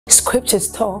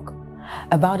Scriptures talk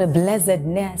about a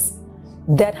blessedness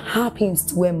that happens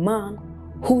to a man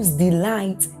whose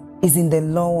delight is in the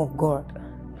law of God.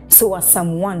 So as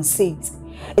Psalm 1 says,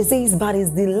 it says, but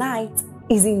his delight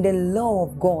is in the law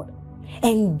of God,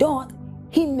 and doth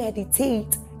he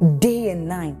meditate day and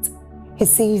night. He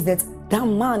says that that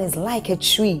man is like a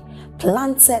tree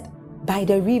planted by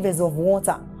the rivers of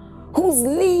water, whose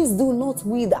leaves do not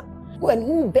wither, and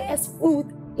who bears fruit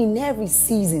in every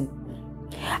season.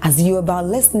 As you're about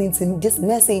listening to this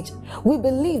message, we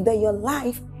believe that your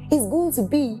life is going to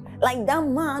be like that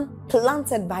man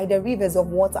planted by the rivers of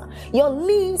water. Your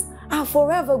leaves are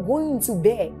forever going to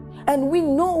bear. And we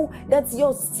know that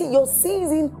your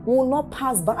season will not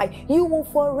pass by. You will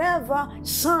forever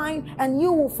shine and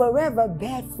you will forever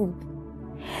bear fruit.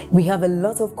 We have a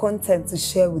lot of content to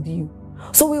share with you.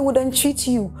 So we would entreat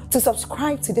you to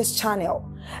subscribe to this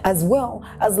channel, as well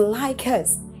as like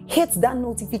us. Hit that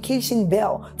notification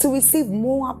bell to receive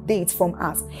more updates from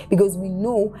us, because we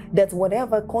know that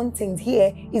whatever content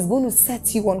here is going to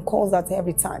set you on course at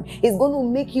every time. It's going to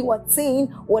make you attain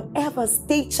whatever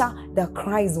stature that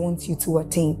Christ wants you to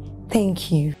attain. Thank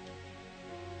you.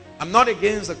 I'm not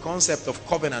against the concept of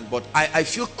covenant, but I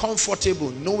feel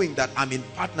comfortable knowing that I'm in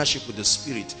partnership with the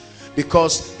Spirit,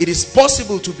 because it is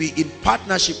possible to be in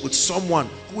partnership with someone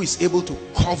who is able to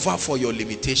cover for your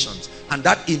limitations, and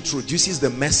that introduces the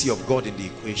mercy of God in the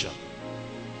equation.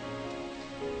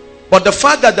 But the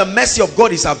fact that the mercy of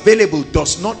God is available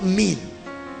does not mean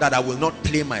that I will not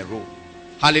play my role.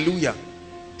 Hallelujah.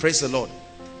 Praise the Lord.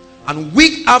 And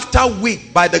week after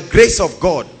week, by the grace of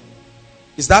God,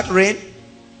 is that rain?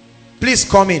 Please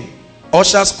come in.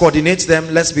 Ushers, coordinate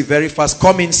them. Let's be very fast.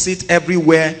 Come in, sit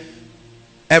everywhere.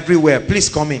 Everywhere. Please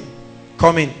come in.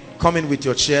 Come in. Come in with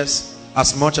your chairs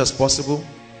as much as possible.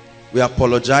 We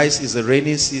apologize. It's a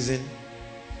rainy season.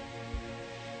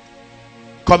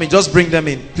 Come in. Just bring them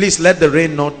in. Please let the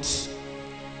rain not.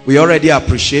 We already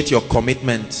appreciate your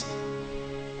commitment.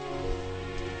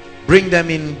 Bring them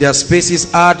in. Their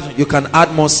spaces. You can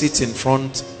add more seats in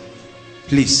front.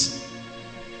 Please.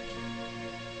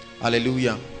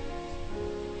 Hallelujah.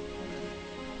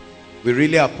 We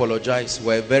really apologize.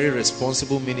 We're a very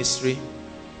responsible ministry,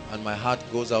 and my heart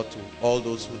goes out to all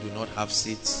those who do not have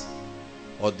seats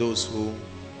or those who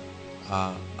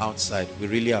are outside. We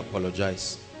really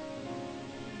apologize.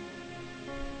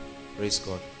 Praise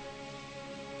God.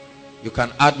 You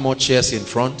can add more chairs in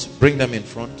front. Bring them in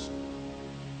front.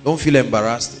 Don't feel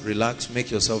embarrassed. Relax. Make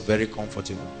yourself very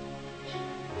comfortable.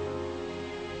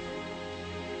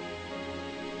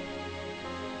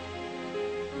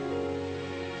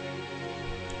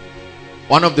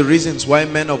 One of the reasons why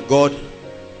men of God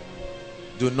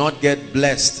do not get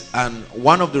blessed, and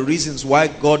one of the reasons why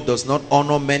God does not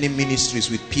honor many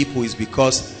ministries with people, is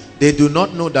because they do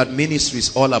not know that ministry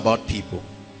is all about people.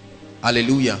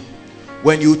 Hallelujah.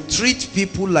 When you treat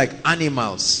people like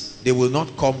animals, they will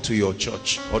not come to your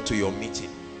church or to your meeting.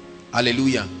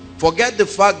 Hallelujah. Forget the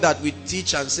fact that we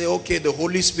teach and say, okay, the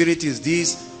Holy Spirit is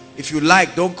this. If you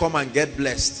like, don't come and get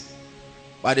blessed.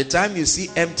 By the time you see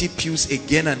empty pews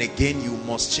again and again, you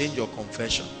must change your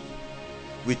confession.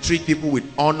 We treat people with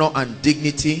honor and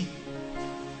dignity,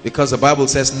 because the Bible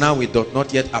says, now we do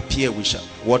not yet appear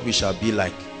what we shall be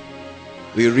like.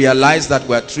 We realize that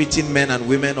we are treating men and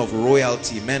women of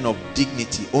royalty, men of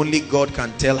dignity. Only God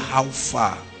can tell how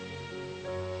far.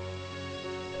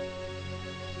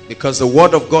 Because the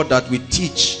word of God that we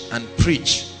teach and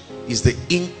preach is the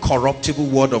incorruptible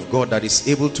word of God that is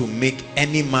able to make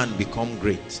any man become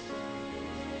great.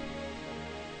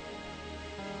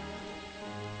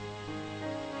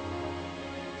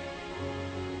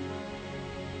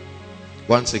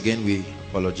 Once again, we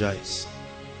apologize.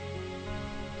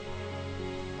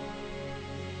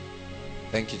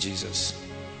 Thank you, Jesus.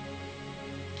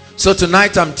 So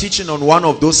tonight I'm teaching on one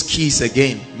of those keys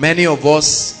again. Many of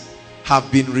us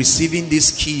have been receiving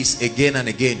these keys again and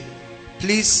again.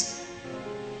 Please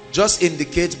just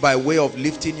indicate by way of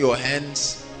lifting your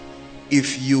hands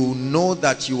if you know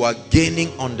that you are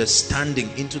gaining understanding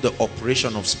into the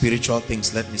operation of spiritual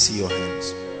things. Let me see your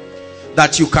hands.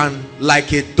 That you can,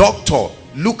 like a doctor,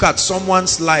 look at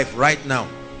someone's life right now.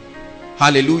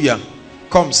 Hallelujah.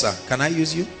 Come, sir. Can I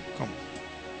use you? Come.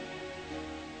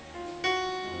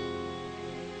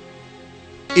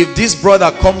 If this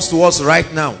brother comes to us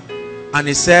right now and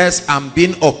he says, I'm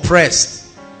being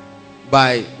oppressed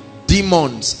by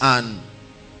demons and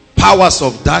powers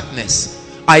of darkness,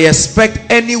 I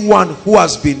expect anyone who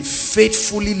has been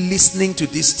faithfully listening to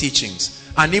these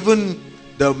teachings, and even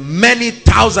the many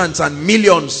thousands and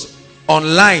millions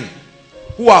online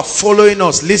who are following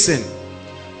us, listen,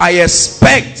 I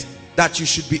expect that you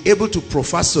should be able to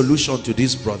provide solution to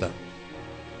this brother.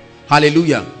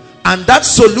 Hallelujah. And that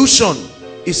solution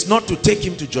is not to take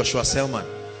him to Joshua Selman.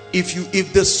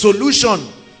 If the solution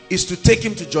is to take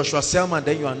him to Joshua Selman,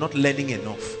 then you are not learning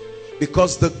enough.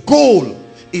 Because the goal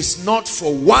is not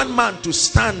for one man to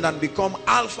stand and become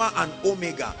Alpha and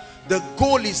Omega. The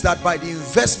goal is that by the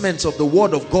investments of the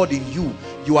word of God in you,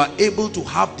 you are able to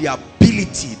have the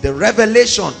ability, the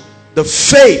revelation, the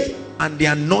faith, and the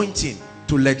anointing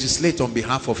to legislate on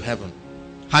behalf of heaven.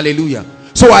 Hallelujah.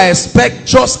 So I expect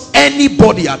just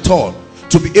anybody at all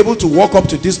to be able to walk up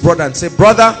to this brother and say,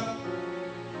 brother,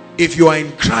 if you are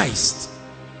in Christ,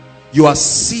 you are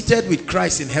seated with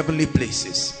Christ in heavenly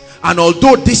places. And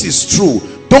although this is true,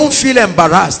 don't feel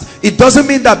embarrassed. It doesn't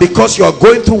mean that because you are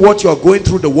going through what you are going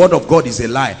through, the word of God is a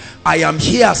lie. I am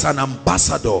here as an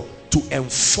ambassador to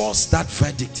enforce that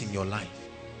verdict in your life.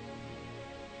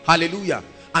 Hallelujah.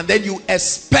 And then you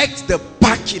expect the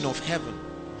backing of heaven.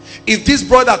 If this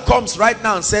brother comes right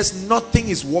now and says, nothing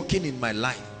is working in my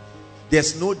life,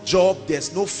 there's no job,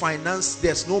 there's no finance,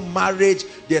 there's no marriage,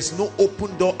 there's no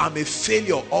open door, I'm a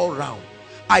failure all round,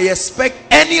 I expect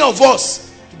any of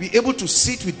us to be able to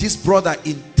sit with this brother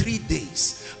in 3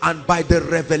 days, and by the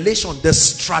revelation, the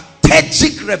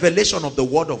strategic revelation of the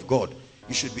word of God,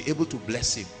 you should be able to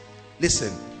bless him.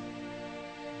 Listen,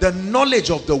 the knowledge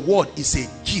of the word is a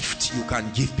gift you can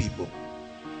give people.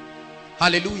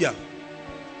 Hallelujah.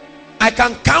 I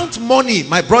can count money,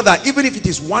 my brother, even if it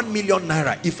is 1 million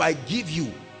naira. If I give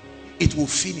you, it will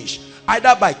finish.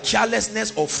 Either by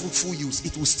carelessness or fruitful use,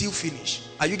 it will still finish.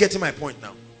 Are you getting my point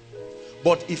now?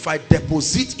 But if I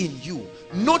deposit in you,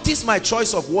 notice my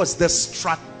choice of words, the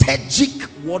strategic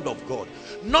word of God.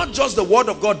 Not just the word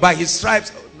of God by his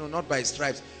stripes. No, not by his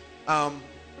stripes.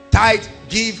 Tithe,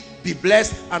 give, be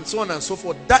blessed, and so on and so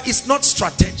forth. That is not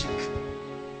strategic.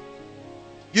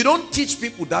 You don't teach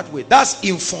people that way. That's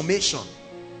information.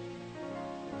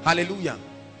 Hallelujah.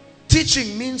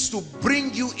 Teaching means to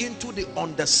bring you into the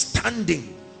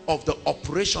understanding of the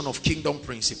operation of kingdom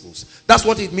principles. That's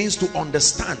what it means to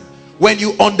understand. When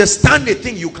you understand a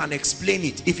thing, you can explain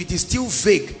it. If it is still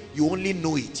vague, you only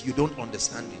know it, you don't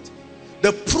understand it.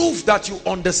 The proof that you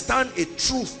understand a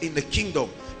truth in the kingdom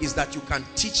is that you can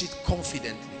teach it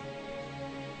confidently.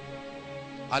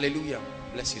 Hallelujah.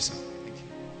 Bless you, sir. Thank you.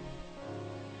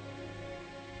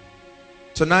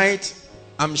 Tonight,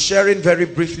 I'm sharing very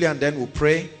briefly and then we'll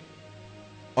pray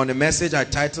on a message I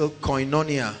titled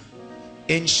Koinonia,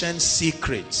 Ancient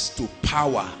Secrets to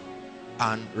Power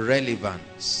and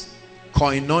Relevance.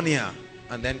 Koinonia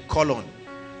and then colon,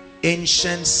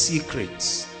 Ancient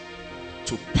Secrets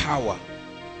to Power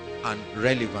and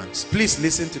Relevance. Please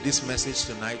listen to this message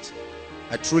tonight.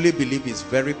 I truly believe it's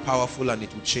very powerful and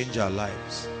it will change our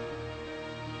lives.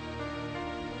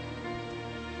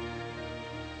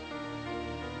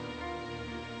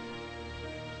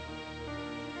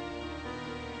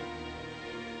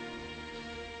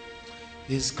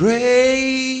 His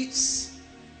grace,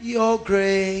 your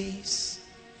grace,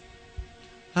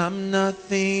 I'm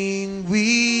nothing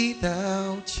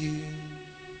without you.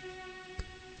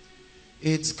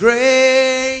 It's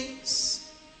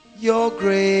grace, your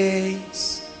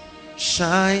grace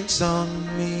shines on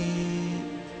me.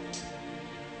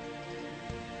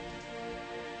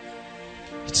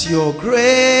 It's your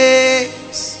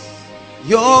grace,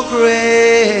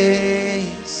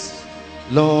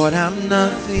 Lord, I'm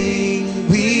nothing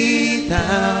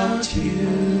without you.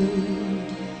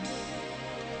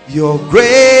 Your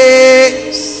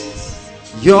grace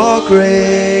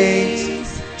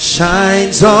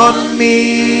shines on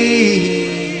me.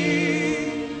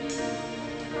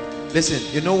 Listen,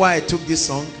 you know why I took this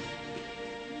song?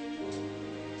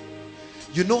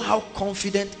 You know how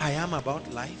confident I am about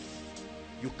life?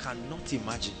 You cannot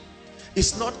imagine.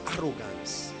 It's not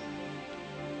arrogance.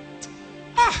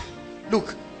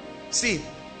 Look, see,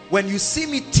 when you see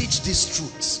me teach these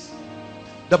truths,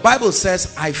 the Bible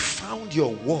says, I found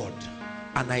your word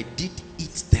and I did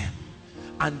eat them,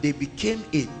 and they became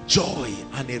a joy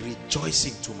and a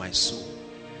rejoicing to my soul.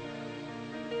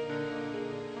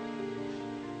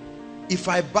 If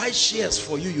I buy shares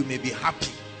for you, you may be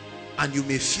happy and you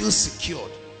may feel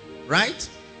secured, right?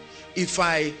 If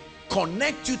I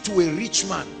connect you to a rich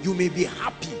man, you may be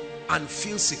happy and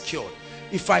feel secured.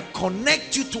 If I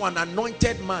connect you to an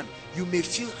anointed man, you may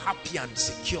feel happy and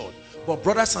secured. But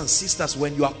brothers and sisters,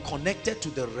 when you are connected to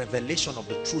the revelation of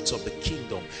the truths of the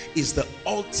kingdom, is the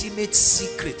ultimate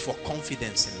secret for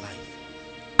confidence in life.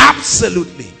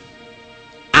 Absolutely.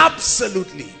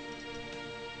 Absolutely.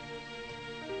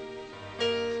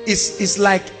 It's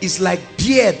like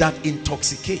beer that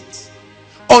intoxicates.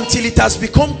 Until it has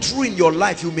become true in your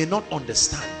life, you may not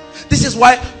understand. This is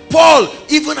why Paul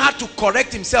even had to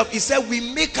correct himself. He said,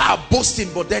 we make our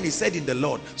boasting, but then he said in the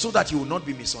Lord, so that he will not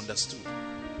be misunderstood.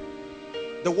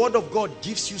 The word of God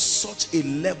gives you such a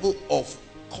level of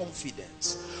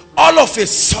confidence. All of a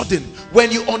sudden,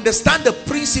 when you understand the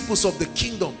principles of the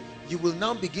kingdom, you will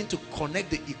now begin to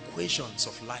connect the equations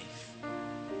of life.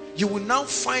 You will now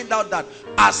find out that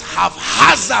as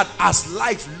haphazard as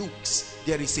life looks,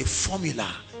 there is a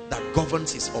formula that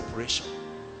governs its operation.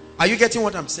 Are you getting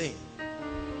what I'm saying?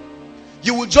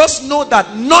 You will just know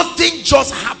that nothing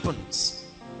just happens.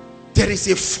 There is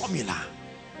a formula.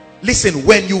 Listen,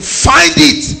 when you find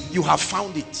it, you have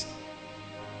found it.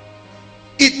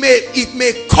 It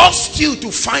may cost you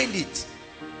to find it.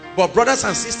 But brothers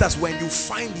and sisters, when you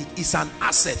find it, it's an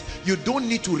asset. You don't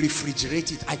need to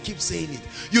refrigerate it. I keep saying it.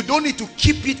 You don't need to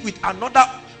keep it with another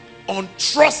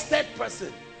untrusted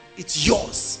person. It's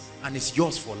yours, and it's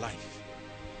yours for life.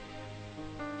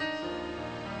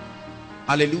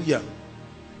 Hallelujah.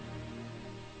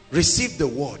 Receive the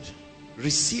word.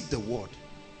 Receive the word.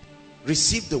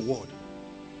 Receive the word.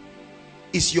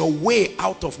 It's your way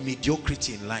out of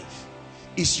mediocrity in life.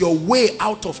 It's your way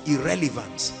out of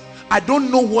irrelevance. I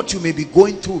don't know what you may be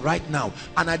going through right now,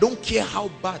 and I don't care how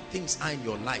bad things are in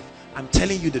your life. I'm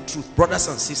telling you the truth, brothers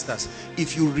and sisters.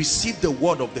 If you receive the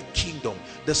word of the kingdom,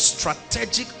 the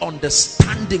strategic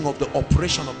understanding of the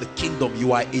operation of the kingdom,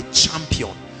 you are a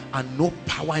champion, and no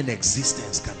power in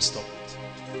existence can stop it.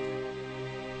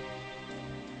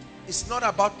 It's not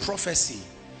about prophecy.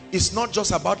 It's not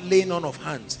just about laying on of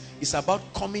hands. It's about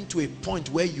coming to a point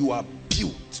where you are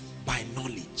built by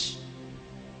knowledge.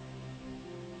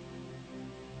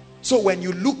 So when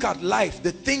you look at life,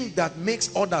 the thing that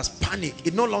makes others panic,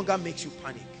 it no longer makes you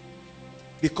panic,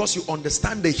 because you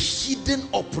understand the hidden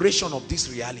operation of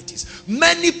these realities.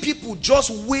 Many people just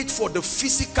wait for the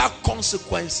physical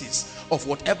consequences of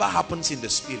whatever happens in the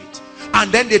spirit,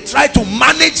 and then they try to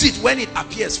manage it when it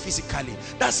appears physically.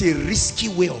 That's a risky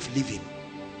way of living.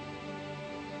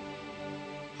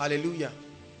 Hallelujah.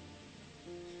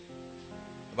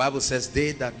 The Bible says,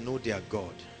 they that know their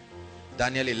God,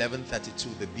 Daniel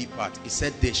 11:32, the B part, it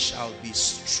said they shall be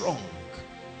strong,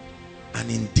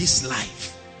 and in this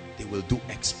life they will do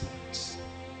exploits.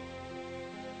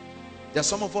 There are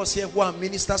some of us here who are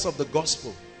ministers of the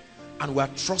gospel, and we are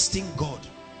trusting God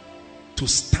to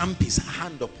stamp his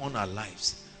hand upon our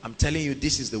lives. I'm telling you,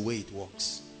 this is the way it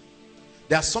works.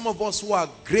 There are some of us who are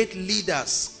great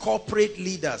leaders, corporate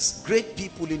leaders, great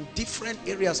people in different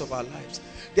areas of our lives.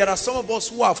 There are some of us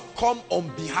who have come on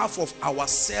behalf of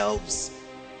ourselves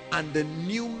and the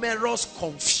numerous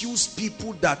confused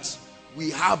people that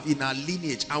we have in our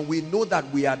lineage, and we know that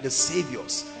we are the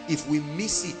saviors. If we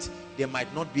miss it, there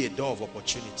might not be a door of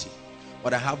opportunity.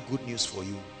 But I have good news for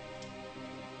you.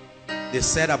 They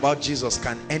said about Jesus,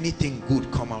 can anything good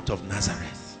come out of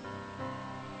Nazareth?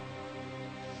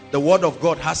 The word of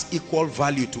God has equal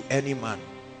value to any man.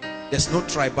 There's no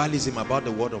tribalism about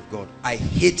the word of God. I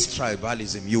hate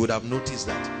tribalism. You would have noticed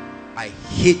that. I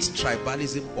hate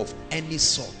tribalism of any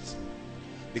sort,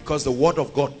 because the word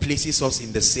of God places us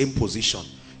in the same position.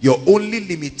 Your only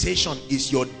limitation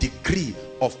is your degree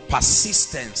of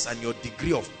persistence and your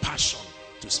degree of passion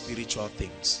to spiritual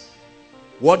things.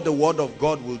 What the word of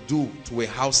God will do to a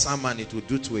Hausa man, it will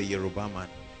do to a Yoruba man.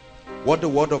 What the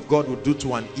word of God will do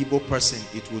to an Igbo person,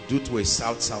 it will do to a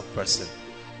South person.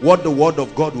 What the word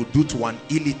of God will do to an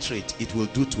illiterate, it will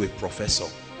do to a professor.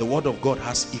 The word of God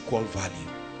has equal value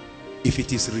if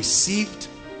it is received,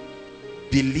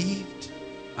 believed,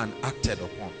 and acted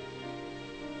upon.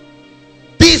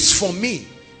 This for me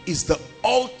is the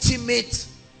ultimate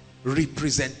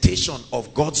representation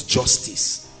of God's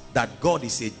justice, that God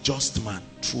is a just man,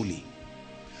 truly.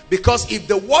 Because if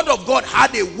the word of God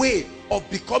had a way of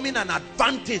becoming an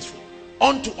advantage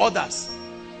unto others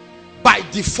by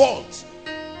default,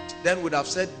 then would have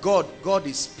said God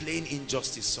is playing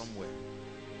injustice somewhere.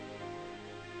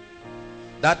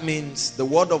 That means the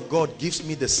word of God gives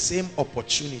me the same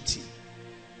opportunity.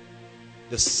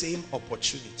 The same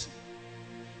opportunity.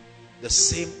 The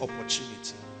same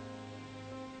opportunity.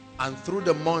 And through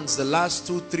the months, the last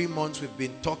 2-3 months, we've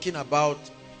been talking about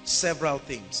several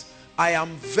things. I am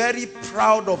very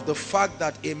proud of the fact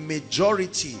that a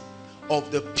majority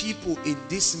of the people in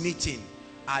this meeting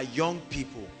are young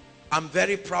people. I'm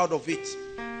very proud of it.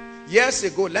 Years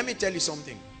ago, let me tell you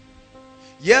something.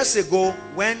 Years ago,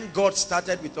 when God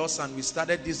started with us and we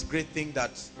started this great thing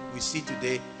that we see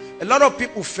today, a lot of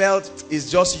people felt it's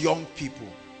just young people.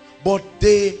 But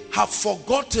they have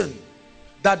forgotten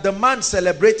that the man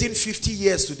celebrating 50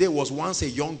 years today was once a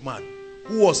young man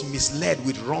who was misled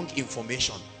with wrong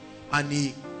information. And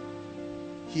he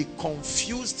he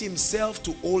confused himself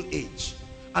to old age.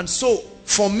 And so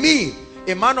for me,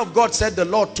 a man of God said the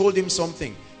Lord told him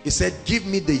something. He said, give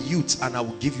me the youth and I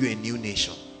will give you a new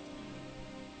nation.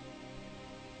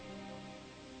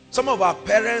 Some of our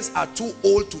parents are too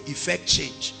old to effect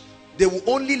change. They will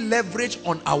only leverage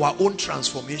on our own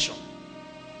transformation.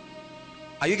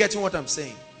 Are you getting what I'm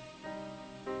saying?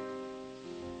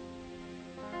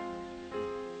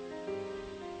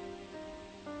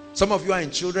 Some of you are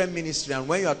in children ministry, and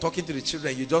when you are talking to the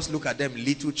children, you just look at them,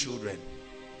 little children.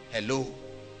 Hello.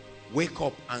 Wake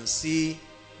up and see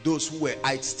those who were.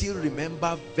 I still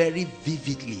remember very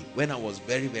vividly when I was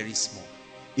very, very small.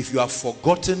 If you have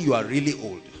forgotten, you are really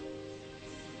old.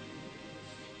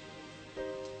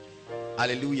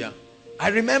 Hallelujah. I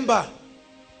remember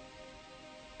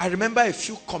a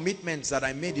few commitments that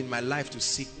I made in my life to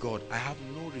seek God. I have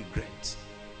no regret.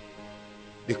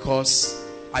 Because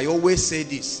I always say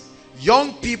this.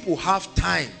 Young people have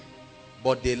time,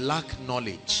 but they lack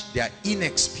knowledge. They are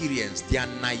inexperienced. They are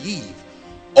naive.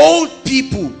 Old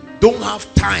people don't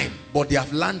have time, but they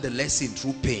have learned the lesson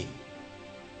through pain.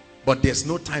 But there's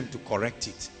no time to correct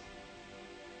it.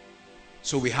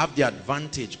 So we have the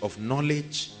advantage of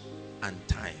knowledge and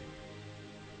time.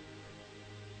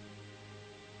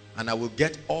 And I will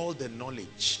get all the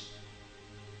knowledge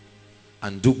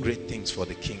and do great things for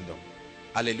the kingdom.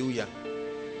 Hallelujah.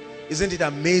 Isn't it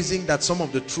amazing that some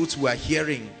of the truths we are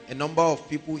hearing, a number of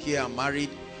people here are married,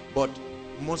 but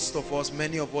most of us,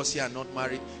 many of us here are not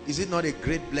married. Is it not a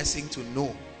great blessing to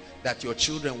know that your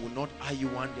children will not argue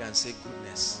one day and say,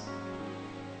 goodness,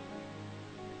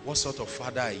 what sort of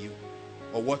father are you?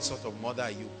 Or what sort of mother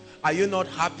are you? Are you not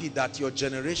happy that your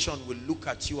generation will look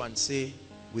at you and say,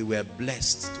 we were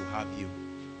blessed to have you?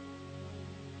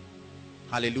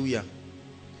 Hallelujah.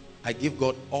 I give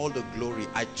God all the glory.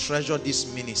 I treasure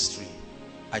this ministry.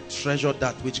 I treasure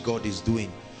that which God is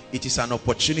doing. It is an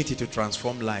opportunity to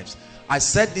transform lives. I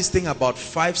said this thing about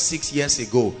 5-6 years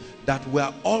ago, that we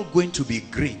are all going to be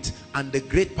great, and the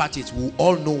great part is we'll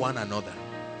all know one another.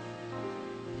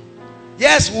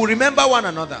 Yes, we'll remember one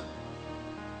another.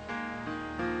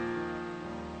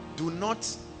 Do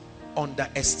not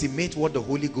underestimate what the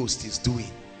Holy Ghost is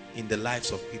doing in the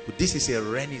lives of people. This is a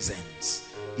renaissance.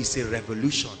 It's a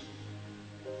revolution.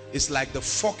 It's like the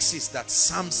foxes that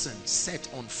Samson set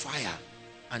on fire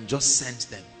and just sent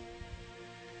them.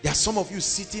 There are some of you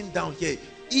sitting down here.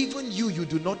 Even you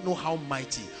do not know how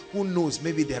mighty. Who knows,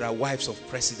 maybe there are wives of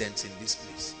presidents in this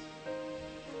place.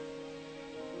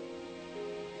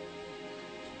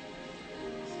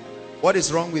 What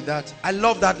is wrong with that? I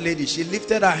love that lady. She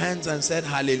lifted her hands and said,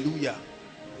 hallelujah.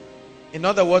 In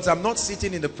other words, I'm not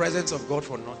sitting in the presence of God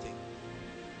for nothing.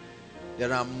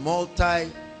 There are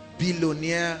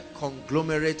multi-billionaire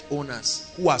conglomerate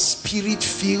owners who are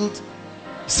spirit-filled.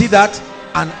 See that?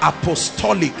 And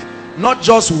apostolic. Not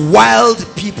just wild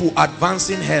people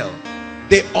advancing hell.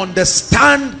 They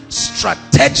understand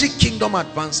strategic kingdom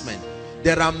advancement.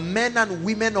 There are men and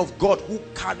women of God who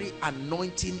carry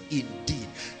anointing indeed.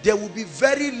 There will be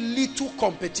very little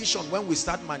competition when we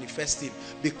start manifesting,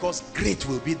 because great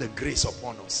will be the grace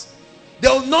upon us.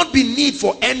 There will not be need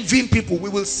for envying people. We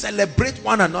will celebrate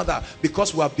one another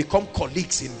because we have become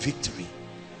colleagues in victory.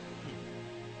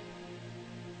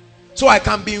 So I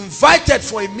can be invited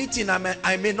for a meeting.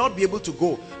 I may not be able to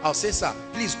go. I'll say, sir,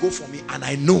 please go for me. And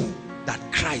I know that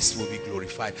Christ will be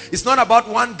glorified. It's not about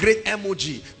one great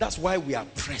emoji. That's why we are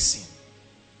pressing.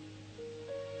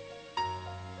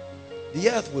 The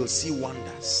earth will see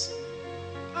wonders.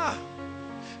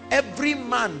 Every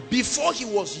man, before he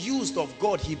was used of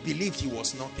God, he believed he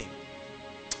was nothing.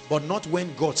 But not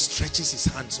when God stretches his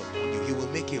hands upon you. He will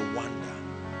make a wonder.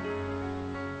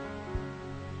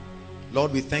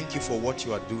 Lord, we thank you for what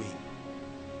you are doing.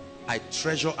 I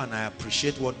treasure and I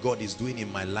appreciate what God is doing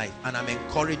in my life. And I'm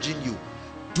encouraging you,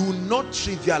 do not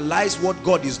trivialize what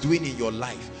God is doing in your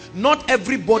life. Not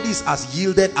everybody is as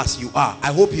yielded as you are.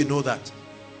 I hope you know that.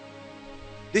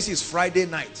 This is Friday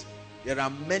night. There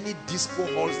are many disco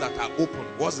halls that are open.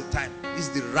 What's the time? This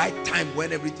is the right time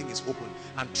when everything is open.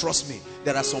 And trust me,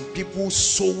 there are some people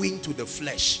sowing to the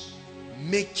flesh,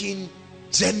 making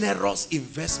generous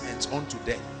investments unto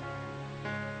death.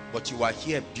 But you are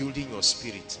here building your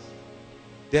spirit.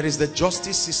 There is the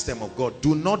justice system of God.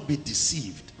 Do not be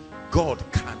deceived. God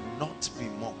cannot be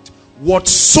mocked.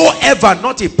 Whatsoever,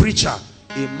 not a preacher,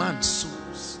 a man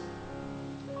sows.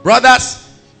 Brothers,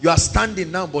 you are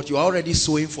standing now, but you are already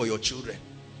sowing for your children.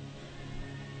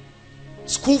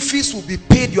 School fees will be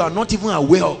paid. You are not even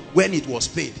aware of when it was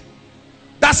paid.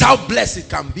 That's how blessed it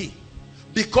can be.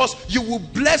 Because you will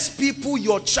bless people.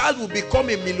 Your child will become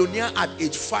a millionaire at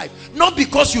age 5. Not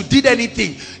because you did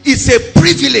anything. It's a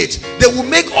privilege. They will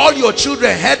make all your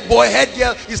children head boy, head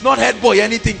girl. It's not head boy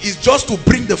anything. It's just to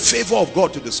bring the favor of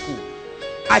God to the school.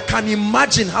 I can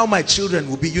imagine how my children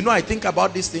will be. You know, I think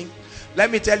about this thing. Let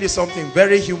me tell you something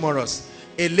very humorous.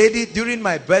 A lady during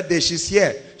my birthday, she's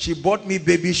here. She bought me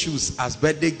baby shoes as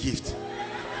birthday gift.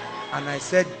 And I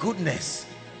said, goodness.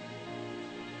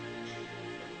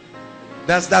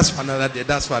 That's for another day.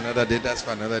 That's for another day. That's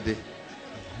for another day.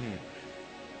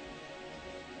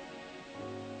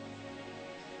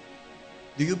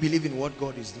 Do you believe in what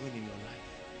God is doing in your life?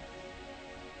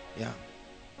 Yeah.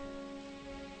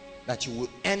 That you will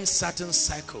end certain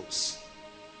cycles.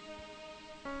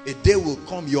 A day will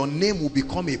come, your name will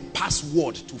become a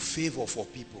password to favor for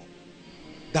people.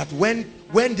 That when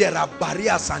there are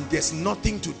barriers and there's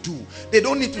nothing to do, they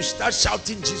don't need to start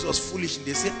shouting Jesus foolish.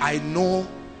 They say, I know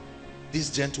this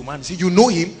gentleman. See, you know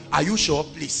him? Are you sure?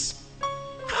 Please.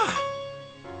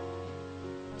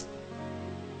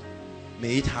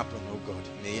 May it happen, oh God.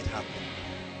 May it happen.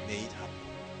 May it happen.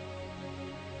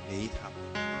 May it happen.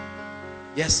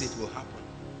 Yes, it will happen.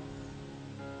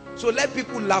 So let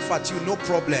people laugh at you, no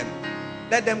problem.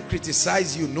 Let them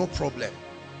criticize you, no problem.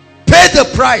 Pay the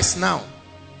price now.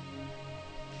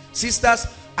 Sisters,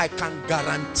 I can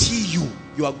guarantee you,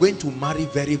 you are going to marry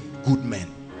very good men.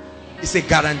 It's a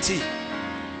guarantee.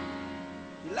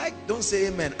 Like, don't say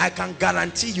amen. I can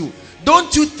guarantee you.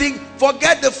 Don't you think,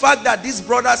 forget the fact that these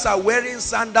brothers are wearing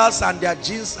sandals and their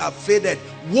jeans are faded.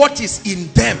 What is in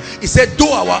them? He said,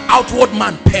 though our outward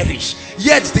man perish,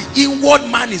 yet the inward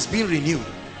man is being renewed.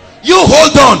 You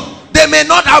hold on. They may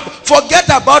not have, forget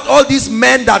about all these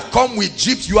men that come with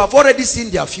jeeps. You have already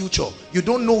seen their future. You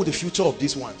don't know the future of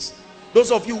these ones.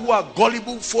 Those of you who are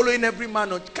gullible, following every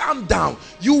man, calm down.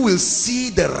 You will see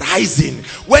the rising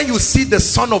when you see the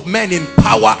Son of Man in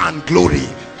power and glory.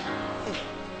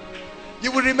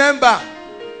 You will remember,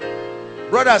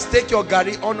 brothers, take your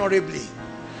gari honorably.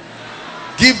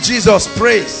 Give Jesus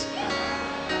praise,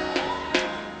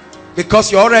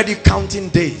 because you're already counting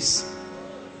days.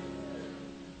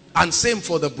 And same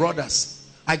for the brothers.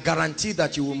 I guarantee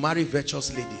that you will marry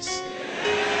virtuous ladies.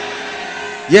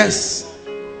 Yes.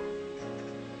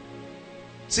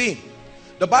 See,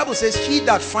 the Bible says, he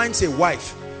that finds a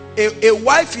wife. A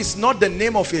wife is not the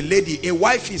name of a lady. A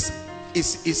wife is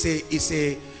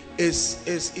a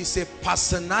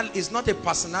personal. It's not a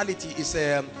personality. It's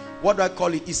a, what do I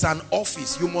call it? It's an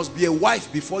office. You must be a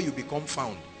wife before you become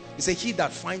found. He said, he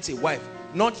that finds a wife,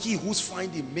 not he who's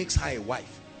finding makes her a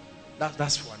wife.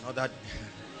 That's for another.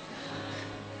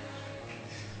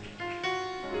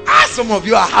 Some of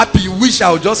you are happy. You wish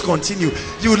I would just continue.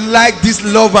 You like this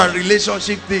love and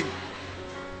relationship thing.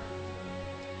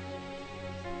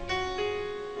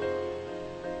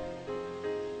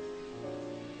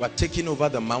 We're taking over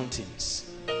the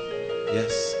mountains.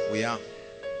 Yes, we are.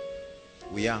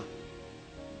 We are.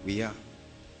 We are.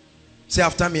 Say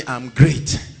after me, I'm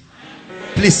great.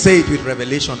 Please say it with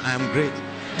revelation. I am great.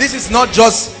 This is not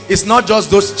just, it's not just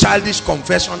those childish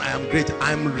confession. I am great.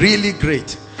 I'm really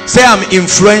great. Say I'm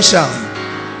influential.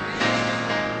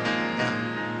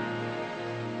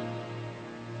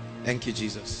 Thank you,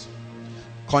 Jesus.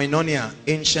 Koinonia,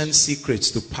 ancient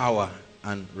secrets to power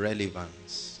and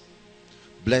relevance.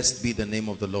 Blessed be the name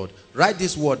of the Lord. Write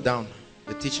this word down.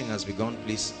 The teaching has begun,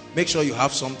 please. Make sure you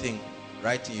have something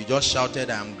writing. You just shouted,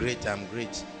 I am great, I am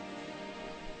great.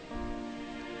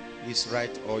 Please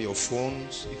write, or your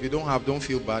phones. If you don't have, don't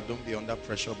feel bad, don't be under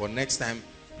pressure. But next time,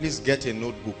 please get a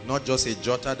notebook, not just a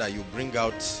jotter that you bring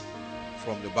out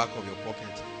from the back of your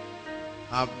pocket.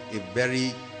 Have a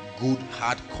very good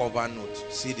hardcover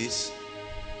note. See this?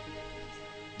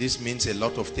 This means a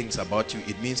lot of things about you.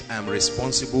 It means I am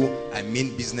responsible. I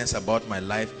mean business about my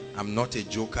life. I'm not a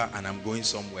joker and I'm going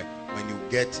somewhere. When you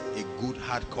get a good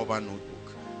hardcover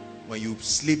notebook, when you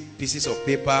slip pieces of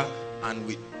paper and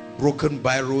with broken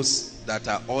biros that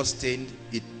are all stained,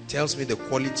 it tells me the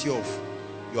quality of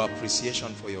your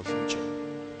appreciation for your future.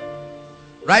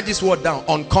 Write this word down.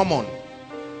 Uncommon.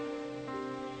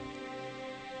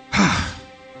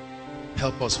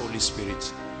 Help us, Holy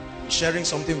Spirit. I'm sharing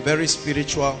something very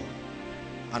spiritual,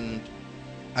 and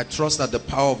I trust that the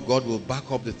power of God will back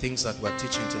up the things that we're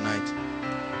teaching tonight.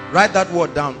 Write that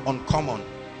word down. Uncommon,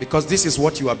 because this is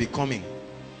what you are becoming.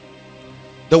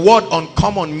 The word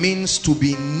uncommon means to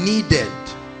be needed.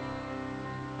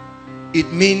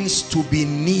 It means to be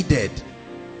needed.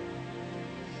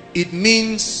 It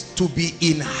means to be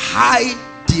in high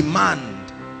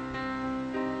demand.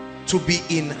 To be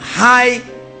in high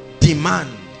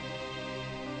demand.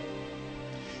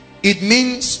 It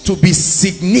means to be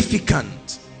significant.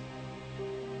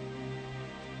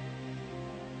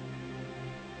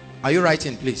 Are you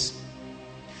writing, please?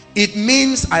 It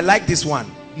means, I like this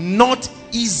one, not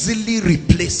easily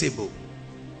replaceable.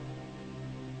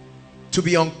 To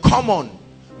be uncommon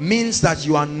means that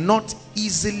you are not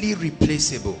easily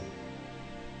replaceable.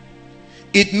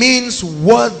 It means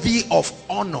worthy of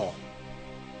honor.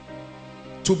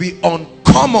 To be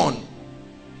uncommon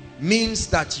means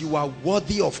that you are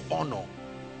worthy of honor.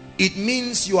 It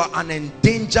means you are an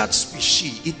endangered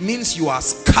species. It means you are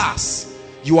scarce.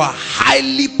 You are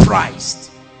highly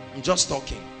prized. I'm just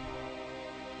talking.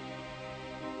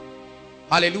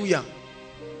 Hallelujah.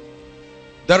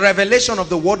 The revelation of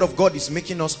the word of God is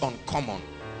making us uncommon.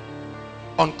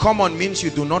 Uncommon means you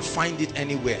do not find it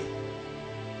anywhere.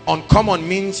 Uncommon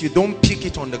means you don't pick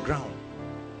it on the ground.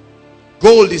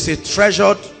 Gold is a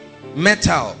treasured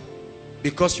metal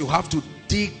because you have to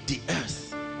dig the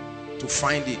earth to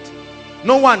find it.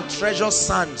 No one treasures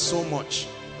sand so much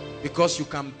because you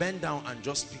can bend down and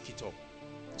just pick it up.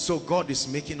 So God is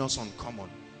making us uncommon.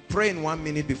 Pray in 1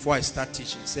 minute before I start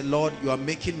teaching. Say, Lord, you are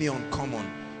making me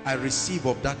uncommon. I receive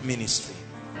of that ministry.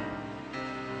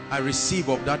 I receive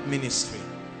of that ministry.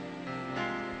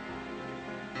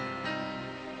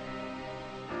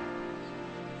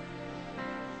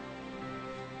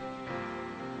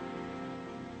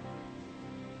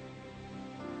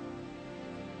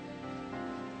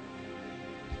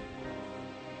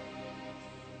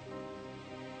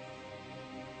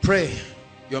 Pray.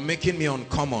 You're making me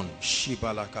uncommon.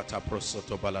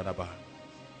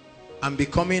 I'm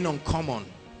becoming uncommon.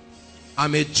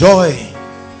 I'm a joy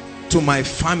to my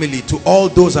family, to all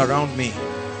those around me.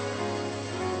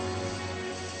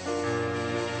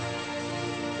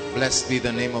 Blessed be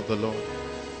the name of the Lord.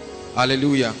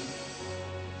 Hallelujah.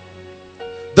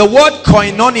 The word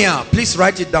koinonia, please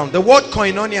write it down. The word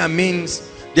koinonia means,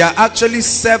 there are actually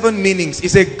 7 meanings.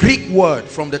 It's a Greek word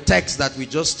from the text that we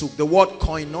just took. The word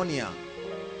koinonia.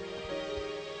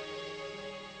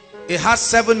 It has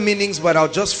 7 meanings, but I'll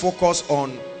just focus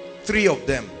on 3 of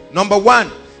them. Number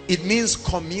 1, it means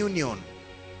communion.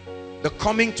 The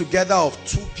coming together of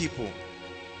 2 people.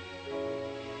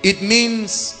 It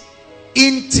means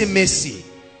intimacy.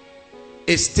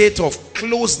 A state of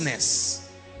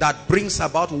closeness that brings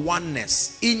about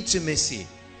oneness. Intimacy.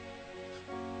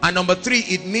 And number 3,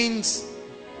 it means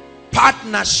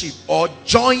partnership or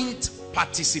joint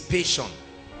participation.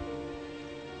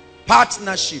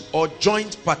 Partnership or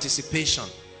joint participation.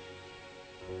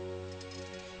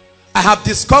 I have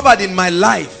discovered in my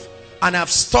life, and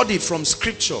I've studied from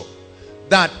scripture,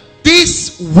 that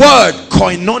this word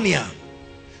koinonia,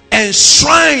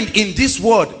 enshrined in this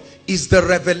word, is the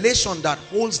revelation that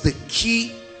holds the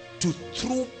key to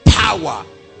true power,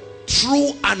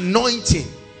 true anointing.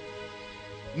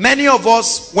 Many of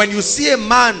us, when you see a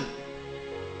man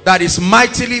that is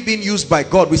mightily being used by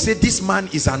God, we say this man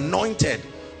is anointed,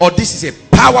 or this is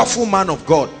a powerful man of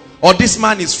God, or this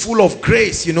man is full of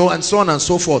grace, you know, and so on and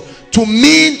so forth, to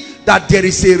mean that there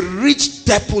is a rich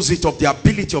deposit of the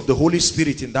ability of the Holy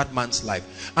Spirit in that man's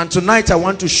life. And tonight I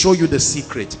want to show you the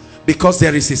secret, because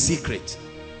there is a secret.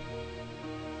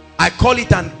 I call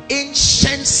it an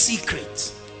ancient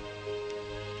secret.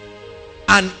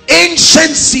 An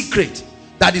ancient secret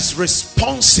that is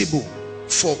responsible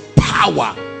for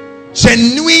power,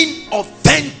 genuine,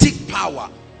 authentic power.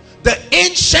 The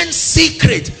ancient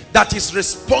secret that is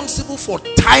responsible for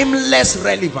timeless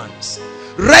relevance.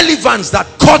 Relevance that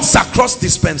cuts across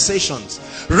dispensations.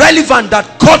 Relevance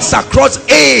that cuts across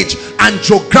age and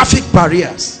geographic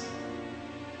barriers.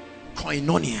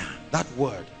 Koinonia, that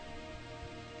word.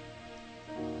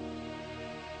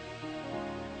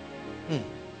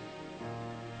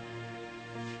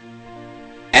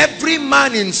 Every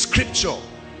man in scripture,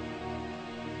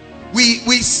 we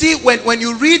see, when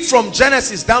you read from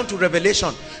Genesis down to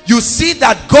Revelation, you see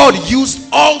that God used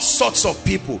all sorts of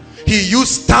people. He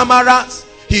used tamarats,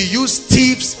 he used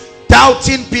thieves,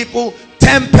 doubting people,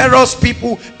 temperous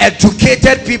people,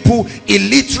 educated people,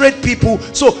 illiterate people.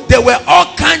 So there were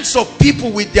all kinds of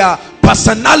people with their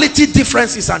personality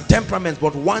differences and temperaments,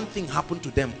 but one thing happened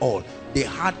to them all. They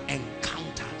had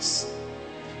encounters.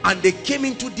 And they came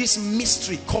into this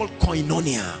mystery called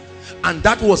koinonia. And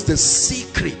that was the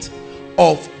secret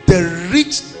of the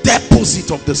rich deposit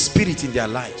of the Spirit in their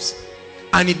lives.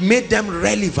 And it made them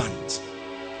relevant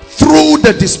through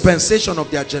the dispensation of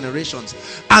their generations.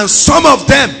 And some of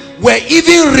them were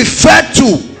even referred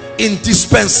to in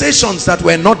dispensations that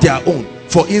were not their own.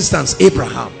 For instance,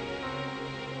 Abraham.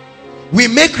 We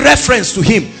make reference to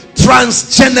him.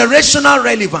 Transgenerational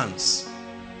relevance.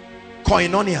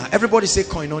 Koinonia. Everybody say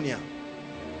koinonia.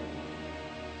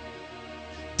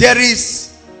 There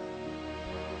is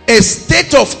a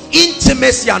state of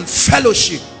intimacy and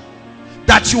fellowship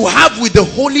that you have with the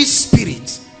Holy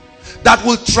Spirit that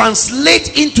will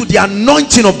translate into the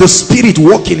anointing of the Spirit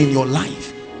working in your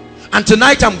life. And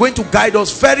tonight I'm going to guide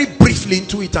us very briefly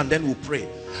into it, and then we'll pray.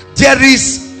 There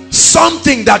is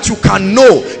something that you can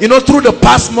know. You know, through the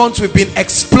past months we've been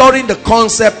exploring the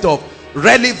concept of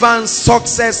relevance,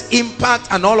 success, impact,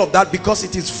 and all of that, because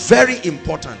it is very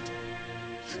important.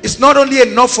 It's not only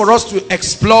enough for us to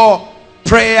explore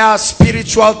prayer,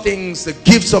 spiritual things, the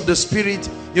gifts of the Spirit,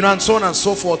 you know, and so on and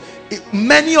so forth.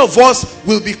 Many of us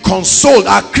will be consoled.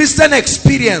 Our Christian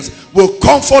experience will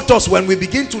comfort us when we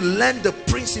begin to learn the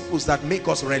principles that make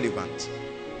us relevant.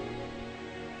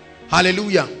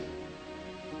 Hallelujah.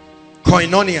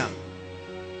 Koinonia,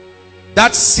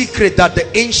 that secret that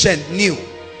the ancient knew.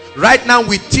 Right now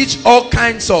we teach all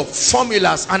kinds of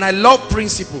formulas, and I love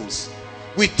principles.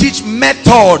 We teach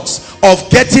methods of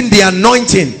getting the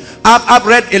anointing. I've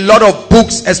read a lot of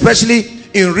books, especially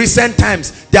in recent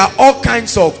times. There are all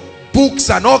kinds of books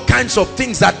and all kinds of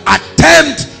things that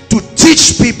attempt to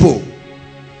teach people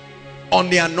on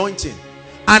the anointing.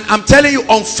 And I'm telling you,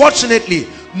 unfortunately,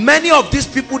 many of these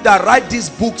people that write these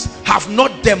books have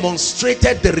not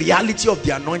demonstrated the reality of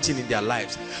the anointing in their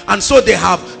lives. And so they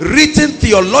have written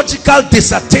theological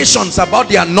dissertations about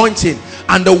the anointing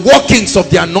and the workings of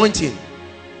the anointing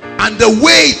and the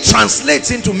way it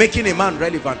translates into making a man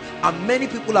relevant. And many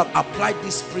people have applied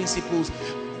these principles.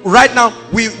 Right now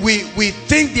we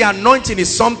think the anointing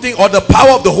is something, or the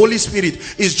power of the Holy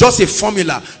Spirit is just a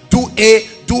formula. Do A,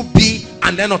 do B,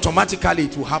 and then automatically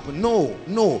it will happen.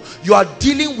 No, you are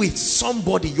dealing with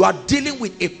somebody. You are dealing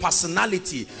with a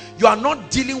personality. You are not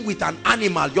dealing with an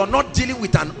animal. You are not dealing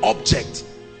with an object.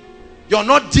 You are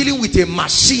not dealing with a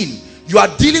machine. You are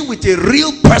dealing with a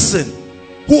real person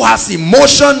who has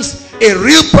emotions, a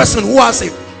real person who has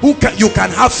you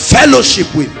can have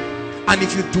fellowship with. And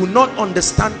if you do not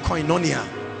understand koinonia,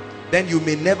 then you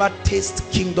may never taste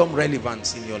kingdom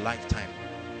relevance in your lifetime.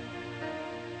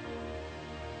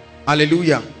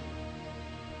 Hallelujah.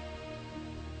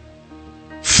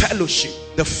 Fellowship,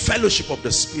 the fellowship of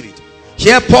the Spirit.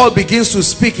 Here Paul begins to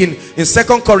speak in 2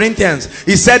 Corinthians.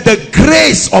 He said the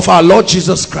grace of our Lord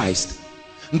Jesus Christ.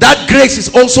 That grace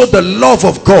is also the love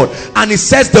of God. And it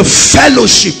says the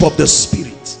fellowship of the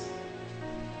Spirit.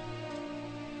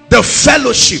 The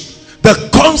fellowship, the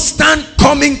constant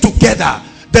coming together,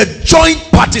 the joint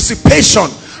participation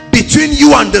between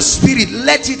you and the Spirit,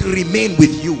 let it remain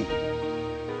with you.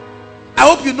 I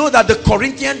hope you know that the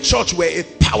Corinthian church were a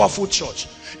powerful church.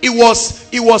 It was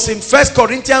in 1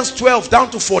 Corinthians 12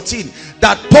 down to 14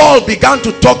 that Paul began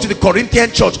to talk to the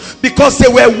Corinthian church, because they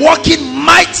were walking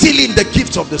mightily in the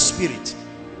gifts of the Spirit.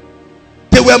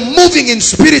 They were moving in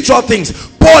spiritual things.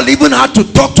 Paul even had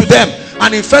to talk to them.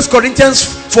 And in 1 Corinthians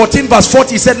 14 verse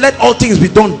 40, he said, let all things be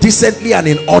done decently and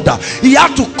in order. He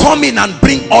had to come in and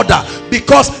bring order,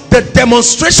 because the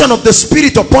demonstration of the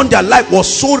Spirit upon their life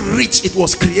was so rich, it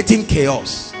was creating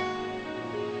chaos.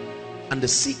 And the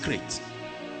secret,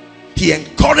 he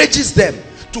encourages them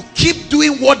to keep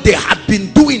doing what they had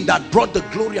been doing that brought the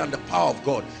glory and the power of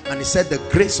God. And he said the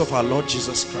grace of our Lord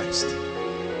Jesus Christ,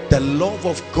 the love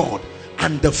of God,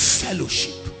 and the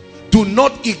fellowship. Do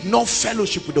not ignore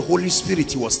fellowship with the Holy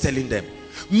Spirit, he was telling them.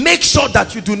 Make sure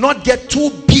that you do not get too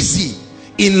busy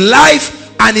in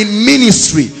life and in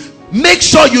ministry. Make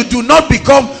sure you do not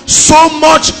become so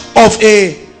much of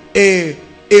a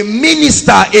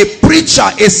minister, a preacher,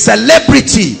 a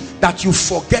celebrity, that you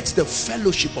forget the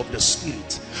fellowship of the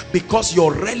Spirit, because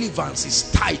your relevance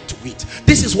is tied to it.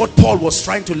 This is what Paul was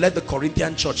trying to let the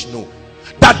Corinthian church know,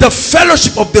 that the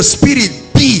fellowship of the Spirit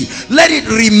be, let it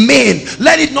remain,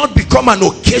 let it not become an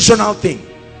occasional thing.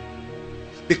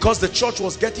 Because the church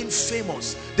was getting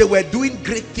famous, they were doing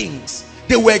great things,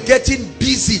 they were getting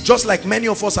busy, just like many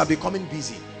of us are becoming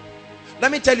busy.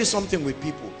 Let me tell you something with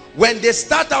people. When they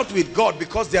start out with God,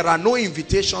 because there are no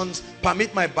invitations,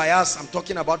 permit my bias, I'm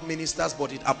talking about ministers,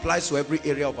 but it applies to every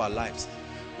area of our lives.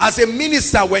 As a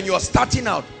minister, when you're starting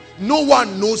out, no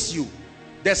one knows you.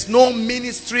 There's no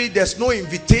ministry, there's no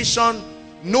invitation,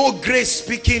 no grace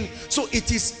speaking. So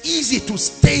it is easy to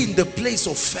stay in the place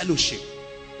of fellowship.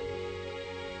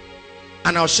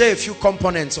 And I'll share a few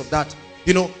components of that.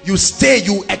 You know, you stay,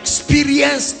 you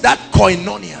experience that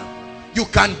koinonia. You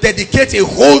can dedicate a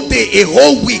whole day, a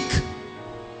whole week.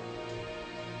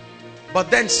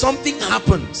 But then something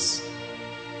happens.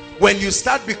 When you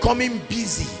start becoming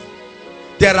busy,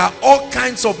 there are all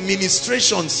kinds of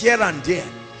ministrations here and there.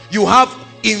 You have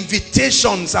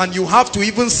invitations, and you have to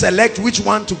even select which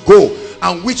one to go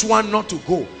and which one not to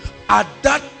go. At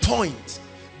that point,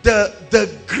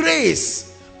 the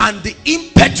grace and the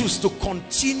impetus to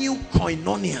continue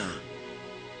koinonia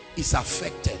is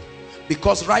affected.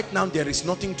 Because right now there is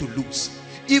nothing to lose.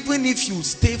 Even if you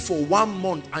stay for 1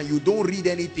 month and you don't read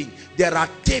anything, there are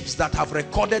tapes that have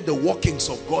recorded the workings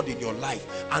of God in your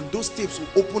life, and those tapes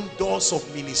will open doors of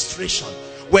ministration.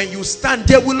 When you stand,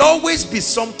 there will always be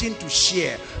something to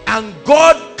share, and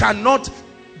God cannot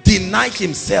deny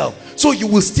himself. So you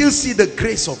will still see the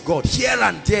grace of God here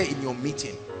and there in your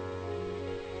meeting.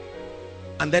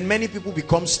 And then many people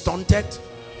become stunted,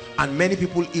 and many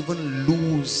people even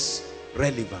lose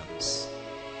relevance.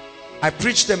 I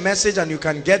preached a message, and you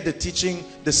can get the teaching,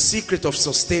 The Secret of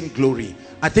Sustained Glory.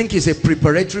 I think it's a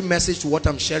preparatory message to what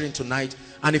I'm sharing tonight.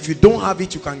 And if you don't have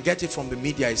it, you can get it from the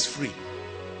media. It's free.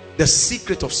 The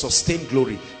Secret of Sustained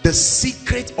Glory. The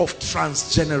secret of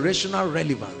transgenerational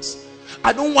relevance.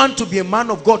 I don't want to be a man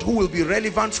of God who will be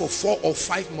relevant for 4 or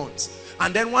 5 months.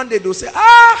 And then one day they'll say,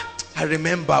 ah, I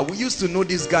remember, we used to know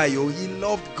this guy. Oh, he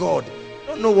loved God. I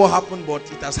don't know what happened, but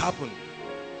it has happened.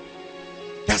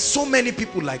 There's so many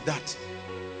people like that.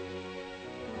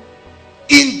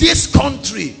 In this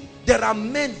country, there are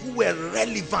men who were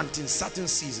relevant in certain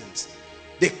seasons.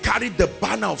 They carried the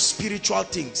banner of spiritual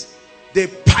things. They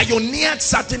pioneered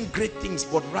certain great things,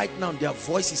 but right now their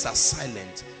voices are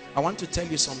silent. I want to tell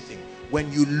you something. When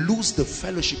you lose the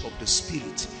fellowship of the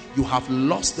Spirit, you have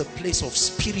lost the place of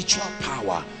spiritual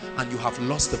power, and you have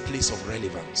lost the place of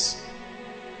relevance.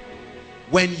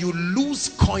 When you lose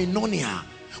koinonia,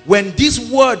 when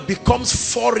this word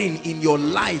becomes foreign in your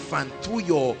life and through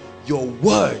your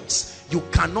words, you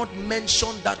cannot mention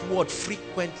that word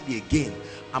frequently again.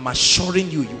 I'm assuring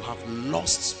you, you have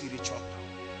lost spiritual power.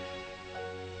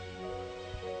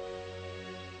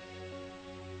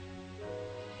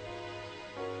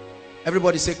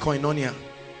 Everybody say koinonia.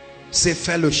 Say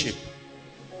fellowship.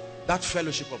 That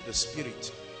fellowship of the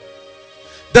Spirit.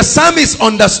 The psalmist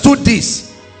understood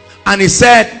this, and he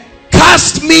said,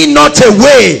 cast me not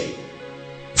away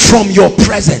from your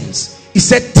presence. He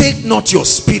said, take not your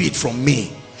spirit from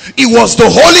me. It was the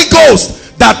Holy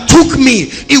Ghost that took me.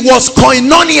 It was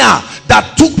koinonia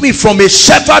that took me from a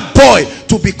shepherd boy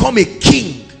to become a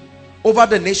king over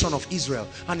the nation of Israel.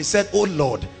 And he said, oh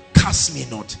Lord, cast me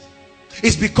not.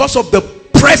 It's because of the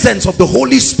presence of the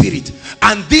Holy Spirit,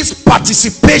 and this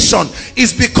participation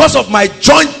is because of my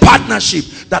joint partnership,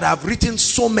 that I've written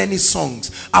so many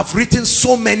songs, I've written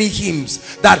so many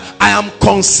hymns, that I am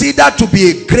considered to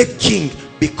be a great king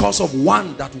because of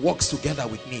one that works together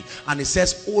with me. And he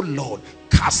says, oh Lord,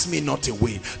 cast me not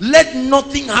away. Let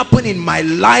nothing happen in my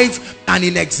life and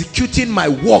in executing my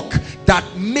work that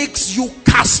makes you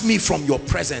cast me from your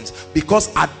presence,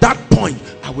 because at that point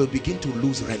I will begin to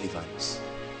lose relevance.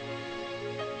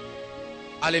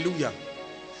 Hallelujah.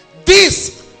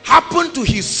 This happened to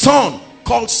his son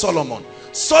called Solomon.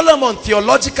 Solomon,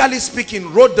 theologically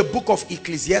speaking, wrote the book of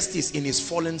Ecclesiastes in his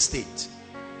fallen state.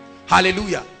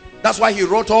 Hallelujah. That's why he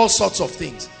wrote all sorts of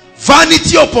things.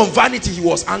 Vanity upon vanity. He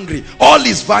was angry. All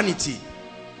his vanity.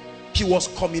 He was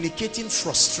communicating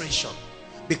frustration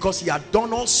because he had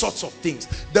done all sorts of things.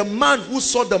 The man who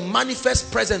saw the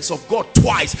manifest presence of God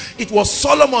twice, it was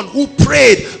Solomon who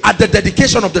prayed at the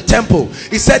dedication of the temple.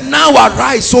 He said, now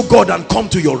arise, O God, and come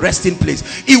to your resting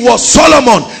place. It was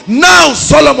Solomon. Now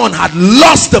Solomon had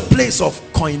lost the place of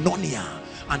koinonia,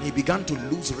 and he began to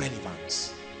lose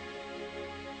relevance.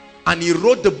 And he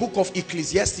wrote the book of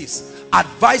Ecclesiastes,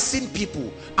 advising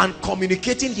people and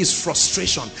communicating his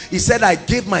frustration. He said, I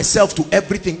gave myself to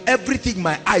everything. Everything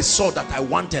my eyes saw that I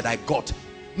wanted, I got.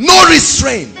 No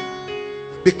restraint.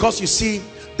 Because you see,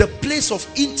 the place of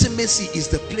intimacy is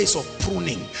the place of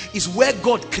pruning. Is where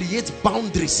God creates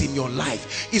boundaries in your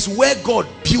life. Is where God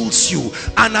builds you.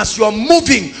 And as you are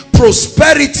moving,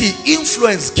 prosperity,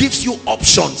 influence gives you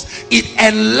options. It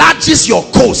enlarges your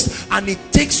coast, and it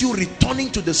takes you returning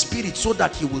to the Spirit so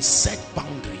that He will set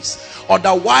boundaries.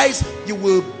 Otherwise, you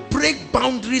will break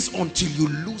boundaries until you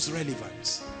lose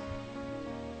relevance.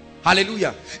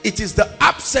 Hallelujah. It is the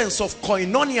absence of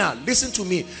koinonia, listen to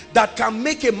me, that can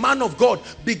make a man of God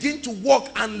begin to walk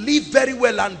and live very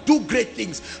well and do great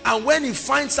things. And when he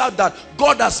finds out that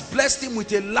God has blessed him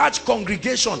with a large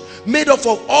congregation made up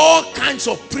of all kinds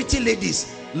of pretty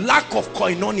ladies, lack of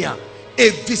koinonia, a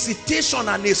visitation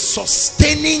and a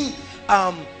sustaining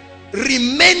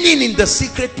remaining in the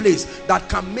secret place that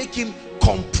can make him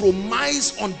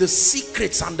compromise on the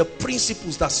secrets and the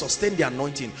principles that sustain the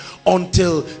anointing,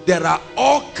 until there are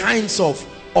all kinds of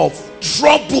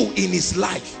trouble in his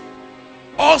life,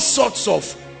 all sorts of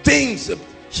things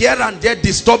here and there,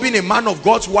 disturbing a man of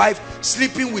God's wife,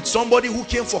 sleeping with somebody who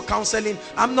came for counseling.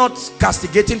 I'm not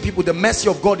castigating people, the mercy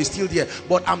of God is still there,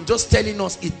 but I'm just telling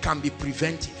us it can be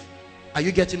preventive. Are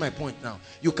you getting my point now?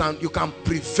 You can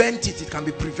prevent it. It can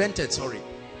be prevented, sorry.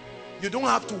 You don't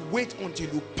have to wait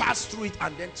until you pass through it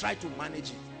and then try to manage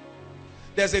it.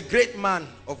 There's a great man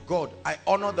of God. I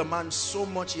honor the man so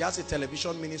much. He has a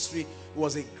television ministry. He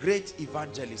was a great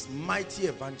evangelist, mighty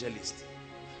evangelist.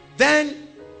 Then,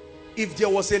 if there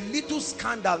was a little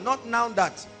scandal, not now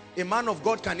that a man of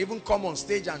God can even come on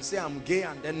stage and say, I'm gay,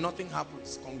 and then nothing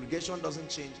happens. Congregation doesn't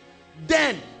change.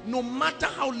 Then, no matter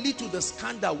how little the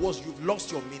scandal was, you've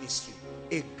lost your ministry.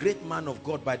 A great man of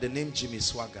God by the name Jimmy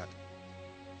Swaggart.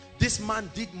 This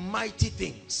man did mighty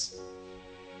things.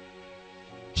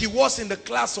 He was in the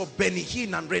class of Benny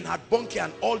Hinn and Reinhard Bonnke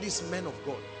and all these men of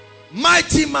God.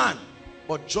 Mighty man.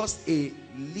 But just a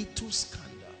little scandal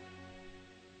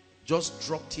just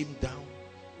dropped him down.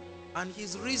 And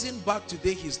he's risen back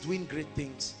today. He's doing great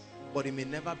things. But he may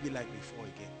never be like before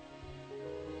again.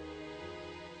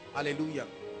 Hallelujah.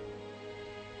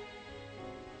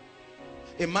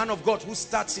 A man of God who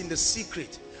starts in the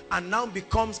secret and now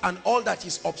becomes, and all that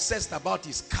he's obsessed about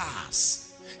is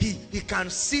cars. He can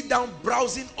sit down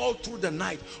browsing all through the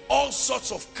night, all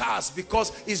sorts of cars,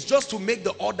 because it's just to make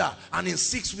the order, and in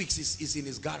 6 weeks is in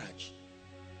his garage.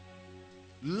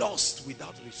 Lost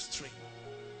without restraint.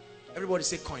 Everybody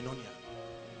say koinonia.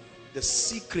 The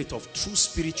secret of true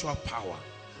spiritual power.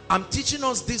 I'm teaching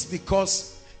us this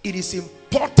because it is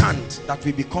important that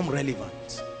we become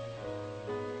relevant.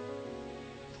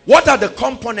 What are the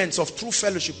components of true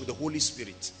fellowship with the Holy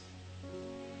Spirit?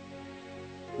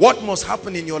 What must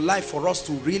happen in your life for us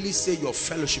to really say you're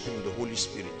fellowshipping with the Holy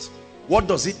Spirit? What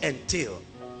does it entail?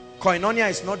 Koinonia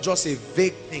is not just a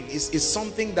vague thing. It's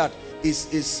something that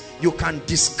is you can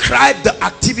describe the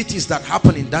activities that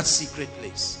happen in that secret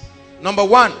place. Number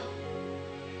one,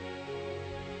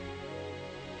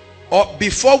 or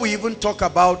before we even talk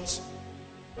about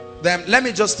them, let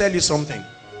me just tell you something.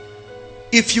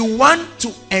 If you want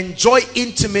to enjoy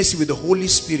intimacy with the Holy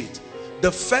Spirit,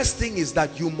 the first thing is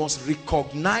that you must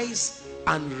recognize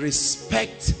and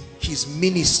respect his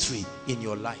ministry in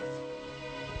your life.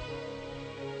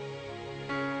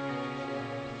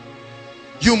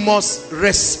 You must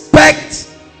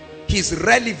respect his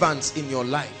relevance in your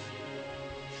life.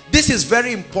 This is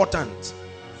very important.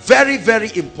 Very,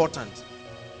 very important.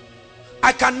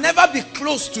 I can never be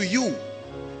close to you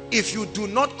if you do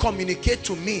not communicate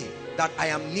to me that I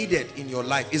am needed in your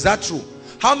life. Is that true?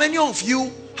 How many of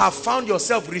you have found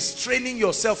yourself restraining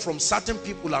yourself from certain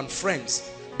people and friends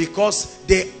because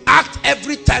they act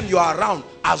every time you are around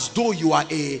as though you are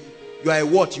a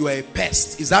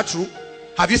pest? Is that true?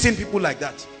 Have you seen people like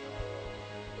that?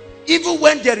 Even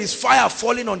when there is fire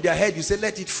falling on their head, you say,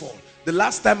 let it fall. The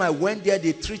last time I went there,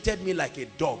 they treated me like a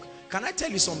dog. Can I tell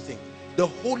you something? The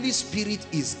Holy Spirit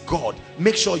is God.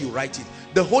 Make sure you write it.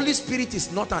 The Holy Spirit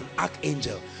is not an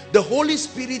archangel. The Holy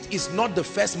Spirit is not the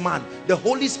first man. The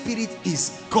Holy Spirit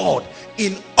is God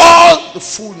in all the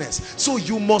fullness. So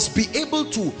you must be able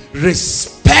to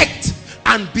respect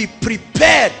and be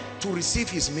prepared to receive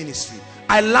his ministry.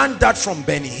 I learned that from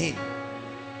Benny Hinn.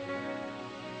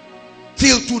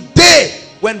 Till today,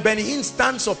 when Benny Hinn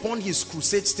stands upon his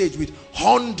crusade stage with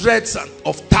hundreds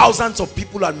of thousands of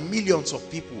people and millions of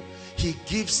people, he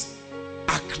gives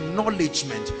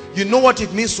acknowledgement. You know what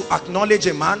it means to acknowledge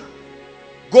a man?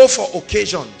 Go for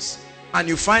occasions and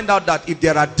you find out that if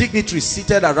there are dignitaries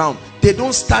seated around, they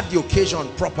don't start the occasion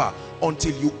proper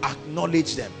until you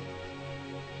acknowledge them.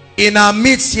 In our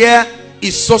midst here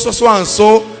is so and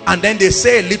so, and then they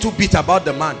say a little bit about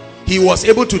the man. He was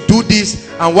able to do this,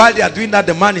 and while they are doing that,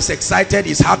 the man is excited,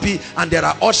 is happy, and there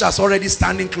are ushers already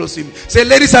standing close to him. Say,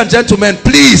 ladies and gentlemen,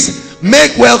 please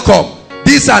make welcome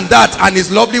this and that and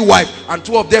his lovely wife. And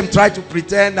two of them try to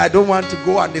pretend, I don't want to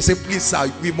go, and they say, please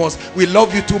sir, we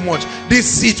love you too much. This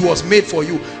seat was made for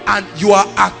you. And you are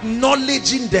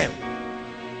acknowledging them.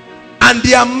 And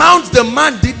the amount the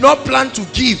man did not plan to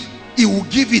give, he will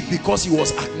give it because he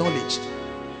was acknowledged.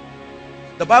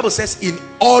 The Bible says, in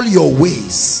all your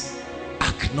ways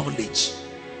acknowledge.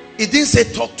 It didn't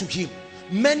say talk to him.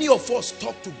 Many of us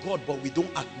talk to God, but we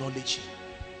don't acknowledge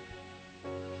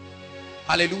him.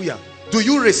 Hallelujah. Do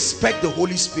you respect the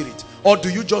Holy Spirit, or do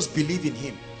you just believe in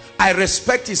him? I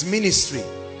respect his ministry.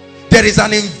 There is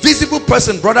an invisible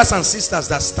person, brothers and sisters,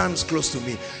 that stands close to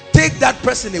me. Take that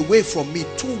person away from me.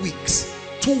 2 weeks.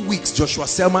 2 weeks, Joshua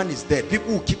Selman is dead.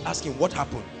 People will keep asking, what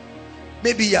happened?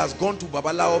 Maybe he has gone to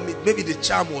Babalawo. Maybe the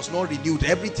charm was not renewed.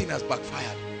 Everything has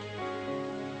backfired.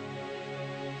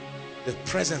 The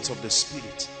presence of the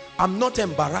Spirit. I'm not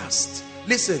embarrassed.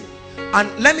 Listen,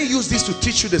 and let me use this to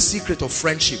teach you the secret of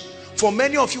friendship. For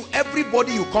many of you,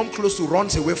 everybody you come close to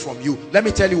runs away from you. Let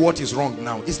me tell you what is wrong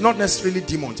now. It's not necessarily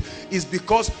demons. It's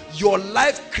because your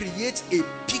life creates a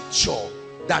picture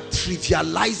that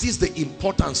trivializes the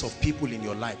importance of people in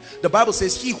your life. The Bible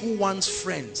says he who wants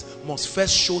friends must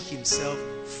first show himself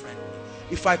friendly.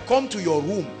 If I come to your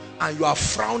room and you are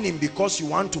frowning because you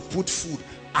want to put food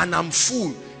and I'm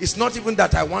full, it's not even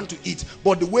that I want to eat,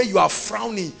 but the way you are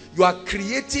frowning, you are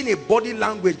creating a body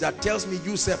language that tells me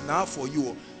you self now for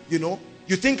you. You know,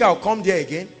 you think I'll come there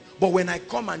again? But when I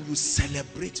come and you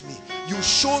celebrate me, you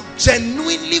show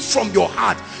genuinely from your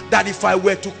heart that if I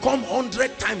were to come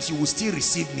 100 times, you will still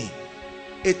receive me.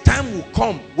 A time will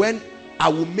come when I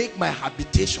will make my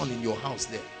habitation in your house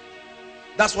there.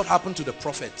 That's what happened to the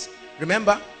prophet.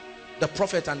 Remember the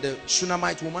prophet and the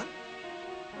Shunammite woman?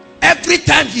 Every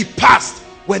time he passed,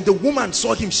 when the woman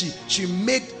saw him, she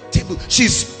made table. She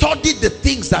studied the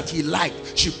things that he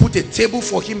liked. She put a table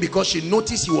for him because she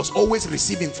noticed he was always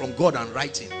receiving from God and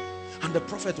writing. And the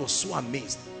prophet was so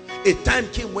amazed. A time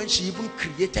came when she even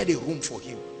created a room for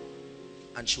him,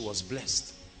 and she was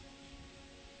blessed.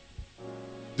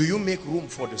 Do you make room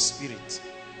for the Spirit?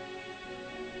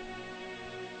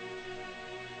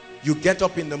 You get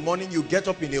up in the morning, you get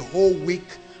up in a whole week,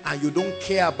 and you don't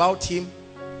care about him.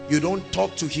 You don't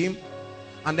talk to him.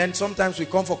 And then sometimes we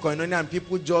come for koinonia and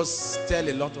people just tell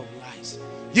a lot of lies.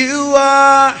 You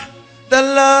are the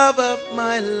love of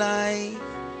my life.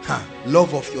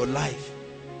 Love of your life.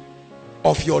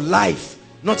 Of your life.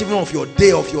 Not even of your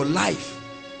day, of your life.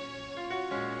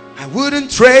 I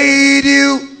wouldn't trade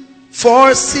you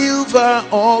for silver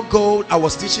or gold. I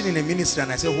was teaching in a ministry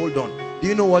and I said, hold on. Do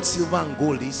you know what silver and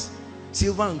gold is?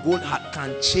 Silver and gold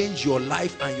can change your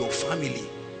life and your family.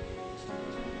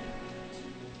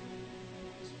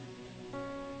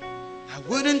 I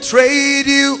wouldn't trade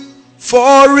you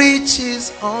for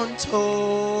riches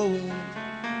untold.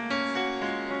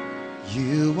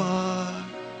 You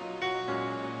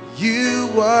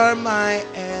are my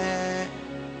heir.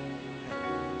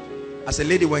 As a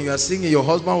lady, when you are singing, your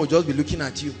husband will just be looking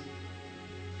at you.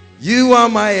 You are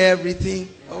my everything.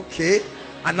 Okay.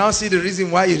 And now see the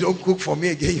reason why you don't cook for me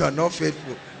again. You are not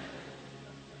faithful.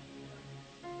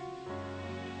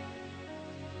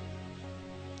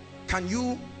 Can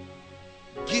you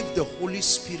give the Holy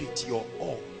Spirit your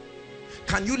all?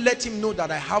 Can you let him know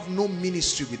that I have no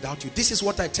ministry without you? This is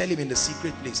what I tell him in the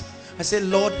secret place. I say,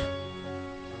 Lord,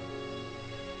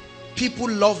 people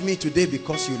love me today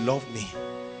because you love me.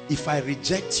 If I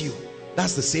reject you,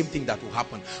 that's the same thing that will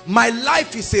happen. My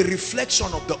life is a reflection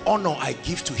of the honor I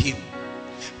give to him.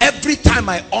 Every time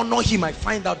I honor him, I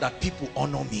find out that people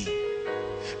honor me.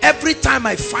 Every time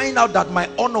I find out that my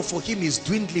honor for him is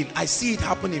dwindling, I see it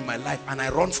happen in my life and I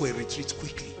run for a retreat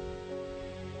quickly.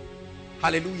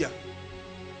 Hallelujah.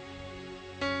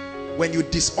 When you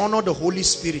dishonor the Holy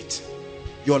Spirit,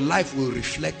 your life will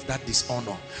reflect that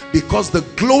dishonor, because the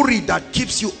glory that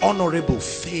keeps you honorable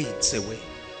fades away.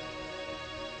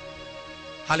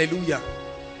 Hallelujah.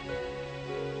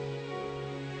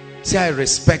 Say, I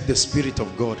respect the Spirit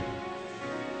of God.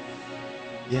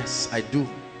 Yes, I do.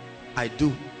 I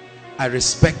do. I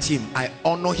respect him. I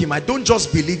honor him. I don't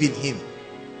just believe in him.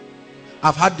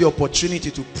 I've had the opportunity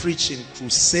to preach in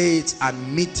crusades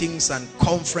and meetings and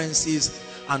conferences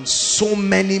and so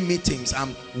many meetings.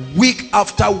 And week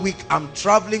after week, I'm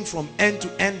traveling from end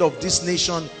to end of this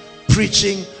nation,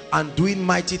 preaching and doing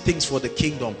mighty things for the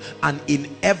kingdom. And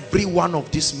in every one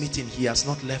of these meetings, he has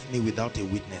not left me without a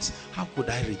witness. How could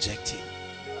I reject him?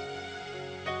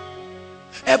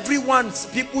 Everyone,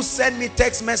 people send me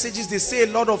text messages. They say a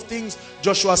lot of things.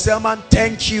 Joshua Selman,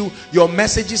 thank you. Your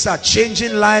messages are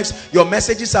changing lives. Your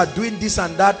messages are doing this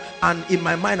and that. And in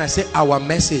my mind, I say, our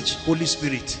message, Holy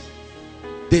Spirit.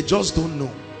 They just don't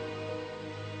know.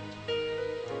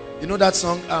 You know that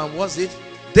song? What's it?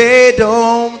 They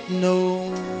don't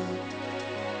know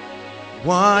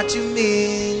what you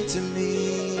mean to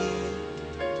me.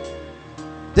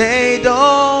 They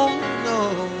don't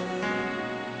know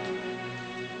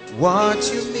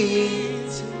what you mean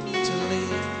to me.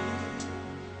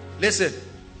 Listen,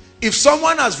 if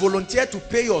someone has volunteered to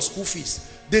pay your school fees,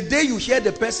 the day you hear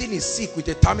the person is sick with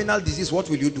a terminal disease, what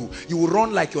will you do? You will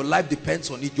run like your life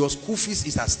depends on it. Your school fees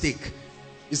is at stake.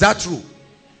 Is that true?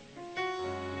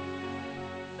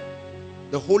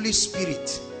 The Holy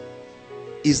Spirit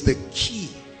is the key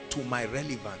to my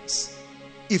relevance.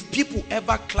 If people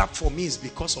ever clap for me, it's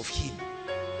because of him.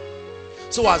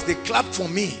 So as they clap for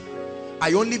me,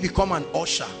 I only become an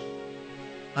usher.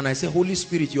 And I say, Holy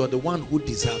Spirit, you are the one who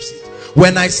deserves it.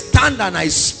 When I stand and I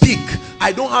speak,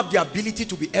 I don't have the ability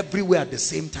to be everywhere at the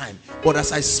same time. But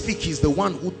as I speak, he's the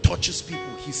one who touches people.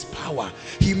 His power.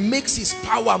 He makes his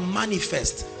power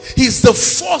manifest. He's the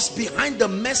force behind the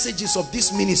messages of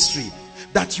this ministry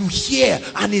that you hear,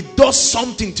 and it does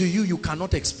something to you you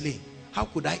cannot explain. How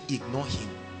could I ignore him?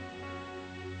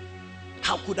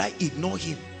 How could I ignore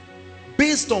him?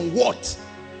 Based on what?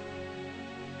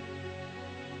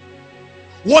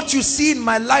 What you see in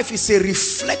my life is a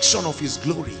reflection of his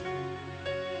glory.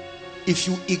 If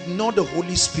you ignore the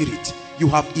Holy Spirit, you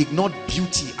have ignored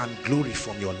beauty and glory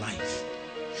from your life.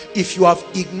 If you have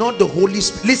ignored the Holy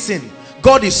Spirit, listen,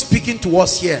 God is speaking to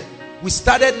us here. We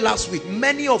started last week.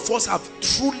 Many of us have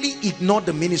truly ignored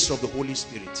the ministry of the Holy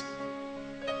Spirit.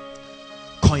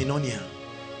 Koinonia.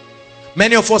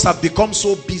 Many of us have become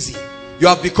so busy. You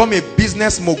have become a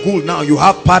business mogul now. You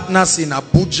have partners in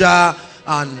Abuja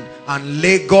and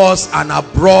Lagos and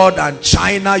abroad and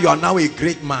China. You are now a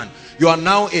great man. You are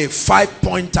now a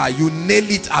 5-pointer. You nail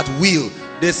it at will.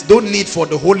 There's no need for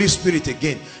the Holy Spirit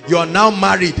again. You are now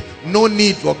married. No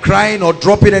need for crying or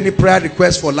dropping any prayer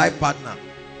request for life partner.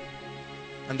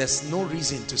 And there's no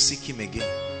reason to seek him again.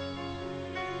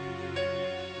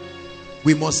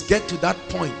 We must get to that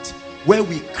point where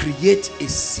we create a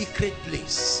secret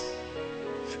place.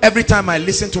 Every time I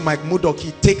listen to Mike Murdoch,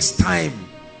 he takes time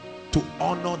to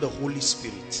honor the Holy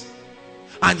Spirit.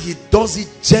 And he does it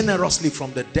generously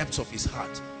from the depths of his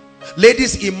heart.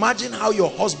 Ladies, imagine how your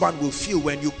husband will feel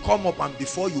when you come up and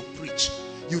before you preach,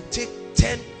 you take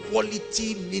 10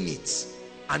 quality minutes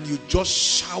and you just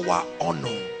shower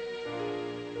honor.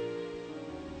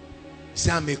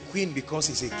 Say, I'm a queen because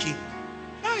he's a king.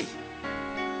 Hi.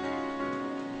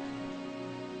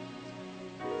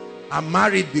 I'm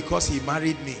married because he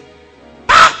married me.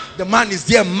 Ah! The man is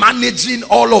there managing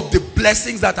all of the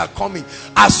blessings that are coming.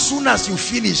 As soon as you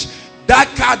finish,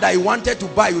 that car that you wanted to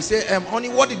buy, you say, honey,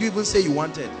 what did you even say you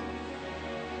wanted?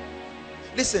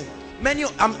 Listen,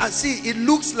 I see, it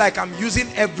looks like I'm using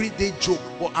everyday joke,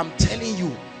 but I'm telling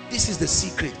you, this is the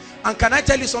secret. And can I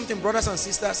tell you something, brothers and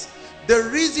sisters? The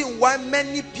reason why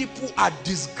many people are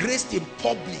disgraced in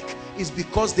public is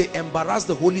because they embarrass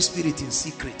the Holy Spirit in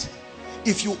secret.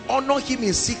 If you honor him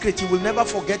in secret, he will never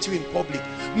forget you in public.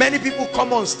 Many people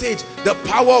come on stage, the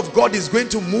power of God is going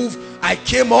to move. I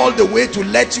came all the way to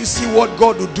let you see what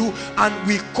God will do, and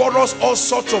we chorus all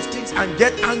sorts of things and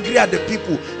get angry at the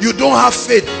people. You don't have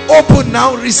faith. Open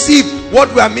now, receive.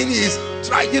 What we are meaning is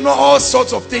try, all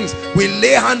sorts of things. We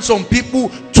lay hands on people,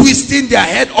 twisting their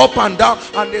head up and down,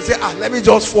 and they say, let me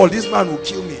just fall, this man will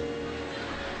kill me.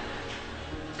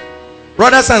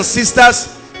 Brothers and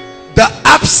sisters, the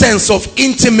absence of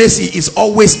intimacy is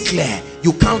always clear.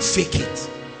 You can't fake it.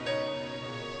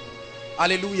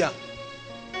 Hallelujah.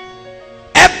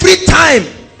 Every time,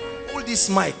 hold this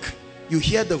mic, you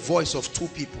hear the voice of two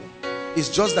people. It's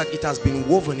just that it has been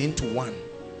woven into one.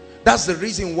 That's the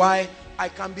reason why I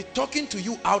can be talking to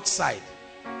you outside.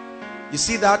 You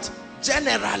see that?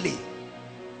 Generally.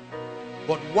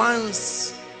 But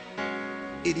once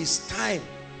it is time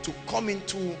to come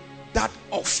into that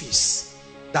office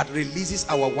that releases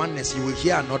our oneness, you will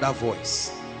hear another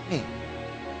voice.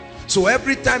 So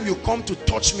every time you come to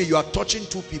touch me, you are touching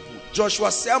two people.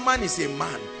 Joshua Selman is a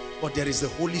man, but there is the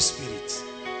Holy Spirit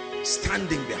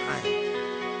standing behind.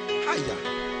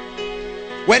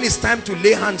 Hiya. When it's time to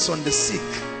lay hands on the sick,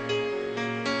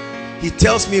 he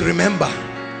tells me, remember,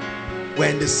 we're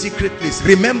in the secret place.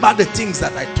 Remember the things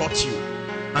that I taught you.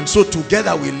 And so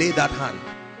together we lay that hand.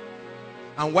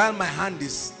 And while my hand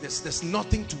is, there's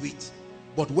nothing to it.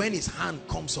 But when his hand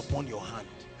comes upon your hand,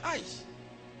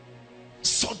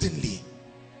 suddenly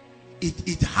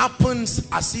it happens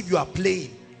as if you are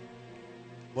playing,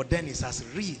 but then it's as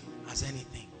real as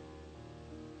anything.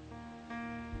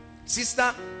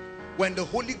 Sister, when the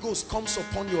Holy Ghost comes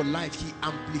upon your life, he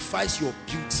amplifies your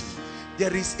beauty.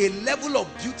 There is a level of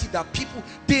beauty that people,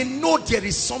 they know there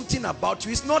is something about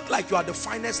you. It's not like you are the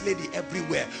finest lady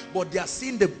everywhere, but they are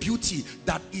seeing the beauty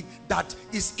that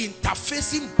is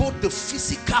interfacing both the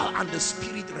physical and the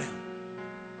spirit realm.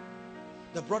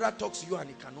 The brother talks to you and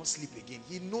he cannot sleep again.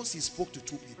 He knows he spoke to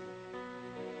two people.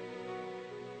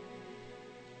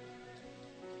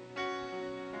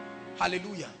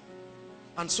 Hallelujah.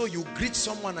 And so you greet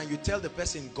someone and you tell the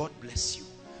person, God bless you.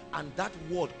 And that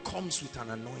word comes with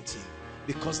an anointing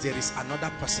because there is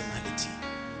another personality.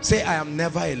 Say, I am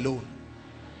never alone.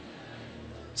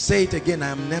 Say it again, I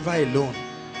am never alone.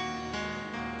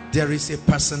 There is a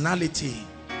personality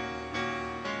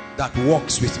that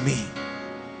walks with me,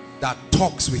 that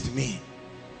talks with me.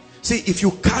 See, if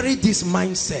you carry this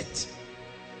mindset,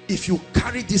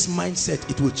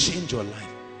 it will change your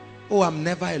life. Oh, I'm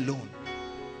never alone.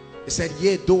 He said,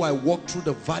 yea, though I walk through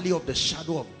the valley of the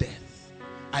shadow of death,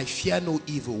 I fear no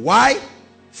evil. Why?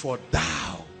 For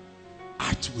thou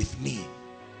art with me.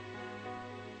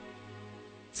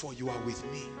 For you are with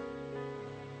me.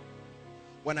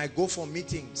 When I go for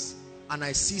meetings and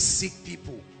I see sick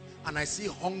people and I see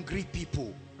hungry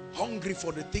people, hungry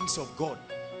for the things of God.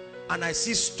 And I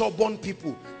see stubborn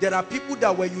people. There are people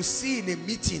that when you see in a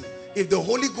meeting, if the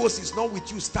Holy Ghost is not with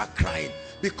you, start crying.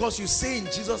 Because you say in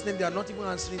Jesus' name, they are not even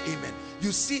answering amen.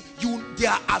 You see, they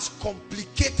are as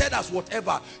complicated as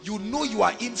whatever. You know you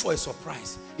are in for a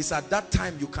surprise. It's at that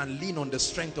time you can lean on the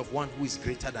strength of one who is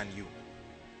greater than you.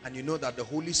 And you know that the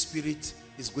Holy Spirit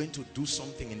is going to do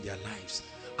something in their lives.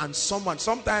 And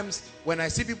sometimes when I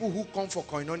see people who come for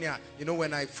koinonia, you know,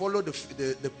 when I follow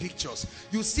the pictures,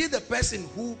 you see the person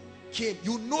who came,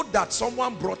 you know that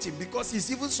someone brought him, because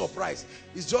he's even surprised.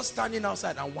 He's just standing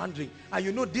outside and wondering, and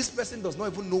you know this person does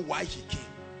not even know why he came.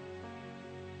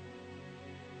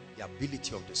 The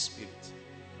ability of the Spirit.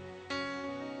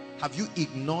 Have you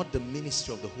ignored the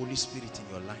ministry of the Holy Spirit in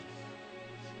your life?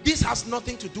 This has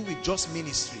nothing to do with just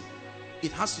ministry.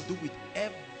 It has to do with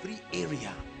every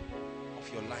area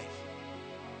of your life.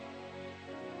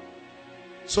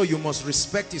 So you must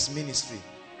respect his ministry.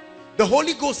 The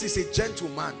Holy Ghost is a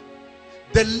gentleman.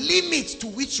 The limit to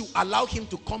which you allow him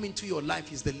to come into your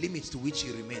life is the limit to which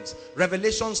he remains.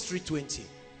 Revelations 3:20.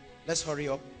 Let's hurry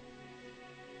up.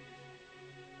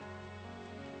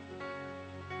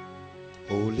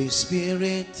 Holy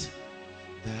Spirit,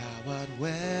 thou art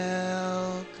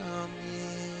welcome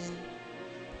in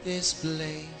this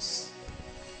place.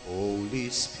 Holy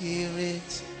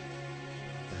Spirit,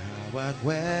 thou art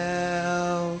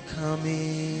welcome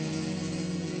in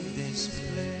this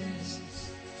place.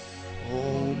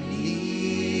 Omnipotent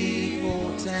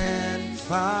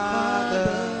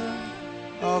Father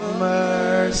of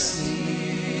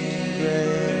mercy and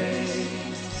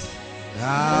grace,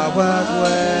 thou art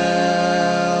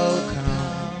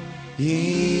welcome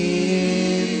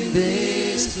in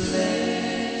this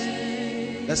place.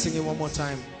 Let's sing it one more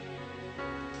time.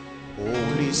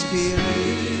 Holy Spirit,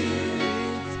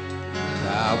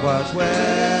 thou art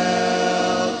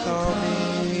welcome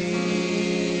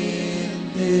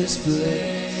in this place.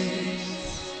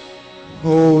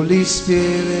 Holy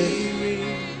Spirit,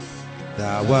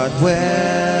 thou art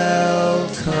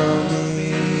welcome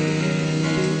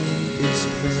in this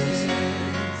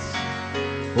place.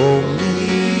 Omnipotent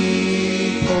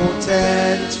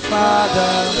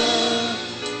Father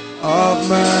of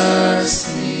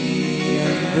mercy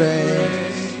and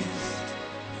grace,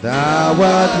 thou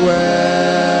art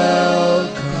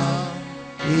welcome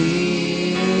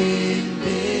in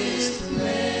this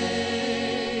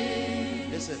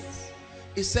place. Listen,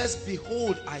 it says,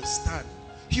 behold, I stand.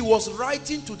 He was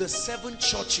writing to the 7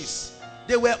 churches.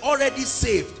 They were already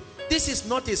saved. This is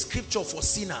not a scripture for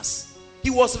sinners. He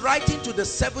was writing to the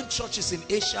 7 churches in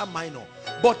Asia Minor.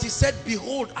 But he said,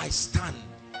 behold, I stand.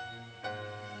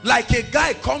 Like a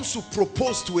guy comes to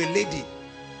propose to a lady.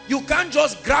 You can't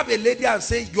just grab a lady and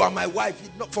say, you are my wife.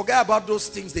 Forget about those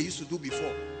things they used to do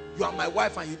before. You are my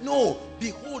wife, and you know,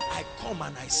 behold, I come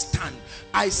and I stand.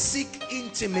 I seek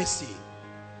intimacy.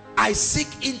 I seek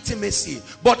intimacy,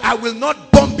 but I will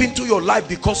not bump into your life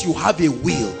because you have a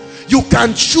will. You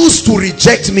can choose to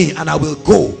reject me and I will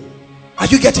go. Are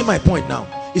you getting my point now?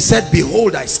 He said,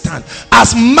 behold, I stand.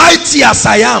 As mighty as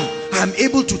I am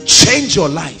able to change your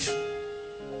life.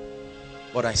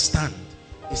 But I stand.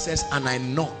 He says, and I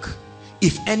knock.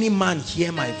 If any man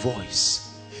hear my voice.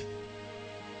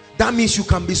 That means you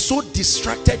can be so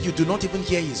distracted you do not even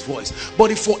hear his voice.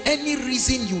 But if for any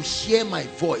reason you hear my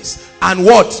voice and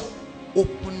what?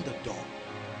 Open the door.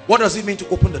 What does it mean to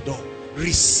open the door?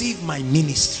 Receive my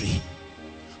ministry.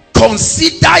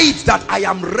 Consider it that I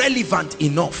am relevant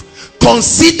enough.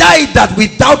 Consider it that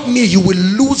without me you will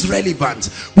lose relevance.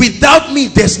 Without me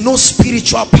there's no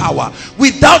spiritual power.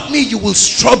 Without me you will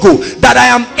struggle. That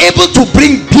I am able to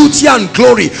bring beauty and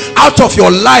glory out of your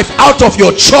life, out of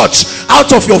your church, out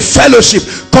of your fellowship.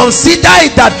 Consider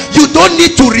it that you don't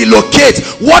need to relocate.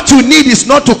 What you need is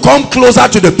not to come closer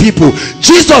to the people.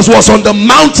 Jesus was on the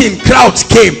mountain, crowds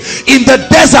came. In the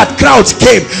desert, crowds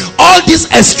came. All these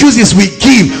excuses we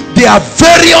give, they are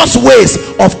various ways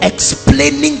of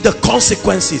explaining the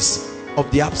consequences of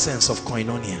the absence of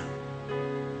koinonia.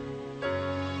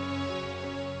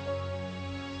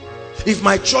 If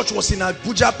my church was in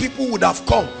Abuja, people would have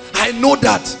come. I know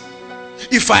that.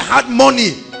 If I had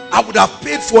money, I would have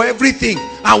paid for everything.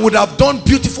 I would have done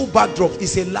beautiful backdrops.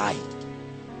 It's a lie.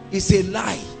 It's a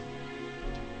lie.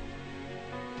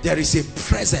 There is a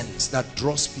presence that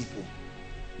draws people.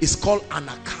 It's called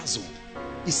anakazo.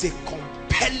 It's a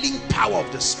compelling power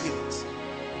of the Spirit.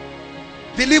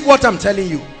 Believe what I'm telling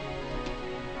you.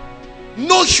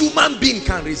 No human being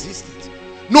can resist it.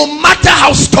 No matter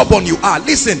how stubborn you are.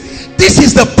 Listen, this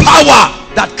is the power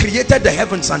that created the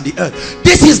heavens and the earth.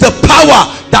 This is the power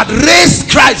that raised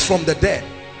Christ from the dead.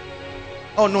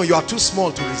 Oh no, you are too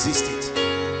small to resist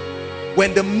it.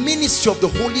 When the ministry of the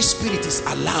Holy Spirit is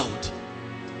allowed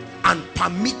and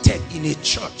permitted in a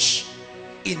church,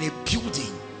 in a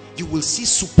building, you will see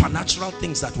supernatural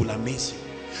things that will amaze you.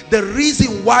 The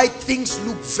reason why things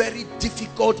look very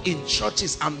difficult in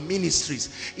churches and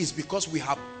ministries is because we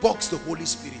have boxed the Holy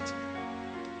Spirit.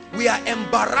 We are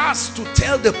embarrassed to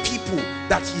tell the people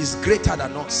that he is greater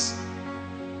than us.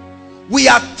 We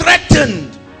are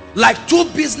threatened like two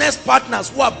business partners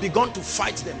who have begun to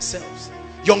fight themselves.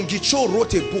 Young Gicho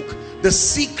wrote a book, The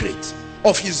Secret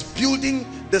of his building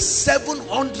the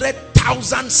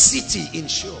 700,000 city in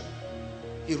Shore.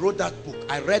 He wrote that book.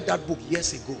 I read that book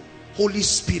years ago. Holy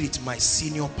Spirit, my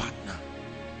senior partner.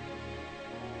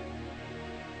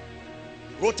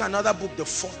 He wrote another book, The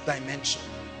Fourth Dimension.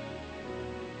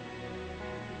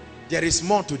 There is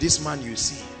more to this man you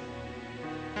see.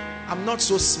 I'm not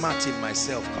so smart in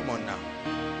myself. Come on now.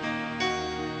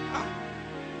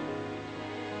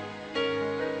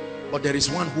 But there is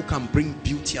one who can bring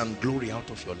beauty and glory out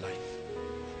of your life.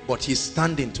 But he's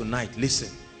standing tonight.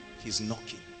 Listen, he's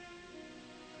knocking.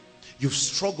 You've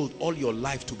struggled all your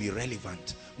life to be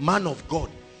relevant. Man of God,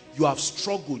 you have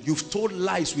struggled. You've told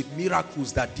lies with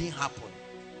miracles that didn't happen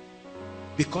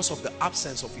because of the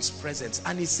absence of his presence.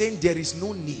 And he's saying there is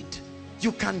no need.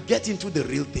 You can get into the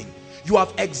real thing. You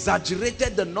have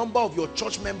exaggerated the number of your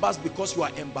church members because you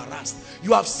are embarrassed.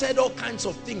 You have said all kinds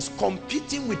of things,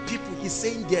 competing with people. He's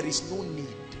saying there is no need.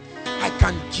 I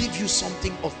can give you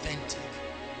something authentic.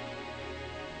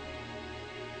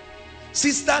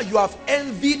 Sister, you have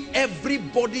envied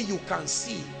everybody you can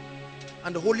see.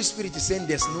 And the Holy Spirit is saying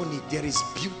there's no need. There is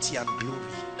beauty and glory.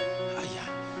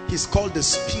 He's called the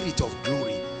Spirit of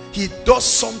glory. He does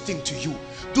something to you.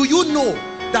 Do you know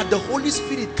that the Holy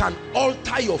Spirit can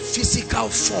alter your physical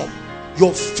form,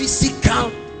 your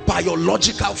physical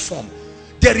biological form?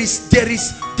 There is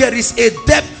a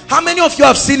depth. How many of you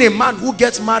have seen a man who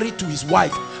gets married to his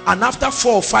wife and after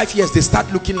 4 or 5 years they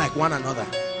start looking like one another?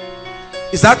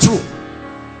 Is that true?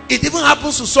 It even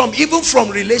happens to some, even from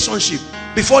relationship.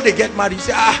 Before they get married, you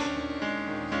say,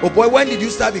 oh boy, when did you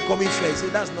start becoming fair? You say,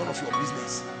 that's none of your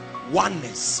business.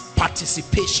 Oneness,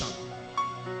 participation.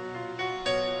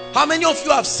 How many of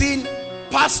you have seen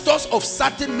pastors of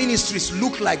certain ministries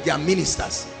look like their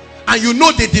ministers, and you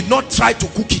know they did not try to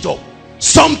cook it up?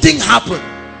 Something happened.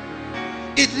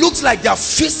 It looks like their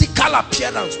physical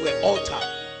appearance were altered.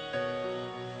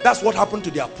 That's what happened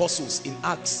to the apostles in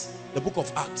Acts, the book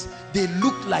of Acts. They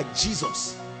looked like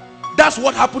Jesus. That's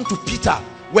what happened to Peter.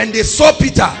 When they saw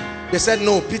Peter, they said,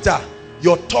 no, Peter,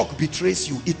 your talk betrays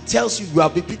you. It tells you you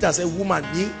have been. Peter said, woman,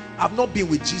 me, I've not been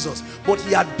with Jesus. But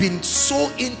he had been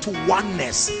so into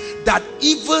oneness that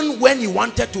even when he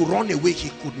wanted to run away, he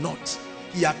could not.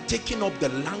 He had taken up the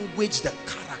language, the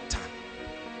character.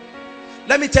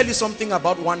 Let me tell you something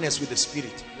about oneness with the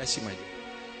Spirit. Let's see, my dear.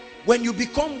 When you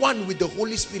become one with the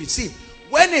Holy Spirit, see,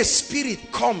 when a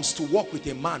spirit comes to walk with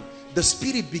a man, the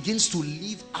spirit begins to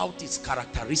live out its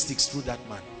characteristics through that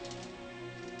man.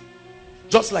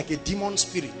 Just like a demon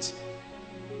spirit,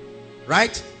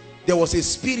 right? There was a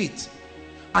spirit,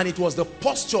 and it was the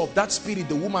posture of that spirit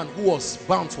the woman who was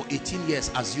bound for 18 years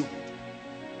assumed.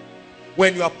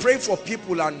 When you are praying for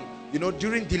people, and you know,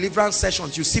 during deliverance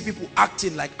sessions, you see people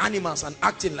acting like animals and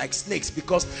acting like snakes,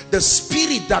 because the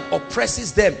spirit that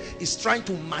oppresses them is trying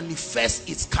to manifest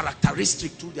its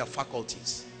characteristic through their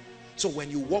faculties. So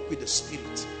when you walk with the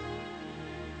Spirit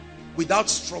without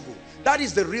struggle, that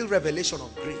is the real revelation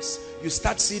of grace. You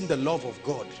start seeing the love of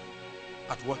God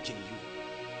at work in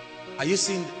you. Are you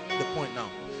seeing the point now?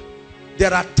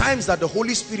 There are times that the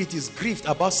Holy Spirit is grieved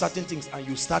about certain things and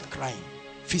you start crying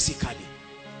physically,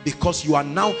 because you are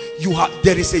now,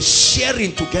 there is a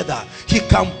sharing together. He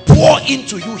can pour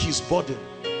into you his burden.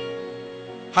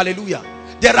 Hallelujah.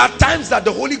 There are times that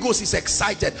the Holy Ghost is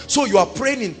excited, so you are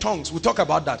praying in tongues. We'll talk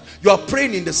about that. You are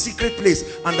praying in the secret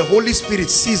place, and the Holy Spirit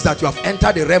sees that you have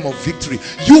entered the realm of victory.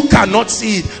 You cannot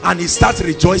see it, and he starts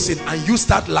rejoicing and you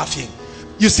start laughing.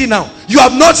 You see now, you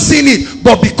have not seen it,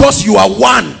 but because you are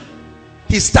one,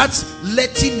 he starts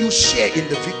letting you share in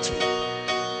the victory.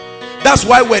 That's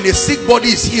why when a sick body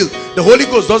is healed, the Holy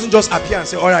Ghost doesn't just appear and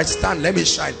say, all right, stand, let me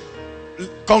shine.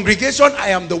 Congregation, I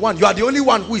am the one. You are the only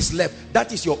one who is left.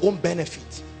 That is your own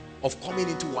benefit of coming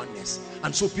into oneness.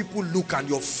 And so people look, and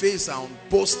your face on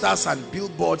posters and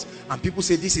billboards, and people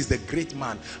say, this is the great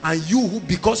man. And you, who,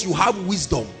 because you have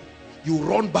wisdom, you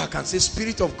run back and say,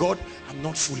 Spirit of God, I'm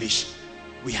not foolish.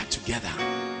 We are together.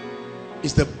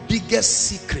 It's the biggest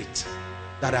secret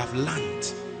that I've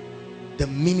learned. The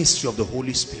ministry of the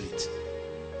Holy Spirit.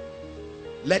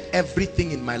 Let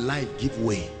everything in my life give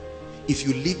way. if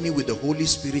you leave me with the Holy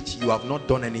Spirit, you have not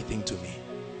done anything to me.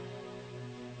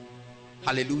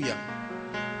 Hallelujah.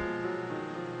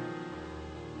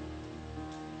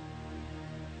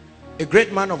 A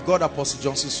great man of God, Apostle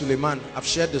Johnson Suleiman, I've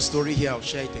shared the story here, I'll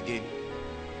share it again.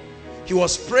 He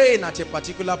was praying at a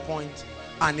particular point,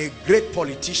 and a great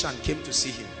politician came to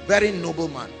see him. Very noble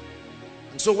man.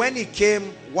 And so when he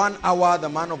came, 1 hour the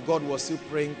man of God was still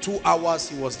praying. 2 hours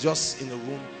he was just in the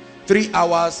room. 3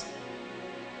 hours,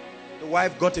 the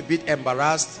wife got a bit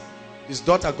embarrassed. His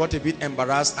daughter got a bit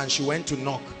embarrassed, and she went to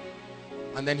knock.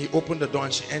 And then he opened the door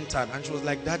and she entered, and she was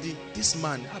like, "Daddy, this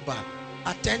man, Abba,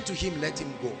 attend to him, let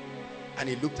him go." And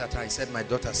he looked at her. He said, "My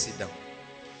daughter, sit down."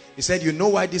 He said, "You know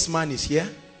why this man is here?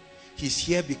 He's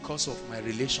here because of my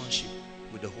relationship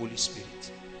with the Holy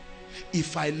Spirit.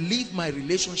 If I leave my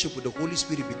relationship with the Holy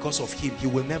Spirit because of him, he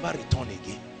will never return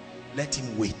again. Let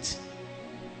him wait."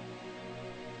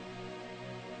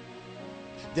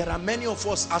 There are many of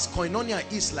us, as Koinonia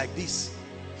is like this,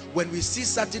 when we see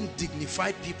certain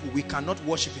dignified people, we cannot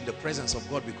worship in the presence of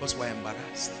God because we're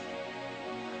embarrassed.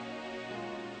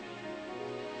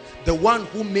 The one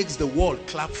who makes the world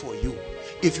clap for you,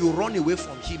 if you run away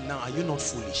from him now, are you not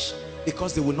foolish?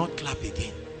 Because they will not clap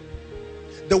again.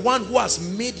 The one who has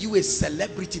made you a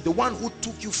celebrity, the one who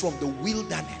took you from the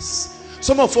wilderness.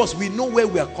 Some of us, we know where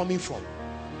we are coming from.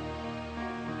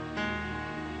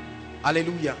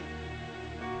 Hallelujah.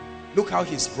 Look how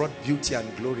he's brought beauty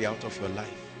and glory out of your life.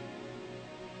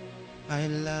 I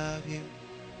love you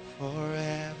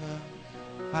forever.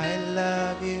 I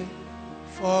love you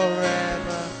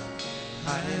forever.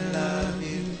 I love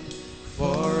you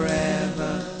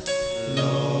forever,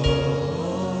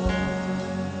 Lord.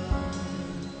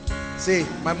 See,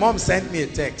 my mom sent me a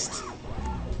text.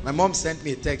 My mom sent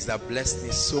me a text that blessed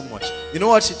me so much. You know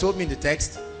what she told me in the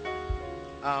text?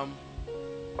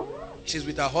 She's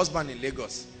with her husband in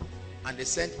Lagos, and they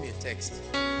sent me a text.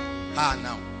 Her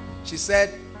now. She said,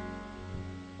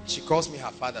 she calls me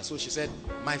her father. So she said,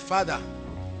 "My father,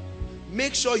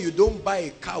 make sure you don't buy a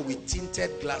car with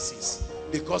tinted glasses,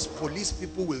 because police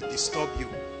people will disturb you.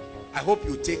 I hope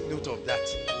you take note of that.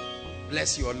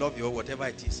 Bless you or love you or whatever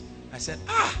it is." I said,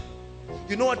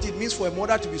 you know what it means for a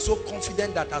mother to be so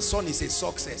confident that her son is a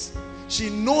success? She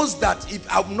knows that if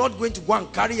I'm not going to go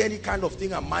and carry any kind of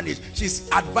thing and manage, she's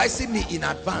advising me in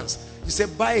advance. She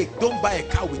said, don't buy a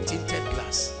car with tinted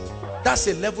glass. That's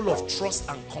a level of trust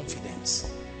and confidence.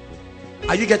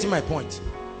 Are you getting my point?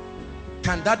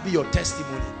 Can that be your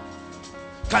testimony?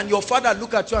 Can your father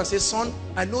look at you and say, "Son,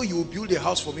 I know you will build a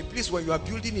house for me. Please, when you are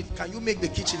building it, can you make the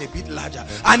kitchen a bit larger?"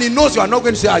 And he knows you are not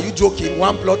going to say, "Are you joking?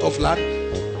 One plot of land?"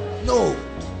 No.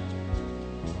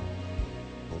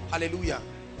 Hallelujah.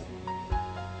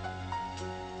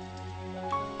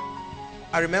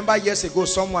 I remember years ago,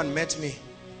 someone met me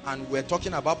and we're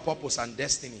talking about purpose and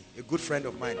destiny. A good friend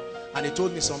of mine. And he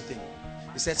told me something.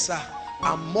 He said, "Sir,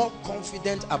 I'm more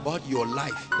confident about your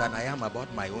life than I am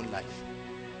about my own life."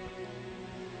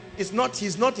 He's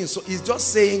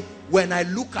just saying, when I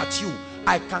look at you,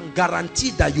 I can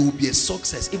guarantee that you will be a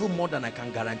success, even more than I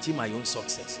can guarantee my own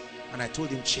success. And I told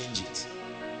him, change it.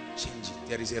 Change it.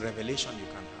 There is a revelation you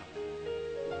can have.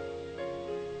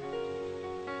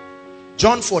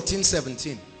 John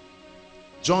 14:17.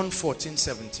 John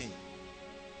 14:17.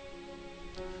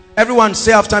 Everyone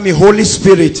say after me, "Holy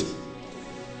Spirit,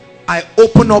 I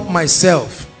open up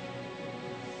myself."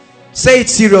 Say it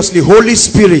seriously. "Holy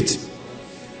Spirit,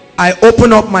 I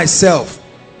open up myself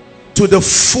to the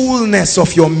fullness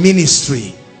of your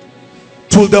ministry,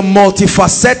 to the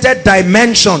multifaceted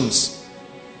dimensions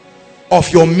of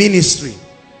your ministry."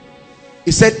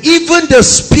 He said, even the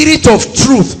Spirit of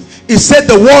truth. He said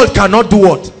the world cannot do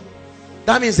what?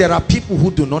 That means there are people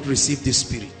who do not receive this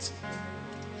Spirit.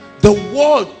 The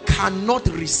world cannot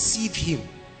receive him,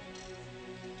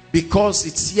 because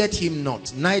it seeth him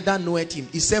not, neither knoweth him.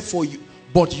 He said, "For you,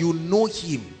 but you know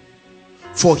him,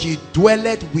 for he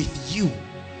dwelleth with you,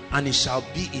 and he shall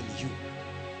be in you."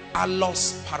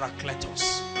 Allos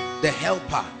Parakletos, the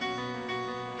helper.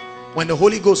 When the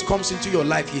Holy Ghost comes into your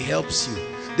life, he helps you.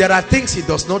 There are things he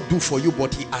does not do for you,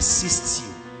 but he assists you.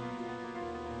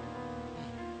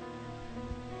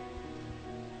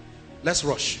 Let's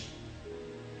rush.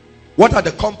 What are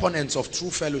the components of true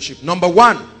fellowship? Number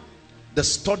one, the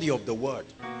study of the word.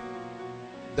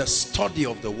 The study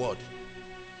of the word.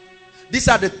 These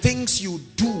are the things you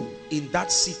do in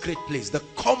that secret place. The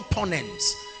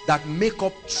components that make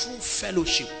up true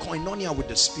fellowship, koinonia with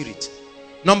the Spirit.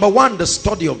 Number one, the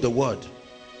study of the word.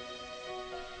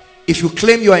 If you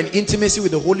claim you are in intimacy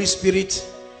with the Holy Spirit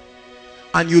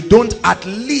and you don't at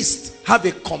least have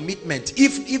a commitment,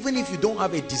 even if you don't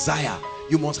have a desire,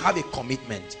 You must have a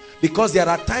commitment. Because there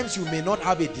are times you may not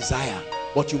have a desire,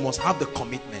 but you must have the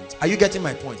commitment. Are you getting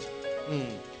my point?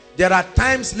 There are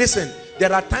times, listen,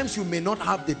 there are times you may not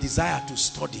have the desire to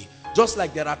study. Just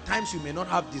like there are times you may not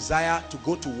have desire to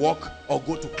go to work or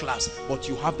go to class, but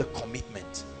you have the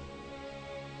commitment.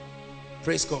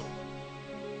 Praise God.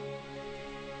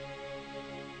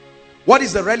 What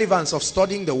is the relevance of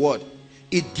studying the word?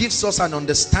 It gives us an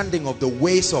understanding of the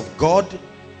ways of God.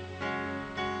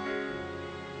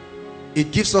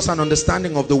 It gives us an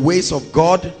understanding of the ways of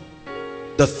God,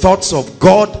 the thoughts of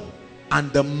God,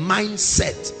 and the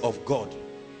mindset of God.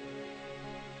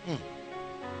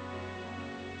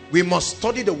 We must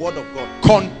study the word of God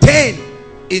contained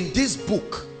in this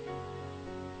book.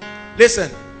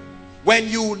 Listen, when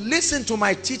you listen to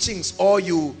my teachings or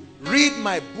you read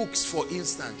my books, for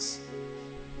instance,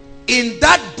 in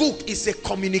that book is a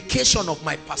communication of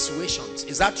my persuasions.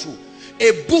 Is that true?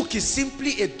 A book is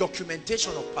simply a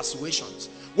documentation of persuasions.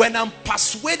 When I'm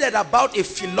persuaded about a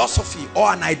philosophy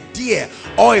or an idea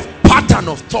or a pattern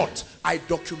of thought, I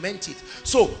document it.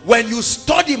 So when you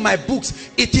study my books,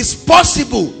 it is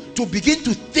possible to begin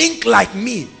to think like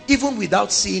me even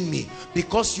without seeing me,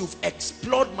 because you've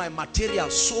explored my material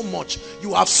so much.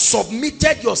 You have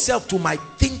submitted yourself to my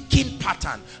thinking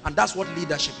pattern, and that's what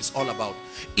leadership is all about.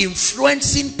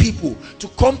 Influencing people to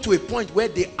come to a point where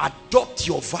they adopt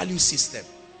your value system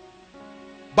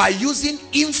by using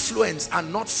influence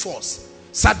and not force.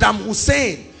 Saddam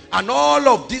Hussein and all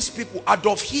of these people,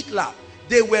 Adolf Hitler,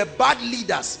 they were bad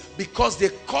leaders because they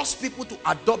caused people to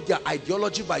adopt their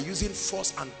ideology by using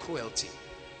force and cruelty.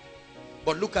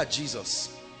 But look at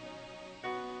Jesus.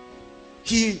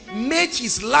 He made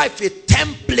his life a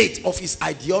template of his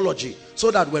ideology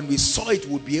so that when we saw it,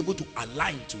 we'll be able to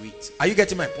align to it. Are you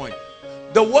getting my point?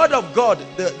 The word of God,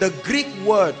 the Greek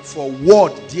word for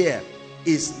word there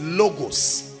is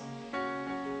logos,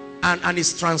 and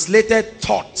is translated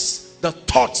thoughts, the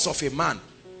thoughts of a man,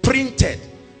 printed,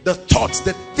 the thoughts,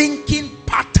 the thinking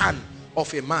pattern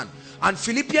of a man. And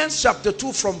Philippians chapter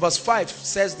 2 from verse 5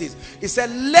 says this. It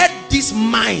said, let this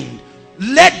mind,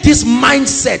 let this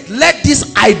mindset, let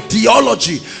this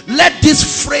ideology, let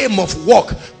this frame of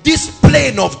work, this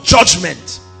plane of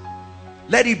judgment,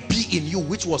 let it be in you,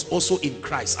 which was also in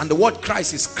Christ. And the word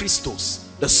Christ is Christos,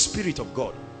 the Spirit of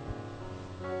God.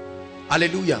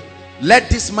 Hallelujah. Let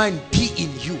this mind be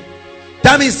in you.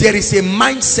 That means there is a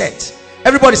mindset.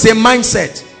 Everybody say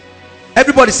mindset.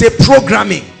 Everybody say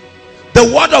programming. The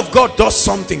word of God does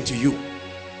something to you.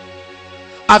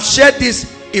 I've shared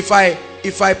this. If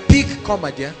I pick, come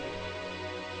my dear,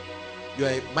 you're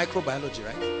a microbiology,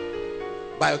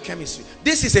 right? Biochemistry.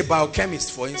 This is a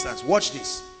biochemist, for instance. Watch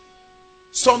this.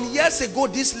 Some years ago,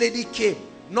 this lady came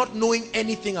not knowing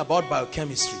anything about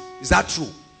biochemistry. Is that true?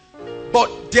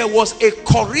 But there was a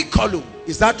curriculum,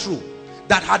 is that true,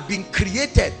 that had been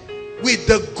created with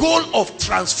the goal of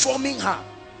transforming her.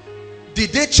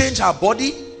 Did they change her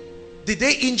body? Did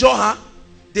they injure her?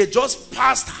 They just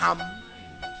passed her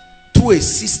through a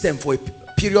system for a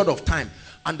period of time,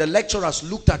 and the lecturers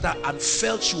looked at her and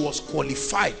felt she was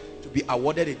qualified to be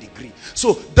awarded a degree.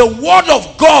 So the word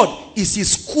of God is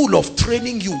his school of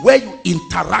training you, where you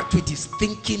interact with his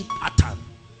thinking pattern.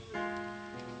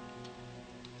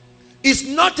 It's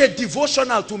not a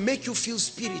devotional to make you feel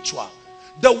spiritual.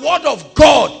 The word of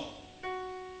God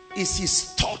is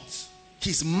his thought,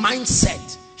 his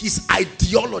mindset, his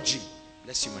ideology.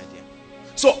 Bless you, my dear.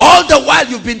 So all the while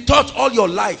you've been taught all your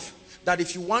life that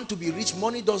if you want to be rich,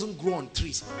 money doesn't grow on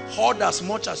trees. Hoard as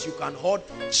much as you can hoard,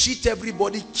 cheat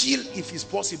everybody, kill if it's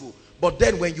possible. But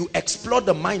then when you explore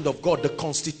the mind of God, the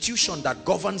constitution that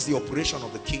governs the operation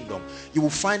of the kingdom, you will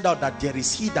find out that there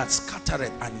is he that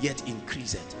scattereth and yet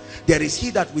increaseth. There is he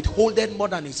that withholdeth more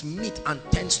than his meat and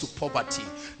tends to poverty.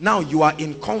 Now you are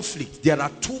in conflict. There are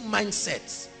two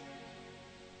mindsets.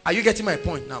 Are you getting my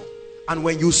point now? And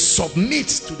when you submit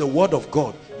to the word of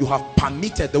God, you have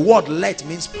permitted. The word let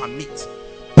means permit.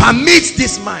 Permit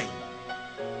this mind.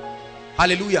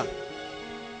 Hallelujah.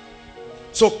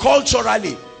 So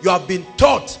culturally, you have been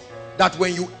taught that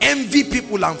when you envy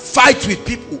people and fight with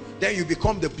people, then you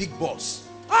become the big boss.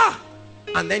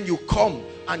 And then you come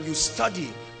and you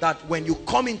study that when you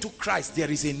come into Christ,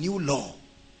 there is a new law.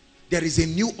 There is a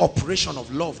new operation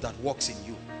of love that works in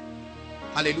you.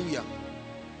 Hallelujah.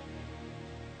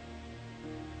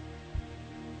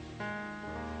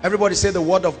 Everybody say, the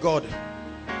word of God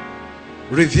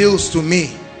reveals to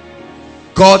me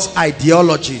God's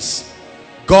ideologies,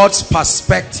 God's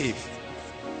perspective,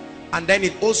 and then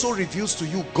it also reveals to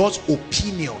you God's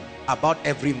opinion about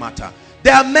every matter.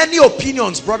 There are many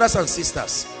opinions, brothers and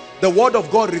sisters. The word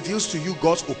of God reveals to you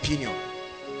God's opinion.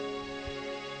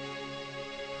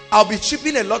 I'll be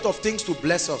shipping a lot of things to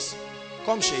bless us.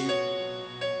 Come, Sheyi.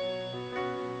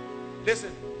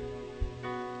 Listen.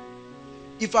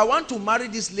 If I want to marry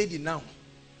this lady now,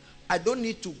 I don't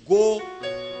need to go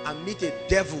and meet a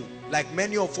devil like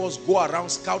many of us go around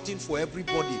scouting for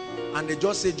everybody and they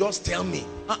just say, just tell me.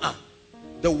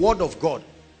 The word of God.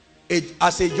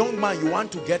 As a young man, you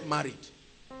want to get married.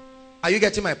 Are you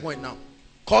getting my point now?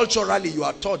 Culturally, you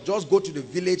are taught, just go to the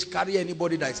village, carry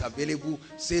anybody that is available,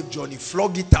 save Johnny,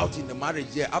 flog it out in the marriage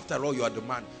there. After all, you are the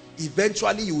man.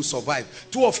 Eventually, you will survive.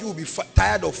 Two of you will be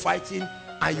tired of fighting,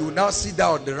 and you will now sit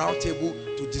down on the round table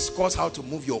to discuss how to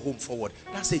move your home forward.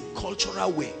 That's a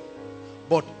cultural way.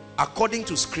 But according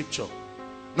to scripture,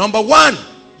 number one,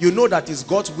 you know that it's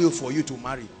God's will for you to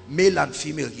marry. Male and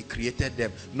female, he created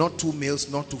them. Not two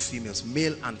males, not two females.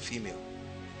 Male and female.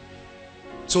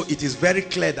 So it is very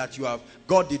clear that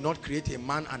God did not create a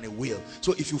man and a whale.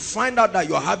 So if you find out that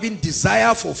you are having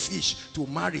desire for fish to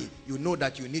marry, you know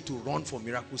that you need to run for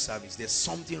miracle service. There's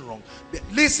something wrong.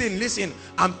 Listen.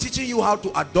 I'm teaching you how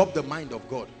to adopt the mind of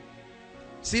God.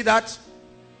 See that?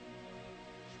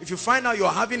 If you find out you're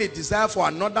having a desire for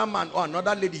another man or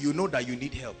another lady, you know that you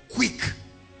need help. Quick.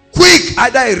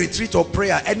 Either a retreat or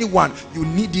prayer. Anyone, you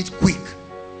need it quick.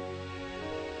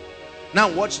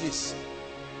 Now watch this.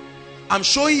 I'm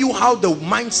showing you how the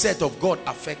mindset of God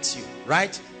affects you,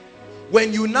 right?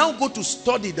 When you now go to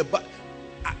study the Bible,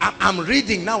 I'm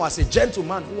reading now as a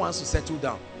gentleman who wants to settle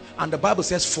down. And the Bible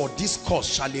says, for this cause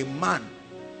shall a man,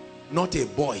 not a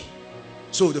boy.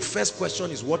 So the first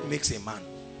question is, what makes a man?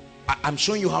 I'm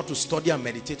showing you how to study and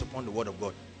meditate upon the word of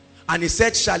God. And he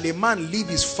said, shall a man leave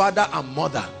his father and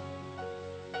mother?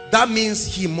 That means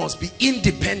he must be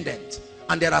independent.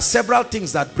 And there are several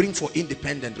things that bring for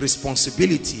independent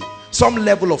responsibility, some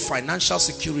level of financial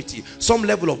security, some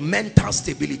level of mental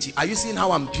stability. Are you seeing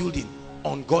how I'm building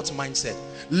on God's mindset?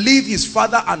 Leave his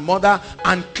father and mother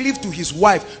and cleave to his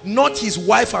wife, not his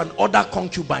wife and other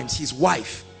concubines, his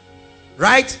wife,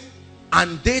 right?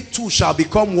 And they two shall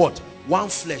become what? One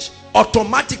flesh.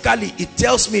 Automatically it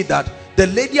tells me that the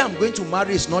lady I'm going to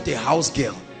marry is not a house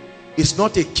girl. It's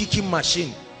not a kicking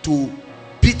machine to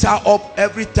beat her up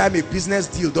every time a business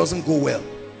deal doesn't go well.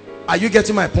 Are you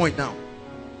getting my point now?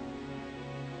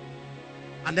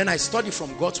 And then I study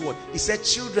from God's word. He said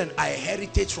children are a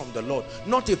heritage from the Lord,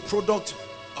 not a product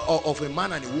of a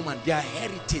man and a woman. They are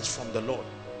heritage from the Lord.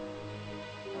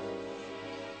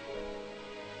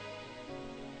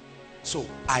 So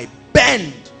I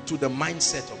bend to the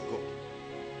mindset of God.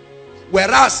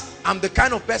 Whereas I'm the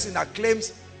kind of person that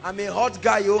claims I'm a hot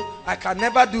guy, yo. I can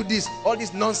never do this. All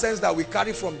this nonsense that we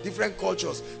carry from different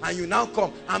cultures. And you now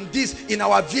come. I'm this. In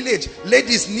our village,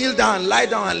 ladies kneel down, lie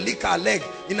down and lick her leg.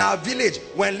 In our village,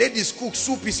 when ladies cook,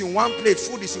 soup is in one plate,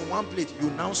 food is in one plate. You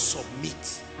now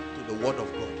submit to the word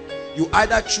of God. You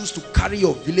either choose to carry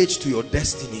your village to your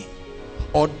destiny,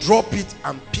 or drop it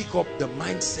and pick up the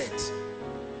mindset.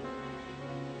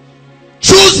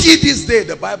 Choose ye this day,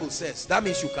 the Bible says. That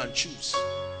means you can choose.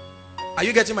 Are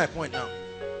you getting my point now?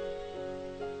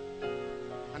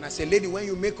 And I say, lady, when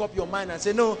you make up your mind and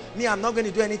say, no, me, I'm not going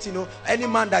to do anything. No, any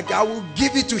man that I will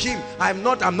give it to him. I'm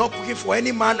not cooking for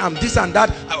any man. I'm this and that.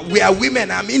 We are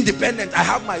women. I'm independent. I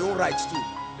have my own rights too.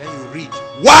 Then you read,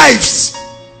 wives.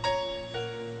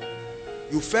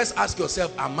 You first ask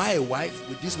yourself, am I a wife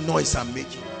with this noise I'm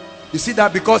making? You see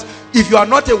that? Because if you are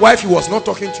not a wife, he was not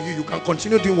talking to you. You can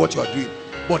continue doing what you are doing.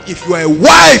 But if you are a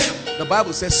wife, the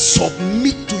Bible says,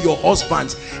 submit to your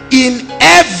husbands in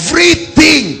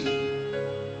everything.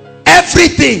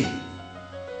 Everything.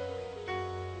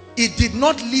 It did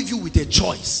not leave you with a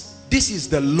choice. This is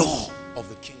the law of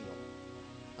the kingdom.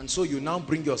 And so you now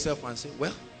bring yourself and say,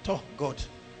 well, talk, God,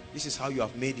 this is how you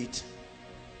have made it.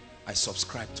 I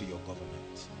subscribe to your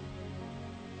government.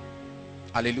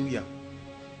 Hallelujah.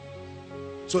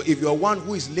 So if you're one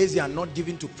who is lazy and not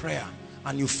given to prayer,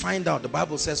 and you find out, the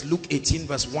Bible says, Luke 18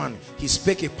 verse 1, he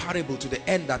spake a parable to the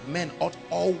end that men ought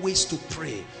always to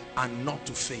pray and not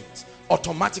to faint.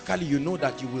 Automatically you know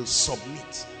that you will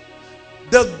submit.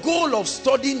 The goal of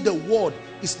studying the word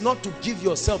is not to give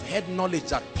yourself head knowledge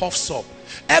that puffs up.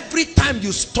 Every time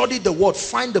you study the word,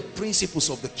 find the principles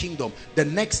of the kingdom. The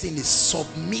next thing is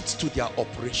submit to their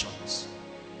operations.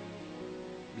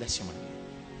 Bless you, man.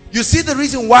 You see the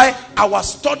reason why our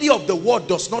study of the word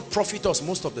does not profit us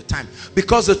most of the time.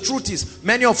 Because the truth is,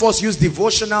 many of us use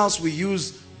devotionals, we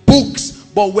use books.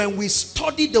 But when we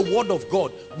study the word of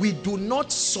God, we do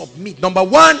not submit. Number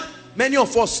one, many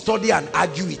of us study and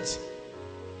argue it.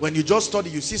 When you just study,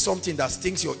 you see something that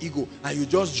stings your ego and you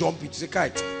just jump it. Say,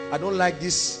 Kite, I don't like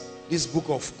this book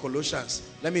of Colossians.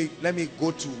 Let me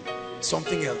go to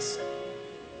something else.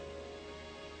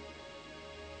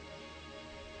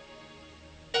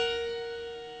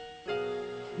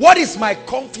 What is my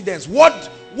confidence? What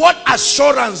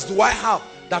assurance do I have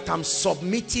that I'm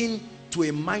submitting to a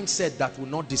mindset that will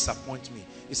not disappoint me?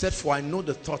 He said, for I know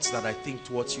the thoughts that I think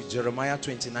towards you. Jeremiah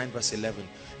 29 verse 11.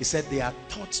 He said, they are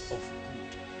thoughts of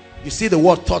good. You see the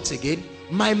word thoughts again?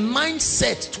 My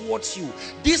mindset towards you,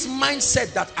 this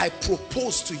mindset that I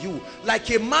propose to you, like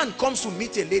a man comes to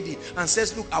meet a lady and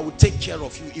says, look, I will take care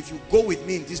of you if you go with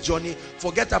me in this journey.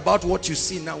 Forget about what you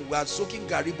see now. We are soaking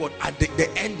Gary, but at the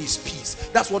end is peace.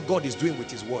 That's what God is doing with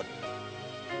his word,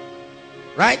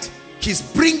 right? He's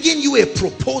bringing you a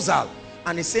proposal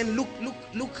and he's saying,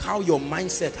 look how your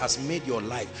mindset has made your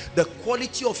life. The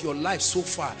quality of your life so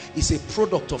far is a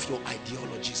product of your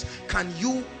ideologies. Can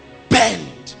you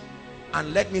bend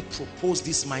and let me propose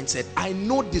this mindset? I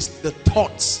know the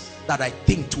thoughts that I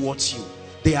think towards you.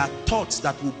 They are thoughts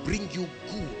that will bring you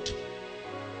good.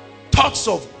 Thoughts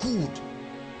of good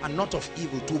and not of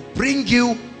evil, to bring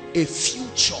you a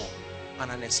future and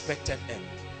an expected end.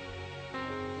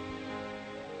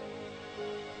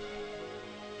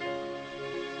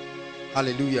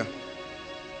 Hallelujah.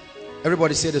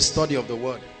 Everybody say the study of the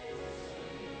word.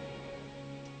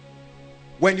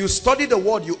 When you study the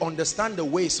word, you understand the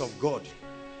ways of God.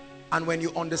 And when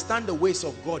you understand the ways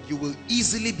of God, you will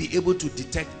easily be able to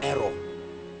detect error.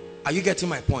 Are you getting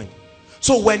my point?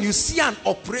 So when you see an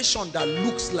operation that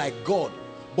looks like God,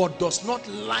 but does not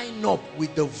line up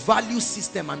with the value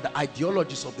system and the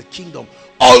ideologies of the kingdom,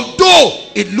 although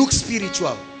it looks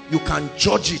spiritual, you can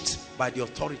judge it by the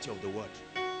authority of the word.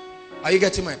 Are you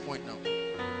getting my point now?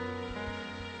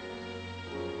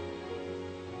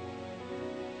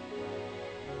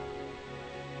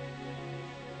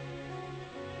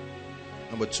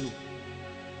 Number 2.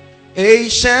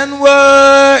 Ancient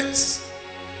words,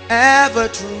 ever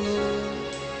true,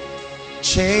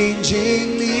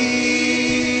 changing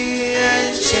me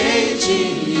and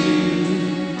changing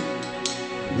you.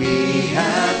 We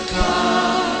have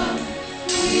come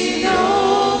with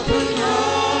open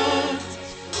hearts.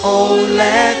 Oh,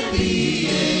 let the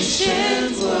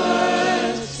ancient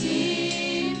words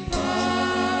impart.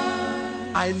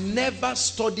 I never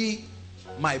study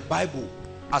my Bible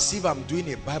as if I'm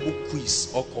doing a Bible quiz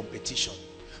or competition.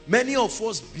 Many of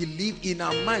us believe in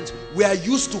our minds, we are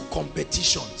used to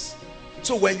competitions.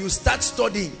 So when you start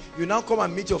studying, you now come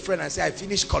and meet your friend and say, I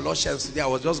finished Colossians today, I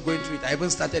was just going through it, I even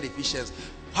started Ephesians.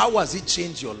 How has it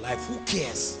changed your life? Who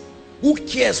cares? Who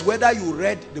cares whether you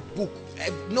read the book?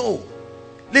 No.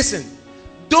 Listen,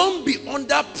 don't be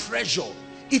under pressure.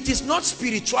 It is not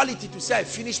spirituality to say I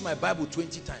finished my Bible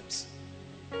 20 times.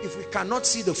 If we cannot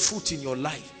see the fruit in your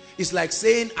life, it's like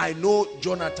saying I know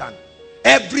Jonathan.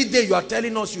 Every day you are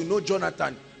telling us you know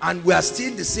Jonathan and we are still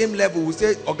in the same level. We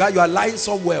say, oh God, you are lying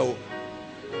somewhere.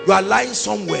 You are lying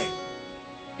somewhere.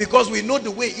 Because we know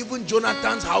the way even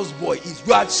Jonathan's houseboy is.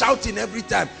 You are shouting every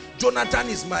time, Jonathan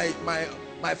is my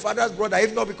father's brother.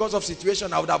 If not because of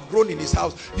situation, I would have grown in his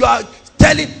house. You are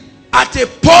telling, at a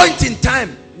point in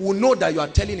time, we know that you are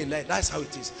telling a lie. That's how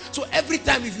it is. So every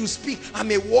time if you speak, I'm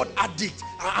a word addict,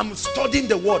 I'm studying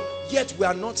the word, yet we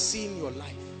are not seeing your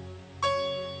life.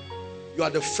 You are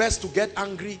the first to get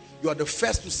angry. You are the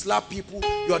first to slap people.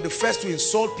 You are the first to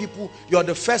insult people. You are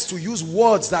the first to use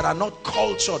words that are not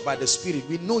cultured by the Spirit.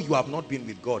 We know you have not been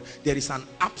with God. There is an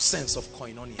absence of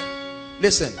koinonia.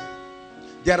 Listen,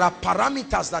 there are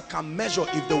parameters that can measure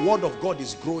if the word of God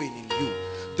is growing in you.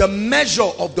 The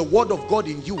measure of the word of God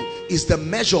in you is the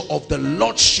measure of the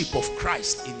lordship of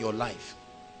Christ in your life.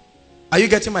 Are you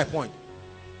getting my point?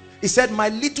 He said, my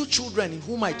little children in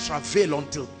whom I travail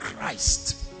until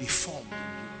Christ be formed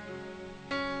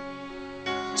in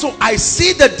you. So I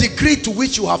see the degree to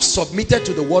which you have submitted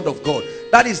to the word of God.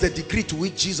 That is the degree to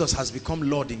which Jesus has become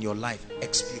Lord in your life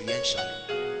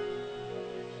experientially.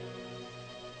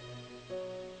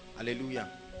 Hallelujah.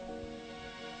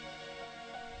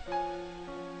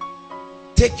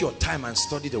 Take your time and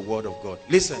study the word of God.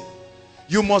 Listen,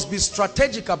 you must be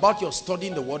strategic about your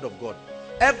studying the word of God.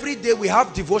 Every day we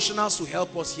have devotionals to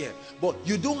help us here, but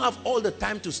you don't have all the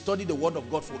time to study the word of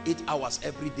God for 8 hours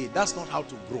every day. That's not how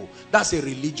to grow. That's a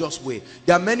religious way.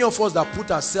 There are many of us that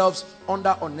put ourselves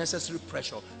under unnecessary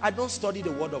pressure. I don't study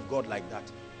the word of God like that.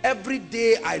 Every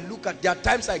day I look at, there are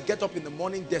times I get up in the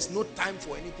morning, there's no time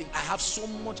for anything. I have so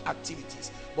much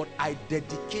activities, but I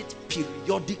dedicate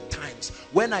periodic times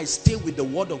when I stay with the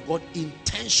word of God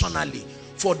intentionally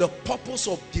for the purpose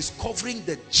of discovering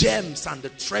the gems and the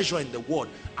treasure in the word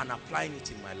and applying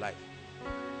it in my life.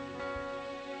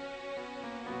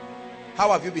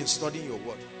 How have you been studying your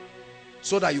word?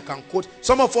 So that you can quote.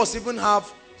 Some of us even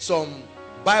have some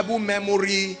Bible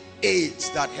memory aids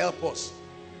that help us.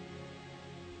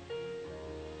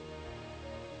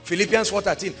 Philippians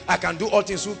 4:13, I can do all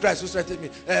things through Christ who strengthens me.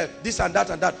 This and that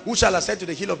and that. Who shall ascend to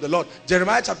the hill of the Lord?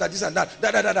 Jeremiah chapter this and that.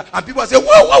 And people say,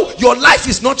 whoa, your life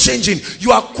is not changing.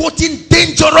 You are quoting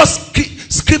dangerous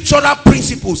scriptural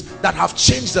principles that have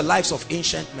changed the lives of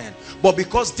ancient men. But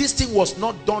because this thing was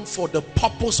not done for the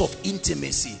purpose of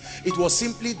intimacy, it was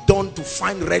simply done to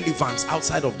find relevance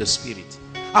outside of the spirit.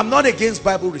 I'm not against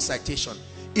Bible recitation.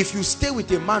 If you stay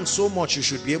with a man so much, you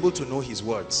should be able to know his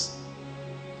words.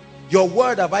 Your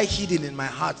word have I hidden in my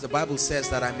heart, the Bible says,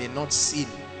 that I may not sin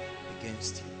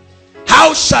against you.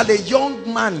 How shall a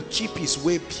young man keep his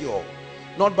way pure?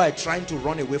 Not by trying to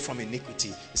run away from iniquity.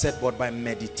 He said, but by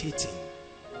meditating.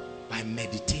 By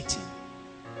meditating.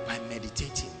 By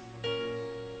meditating.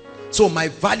 So my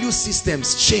value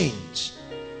systems change.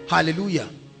 Hallelujah.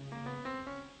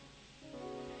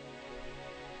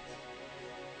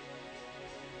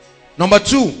 Number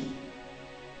 2,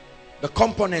 the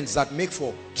components that make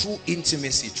for true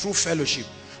intimacy, true fellowship.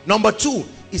 Number 2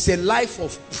 is a life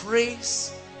of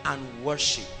praise and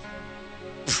worship.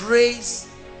 Praise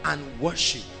and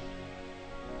worship.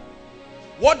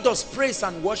 What does praise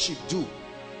and worship do?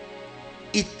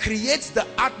 It creates the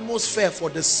atmosphere for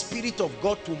the Spirit of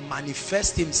God to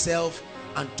manifest himself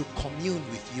and to commune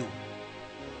with you.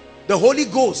 The Holy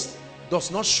Ghost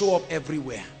does not show up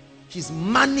everywhere. His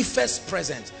manifest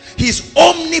presence, his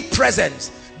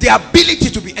omnipresence, the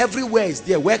ability to be everywhere is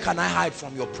there. Where can I hide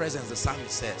from your presence? The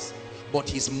psalmist says. But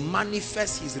his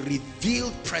manifest, his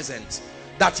revealed presence,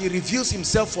 that he reveals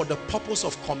himself for the purpose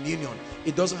of communion,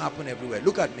 it doesn't happen everywhere.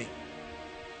 Look at me.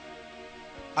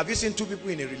 Have you seen two people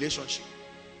in a relationship?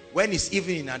 When it's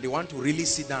evening and they want to really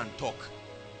sit down and talk,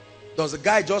 does the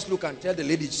guy just look and tell the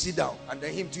lady to sit down, and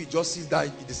then him too, he just sits down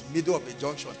in the middle of a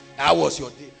junction? How was your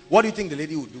day? What do you think the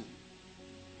lady would do?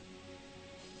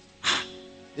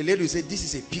 The lady will say, this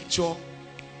is a picture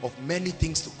of many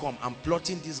things to come. I'm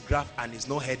plotting this graph and it's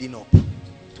not heading up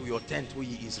to your tent, O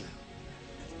ye Israel.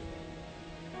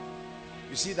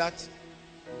 You see that?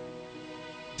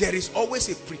 There is always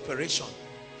a preparation.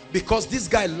 Because this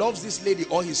guy loves this lady,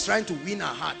 or he's trying to win her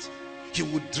heart, he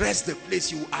would dress the place,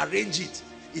 he will arrange it.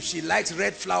 If she likes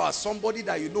red flowers, somebody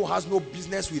that you know has no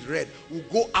business with red will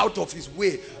go out of his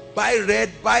way, buy red,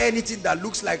 buy anything that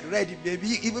looks like red. It may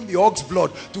be even the ox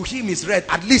blood. To him is red.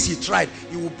 At least he tried.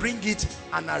 He will bring it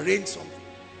and arrange something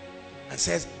and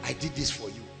says, I did this for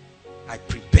you. I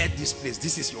prepared this place.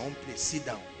 This is your own place. Sit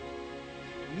down.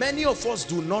 Many of us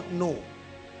do not know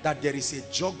that there is a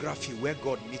geography where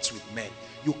God meets with men.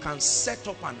 You can set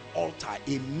up an altar,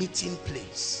 a meeting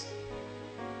place.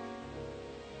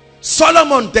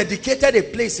 Solomon dedicated a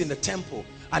place in the temple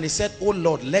and he said, oh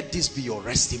Lord, let this be your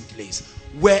resting place.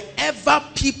 Wherever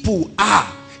people are,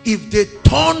 if they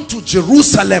turn to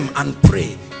Jerusalem and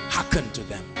pray, hearken to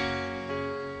them.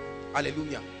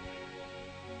 Hallelujah.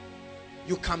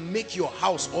 You can make your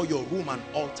house or your room an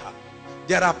altar.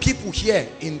 There are people here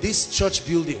in this church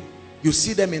building. You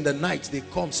see them in the night, they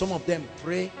come, some of them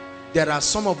pray. There are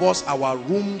some of us, our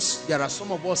rooms, there are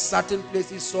some of us certain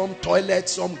places, some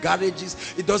toilets, some garages.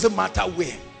 It doesn't matter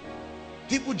where.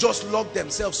 People just lock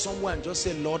themselves somewhere and just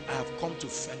say, Lord, I have come to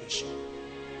fellowship.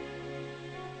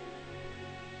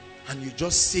 And you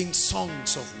just sing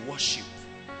songs of worship.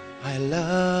 I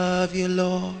love you,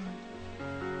 Lord,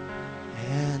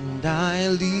 and I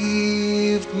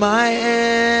lift my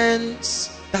hands.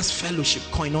 That's fellowship,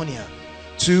 koinonia.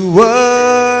 To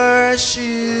worship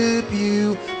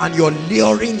you. And you're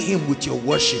luring him with your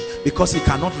worship because he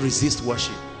cannot resist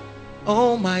worship.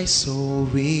 Oh, my soul,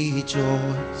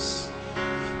 rejoice.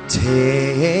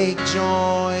 Take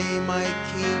joy, my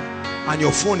King. And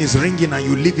your phone is ringing and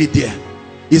you leave it there.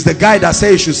 It's the guy that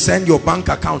says you should send your bank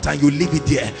account and you leave it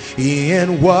there.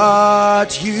 In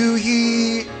what you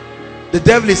hear, the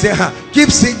devil is saying, keep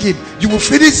singing. You will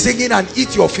finish singing and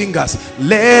eat your fingers.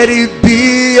 Let it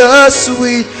be a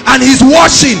sweet. And he's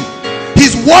watching.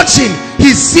 He's watching.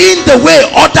 He's seeing the way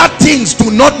other things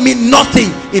do not mean nothing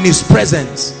in his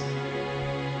presence.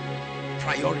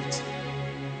 Priority.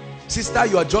 Sister,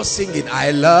 you are just singing,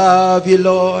 I love you,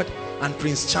 Lord. And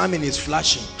Prince Charming is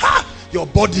flashing. Ha! Your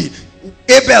body.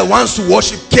 Abel wants to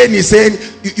worship. Cain is saying,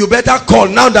 you better call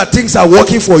now that things are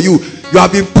working for you. You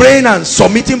have been praying and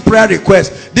submitting prayer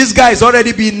requests. This guy is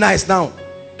already being nice now.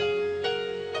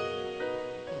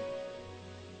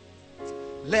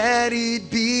 Let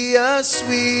it be a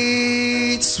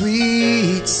sweet,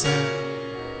 sweet sound.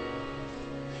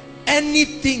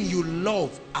 Anything you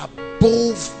love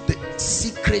above the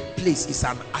secret place is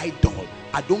an idol.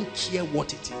 I don't care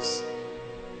what it is.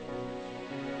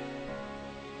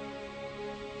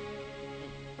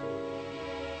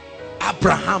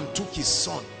 Abraham took his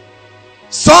son.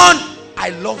 Son, I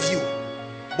love you.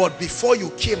 but before you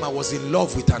came, I was in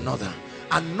love with another,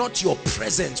 and not your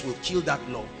presence will kill that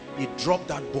love. He dropped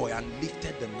that boy and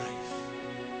lifted the knife.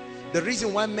 The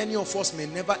reason why many of us may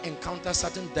never encounter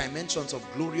certain dimensions of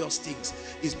glorious things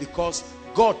is because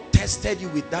God tested you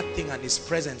with that thing and his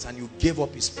presence, and you gave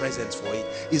up his presence for it.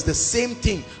 It's the same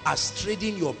thing as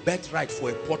trading your birthright for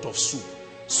a pot of soup.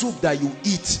 Soup that you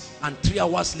eat and 3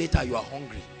 hours later you are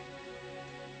hungry.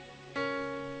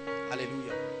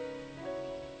 Hallelujah.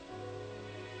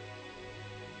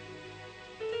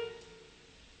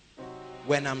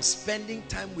 When I'm spending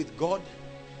time with God,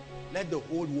 let the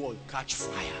whole world catch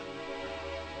fire.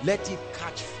 Let it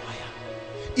catch fire.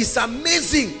 It's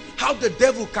amazing how the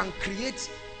devil can create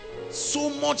so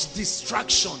much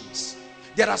distractions.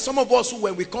 There are some of us who,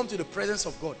 when we come to the presence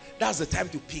of God, that's the time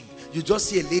to ping. You just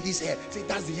see a lady's hair, say,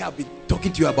 that's the hair I've been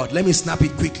talking to you about, let me snap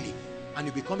it quickly. And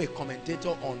you become a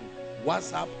commentator on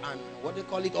WhatsApp and what they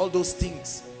call it, all those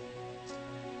things.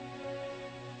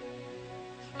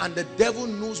 And the devil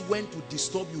knows when to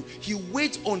disturb you. He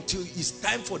waits until it's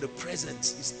time for the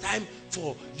presence. It's time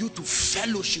for you to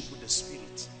fellowship with the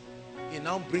Spirit. He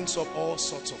now brings up all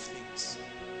sorts of things.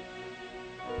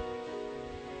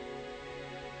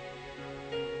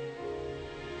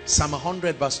 Psalm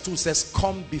 100 verse 2 says,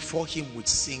 come before him with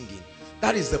singing.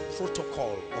 That is the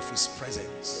protocol of his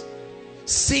presence.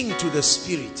 Sing to the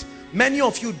Spirit. Many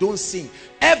of you don't sing.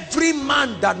 Every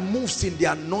man that moves in the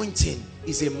anointing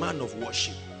is a man of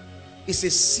worship. It's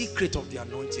a secret of the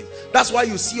anointing. That's why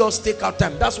you see us take our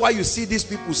time. That's why you see these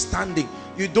people standing.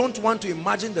 You don't want to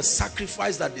imagine the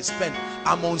sacrifice that they spend.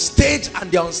 I'm on stage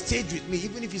and they're on stage with me,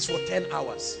 even if it's for 10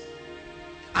 hours.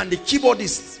 And the keyboard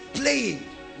is playing.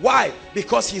 Why?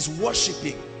 Because he's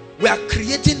worshiping. We are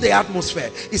creating the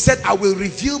atmosphere. He said, I will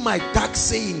reveal my dark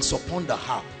sayings upon the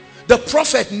harp. The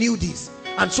prophet knew this.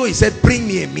 And so he said, bring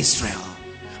me a minstrel.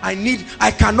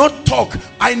 I cannot talk.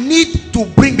 I need to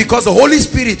bring, because the Holy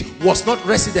Spirit was not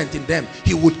resident in them.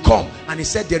 He would come, and he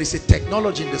said there is a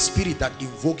technology in the Spirit that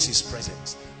invokes his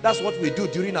presence. That's what we do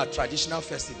during our traditional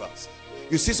festivals.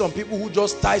 You see some people who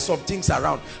just tie some things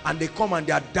around, and they come and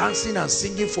they are dancing and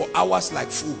singing for hours like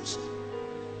fools.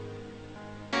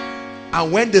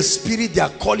 And when the Spirit they are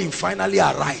calling finally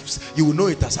arrives, you will know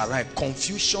it has arrived.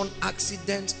 Confusion,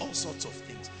 accidents, all sorts of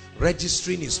things.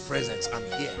 Registering his presence. I'm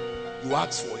here. You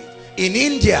ask for it. In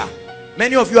India,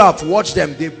 many of you have watched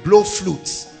them. They blow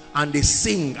flutes and they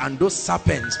sing, and those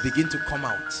serpents begin to come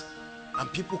out,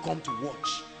 and people come to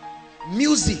watch.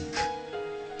 Music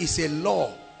is a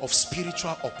law of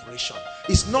spiritual operation.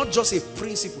 It's not just a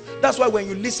principle. That's why when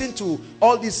you listen to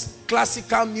all these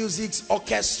classical musics,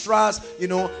 orchestras, you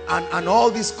know, and all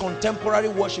this contemporary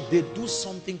worship, they do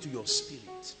something to your spirit.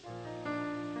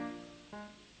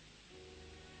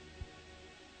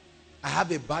 I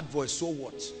have a bad voice, so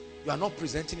what? You are not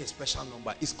presenting a special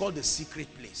number. It's called the secret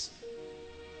place.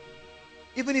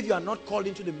 Even if you are not called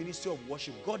into the ministry of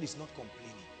worship, God is not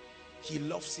complaining. He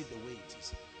loves it the way it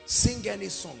is. Sing any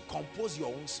song. Compose your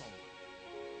own song.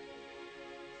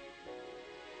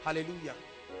 Hallelujah.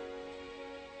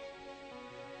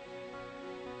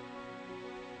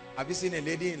 Have you seen a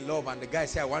lady in love and the guy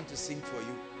said, I want to sing for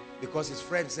you? Because his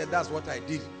friend said, that's what I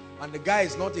did. And the guy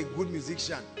is not a good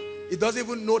musician. He doesn't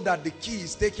even know that the key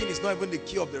he's taking is not even the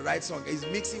key of the right song. He's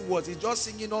mixing words. He's just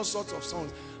singing all sorts of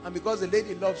songs. And because the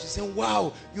lady loves, she's saying,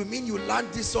 wow, you mean you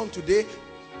learned this song today?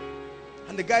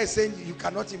 And the guy is saying, you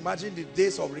cannot imagine the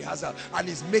days of rehearsal. And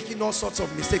he's making all sorts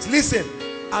of mistakes. Listen,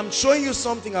 I'm showing you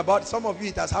something about some of you.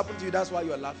 It has happened to you. That's why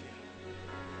you're laughing.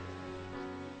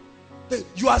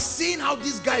 You are seeing how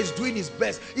this guy is doing his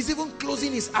best. He's even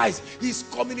closing his eyes. He's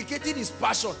communicating his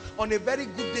passion. On a very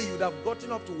good day, you would have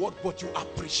gotten up to work, but you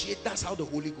appreciate. That's how the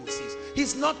Holy Ghost is.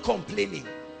 He's not complaining.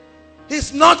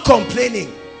 He's not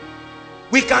complaining.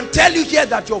 We can tell you here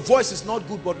that your voice is not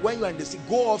good, but when you are in the sea,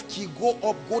 go off key, go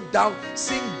up, go down,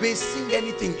 sing bass, sing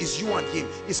anything. It's you and him.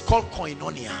 It's called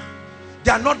koinonia.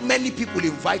 There are not many people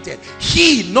invited.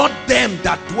 He, not them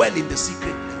that dwell in the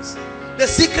secret place. The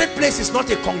secret place is not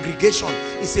a congregation.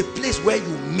 It's a place where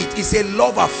you meet. It's a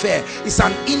love affair. It's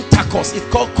an intercourse. It's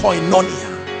called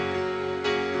koinonia.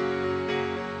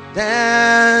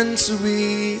 Dance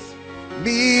with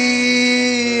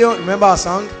me. Remember our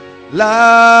song?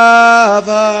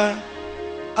 Lover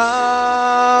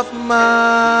of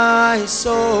my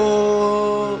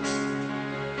soul,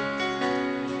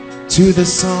 to the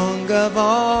song of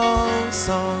all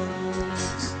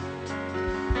songs.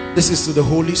 This is to the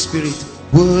Holy Spirit.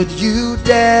 Would you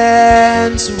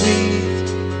dance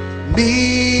with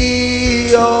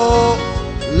me, oh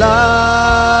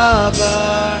lover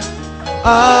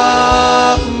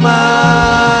of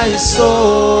my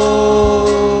soul,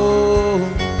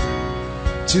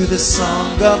 to the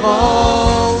song of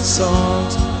all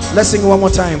songs. Let's sing one more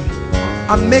time.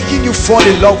 I'm making you fall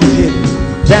in love with him.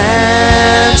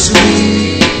 Dance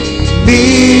with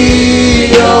me,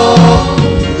 oh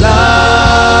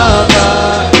lover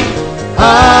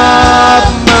of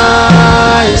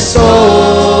my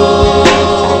soul,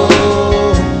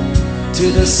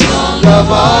 to the song of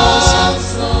all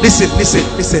songs. Listen, listen,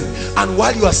 listen. And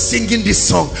while you are singing this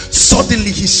song,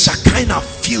 suddenly his Shekinah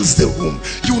fills the room.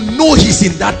 You know he's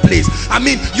in that place. I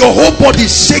mean, your whole body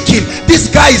is shaking. This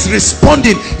guy is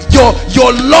responding.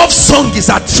 Your love song is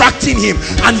attracting him,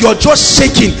 and you're just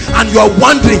shaking and you're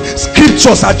wondering.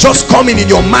 Scriptures are just coming in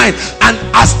your mind, and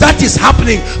as that is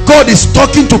happening, God is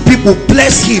talking to people.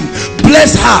 Bless him,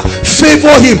 bless her,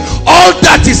 favor him. All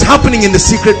that is happening in the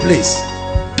secret place.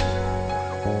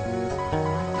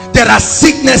 There are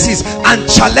sicknesses and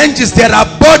challenges, there are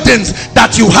burdens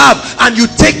that you have, and you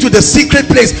take to the secret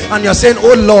place, and you're saying,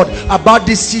 oh Lord, about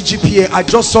this CGPA, I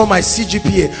just saw my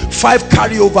CGPA 5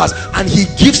 carryovers, and he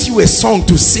gives you a song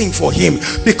to sing for him,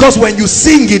 because when you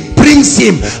sing, it brings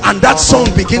him, and that song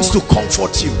begins to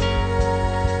comfort you.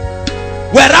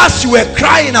 Whereas you were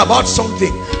crying about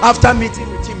something, after meeting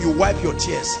with him, you wipe your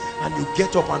tears and you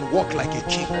get up and walk like a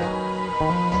king.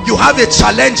 You have a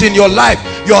challenge in your life,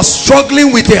 you're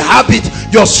struggling with a habit,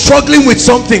 you're struggling with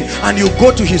something, and you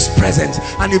go to his presence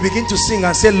and you begin to sing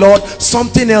and say, Lord,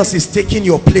 something else is taking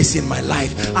your place in my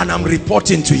life, and I'm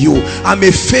reporting to you. I'm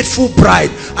a faithful bride.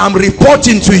 I'm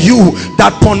reporting to you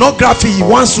that pornography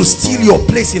wants to steal your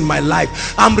place in my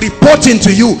life. I'm reporting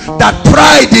to you that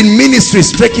pride in ministry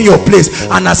is taking your place.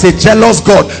 And as a jealous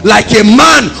God, like a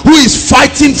man who is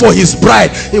fighting for his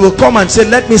bride, he will come and say,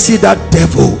 let me see that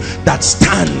devil that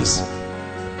stands.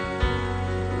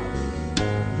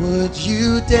 Would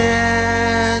you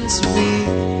dance with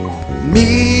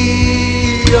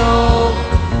me, oh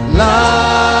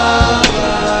lover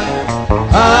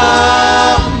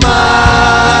of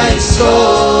my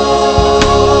soul,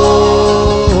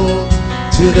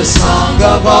 to the song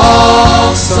of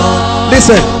all songs?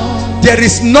 Listen,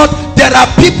 there are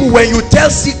people, when you tell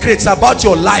secrets about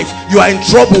your life, you are in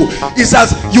trouble. It's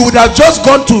as you would have just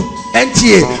gone to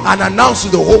NTA and announce to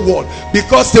the whole world,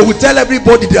 because they will tell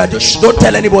everybody, they are just, don't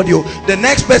tell anybody. The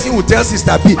next person will tell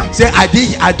Sister B, say,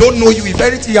 I don't know you. If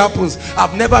anything happens,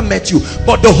 I've never met you.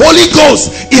 But the Holy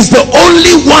Ghost is the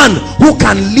only one who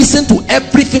can listen to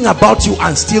everything about you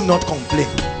and still not complain.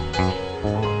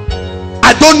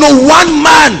 I don't know one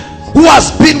man who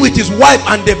has been with his wife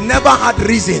and they've never had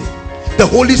reason. The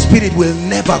Holy Spirit will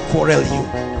never quarrel you.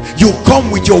 You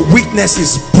come with your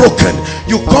weaknesses broken.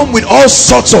 You come with all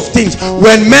sorts of things.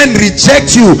 When men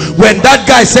reject you, when that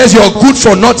guy says you're good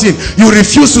for nothing, you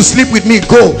refuse to sleep with me,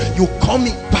 go. You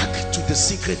coming back to the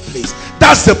secret place.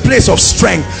 That's the place of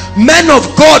strength. Men of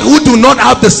God who do not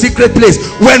have the secret place,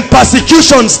 when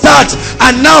persecution starts,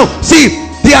 and now see,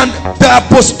 the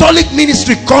apostolic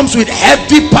ministry comes with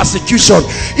heavy persecution.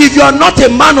 If you are not a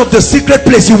man of the secret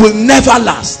place, you will never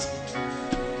last.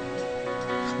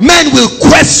 Men will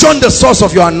question the source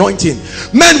of your anointing.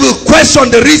 Men will question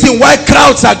the reason why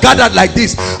crowds are gathered like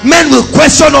this. Men will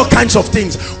question all kinds of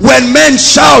things. When men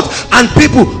shout and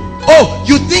people, oh,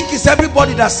 you think it's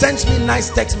everybody that sends me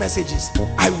nice text messages?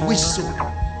 I wish so.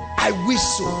 I wish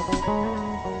so.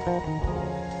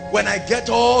 When I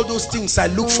get all those things, I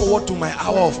look forward to my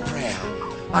hour of prayer,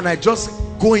 and I just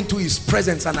go into his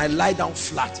presence and I lie down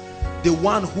flat. The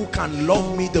one who can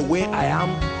love me the way I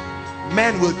am.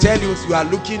 Men will tell you, you are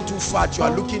looking too fat, you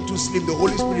are looking too slim. The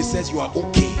Holy Spirit says you are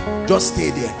okay. Just stay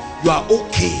there. You are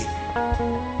okay.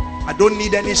 I don't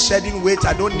need any shedding weight.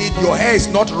 I don't need, your hair is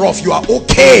not rough. You are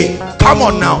okay. Come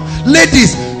on now.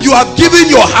 Ladies, you have given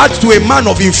your heart to a man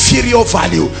of inferior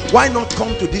value. Why not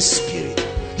come to this spirit?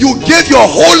 You gave your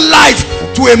whole life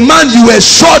to a man you were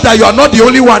sure that you are not the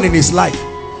only one in his life.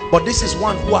 But this is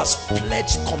one who has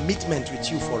pledged commitment with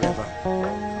you forever.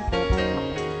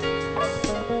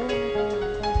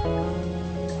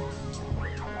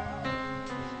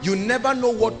 You never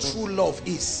know what true love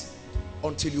is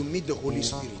until you meet the Holy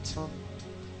Spirit.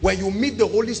 When you meet the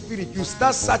Holy Spirit, you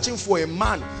start searching for a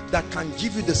man that can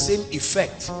give you the same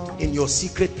effect in your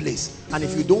secret place. And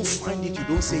if you don't find it, you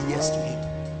don't say yes to him.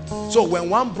 So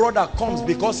when one brother comes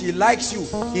because he likes you,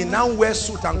 he now wears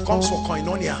suit and comes for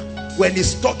koinonia. When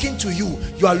he's talking to you,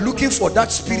 you are looking for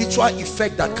that spiritual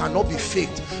effect that cannot be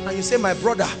faked. And you say, my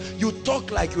brother, you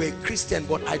talk like you're a Christian,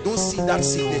 but I don't see that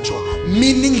signature.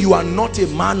 Meaning you are not a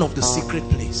man of the secret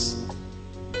place.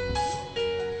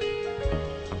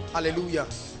 Hallelujah.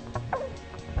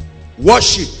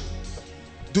 Worship.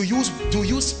 Do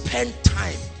you spend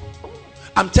time?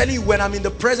 I'm telling you, when I'm in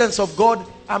the presence of God,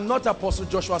 I'm not Apostle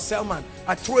Joshua Selman.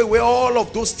 I throw away all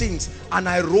of those things and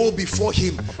I roll before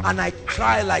him and I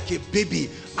cry like a baby.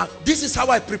 And this is how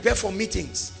I prepare for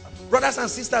meetings. Brothers and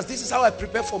sisters, this is how I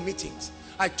prepare for meetings.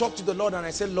 I talk to the Lord and I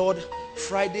say, Lord,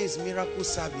 Friday is miracle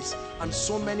service and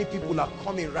so many people are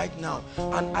coming right now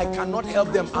and I cannot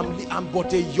help them. I'm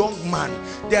but a young man.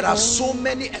 There are so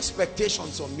many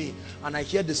expectations on me, and I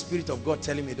hear the Spirit of God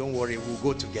telling me, don't worry, we'll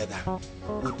go together.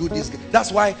 We'll do this.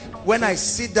 That's why when I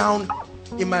sit down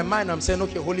in my mind, I'm saying,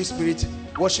 okay, Holy Spirit,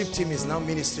 worship team is now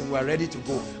ministering, we're ready to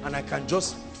go, and I can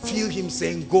just feel him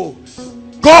saying, go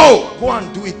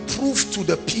and do it. Prove to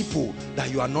the people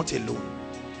that you are not alone.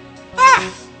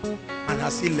 And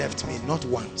has he left me? Not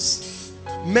once.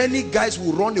 Many guys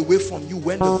will run away from you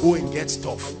when the going gets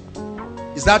tough.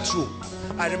 Is that true?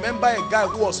 I remember a guy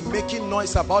who was making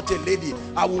noise about a lady.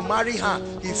 I will marry her.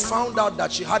 He found out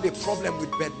that she had a problem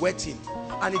with bedwetting,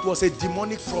 and it was a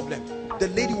demonic problem. The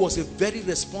lady was a very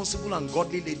responsible and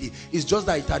godly lady. It's just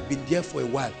that it had been there for a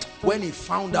while. When he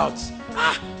found out,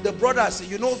 the brother said,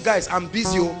 you know guys, I'm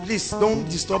busy, oh, please don't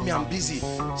disturb me, I'm busy.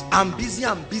 I'm busy.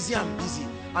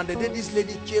 And the day this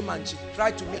lady came and she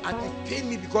cried to me, and it pained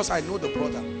me because I know the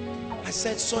brother. I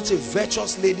said, such a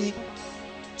virtuous lady.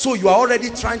 So you are already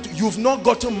trying to, you've not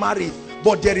gotten married,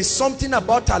 but there is something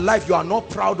about her life you are not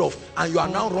proud of, and you are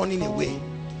now running away.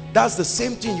 That's the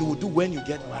same thing you will do when you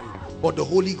get married. But the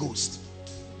Holy Ghost,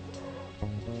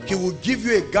 he will give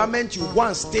you a garment, you go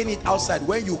and stain it outside.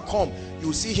 When you come,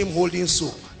 you see him holding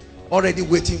soap, already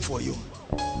waiting for you.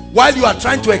 While you are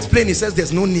trying to explain, he says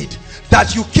there's no need.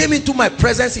 That you came into my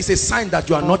presence is a sign that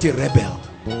you are not a rebel.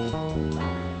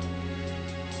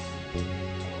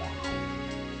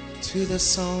 To the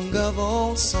song of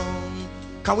all song.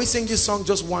 Can we sing this song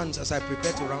just once as I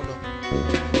prepare to round up?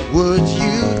 Would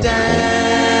you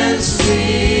dance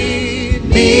with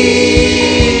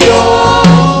me,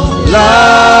 oh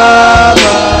lover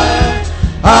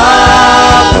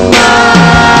of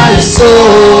my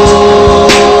soul?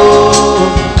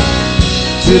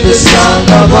 To the song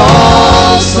of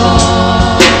all songs,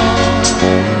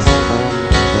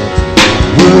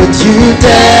 would you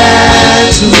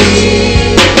dance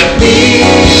with me,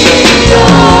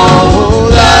 oh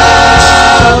lover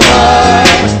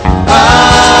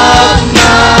of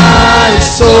my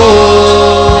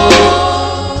soul?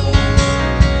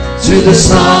 To the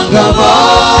song of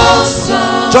all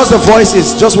songs. Just the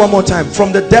voices, just one more time,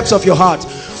 from the depths of your heart.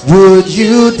 Would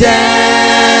you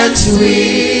dance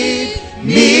with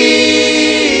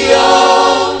me,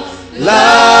 oh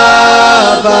lover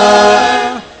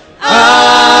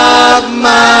of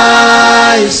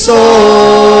my soul?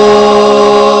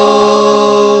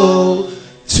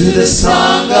 To the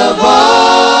song of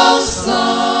all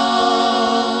songs.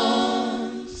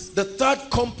 The third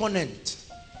component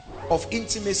of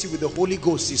intimacy with the Holy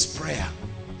Ghost is prayer.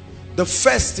 The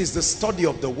first is the study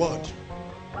of the word.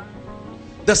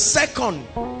 The second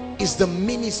is the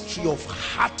ministry of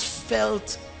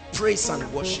heartfelt praise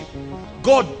and worship.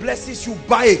 God blesses you,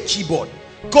 buy a keyboard.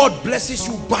 God blesses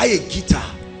you, buy a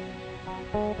guitar.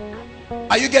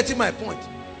 Are you getting my point?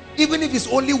 Even if it's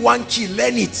only one key,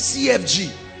 learn it,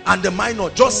 CFG and the minor.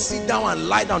 Just sit down and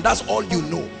lie down. That's all you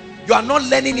know. You are not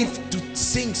learning it to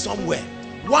sing somewhere.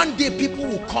 One day people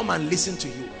will come and listen to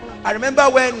you. I remember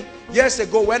when years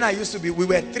ago when I used to be, we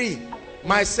were three.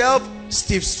 Myself,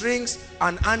 Steve Strings,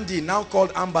 and Andy, now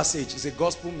called Ambassage, is a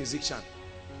gospel musician.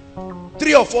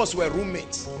 Three of us were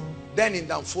roommates then in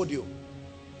Danfodio,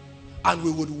 and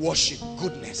we would worship.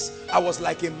 Goodness, I was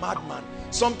like a madman.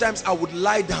 Sometimes I would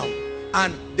lie down,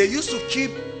 and they used to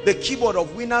keep the keyboard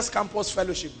of Winners Campus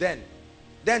Fellowship then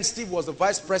Steve was the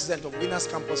vice president of Winners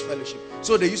Campus Fellowship,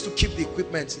 so they used to keep the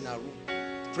equipment in our room.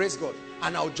 Praise God.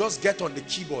 And I'll just get on the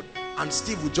keyboard and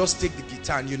Steve would just take the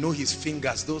guitar, and you know his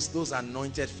fingers, those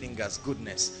anointed fingers,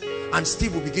 goodness. And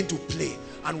Steve will begin to play,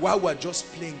 and while we're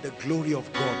just playing, the glory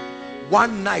of God.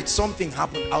 One night something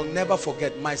happened I'll never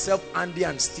forget. Myself, Andy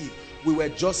and Steve, we were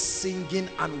just singing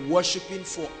and worshiping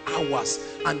for hours,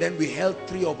 and then we held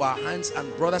three of our hands,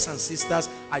 and brothers and sisters,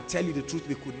 I tell you the truth,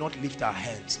 we could not lift our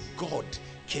hands. God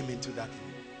came into that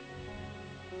room.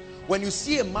 When you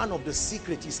see a man of the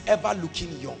secret, he's ever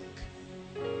looking young.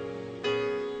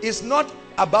 It's not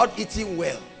about eating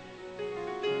well.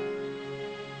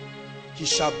 He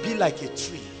shall be like a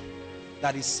tree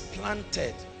that is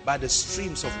planted by the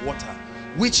streams of water,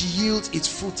 which yields its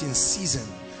fruit in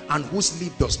season, and whose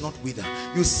leaf does not wither.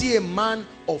 You see a man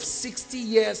of 60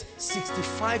 years,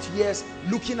 65 years,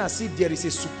 looking as if there is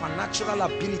a supernatural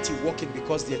ability working,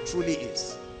 because there truly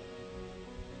is.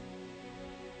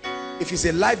 If it's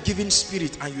a life-giving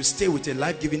spirit and you stay with a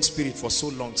life-giving spirit for so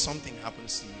long, something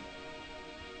happens to you.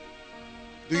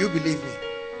 Do you believe me?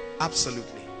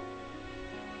 Absolutely.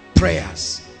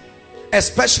 Prayers.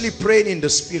 Especially praying in the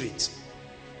Spirit.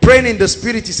 Praying in the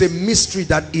Spirit is a mystery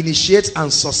that initiates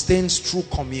and sustains true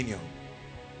communion.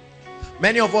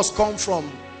 Many of us come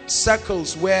from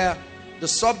circles where the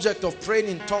subject of praying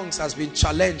in tongues has been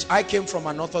challenged. I came from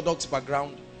an Orthodox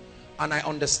background and I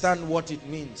understand what it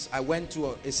means. I went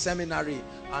to a seminary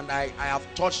and I have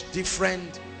touched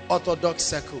different Orthodox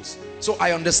circles. So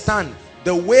I understand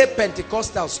the way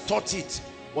Pentecostals taught it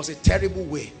was a terrible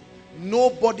way.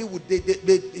 Nobody would,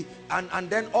 and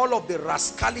then all of the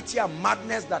rascality and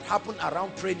madness that happened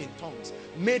around praying in tongues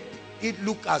made it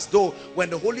look as though when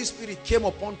the Holy Spirit came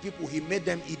upon people, he made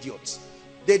them idiots.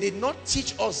 They did not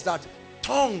teach us that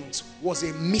tongues was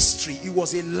a mystery. It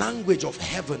was a language of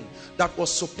heaven that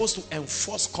was supposed to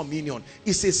enforce communion.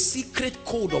 It's a secret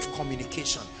code of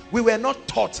communication. We were not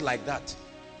taught like that.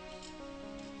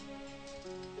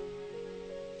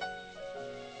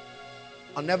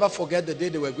 I'll never forget the day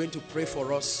they were going to pray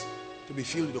for us to be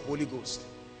filled with the Holy Ghost.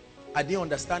 I didn't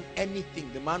understand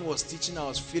anything. The man was teaching, I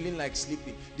was feeling like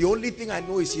sleeping. The only thing I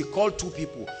know is he called two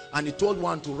people and he told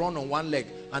one to run on one leg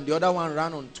and the other one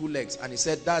ran on two legs, and he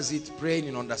said, that's it, praying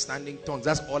in understanding tongues.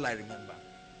 That's all I remember.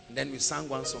 And then we sang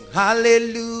one song,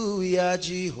 Hallelujah,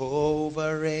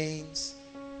 Jehovah reigns.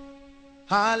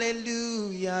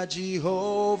 Hallelujah,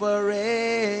 Jehovah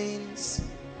reigns.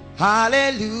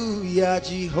 Hallelujah,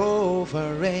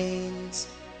 Jehovah reigns.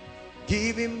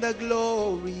 Give him the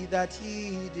glory that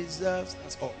he deserves.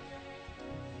 That's all.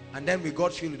 And then we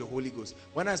got filled with the Holy Ghost.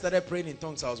 When I started praying in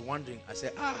tongues, I was wondering. I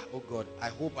said, oh God, I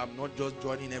hope I'm not just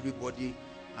joining everybody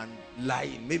and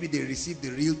lying. Maybe they received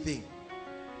the real thing.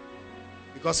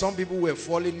 Because some people were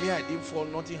falling. Me, I didn't fall.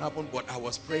 Nothing happened. But I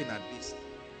was praying at least.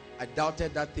 I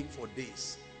doubted that thing for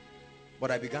days. But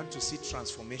I began to see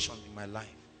transformation in my life.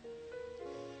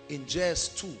 In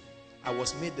JS2, I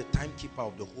was made the timekeeper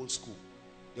of the whole school.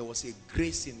 There was a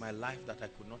grace in my life that I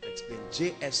could not explain.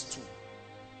 JS2,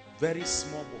 very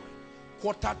small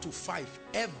boy. 4:45,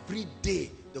 every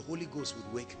day the Holy Ghost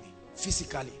would wake me,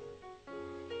 physically.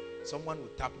 Someone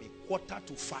would tap me,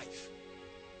 4:45.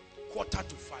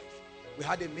 4:45. We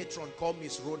had a matron called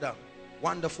Miss Rhoda,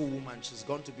 wonderful woman. She's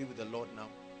gone to be with the Lord now.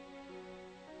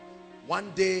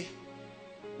 One day,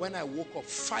 when I woke up,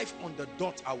 5 on the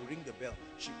dot, I would ring the bell.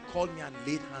 She called me and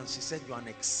laid hands. She said, you're an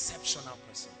exceptional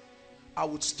person. I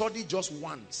would study just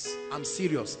once. I'm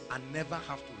serious. And never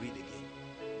have to read again.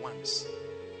 Once.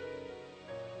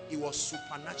 It was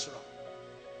supernatural.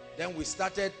 Then we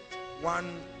started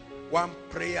one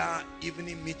prayer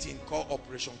evening meeting called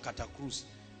Operation Catacruz.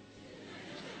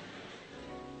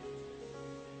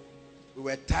 We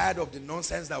were tired of the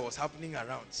nonsense that was happening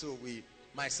around. So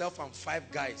myself and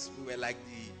 5 guys, we were like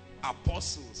the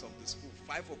apostles of the school.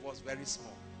 5 of us, very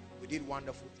small. We did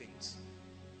wonderful things.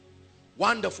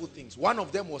 Wonderful things. One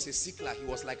of them was a sickler. He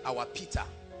was like our Peter.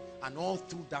 And all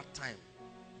through that time,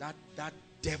 that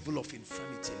devil of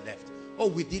infirmity left. Oh,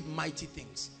 we did mighty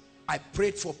things. I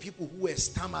prayed for people who were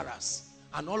stammerers.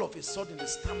 And all of a sudden, the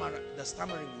stammering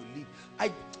would leave.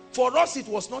 For us, it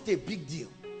was not a big deal.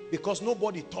 Because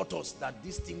nobody taught us that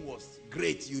this thing was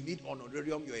great. You need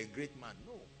honorarium. You're a great man.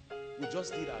 No. We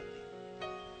just did our thing.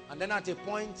 And then at a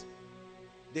point,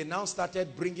 they now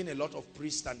started bringing a lot of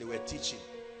priests and they were teaching.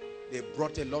 They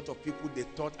brought a lot of people they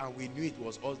taught, and we knew it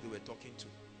was us they were talking to.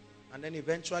 And then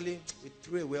eventually, we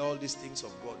threw away all these things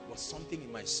of God. It was something in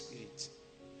my spirit.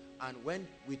 And when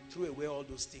we threw away all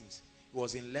those things, it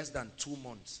was in less than 2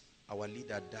 months, our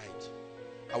leader died.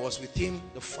 I was with him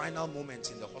the final moments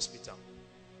in the hospital.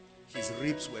 His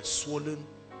ribs were swollen.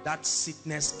 That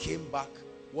sickness came back,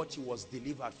 what he was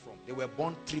delivered from. They were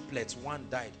born triplets. One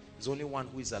died. There's only one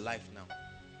who is alive now.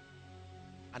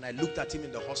 And I looked at him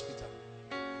in the hospital.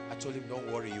 I told him, don't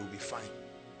worry, you'll be fine.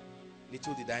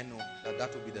 Little did I know that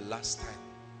that would be the last time,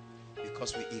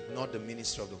 because we ignored the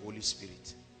ministry of the Holy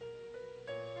Spirit.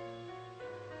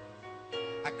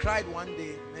 I cried one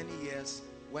day, many years,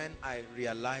 when I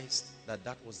realized that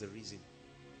that was the reason.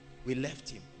 We left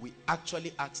him. We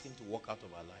actually asked him to walk out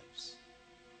of our lives.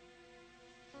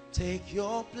 Take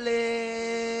your place.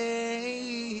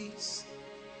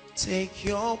 Take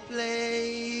your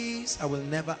place. I will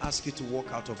never ask you to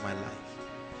walk out of my life.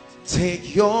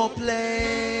 Take your place.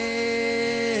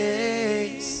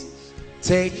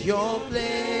 Take your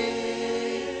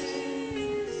place.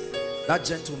 That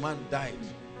gentleman died.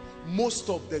 Most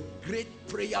of the great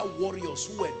prayer warriors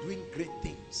who were doing great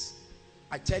things,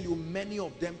 I tell you, many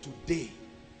of them today,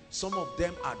 some of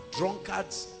them are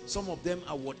drunkards, some of them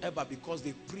are whatever, because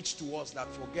they preach to us that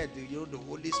forget the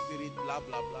Holy Spirit, blah,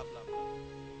 blah, blah, blah, blah.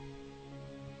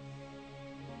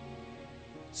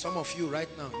 Some of you right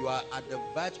now, you are at the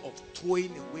verge of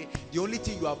throwing away. The only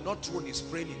thing you have not thrown is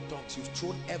praying in tongues. You've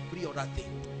thrown every other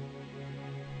thing.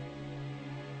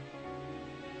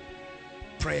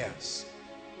 Prayers.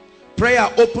 Prayer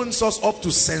opens us up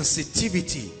to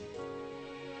sensitivity.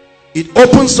 It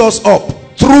opens us up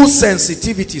through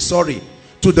sensitivity,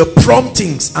 to the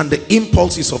promptings and the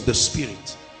impulses of the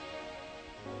Spirit.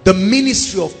 The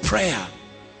ministry of prayer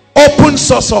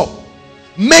opens us up,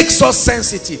 makes us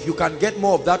sensitive. You can get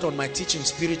more of that on my teaching,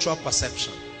 Spiritual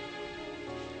Perception.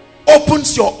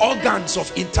 Opens your organs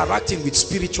of interacting with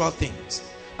spiritual things,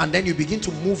 and then you begin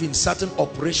to move in certain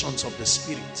operations of the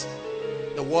Spirit.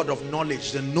 The word of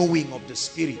knowledge, the knowing of the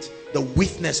Spirit, the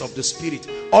witness of the Spirit.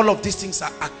 All of these things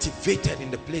are activated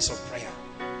in the place of prayer.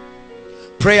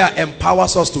 Prayer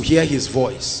empowers us to hear his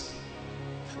voice.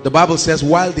 The Bible says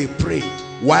while they prayed,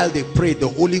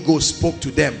 the Holy Ghost spoke to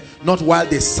them. Not while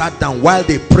they sat down, while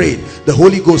they prayed, the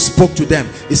Holy Ghost spoke to them.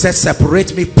 He said,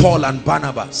 separate me Paul and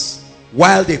Barnabas.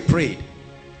 While they prayed.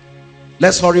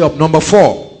 Let's hurry up. Number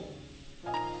 4,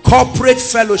 corporate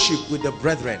fellowship with the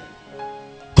brethren.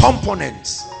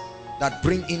 Components that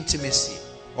bring intimacy,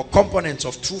 or components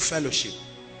of true fellowship.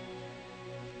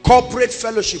 Corporate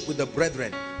fellowship with the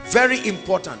brethren, very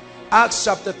important. Acts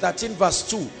chapter 13 verse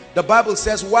 2, the Bible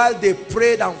says while they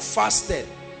prayed and fasted,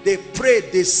 they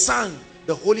prayed, they sang,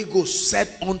 the Holy Ghost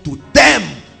said unto them,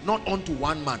 not unto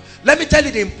one man. Let me tell you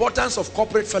the importance of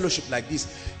corporate fellowship like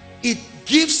this. It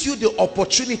gives you the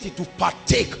opportunity to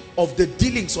partake of the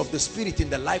dealings of the Spirit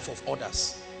in the life of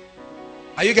others.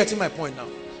 Are you getting my point now?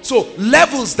 So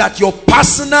levels that your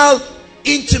personal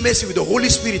intimacy with the Holy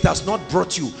Spirit has not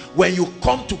brought you, when you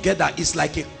come together, it's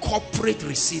like a corporate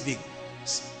receiving.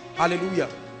 Hallelujah.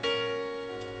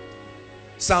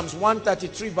 Psalms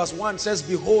 133 verse 1 says,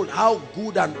 behold how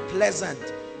good and pleasant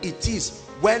it is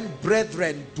when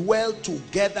brethren dwell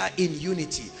together in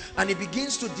unity. And he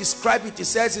begins to describe it. He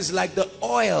says it's like the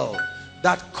oil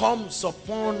that comes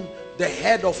upon the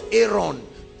head of Aaron,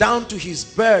 down to his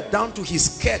beard, down to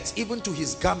his skirt, even to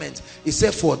his garment. He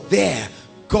said, for there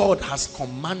God has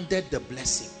commanded the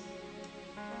blessing.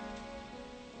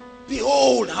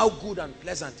 Behold how good and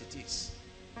pleasant it is.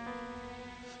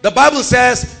 The Bible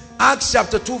says, Acts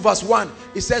chapter 2 verse 1,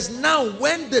 it says, now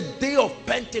when the day of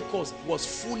Pentecost was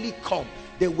fully come,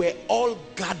 they were all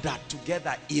gathered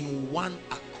together in one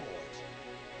accord.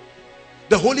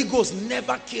 The Holy Ghost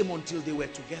never came until they were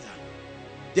together.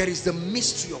 There is the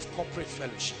mystery of corporate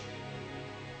fellowship.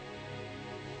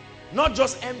 Not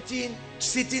just emptying,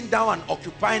 sitting down and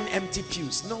occupying empty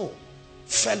pews. No,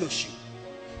 fellowship.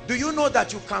 Do you know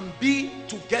that you can be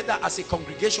together as a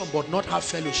congregation but not have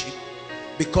fellowship?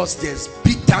 Because there's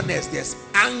bitterness, there's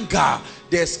anger,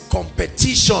 there's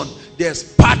competition,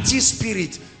 there's party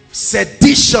spirit,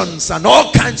 seditions and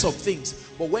all kinds of things.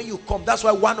 But when you come, that's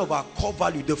why one of our core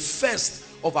value, the first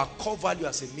of our core value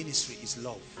as a ministry is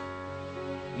love.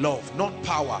 Love, not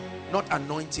power, not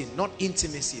anointing, not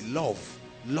intimacy. Love,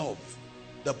 love,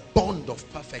 the bond of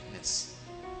perfectness.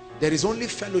 There is only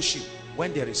fellowship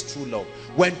when there is true love.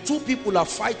 When two people are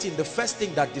fighting, the first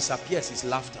thing that disappears is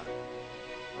laughter.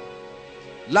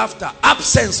 Laughter,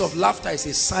 absence of laughter is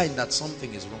a sign that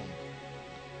something is wrong.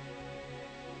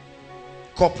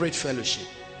 Corporate fellowship,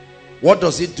 what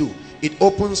does it do? It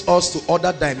opens us to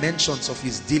other dimensions of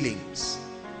his dealings.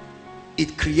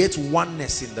 It creates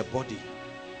oneness in the body.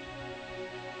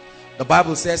 The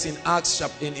Bible says in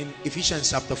in Ephesians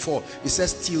chapter 4, it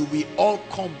says till we all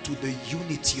come to the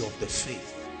unity of the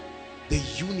faith. The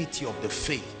unity of the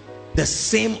faith, the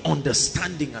same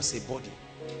understanding as a body.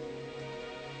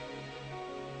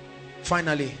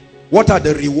 Finally, what are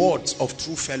the rewards of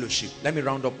true fellowship? Let me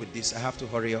round up with this. I have to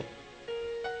hurry up.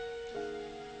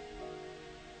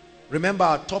 Remember,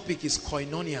 our topic is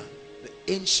koinonia, the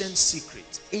ancient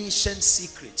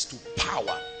secrets to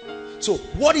power. So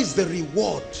what is the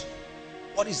reward?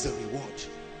 What is the reward?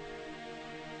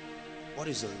 What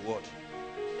is the reward?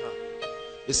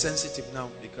 Be sensitive now,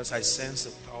 because I sense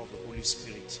the power of the Holy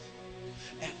Spirit.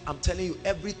 I'm telling you,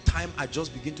 every time I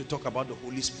just begin to talk about the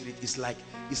Holy Spirit, it's like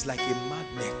a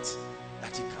magnet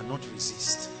that he cannot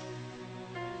resist.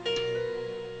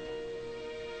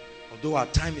 Although our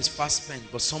time is fast spent,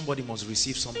 but somebody must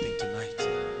receive something tonight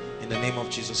in the name of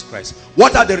Jesus Christ.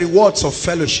 What are the rewards of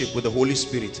fellowship with the Holy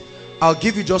Spirit? I'll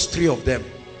give you just 3 of them.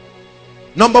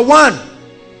 Number 1,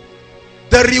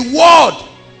 the reward,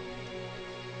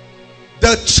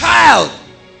 the child,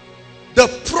 the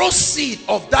proceed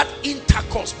of that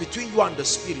intercourse between you and the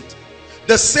Spirit.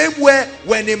 The same way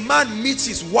when a man meets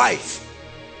his wife,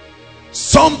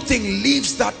 something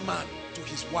leaves that man to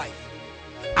his wife,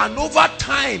 and over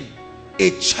time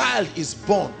a child is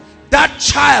born. That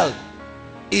child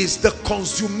is the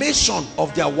consummation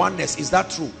of their oneness. Is that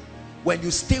true? When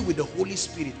you stay with the Holy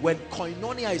Spirit, when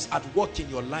koinonia is at work in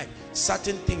your life,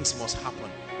 certain things must happen.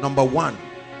 Number one,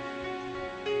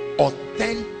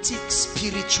 authentic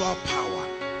spiritual power.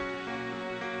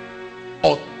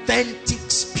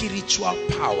 Authentic spiritual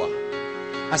power.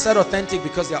 I said authentic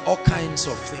because there are all kinds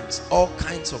of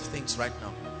things right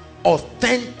now.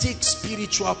 Authentic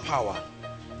spiritual power.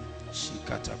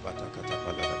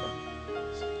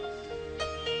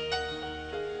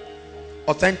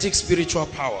 Authentic spiritual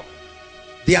power.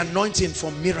 The anointing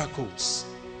for miracles,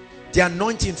 the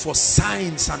anointing for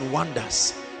signs and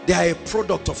wonders. They are a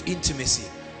product of intimacy.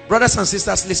 Brothers and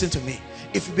sisters, listen to me.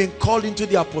 If you've been called into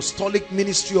the apostolic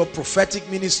ministry or prophetic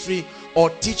ministry or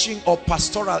teaching or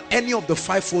pastoral, any of the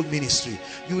fivefold ministry,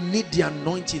 you need the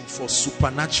anointing for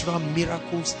supernatural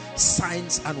miracles,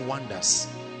 signs and wonders.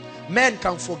 Men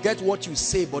can forget what you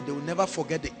say, but they will never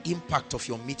forget the impact of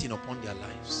your meeting upon their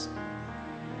lives.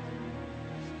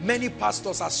 Many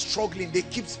pastors are struggling. They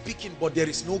keep speaking, but there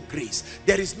is no grace.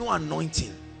 There is no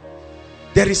anointing.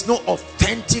 There is no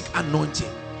authentic anointing.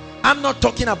 I'm not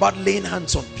talking about laying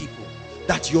hands on people.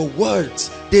 That your words,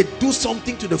 they do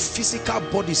something to the physical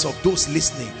bodies of those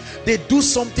listening. They do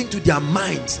something to their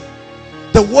minds.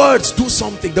 The words do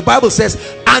something. The Bible says,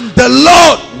 and the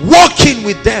Lord walking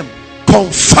with them,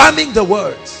 confirming the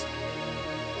words.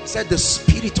 He said, the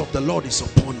Spirit of the Lord is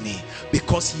upon me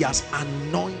because he has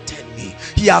anointed me.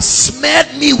 He has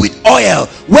smeared me with oil.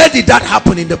 Where did that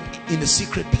happen? In the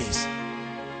secret place.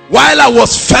 While I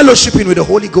was fellowshipping with the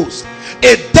Holy Ghost,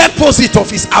 a deposit of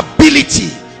his ability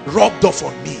rubbed off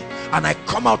on me, and I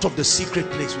come out of the secret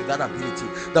place with that ability.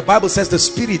 The Bible says the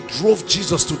Spirit drove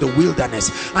Jesus to the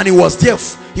wilderness, and he was there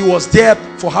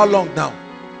for how long now?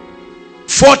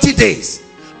 40 days.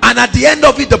 And at the end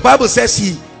of it, the Bible says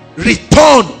he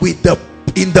returned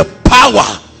in the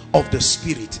power of the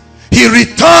Spirit. He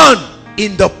returned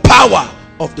in the power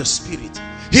of the Spirit.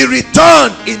 He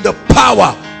returned in the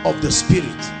power of the Spirit.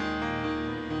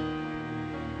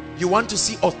 You want to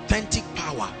see authentic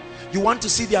power. You want to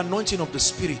see the anointing of the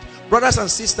Spirit. Brothers and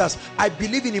sisters, I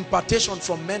believe in impartation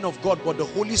from men of God, but the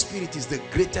Holy Spirit is the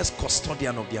greatest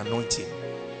custodian of the anointing.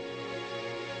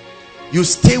 You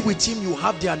stay with him, you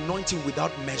have the anointing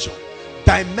without measure.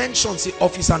 Dimensions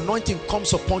of his anointing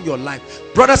comes upon your life.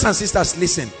 Brothers and sisters,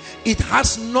 listen. It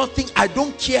has nothing, I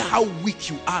don't care how weak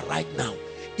you are right now.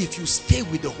 If you stay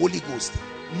with the Holy Ghost,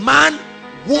 man,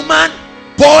 woman,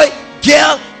 boy,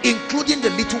 girl, including the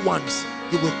little ones,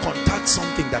 you will contact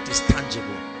something that is tangible.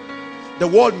 The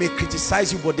world may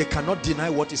criticize you, but they cannot deny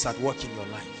what is at work in your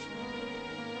life.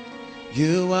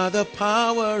 You are the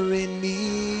power in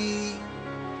me.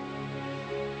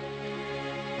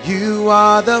 You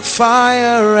are the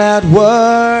fire at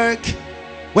work.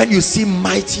 When you see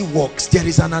mighty works, there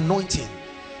is an anointing.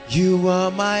 You are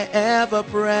my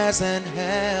ever-present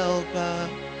helper,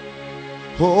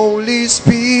 Holy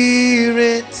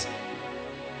Spirit.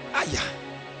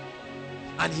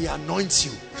 And he anoints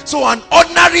you. So an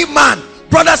ordinary man,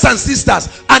 brothers and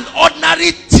sisters, an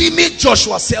ordinary timid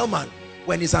Joshua Selman,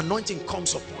 when his anointing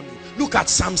comes upon you, look at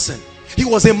Samson. He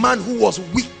was a man who was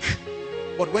weak,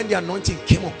 but when the anointing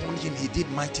came upon him, he did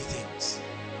mighty things.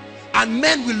 And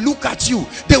men will look at you,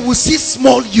 they will see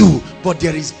small you, but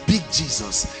there is big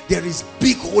Jesus, there is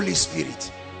big Holy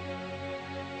Spirit.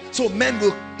 So men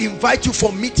will invite you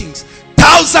for meetings,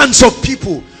 thousands of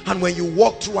people, and when you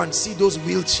walk through and see those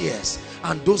wheelchairs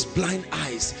and those blind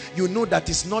eyes, you know that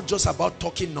it's not just about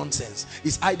talking nonsense.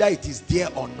 It's either it is there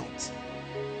or not.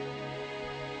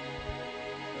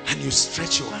 And you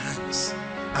stretch your hands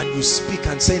and you speak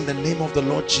and say, in the name of the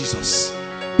Lord Jesus,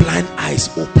 blind eyes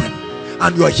open.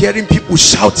 And you are hearing people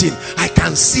shouting, I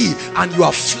can see, and you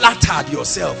are flattered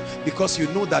yourself because you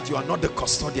know that you are not the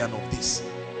custodian of this.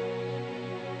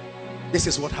 This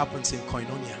is what happens in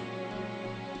koinonia.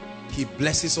 He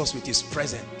blesses us with his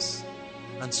presence,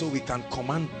 and so we can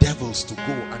command devils to go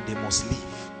and they must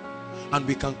leave, and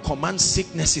we can command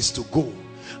sicknesses to go,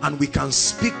 and we can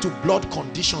speak to blood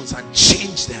conditions and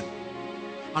change them,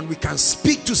 and we can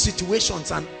speak to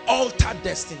situations and alter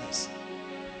destinies.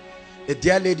 A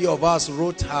dear lady of ours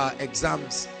wrote her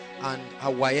exams and her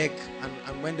WAEC,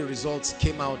 and when the results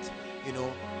came out, you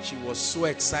know, she was so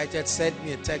excited, sent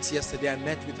me a text yesterday. I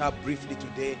met with her briefly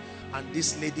today, and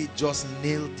this lady just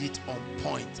nailed it on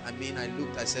point. I mean, I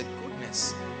looked, I said,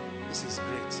 goodness, this is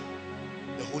great.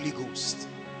 The Holy Ghost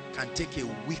can take a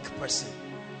weak person.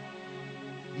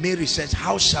 Mary said,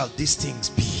 how shall these things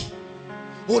be?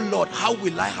 Oh Lord, how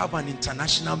will I have an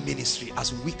international ministry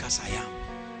as weak as I am?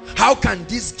 How can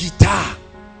this guitar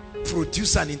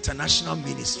produce an international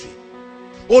ministry?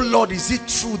 Oh Lord, is it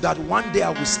true that one day I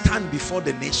will stand before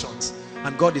the nations?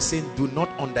 And God is saying, do not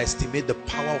underestimate the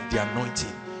power of the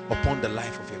anointing upon the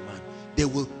life of a man. They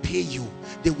will pay you,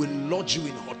 they will lodge you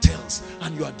in hotels,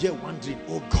 and you are there wondering,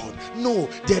 oh God, no,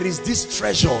 there is this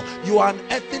treasure. You are an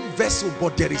earthen vessel,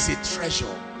 but there is a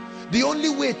treasure. The only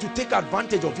way to take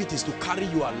advantage of it is to carry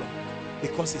you along,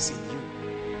 because it's in you.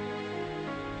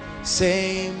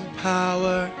 Same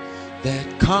power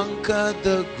that conquered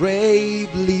the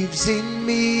grave lives in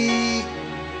me.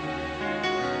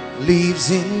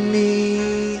 Lives in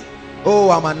me.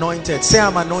 Oh, I'm anointed. Say,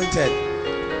 I'm anointed.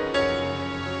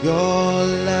 Your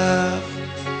love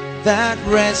that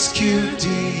rescued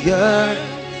the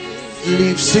earth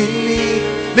lives in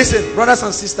me. Listen, brothers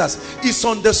and sisters, it's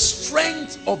on the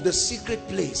strength of the secret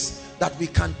place that we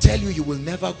can tell you, you will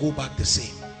never go back the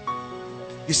same.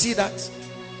 You see that?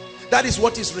 That is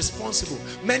what is responsible.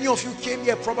 Many of you came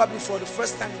here probably for the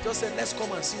first time. You just said, let's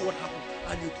come and see what happened.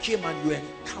 And you came and you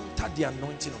encountered the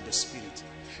anointing of the Spirit.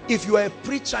 If you are a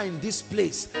preacher in this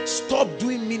place, stop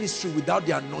doing ministry without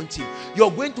the anointing.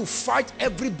 You're going to fight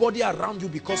everybody around you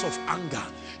because of anger.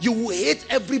 You will hate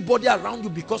everybody around you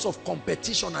because of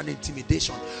competition and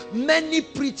intimidation. Many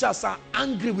preachers are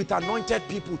angry with anointed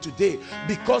people today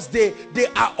because they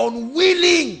are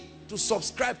unwilling to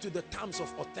subscribe to the terms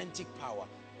of authentic power.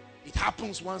 It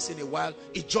happens once in a while.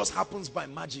 It just happens by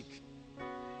magic.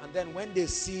 And then when they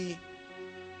see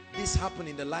this happen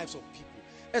in the lives of people,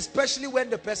 especially when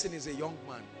the person is a young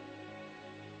man,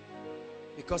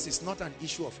 because it's not an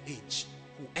issue of age,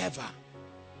 whoever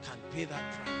can pay that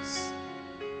price.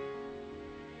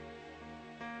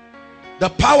 The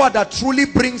power that truly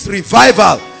brings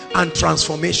revival and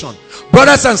transformation,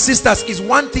 brothers and sisters, is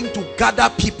one thing to gather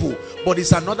people, but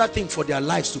it's another thing for their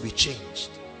lives to be changed.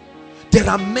 There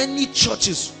are many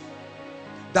churches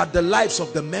that the lives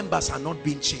of the members are not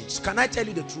being changed. Can I tell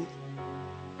you the truth?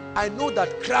 I know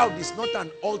that crowd is not an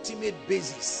ultimate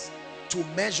basis to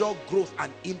measure growth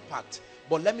and impact,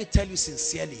 but let me tell you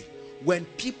sincerely, when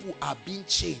people are being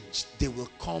changed, they will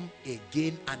come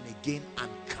again and again and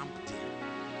camp there.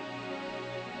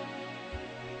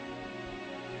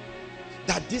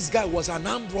 That this guy was an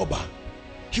armed robber,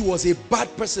 he was a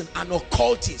bad person, an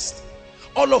occultist.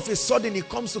 All of a sudden he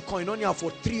comes to Koinonia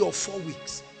for 3 or 4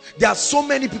 weeks. There are so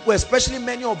many people, especially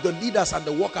many of the leaders and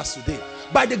the workers today.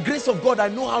 By the grace of God, I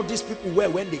know how these people were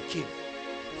when they came.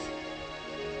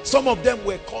 Some of them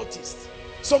were cultists.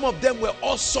 Some of them were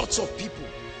all sorts of people.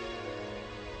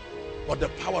 But the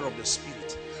power of the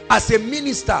Spirit. As a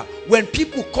minister, when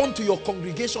people come to your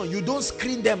congregation, you don't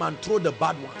screen them and throw the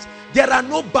bad ones. There are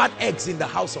no bad eggs in the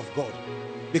house of God,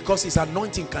 because his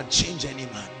anointing can change any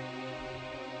man.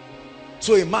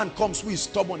 So a man comes who is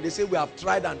stubborn. They say, we have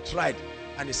tried and tried.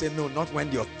 And he said, no, not when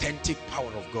the authentic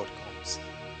power of God comes.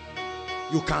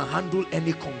 You can handle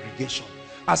any congregation.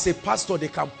 As a pastor, they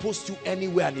can post you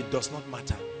anywhere and it does not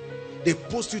matter. They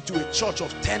post you to a church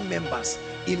of 10 members.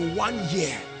 In 1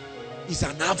 year, is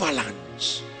an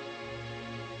avalanche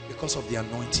because of the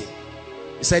anointing.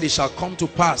 He said, it shall come to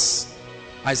pass.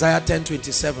 Isaiah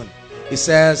 10:27. He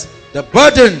says, the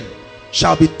burden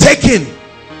shall be taken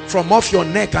from off your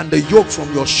neck and the yoke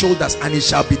from your shoulders, and it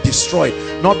shall be destroyed.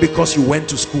 Not because you went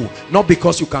to school, not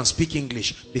because you can speak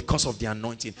English, because of the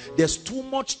anointing. There's too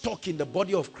much talk in the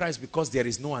body of Christ because there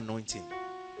is no anointing.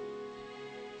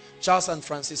 Charles and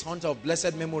Francis Hunter of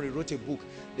blessed memory wrote a book.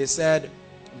 They said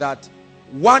that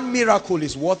one miracle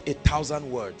is worth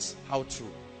 1,000 words. How true?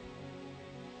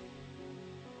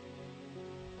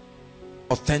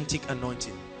 Authentic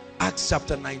anointing. Acts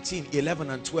chapter 19,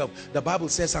 11 and 12. The Bible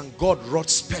says, and God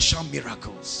wrought special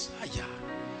miracles.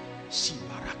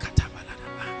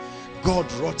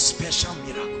 God wrought special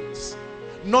miracles.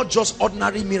 Not just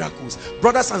ordinary miracles.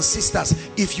 Brothers and sisters,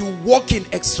 if you walk in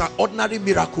extraordinary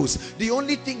miracles, the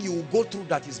only thing you will go through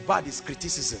that is bad is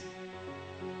criticism.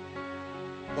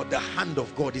 But the hand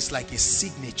of God is like a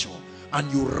signature,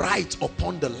 and you write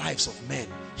upon the lives of men,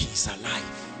 he is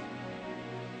alive.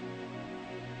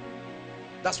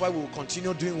 That's why we will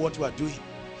continue doing what we are doing.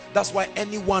 That's why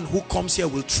anyone who comes here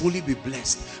will truly be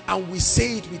blessed. And we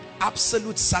say it with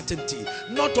absolute certainty,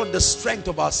 not on the strength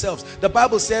of ourselves. The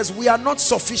Bible says we are not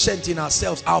sufficient in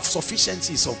ourselves. Our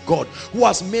sufficiency is of God, who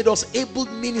has made us able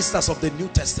ministers of the New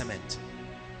Testament.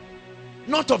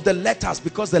 Not of the letters,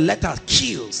 because the letter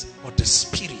kills, but the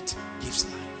Spirit gives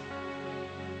life.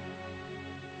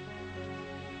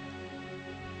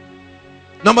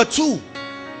 Number 2,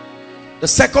 the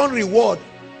second reward of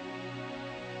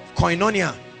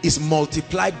Koinonia is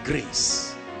multiplied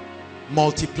grace.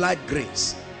 Multiplied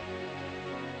grace.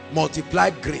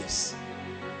 Multiplied grace.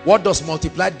 What does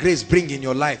multiplied grace bring in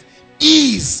your life?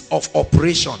 Ease of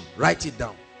operation. Write it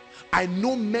down. I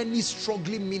know many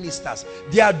struggling ministers.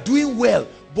 They are doing well,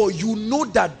 but you know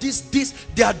that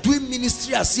they are doing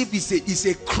ministry as if it's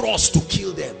a cross to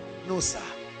kill them. No, sir.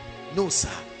 No,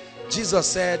 sir. Jesus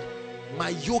said, my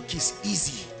yoke is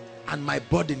easy and my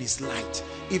burden is light.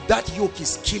 If that yoke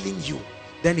is killing you,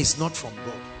 then it's not from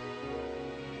God.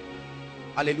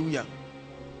 Hallelujah.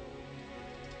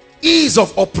 Ease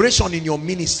of operation in your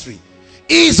ministry,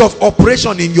 ease of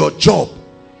operation in your job.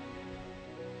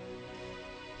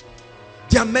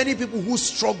 There are many people who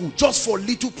struggle just for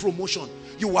little promotion.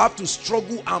 You have to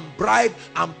struggle and bribe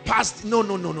and pass. No.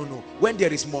 When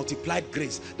there is multiplied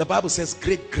grace, the Bible says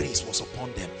great grace was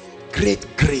upon them. Great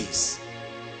grace.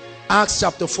 Acts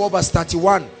chapter 4 verse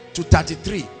 31 to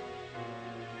 33.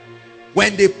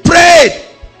 When they prayed,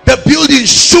 the building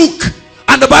shook,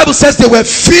 and the Bible says they were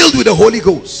filled with the Holy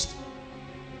Ghost.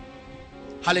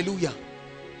 Hallelujah.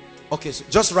 Okay, so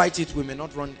just write it. We may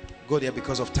not go there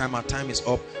because of time. Our time is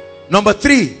up. Number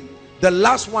 3, the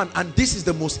last one, and this is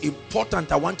the most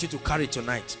important I want you to carry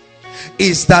tonight,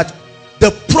 is that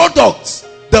the products,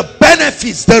 the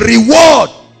benefits, the reward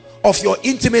of your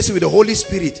intimacy with the Holy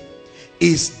Spirit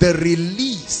is the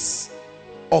release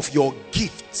of your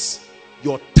gifts,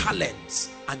 your talents,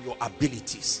 and your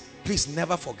abilities. Please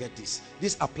never forget this.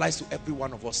 This applies to every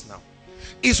one of us now.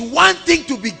 It's one thing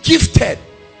to be gifted,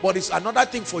 but it's another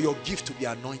thing for your gift to be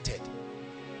anointed.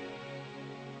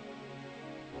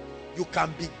 You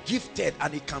can be gifted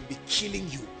and it can be killing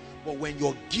you, but when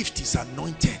your gift is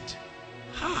anointed,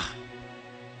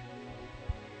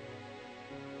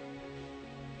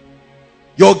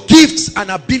 your gifts and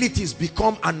abilities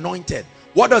become anointed.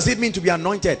 What does it mean to be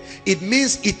anointed? It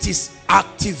means it is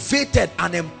activated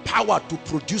and empowered to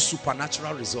produce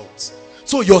supernatural results.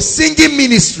 So your singing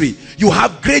ministry, you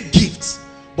have great gifts,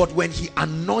 but when he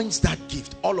anoints that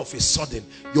gift, all of a sudden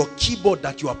your keyboard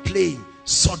that you are playing,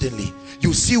 suddenly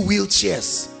you see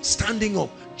wheelchairs standing up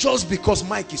just because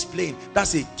Mike is playing.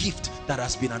 That's a gift that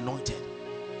has been anointed.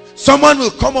 Someone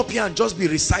will come up here and just be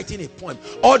reciting a poem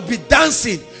or be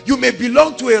dancing. You may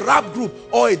belong to a rap group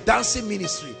or a dancing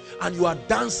ministry, and you are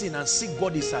dancing and sick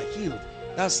bodies are healed.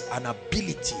 That's an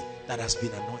ability that has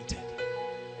been anointed.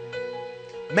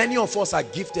 Many of us are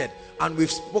gifted, and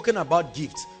we've spoken about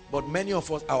gifts, but many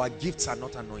of us, our gifts are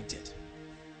not anointed.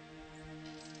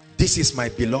 This is my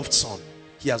beloved son.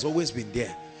 He has always been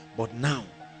there, but now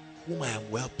whom I am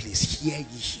well pleased, hear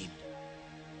ye him.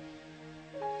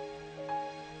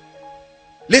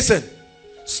 Listen,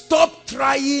 stop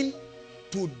trying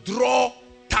to draw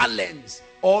talents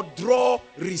or draw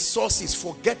resources.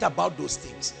 Forget about those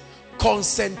things.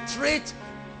 Concentrate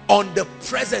on the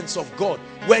presence of God.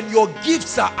 When your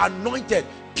gifts are anointed,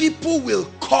 people will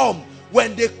come.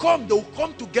 When they come, they will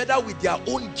come together with their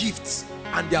own gifts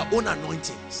and their own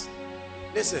anointings.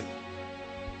 Listen,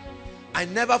 I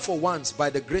never for once, by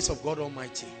the grace of God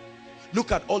Almighty,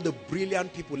 look at all the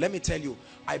brilliant people. Let me tell you,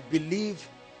 I believe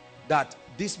that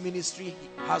this ministry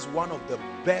has one of the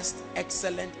best,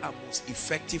 excellent, and most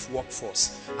effective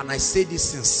workforce. And I say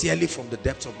this sincerely from the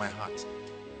depths of my heart.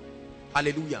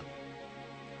 Hallelujah.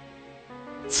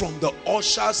 From the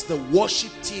ushers, the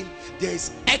worship team, there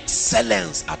is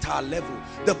excellence at our level.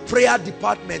 The prayer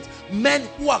department, men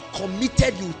who are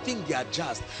committed, you think they are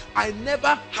just.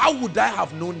 How would I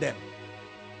have known them?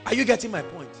 Are you getting my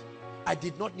point? I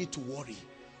did not need to worry.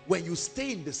 When you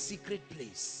stay in the secret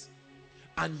place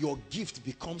and your gift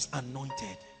becomes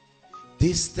anointed,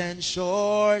 distant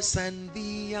shores and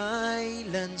the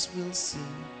islands will sing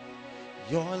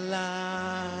your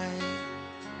light.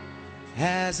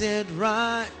 Has it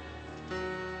right?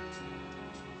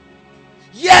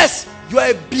 Yes, you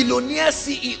are a billionaire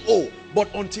CEO,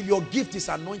 but until your gift is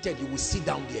anointed, you will sit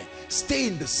down there. Stay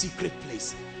in the secret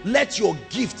place. Let your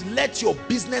gift, let your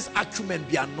business acumen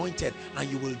be anointed, and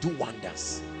you will do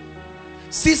wonders.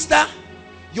 Sister,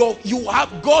 you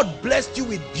have, God blessed you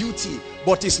with beauty,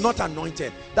 but it's not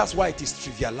anointed. That's why it is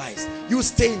trivialized. You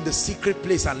stay in the secret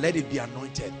place and let it be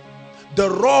anointed. The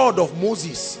rod of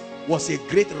Moses was a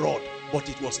great rod, but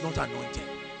it was not anointed.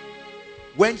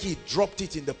 When he dropped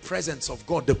it in the presence of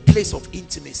God, the place of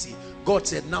intimacy, God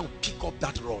said, now pick up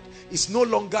that rod. It's no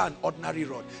longer an ordinary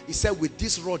rod. He said, with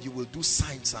this rod you will do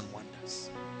signs and wonders.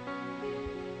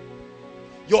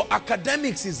 Your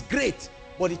academics is great,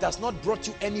 but it has not brought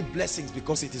you any blessings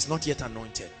because it is not yet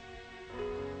anointed.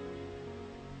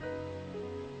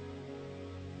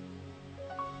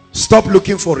 Stop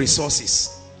looking for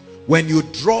resources. When you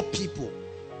draw people,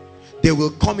 they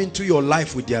will come into your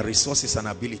life with their resources and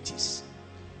abilities.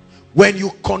 When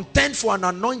you contend for an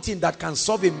anointing that can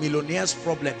solve a millionaire's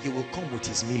problem, he will come with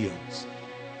his millions.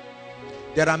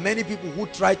 There are many people who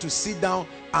try to sit down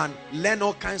and learn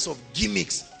all kinds of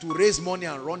gimmicks to raise money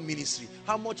and run ministry.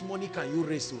 How much money can you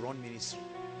raise to run ministry?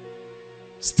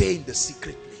 Stay in the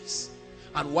secret place.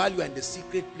 And while you are in the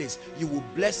secret place, you will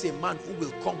bless a man who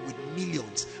will come with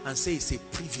millions and say it's a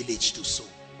privilege to sow.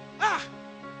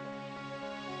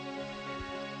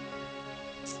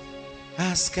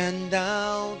 Ask and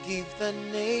thou give the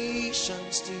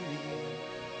nations to me,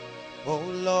 oh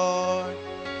Lord.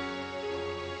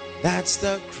 That's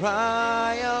the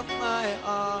cry of my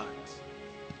heart.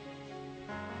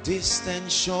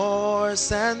 Distant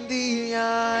shores and the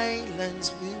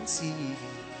islands will see.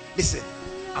 Listen,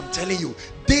 I'm telling you,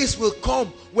 days will come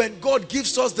when God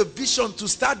gives us the vision to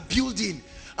start building.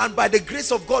 And by the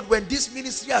grace of God, when this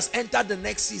ministry has entered the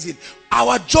next season,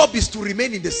 our job is to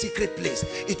remain in the secret place.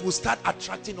 It will start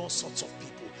attracting all sorts of people.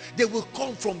 They will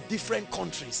come from different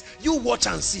countries. You watch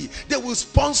and see. They will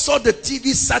sponsor the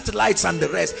TV satellites and the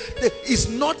rest. It's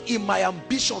not in my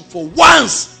ambition for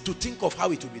once to think of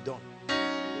how it will be done.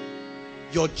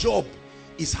 Your job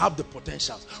is have the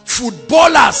potentials.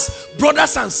 Footballers,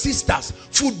 brothers and sisters,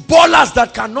 footballers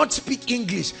that cannot speak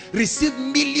English receive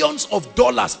millions of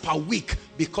dollars per week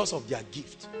because of their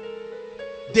gift.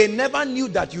 They never knew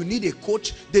that you need a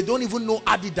coach. They don't even know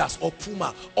Adidas or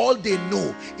Puma. All they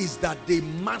know is that they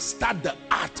mastered the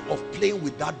art of playing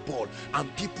with that ball,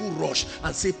 and people rush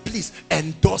and say, please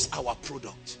endorse our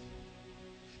product.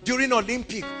 During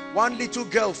Olympic, one little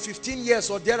girl, 15 years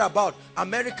or thereabout,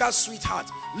 America's sweetheart,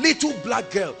 little black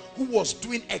girl who was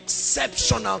doing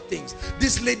exceptional things.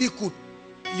 This lady could,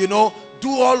 you know, do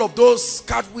all of those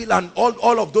cartwheel and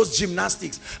all of those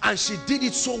gymnastics, and she did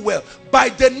it so well. By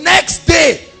the next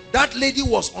day, that lady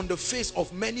was on the face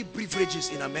of many beverages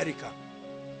in America.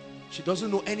 She doesn't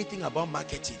know anything about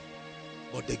marketing,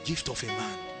 but the gift of a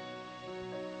man,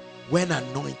 when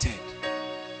anointed,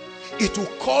 it will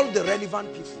call the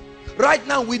relevant people. Right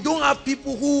now, we don't have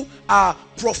people who are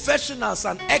professionals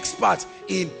and experts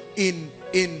in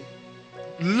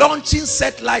launching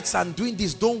satellites and doing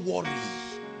this. Don't worry.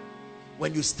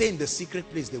 When you stay in the secret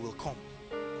place, they will come.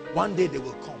 One day they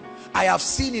will come. I have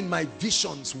seen in my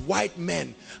visions white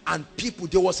men and people.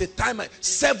 There was a time,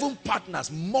 7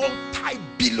 partners,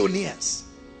 multi-billionaires.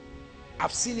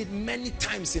 I've seen it many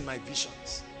times in my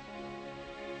visions.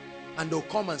 And they'll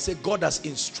come and say, God has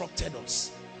instructed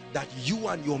us that you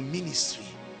and your ministry,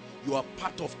 you are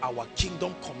part of our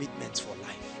kingdom commitments for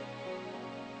life.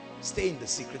 Stay in the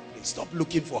secret place. Stop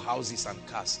looking for houses and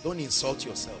cars. Don't insult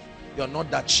yourself. You're not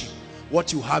that cheap.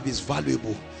 What you have is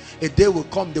valuable. A day will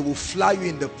come, they will fly you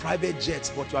in the private jets,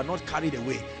 but you are not carried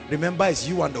away. Remember, it's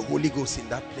you and the Holy Ghost in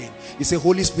that plane. You say,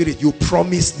 Holy Spirit, you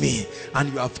promised me,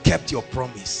 and you have kept your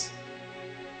promise.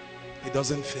 It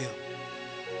doesn't fail.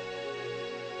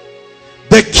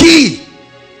 The key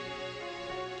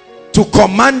to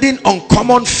commanding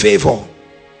uncommon favor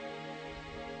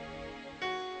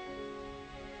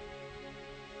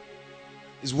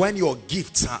is when your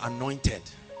gifts are anointed.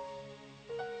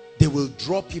 They will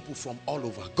draw people from all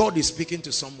over. God is speaking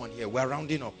to someone here. We're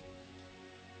rounding up.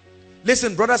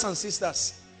 Listen, brothers and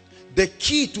sisters, the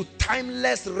key to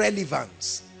timeless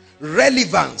relevance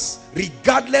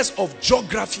regardless of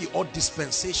geography or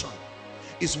dispensation,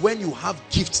 is when you have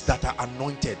gifts that are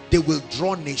anointed. They will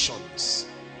draw nations.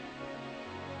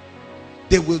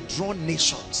 They will draw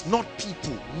nations, not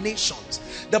people, nations.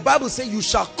 The Bible says you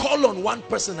shall call on one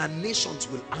person and nations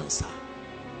will answer.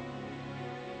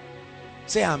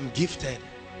 Say, I'm gifted,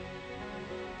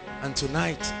 and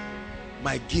tonight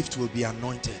my gift will be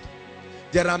anointed.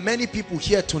 There are many people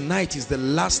here. Tonight is the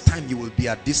last time you will be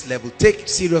at this level. Take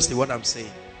seriously what I'm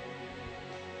saying.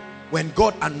 When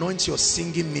God anoints your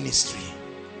singing ministry,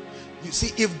 you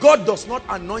see, if God does not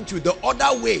anoint you, the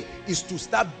other way is to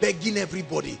start begging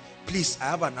everybody, please, I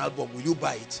have an album, will you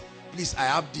buy it? Please, I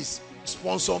have this,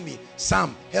 sponsor me.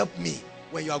 Sam, help me.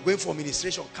 When you are going for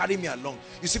ministration, carry me along.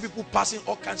 You see people passing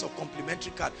all kinds of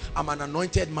complimentary cards. I'm an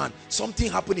anointed man.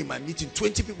 Something happened in my meeting.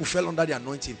 20 people fell under the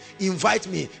anointing. Invite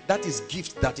me. That is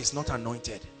gift that is not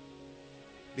anointed.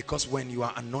 Because when you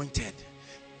are anointed,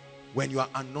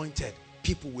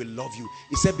 people will love you.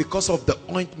 He said, because of the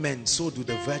ointment, so do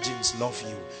the virgins love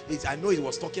you. I know he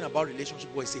was talking about relationship,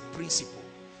 but it's a principle.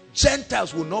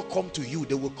 Gentiles will not come to you.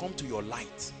 They will come to your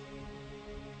light.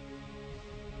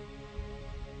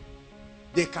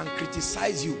 They can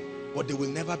criticize you, but they will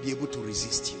never be able to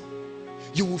resist you.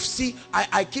 You will see,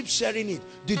 I keep sharing it.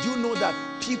 Did you know that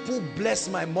people bless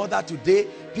my mother today?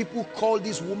 People call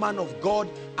this woman of God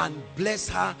and bless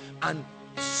her and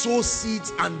sow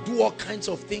seeds and do all kinds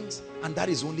of things. And that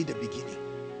is only the beginning.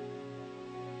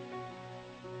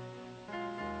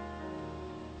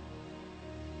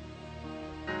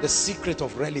 The secret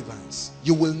of relevance.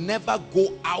 You will never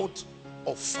go out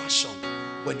of fashion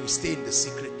when you stay in the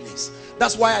secret place.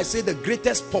 That's why I say the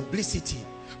greatest publicity,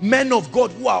 men of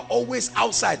God who are always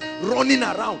outside running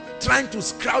around trying to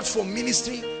crouch for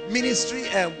ministry,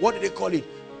 what do they call it,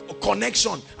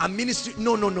 connection and ministry.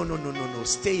 No,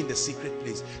 stay in the secret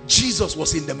place. Jesus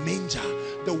was in the manger.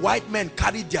 The white men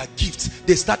carried their gifts.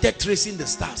 They started tracing the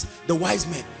stars. The wise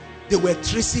men, they were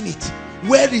tracing it.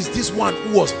 Where is this one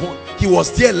who was born? He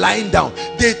was there lying down.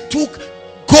 They took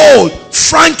gold,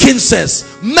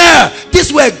 frankincense, myrrh.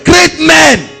 These were great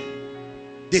men.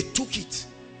 They took it.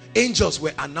 Angels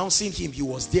were announcing him. He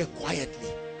was there quietly.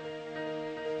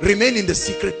 Remain in the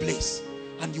secret place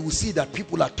and you will see that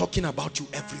people are talking about you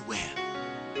everywhere.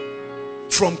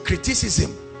 From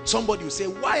criticism, somebody will say,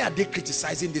 why are they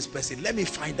criticizing this person? Let me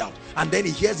find out. And then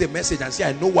he hears a message and say,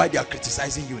 I know why they are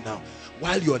criticizing you now.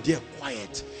 While you're there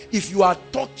quiet. If you are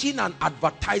talking and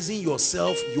advertising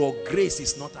yourself, your grace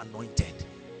is not anointed.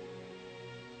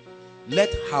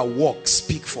 Let her work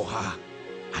speak for her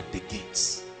at the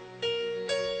gates.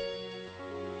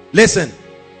 Listen.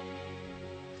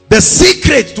 The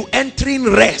secret to entering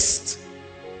rest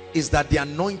is that the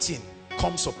anointing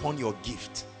comes upon your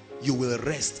gift. You will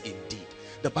rest indeed.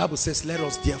 The Bible says, let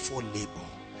us therefore labor.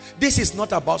 This is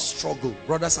not about struggle.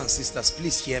 Brothers and sisters,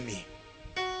 please hear me.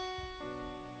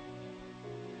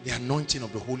 The anointing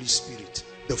of the Holy Spirit,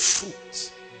 the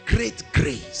fruit, great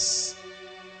grace,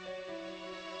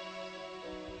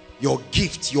 your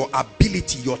gift, your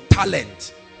ability, your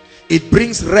talent, it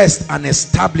brings rest and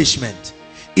establishment.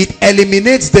 It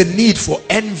eliminates the need for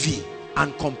envy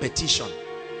and competition.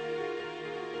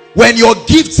 When your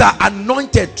gifts are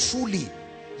anointed truly,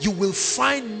 you will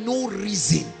find no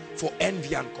reason for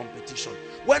envy and competition.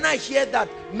 When I hear that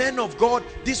men of God,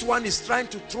 this one is trying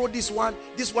to throw this one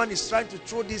is trying to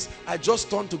throw this, I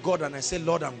just turn to God and I say,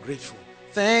 Lord, I'm grateful.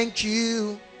 Thank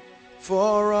you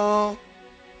for all.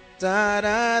 Da,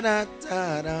 da, da,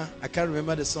 da, da. I can't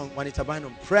remember the song. Juanita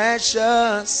Bynum.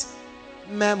 Precious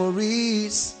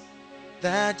memories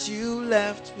that you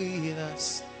left with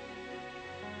us.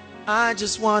 I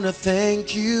just want to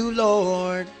thank you,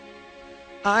 Lord.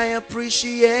 I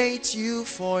appreciate you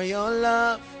for your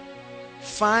love.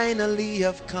 Finally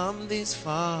have come this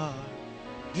far.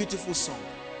 Beautiful song.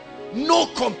 No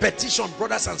competition,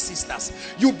 brothers and sisters.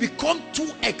 You become too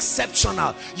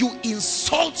exceptional. You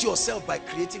insult yourself by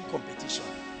creating competition.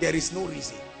 There is no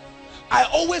reason. I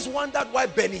always wondered why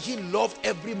Benny Hinn loved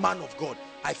every man of God.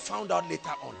 I found out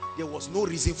later on there was no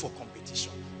reason for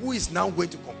competition. Who is now going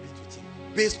to compete with him?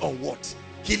 Based on what?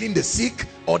 Healing the sick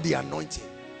or the anointing?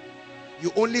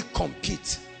 You only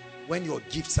compete when your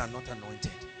gifts are not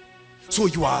anointed. So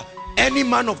you are, any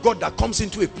man of God that comes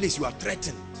into a place, you are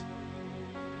threatened.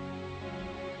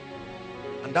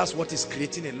 And that's what is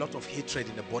creating a lot of hatred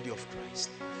in the body of Christ.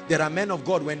 There are men of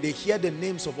God, when they hear the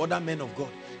names of other men of God,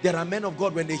 there are men of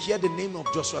God, when they hear the name of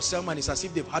Joshua Selman, it's as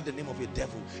if they've heard the name of a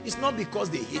devil. It's not because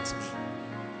they hate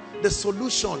me. The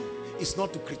solution is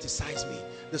not to criticize me.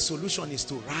 The solution is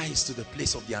to rise to the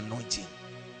place of the anointing.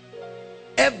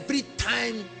 Every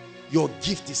time your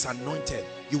gift is anointed,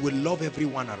 you will love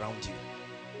everyone around you.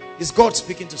 Is God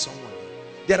speaking to someone?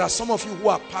 There are some of you who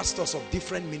are pastors of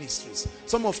different ministries.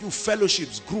 Some of you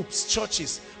fellowships, groups,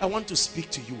 churches. I want to speak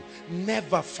to you.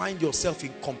 Never find yourself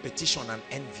in competition and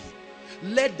envy.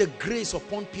 Let the grace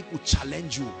upon people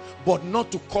challenge you, but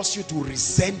not to cause you to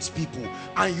resent people.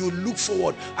 And you look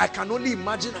forward. I can only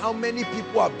imagine how many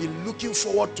people have been looking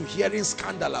forward to hearing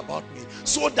scandal about me,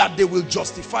 so that they will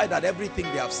justify that everything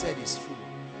they have said is true.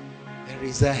 There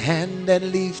is a hand that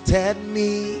lifted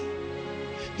me.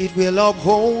 It will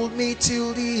uphold me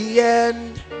till the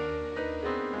end,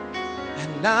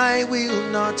 and I will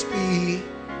not be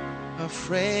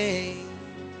afraid.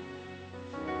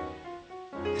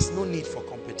 There's no need for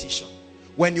competition.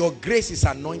 When your grace is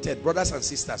anointed, brothers and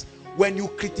sisters, when you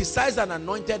criticize an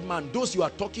anointed man, those you are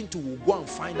talking to will go and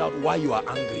find out why you are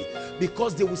angry.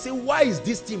 Because they will say, why is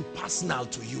this thing personal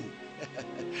to you?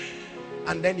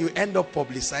 And then you end up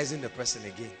publicizing the person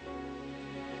again.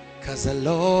 Because the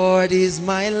Lord is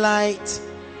my light,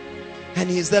 and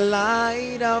He's the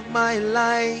light of my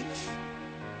life,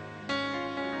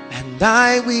 and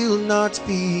I will not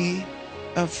be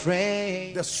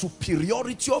afraid. The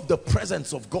superiority of the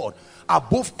presence of God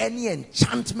above any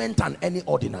enchantment and any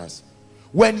ordinance.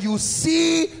 When you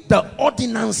see the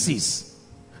ordinances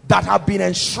that have been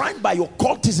enshrined by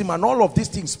occultism and all of these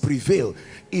things prevail,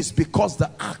 is because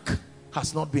the ark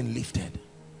has not been lifted.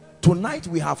 Tonight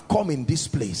we have come in this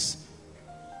place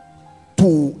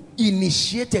to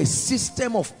initiate a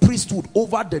system of priesthood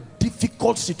over the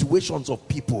difficult situations of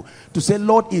people. To say,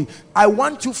 Lord, I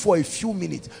want you for a few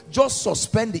minutes, just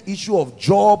suspend the issue of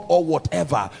job or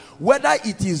whatever. Whether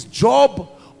it is job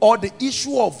or the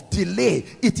issue of delay,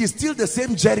 it is still the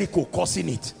same Jericho causing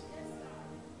it.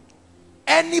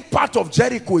 Any part of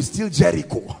Jericho is still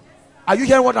Jericho. Are you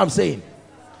hearing what I'm saying?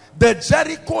 The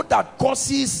Jericho that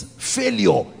causes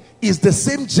failure is the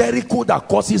same Jericho that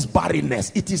causes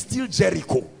barrenness. It is still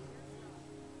Jericho.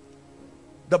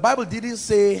 The Bible didn't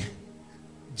say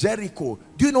Jericho.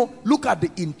 Do you know, look at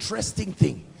the interesting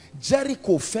thing.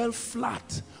 Jericho fell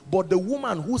flat, but the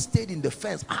woman who stayed in the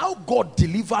fence, how God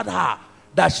delivered her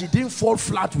that she didn't fall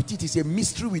flat with it is a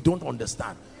mystery we don't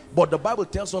understand. But the Bible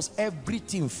tells us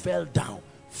everything fell down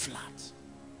flat.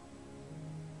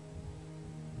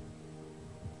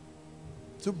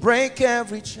 To break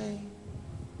every chain,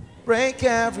 break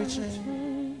every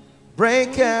chain,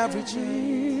 break every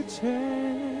chain,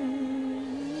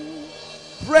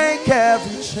 break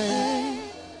every chain,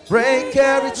 break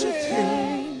every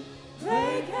chain,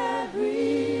 break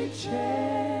every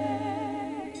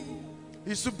chain.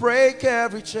 It's to break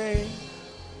every chain,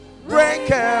 break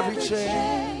every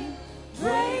chain,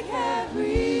 break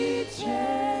every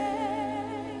chain,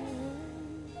 break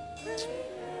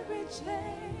every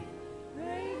chain,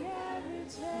 break every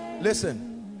chain.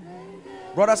 Listen,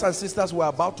 brothers and sisters, we're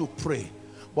about to pray,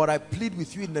 but I plead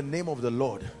with you in the name of the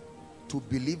Lord to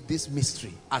believe this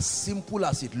mystery, as simple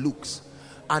as it looks,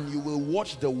 and you will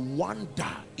watch the wonder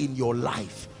in your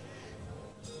life.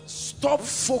 Stop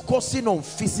focusing on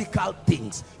physical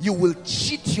things. You will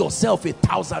cheat yourself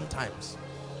 1,000 times.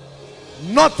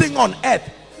 Nothing on earth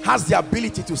has the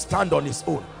ability to stand on its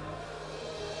own.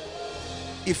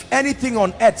 If anything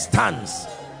on earth stands,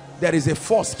 there is a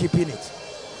force keeping it.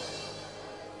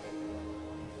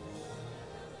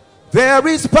 There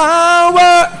is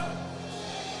power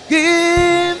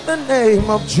in the name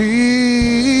of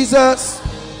Jesus.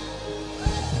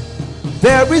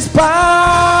 There is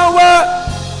power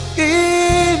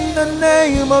in the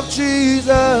name of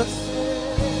Jesus.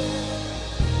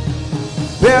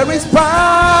 There is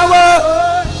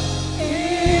power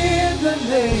in the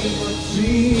name of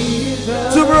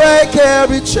Jesus to break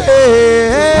every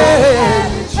chain,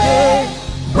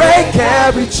 break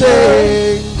every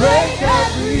chain, break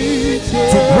every chain,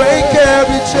 to break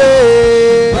every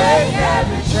chain, break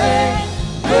every chain,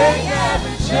 break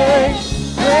every chain,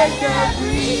 break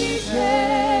every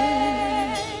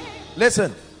chain.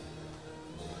 Listen,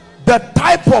 the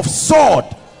type of sword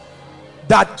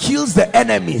that kills the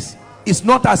enemies is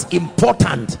not as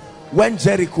important when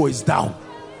Jericho is down.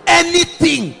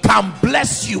 Anything can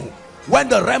bless you when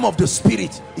the realm of the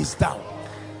spirit is down.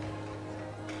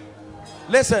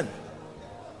 Listen,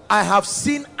 I have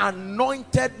seen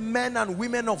anointed men and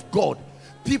women of God,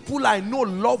 people I know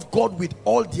love God with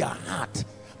all their heart,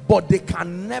 but they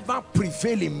can never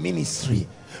prevail in ministry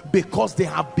because they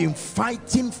have been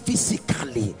fighting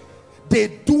physically. They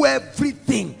do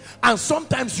everything, and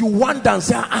sometimes you wonder and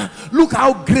say, look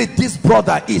how great this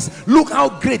brother is, look how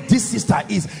great this sister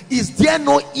is. Is there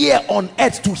no ear on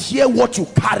earth to hear what you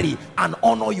carry and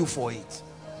honor you for it?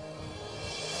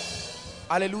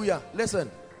 Hallelujah.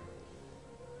 Listen,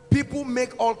 people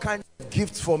make all kinds of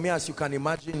gifts for me, as you can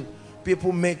imagine.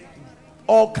 People make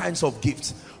all kinds of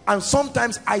gifts, and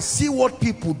sometimes I see what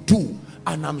people do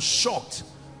and I'm shocked.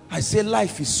 I say,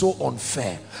 life is so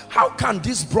unfair. How can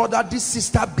this brother, this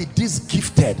sister be this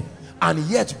gifted and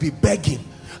yet be begging?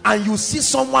 And you see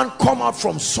someone come out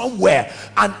from somewhere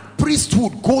and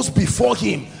priesthood goes before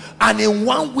him, and in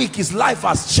 1 week his life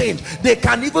has changed. They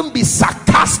can even be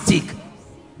sarcastic.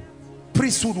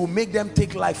 Priesthood will make them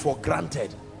take life for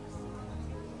granted.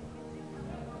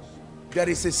 There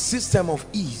is a system of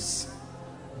ease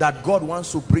that God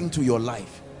wants to bring to your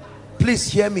life.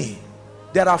 Please hear me.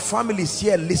 There are families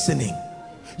here listening.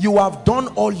 You have done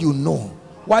all you know.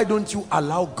 Why don't you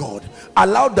allow God?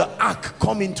 Allow the ark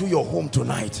come into your home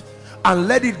tonight and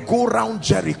let it go around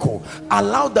Jericho.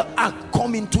 Allow the ark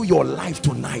come into your life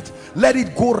tonight. Let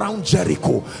it go around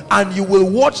Jericho, and you will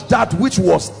watch that which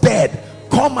was dead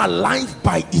come alive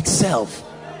by itself.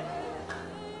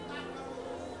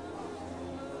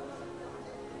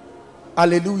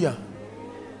 Hallelujah.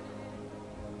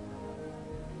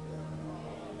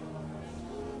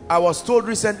 I was told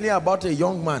recently about a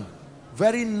young man,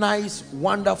 very nice,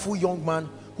 wonderful young man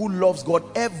who loves God.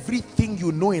 Everything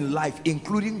you know in life,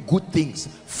 including good things,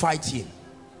 fight him.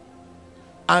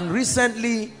 And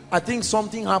recently, I think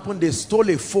something happened. They stole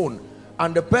a phone,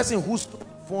 and the person who stole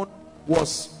the phone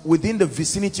was within the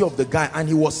vicinity of the guy, and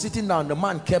he was sitting down. The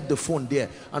man kept the phone there,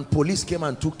 and police came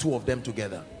and took two of them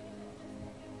together.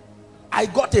 I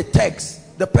got a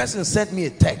text. The person sent me a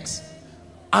text.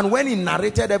 And when he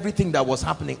narrated everything that was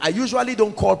happening, I usually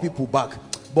don't call people back.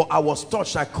 But I was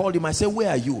touched. I called him. I said, where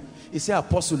are you? He said,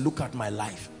 Apostle, look at my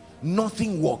life.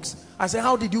 Nothing works. I said,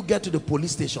 how did you get to the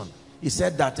police station? He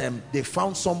said that they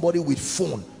found somebody with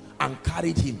phone and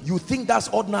carried him. You think that's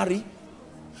ordinary?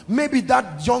 Maybe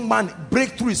that young man,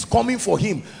 breakthrough is coming for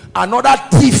him. Another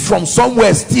thief from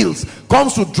somewhere steals,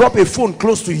 comes to drop a phone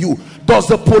close to you. Does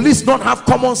the police not have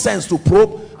common sense to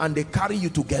probe? And they carry you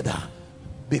together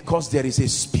because there is a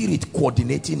spirit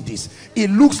coordinating this.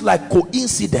 It looks like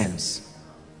coincidence.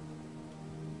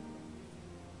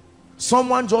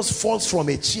 Someone just falls from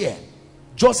a chair,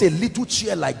 just a little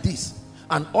chair like this,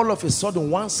 and all of a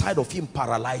sudden one side of him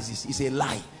paralyzes. It's a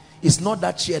lie. It's not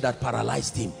that chair that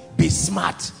paralyzed him. Be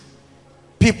smart.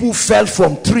 People fell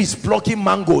from trees plucking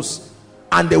mangoes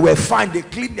and they were fine. They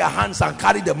cleaned their hands and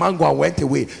carried the mango and went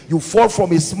away. You fall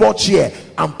from a small chair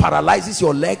and paralyzes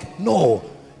your leg? No.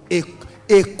 A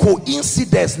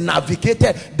coincidence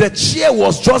navigated. The chair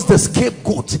was just the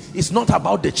scapegoat. It's not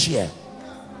about the chair.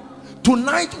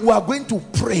 Tonight we are going to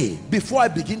pray. Before I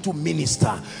begin to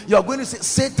minister, you are going to say,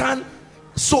 Satan,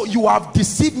 so you have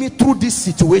deceived me through this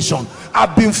situation.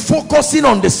 I've been focusing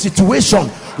on the situation,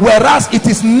 whereas it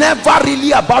is never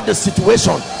really about the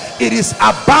situation. It is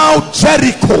about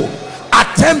Jericho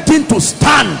attempting to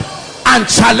stand and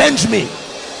challenge me.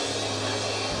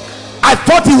 I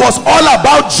thought it was all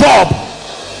about job.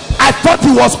 I thought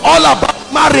it was all about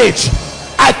marriage.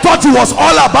 I thought it was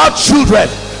all about children.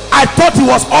 I thought it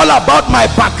was all about my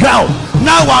background.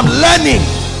 Now I'm learning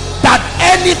that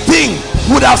anything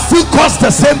would have still caused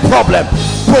the same problem,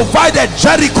 provided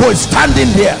Jericho is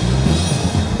standing there.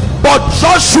 But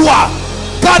Joshua,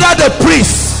 gather the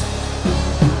priests,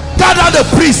 gather the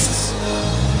priests.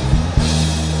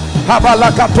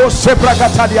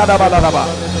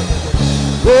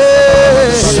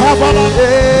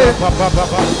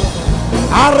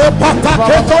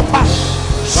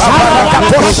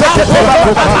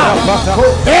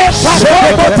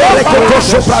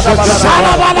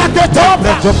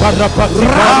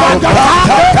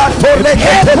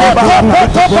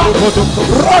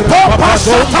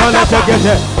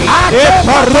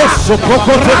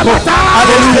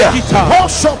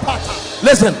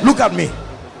 Listen, look at me.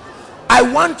 I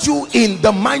want you in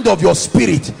the mind of your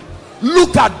spirit.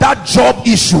 Look at that job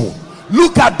issue.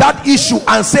 Look at that issue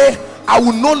and say, I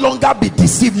will no longer be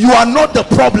deceived. You are not the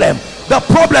problem. The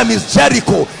problem is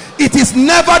Jericho. It is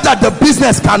never that the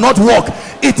business cannot work.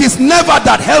 It is never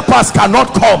that helpers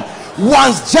cannot come.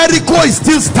 Once Jericho is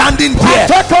still standing there,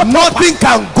 nothing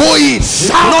can go in,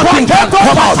 nothing can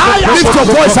come out. Lift your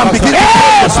voice and begin to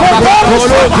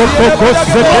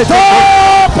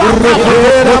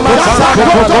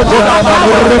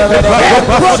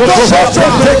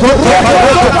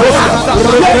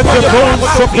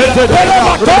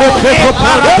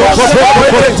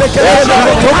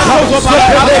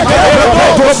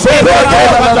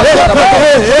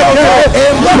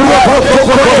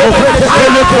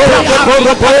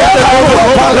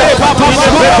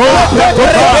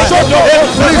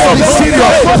please be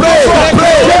serious. Pray,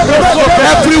 pray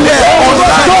everywhere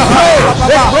online.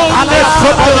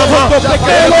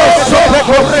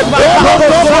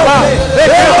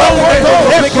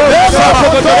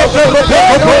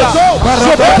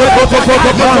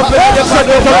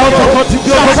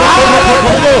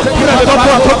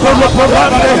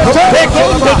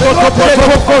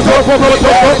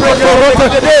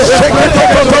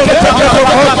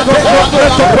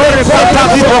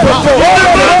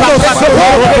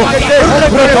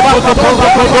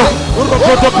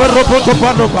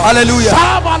 Hallelujah.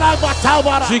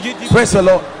 Praise the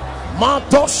Lord.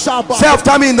 Say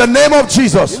after me, in the name of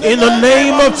Jesus. In the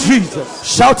name of Jesus.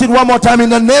 Shout it one more time, in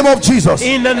the name of Jesus.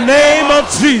 In the name of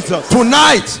Jesus.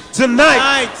 Tonight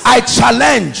I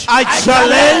challenge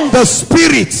the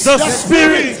spirits,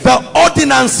 the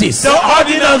ordinances,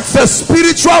 the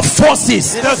spiritual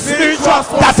forces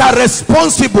that are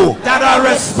responsible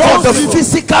for the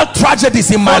physical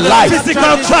tragedies in my life.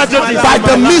 By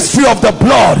the mystery of the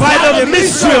blood,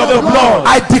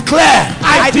 I declare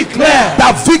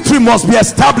that victory must be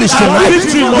established tonight.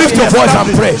 Lift your voice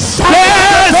and pray.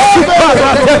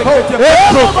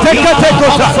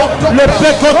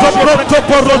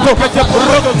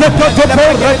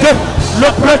 Le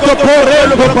prêtre pour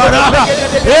le parada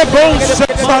et bon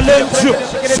c'est valentio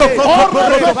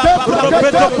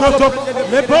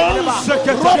mais bon c'est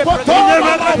que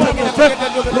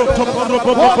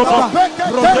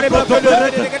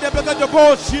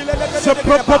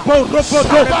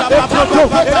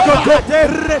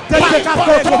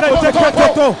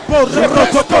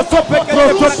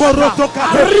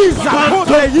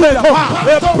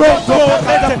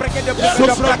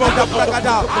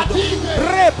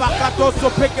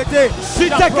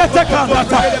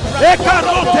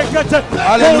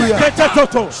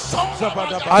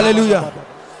Hallelujah.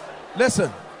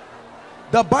 Listen,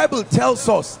 the Bible tells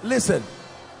us, listen,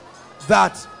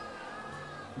 that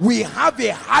we have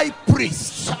a high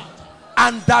priest,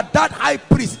 and that high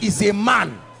priest is a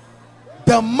man.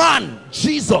 The man,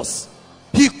 Jesus,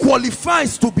 he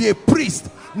qualifies to be a priest,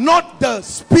 not the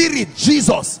spirit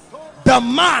Jesus. The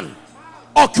man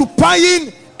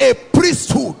occupying a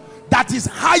priesthood that is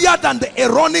higher than the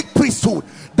Aaronic priesthood.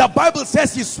 The Bible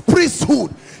says his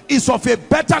priesthood is of a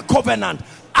better covenant,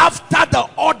 after the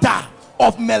order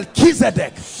of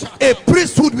Melchizedek, a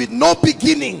priesthood with no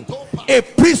beginning, a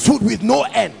priesthood with no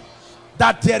end.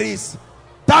 That there is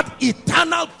that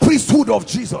eternal priesthood of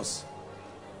Jesus.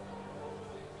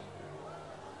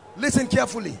 Listen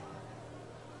carefully.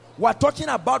 We're talking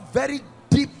about very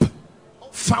deep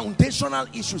foundational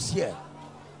issues here.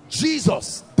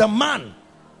 Jesus, the man,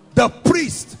 the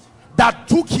priest that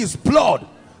took his blood,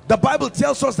 the Bible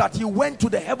tells us that he went to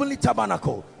the heavenly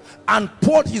tabernacle and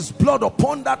poured his blood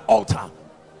upon that altar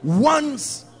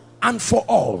once and for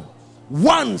all.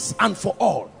 Once and for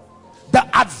all.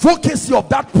 The advocacy of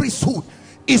that priesthood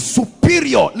is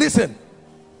superior. Listen,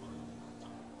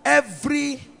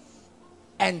 every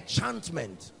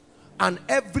enchantment and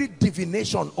every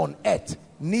divination on earth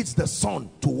needs the sun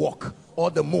to work,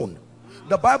 or the moon.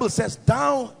 The Bible says,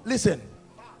 down, listen,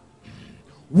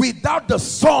 without the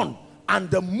sun and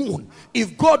the moon,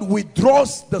 if God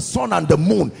withdraws the sun and the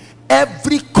moon,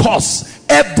 every curse,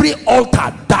 every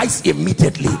altar dies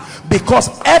immediately,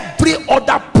 because every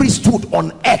other priesthood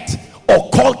on earth,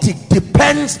 occultic,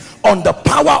 depends on the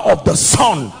power of the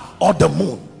sun or the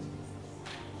moon.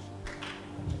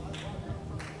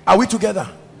 Are we together?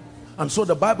 And so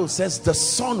the Bible says the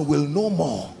sun will no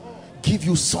more give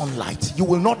you sunlight. You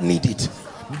will not need it.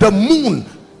 The moon,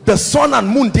 the sun and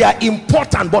moon, they are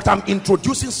important, but I'm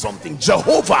introducing something.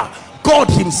 Jehovah God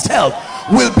himself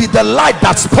will be the light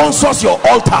that sponsors your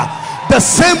altar. The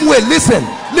same way, listen,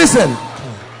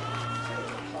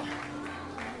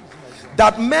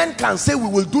 that men can say we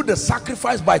will do the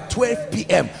sacrifice by 12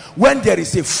 p.m. when there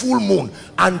is a full moon,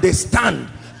 and they stand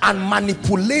and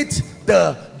manipulate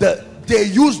they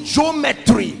use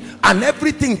geometry and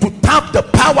everything to tap the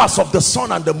powers of the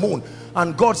sun and the moon,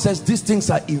 and God says these things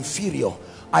are inferior.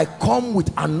 I come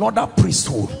with another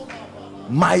priesthood,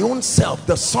 my own self,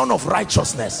 the Son of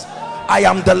Righteousness. I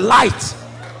am the light.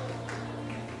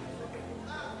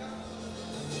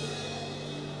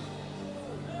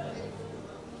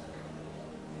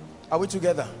 Are we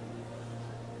together?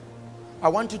 I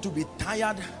want you to be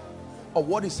tired of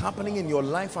what is happening in your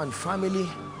life and family.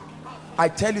 I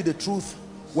tell you the truth,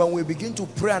 when we begin to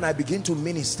pray and I begin to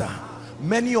minister,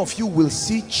 many of you will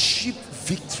see cheap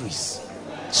victories.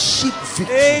 Cheap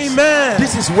victories. Amen.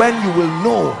 This is when you will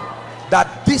know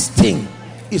that this thing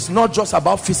is not just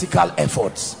about physical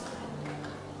efforts.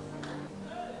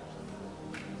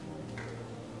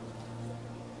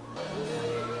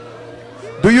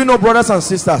 Do you know, brothers and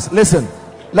sisters, listen,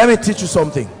 let me teach you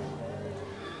something.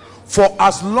 For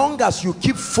as long as you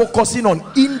keep focusing on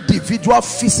individual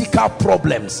physical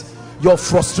problems, your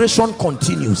frustration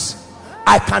continues.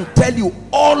 I can tell you,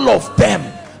 all of them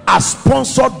are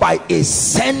sponsored by a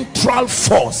central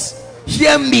force.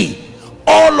 Hear me.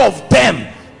 All of them,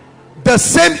 the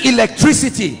same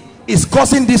electricity is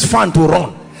causing this fan to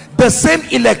run. The same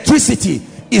electricity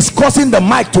is causing the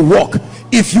mic to work.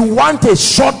 If you want a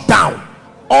shutdown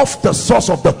of the source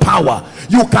of the power,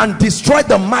 you can destroy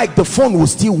the mic, the phone will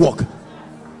still work.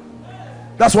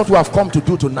 That's what we have come to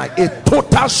do tonight, a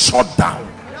total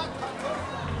shutdown.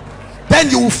 Then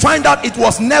you will find out it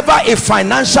was never a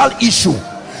financial issue.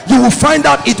 You will find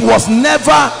out it was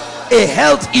never a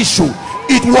health issue.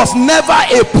 It was never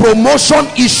a promotion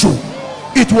issue.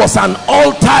 It was an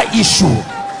altar issue.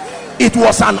 It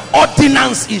was an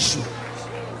ordinance issue.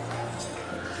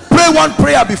 Pray one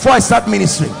prayer before I start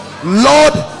ministering.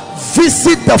 Lord,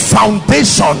 visit the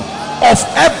foundation of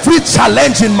every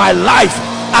challenge in my life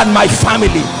and my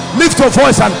family. Lift your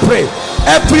voice and pray.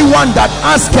 Everyone that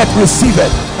asketh, receive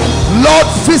it. Lord,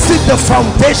 visit the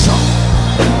foundation.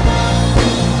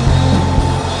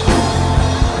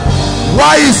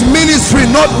 Why is ministry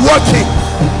not working?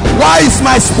 Why is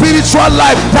my spiritual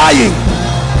life dying?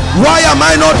 Why am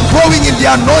I not growing in the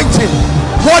anointing?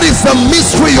 What is the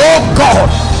mystery, oh God?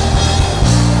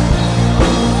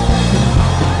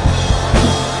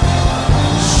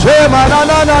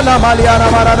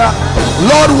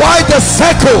 Lord, why the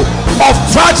circle of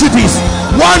tragedies,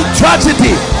 one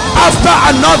tragedy after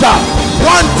another,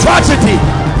 one tragedy?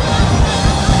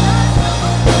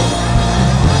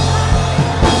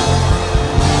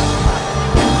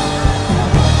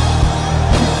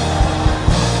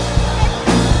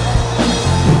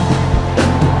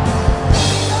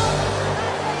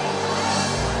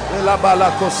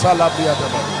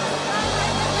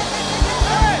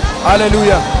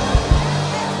 Hallelujah.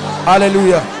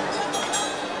 Hallelujah.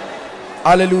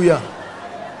 Hallelujah.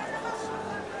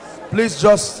 Please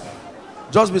just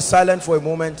be silent for a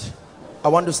moment. I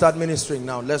want to start ministering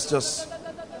now. The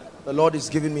Lord is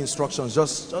giving me instructions.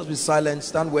 Just be silent.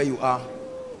 Stand where you are.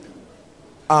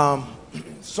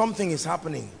 Something is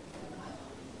happening.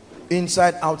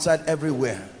 Inside, outside,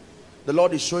 everywhere. The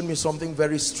Lord is showing me something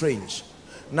very strange.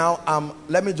 Now,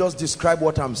 let me just describe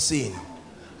what I'm seeing.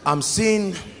 I'm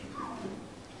seeing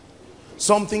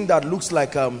something that looks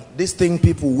like this thing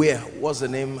people wear. What's the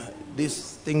name?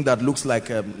 This thing that looks like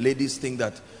a ladies thing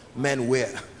that men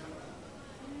wear.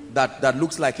 That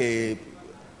looks like a,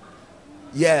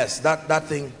 yes, that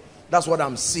thing. That's what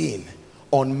I'm seeing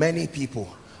on many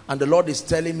people. And the Lord is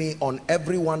telling me on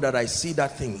everyone that I see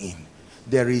that thing in,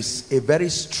 there is a very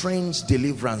strange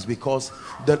deliverance, because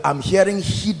I'm hearing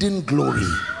hidden glory.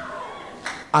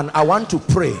 And I want to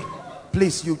pray.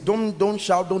 Please, you don't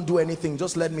shout, don't do anything,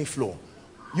 just let me flow.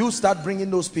 You start bringing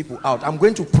those people out. I'm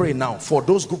going to pray now for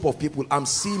those group of people. I'm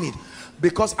seeing it,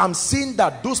 because I'm seeing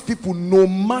that those people, no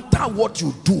matter what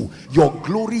you do, your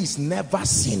glory is never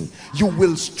seen. You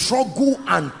will struggle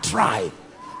and try,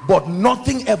 but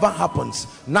nothing ever happens.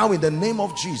 Now, in the name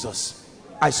of Jesus,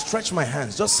 I stretch my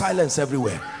hands. Just silence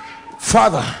everywhere.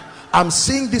 Father, I'm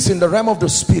seeing this in the realm of the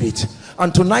spirit,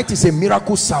 and tonight is a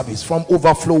miracle service from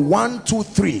Overflow 1, 2,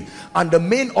 3 and the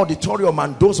main auditorium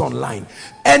and those online.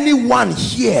 Anyone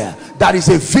here that is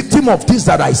a victim of this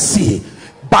that I see,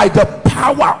 by the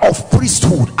power of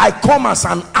priesthood, I come as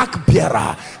an ark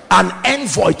bearer, an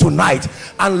envoy tonight,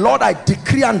 and Lord, I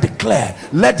decree and declare,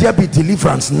 let there be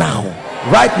deliverance now,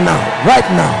 right now, right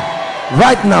now.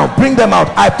 Right now, bring them out.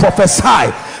 I prophesy,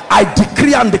 I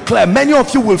decree and declare, many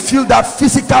of you will feel that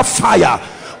physical fire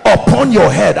upon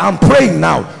your head. I'm praying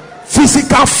now,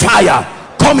 physical fire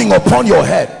coming upon your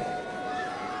head.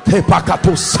 Let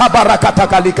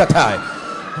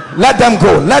them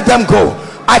go, let them go.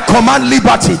 I command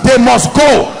liberty. They must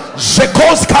go.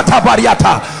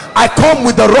 I come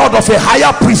with the rod of a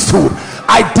higher priesthood.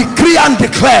 I decree and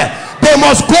declare, they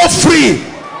must go free.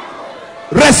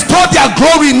 Restore their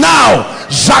glory now.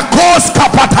 Jakos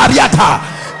kapatariata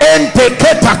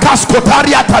enteketa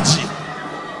kaskotariataji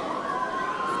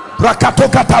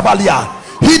brakatoka tabalia.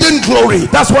 Hidden glory,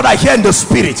 that's what I hear in the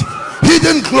spirit.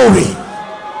 Hidden glory,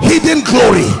 hidden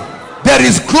glory. There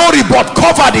is glory, but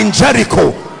covered in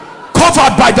Jericho,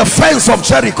 covered by the fence of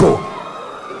Jericho.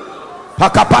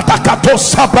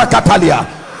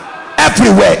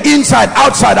 Everywhere, inside,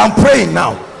 outside. I'm praying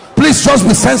now. Please just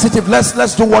be sensitive.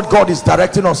 Let's do what God is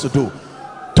directing us to do.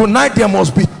 Tonight there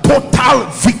must be total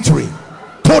victory.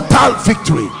 Total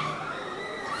victory.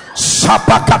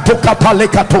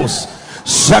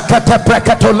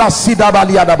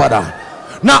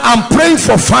 Now I'm praying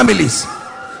for families.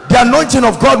 The anointing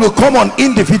of God will come on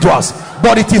individuals,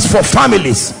 but it is for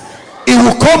families. It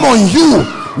will come on you.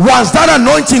 Once that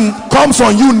anointing comes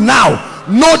on you now,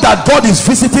 know that God is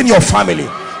visiting your family.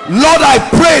 Lord, I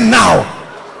pray now,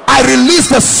 I release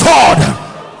the sword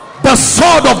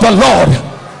of the Lord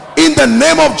in the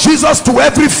name of Jesus to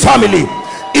every family.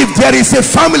 If there is a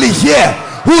family here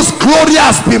whose glory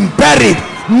has been buried,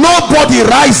 nobody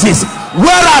rises,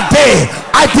 where are they?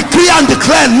 I decree and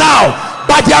declare now,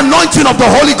 by the anointing of the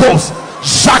Holy Ghost,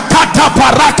 Shakata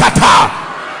Parakata.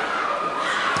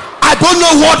 I don't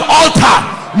know what altar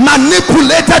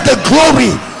manipulated the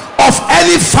glory of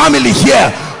any family here,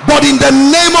 but in the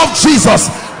name of Jesus,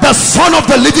 the Son of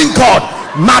the living God,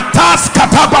 Matas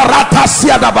Katabarata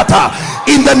Siadabata,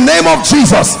 in the name of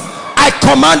Jesus, I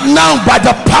command now by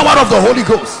the power of the Holy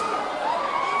Ghost,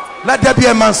 let there be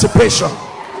emancipation.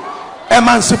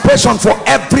 Emancipation for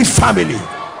every family.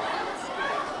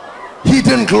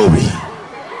 Hidden glory,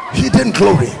 hidden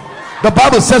glory. The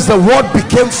Bible says the word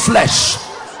became flesh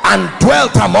and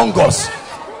dwelt among us,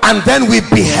 and then we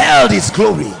beheld his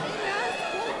glory.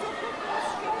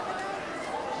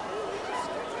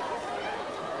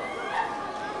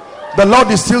 The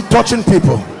Lord is still touching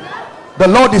people. The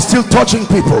Lord is still touching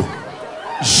people.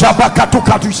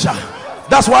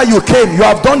 That's why you came. You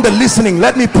have done the listening.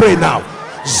 Let me pray now.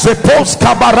 Zepos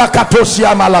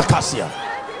kabarakatosia malakasia.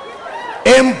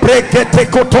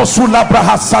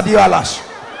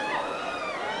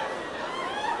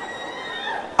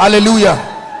 Hallelujah.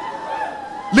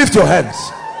 Lift your hands.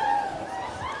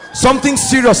 Something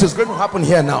serious is going to happen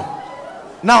here now.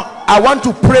 Now, I want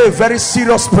to pray a very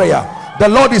serious prayer. The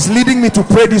Lord is leading me to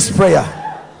pray this prayer.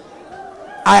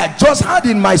 I just had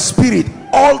in my spirit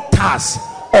altars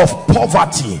of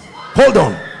poverty. Hold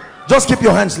on. Just keep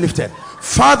your hands lifted.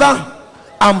 Father,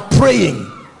 I'm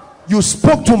praying. You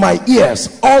spoke to my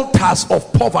ears, altars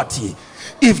of poverty.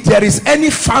 If there is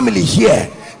any family here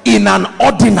in an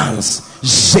ordinance,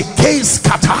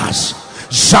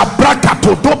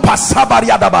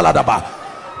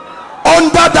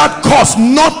 under that cause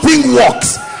nothing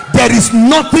works. There is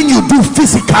nothing you do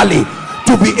physically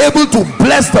to be able to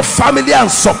bless the family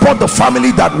and support the family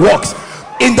that works.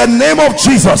 In the name of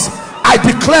Jesus, I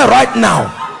declare right now,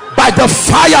 by the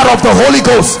fire of the Holy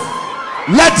Ghost,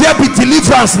 let there be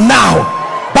deliverance now.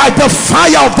 By the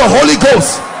fire of the Holy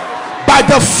Ghost, by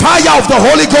the fire of the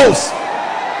Holy Ghost.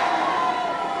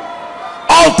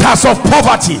 Altars of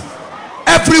poverty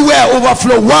everywhere,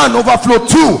 overflow 1, overflow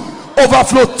 2,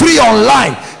 overflow 3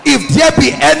 online. If there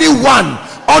be anyone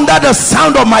under the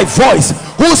sound of my voice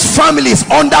whose family is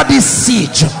under this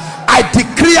siege, I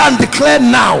decree and declare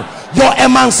now, your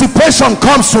emancipation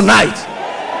comes tonight.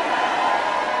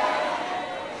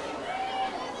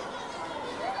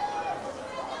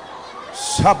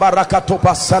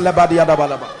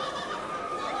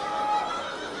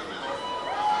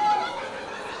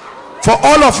 For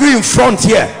all of you in front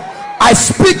here, I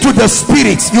speak to the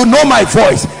spirits. You know my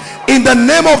voice. In the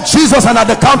name of Jesus, and at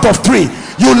the count of 3,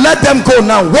 you let them go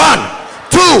now. 1,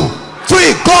 2,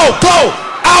 3, go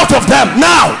out of them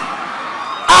now,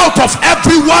 out of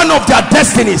every one of their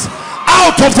destinies,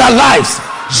 out of their lives.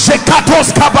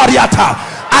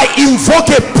 I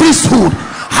invoke a priesthood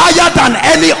higher than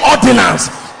any ordinance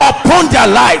upon their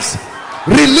lives.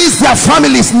 Release their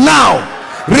families now,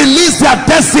 release their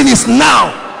destinies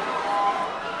now.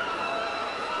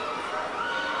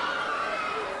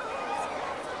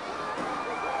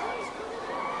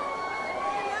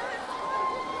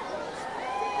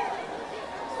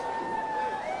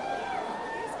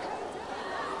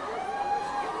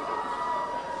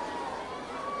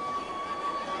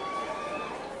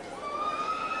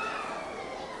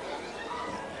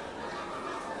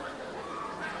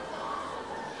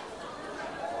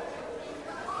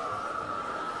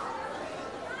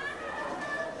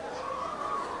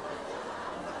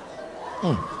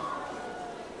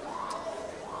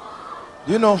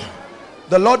 You know,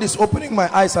 the Lord is opening my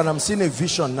eyes and I'm seeing a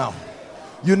vision now.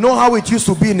 You know how it used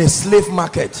to be in a slave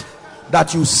market,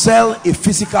 that you sell a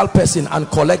physical person and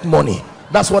collect money.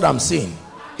 That's what I'm seeing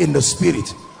in the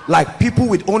spirit. Like people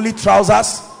with only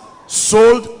trousers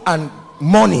sold and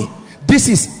money. This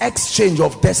is exchange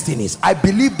of destinies. I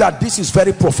believe that this is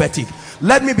very prophetic.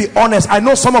 Let me be honest, I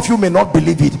know some of you may not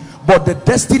believe it, but the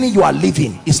destiny you are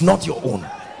living is not your own.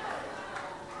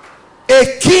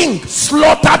 A king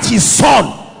slaughtered his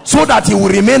son so that he will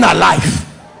remain alive.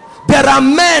 There are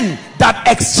men that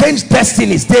exchange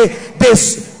destinies.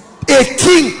 A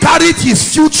king carried his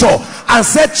future and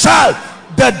said, child,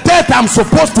 the death I'm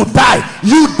supposed to die,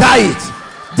 you die it.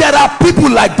 There are people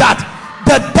like that.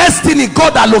 The destiny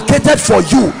God allocated for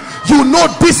you, you know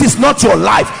this is not your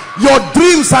life. Your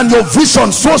dreams and your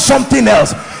vision show something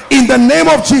else. In the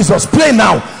name of Jesus, play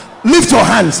now. Lift your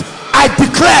hands. I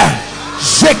declare,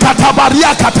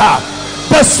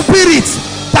 the spirits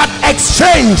that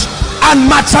exchange and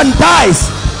merchandise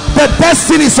the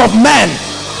destinies of men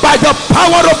by the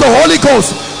power of the Holy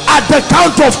Ghost, at the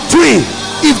count of 3,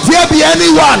 if there be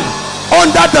anyone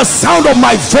under the sound of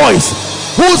my voice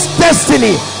whose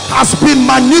destiny has been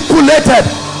manipulated,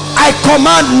 I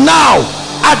command now,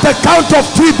 at the count of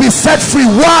 3, be set free.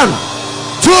 1,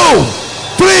 2,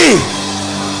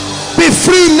 3. Be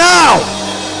free now.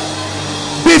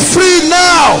 Be free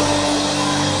now.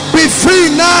 Be free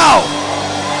now.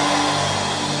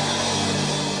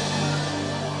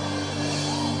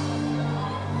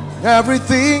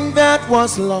 Everything that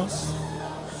was lost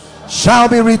shall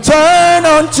be returned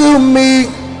unto me.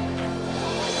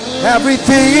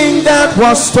 Everything that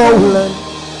was stolen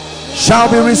shall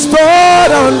be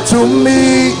restored unto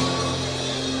me.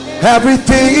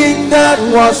 Everything that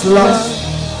was lost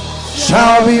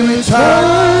shall be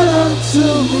returned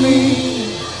unto me.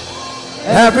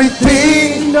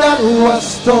 Everything that was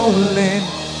stolen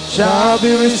shall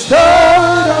be restored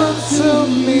unto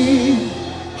me.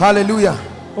 Hallelujah.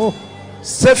 Oh,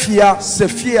 Sephia.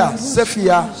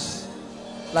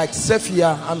 Like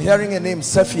Sephia. I'm hearing a name,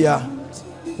 Sephia.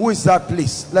 Who is that,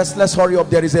 please? Let's hurry up.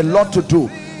 There is a lot to do.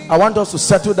 I want us to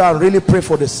settle down, really pray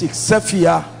for the sick.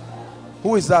 Sephia.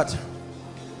 Who is that?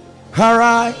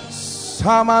 Arise.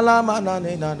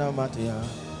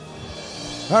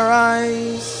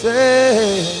 Arise,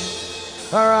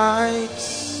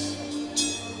 arise.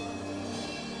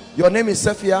 Your name is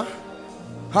Sophia.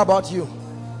 How about you,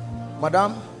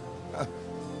 madam?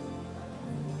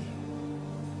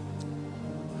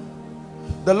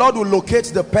 The Lord will locate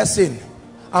the person.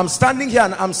 I'm standing here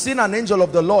and I'm seeing an angel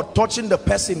of the Lord touching the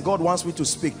person God wants me to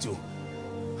speak to.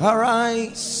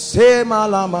 Arise.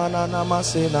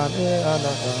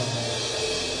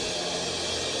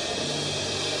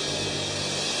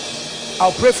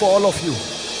 I'll pray for all of you,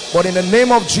 but in the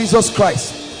name of Jesus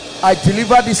Christ, I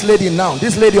deliver this lady now.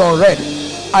 This lady on red,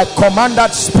 I command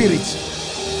that spirit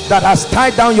that has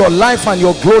tied down your life and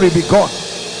your glory be gone.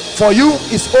 For you,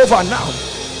 it's over now.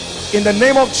 In the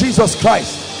name of Jesus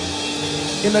Christ,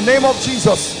 in the name of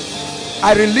Jesus,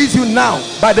 I release you now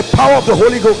by the power of the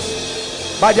Holy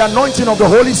Ghost, by the anointing of the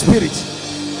Holy Spirit.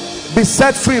 Be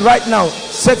set free right now.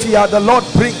 Sophia, the Lord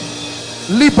bring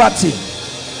liberty.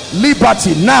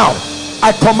 Liberty now.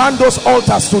 I command those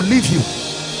altars to leave you.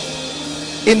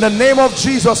 In the name of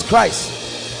Jesus Christ,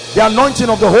 the anointing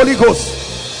of the Holy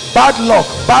Ghost. Bad luck,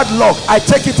 I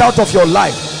take it out of your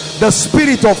life. The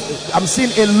spirit of, I'm seeing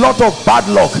a lot of bad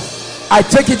luck, I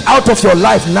take it out of your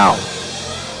life now.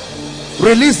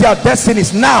 Release their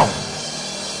destinies now,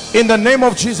 in the name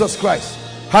of Jesus Christ.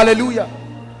 Hallelujah.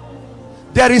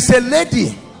 There is a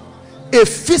lady, a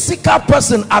physical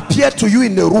person appeared to you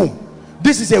in the room.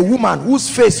 This is a woman whose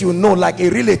face you know, like a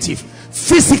relative.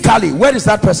 Physically, where is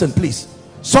that person, please?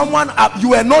 Someone you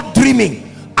were not dreaming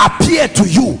appeared to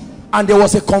you, and there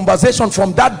was a conversation.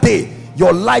 From that day,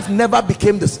 your life never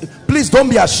became this. Please don't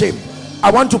be ashamed. I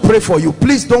want to pray for you.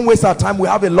 Please don't waste our time. We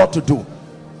have a lot to do.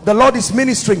 The Lord is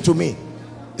ministering to me.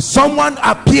 Someone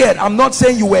appeared. I'm not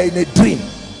saying you were in a dream.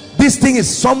 This thing is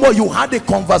somewhere you had a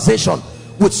conversation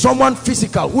with someone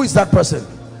physical. Who is that person?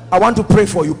 I want to pray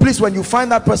for you. Please, when you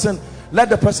find that person, let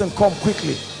the person come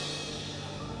quickly.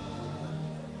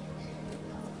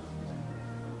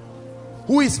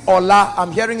 Who is Ola?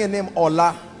 I'm hearing a name,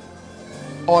 Ola.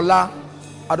 Ola.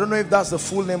 I don't know if that's the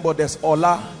full name, but there's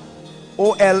Ola.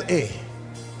 O-L-A.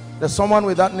 There's someone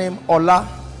with that name, Ola.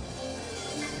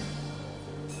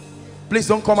 Please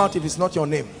don't come out if it's not your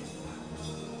name.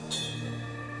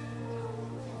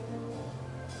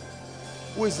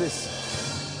 Who is this?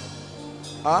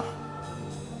 Huh?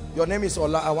 Your name is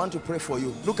Ola. I want to pray for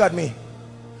you. Look at me.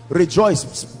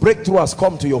 Rejoice. Breakthrough has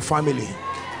come to your family.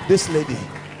 This lady,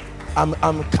 I'm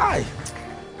Kai.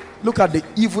 Look at the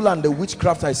evil and the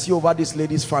witchcraft I see over this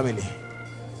lady's family.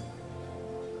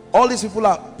 All these people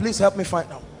are, please help me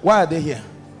find out. Why are they here?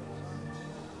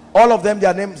 All of them,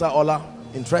 their names are Ola.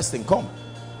 Interesting. Come.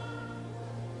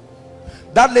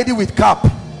 That lady with cap,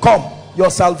 come.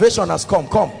 Your salvation has come.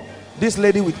 Come. This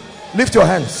lady with, lift your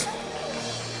hands.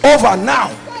 Over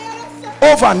now.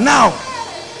 Over now.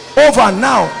 Over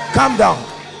now. Calm down.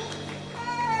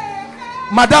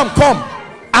 Madam, come.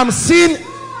 I'm seeing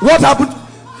what happened.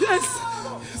 Yes.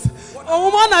 A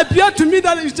woman appeared to me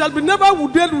that it shall be never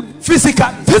would deal with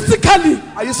physically.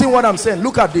 Are you seeing what I'm saying?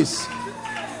 Look at this.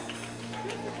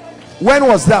 When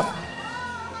was that?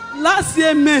 Last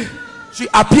year, May. She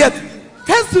appeared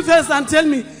Face to face and tell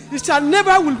me, it shall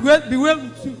never will be well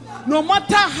with you. No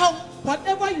matter how,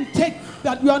 whatever you take,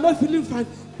 that you are not feeling fine,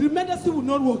 the medicine will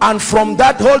not work. And from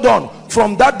that, hold on,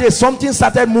 from that day, something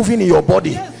started moving in your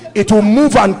body. Yes. It will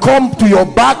move and come to your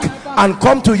back and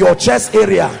come to your chest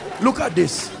area. Look at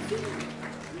this.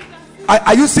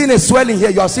 Are you seeing a swelling here?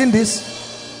 You are seeing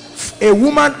this? A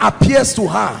woman appears to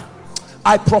her.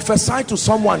 I prophesy to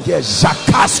someone here.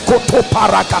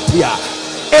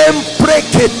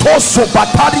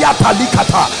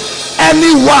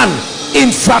 Anyone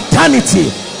in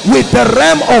fraternity with the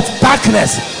realm of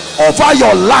darkness over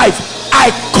your life,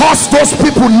 I curse those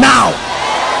people now.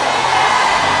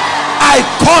 I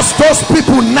curse those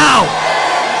people now.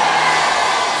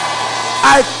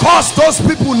 I curse those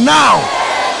people now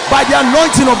by the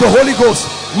anointing of the Holy Ghost.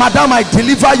 Madam, I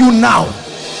deliver you now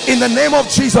in the name of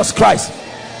Jesus Christ.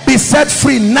 Be set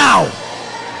free now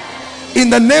in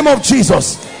the name of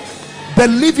Jesus. The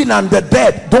living and the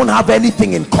dead don't have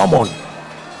anything in common.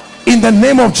 In the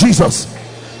name of Jesus,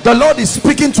 the Lord is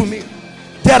speaking to me.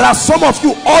 There are some of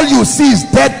you, all you see is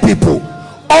dead people.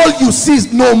 All you see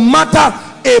is, no matter,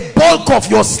 a bulk of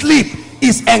your sleep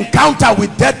is encounter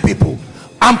with dead people.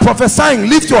 I'm prophesying.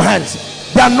 Lift your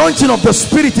hands. The anointing of the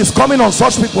Spirit is coming on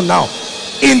such people now.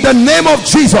 In the name of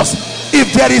Jesus,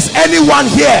 if there is anyone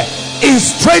here in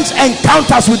strange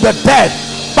encounters with the dead,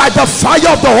 by the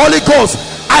fire of the Holy Ghost,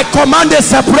 I command a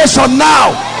separation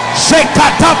now.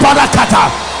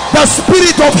 The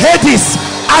spirit of Hades,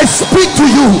 I speak to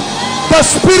you. The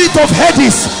spirit of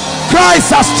Hades,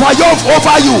 Christ has triumphed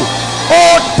over you.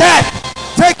 Oh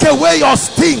death, take away your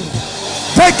sting.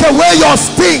 Take away your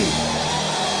sting.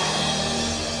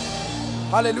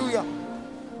 Hallelujah.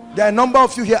 There are a number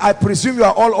of you here. I presume you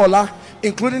are all Ola,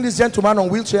 including this gentleman on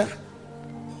wheelchair.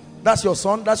 That's your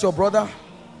son, that's your brother.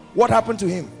 What happened to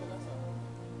him?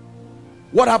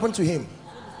 What happened to him?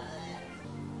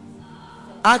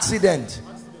 Accident.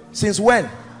 Since when?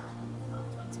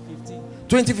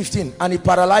 2015. And it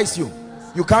paralyzed you.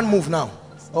 You can't move now.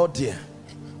 Oh dear.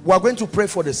 We are going to pray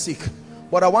for the sick,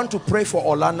 but I want to pray for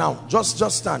Ola now. Just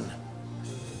stand.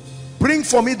 Bring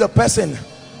for me the person.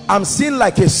 I'm seeing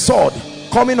like a sword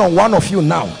coming on one of you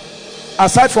now.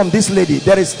 Aside from this lady,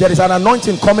 there is an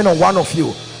anointing coming on one of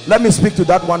you. Let me speak to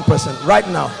that one person right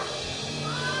now.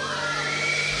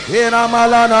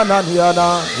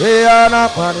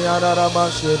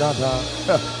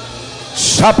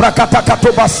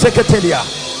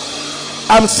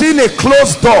 I'm seeing a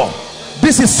closed door.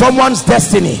 This is someone's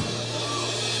destiny.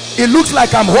 It looks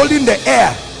like I'm holding the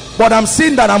air, but I'm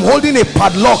seeing that I'm holding a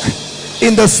padlock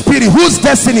in the spirit. Whose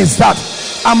destiny is that?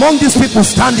 Among these people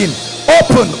standing.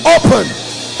 Open, open,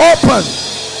 open,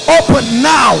 open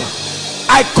now.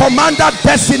 I command that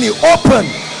destiny. Open.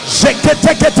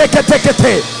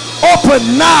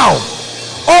 Open now.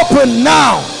 Open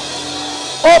now.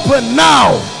 Open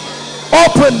now.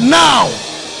 Open now.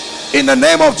 In the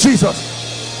name of Jesus.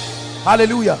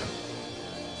 Hallelujah.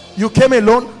 You came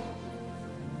alone?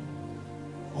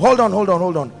 Hold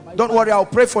on. Don't worry, I'll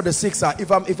pray for the sick, sir.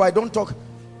 If I don't talk,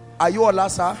 are you Allah,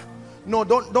 sir? No,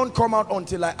 don't come out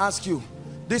until I ask you.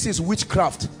 This is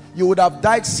witchcraft. You would have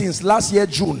died since last year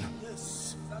June.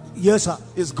 Yes, sir.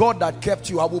 It's God that kept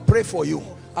you. I will pray for you.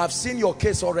 I've seen your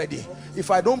case already. If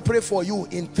I don't pray for you,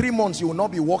 in 3 months you will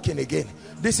not be walking again.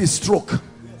 This is stroke.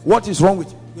 What is wrong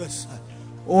with you? Yes, sir.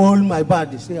 All my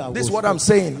body. This is what I'm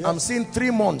saying. Yes. I'm seeing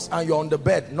 3 months and you're on the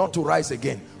bed, not to rise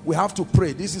again. We have to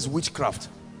pray. This is witchcraft.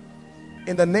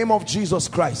 In the name of Jesus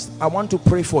Christ, I want to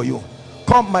pray for you.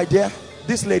 Come, my dear.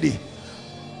 This lady,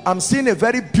 I'm seeing a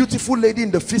very beautiful lady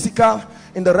in the physical.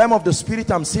 In the realm of the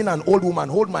spirit, I'm seeing an old woman.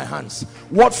 Hold my hands.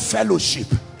 What fellowship.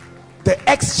 The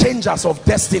exchangers of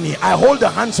destiny. I hold the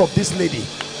hands of this lady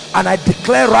and I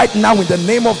declare right now in the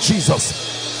name of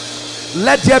Jesus,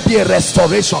 let there be a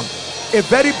restoration. A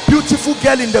very beautiful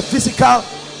girl in the physical,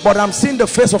 but I'm seeing the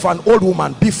face of an old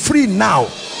woman. Be free now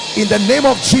in the name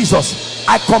of Jesus.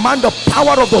 I command the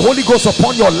power of the Holy Ghost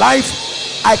upon your life.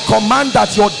 I command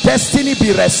that your destiny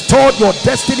be restored. Your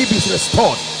destiny be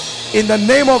restored in the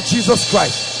name of Jesus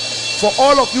Christ. For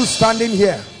all of you standing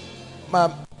here,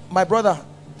 my brother,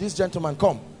 this gentleman,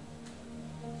 come.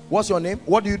 What's your name?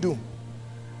 What do you do?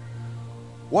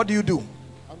 What do you do?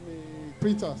 I'm a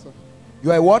printer, sir.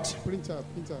 You are a what? Printer.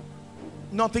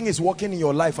 Nothing is working in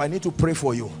your life. I need to pray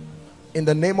for you in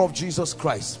the name of Jesus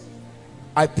Christ.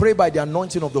 I pray by the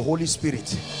anointing of the Holy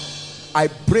Spirit. I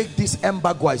break this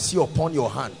embargo I see upon your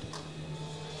hand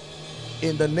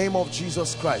in the name of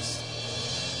Jesus Christ.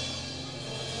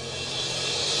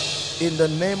 In the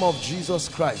name of Jesus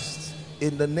Christ.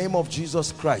 In the name of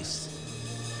Jesus Christ.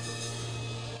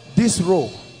 This row,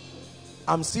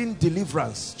 I'm seeing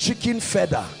deliverance. Chicken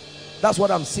feather. That's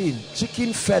what I'm seeing.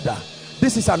 Chicken feather.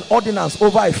 This is an ordinance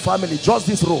over a family. Just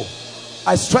this row.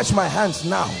 I stretch my hands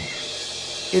now.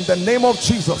 In the name of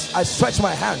Jesus, I stretch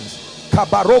my hands.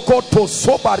 Kabaroko to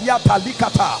sobaria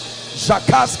talikata.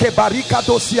 Jakaske barika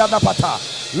do sianapata.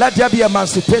 Let there be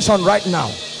emancipation right now.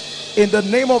 In the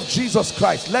name of Jesus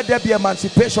Christ, let there be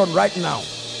emancipation right now.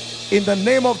 In the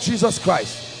name of Jesus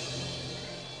Christ.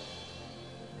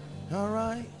 All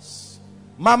right.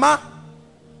 Mama,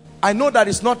 I know that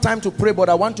it's not time to pray, but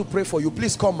I want to pray for you.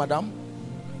 Please come, madam.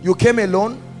 You came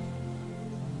alone?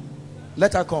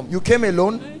 Let her come. You came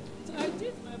alone? I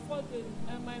did my first day,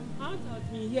 and my aunt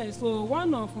had me here. So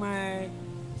one of my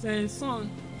son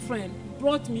friend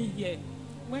brought me here.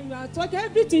 When you are talking,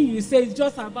 everything you say is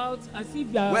just about as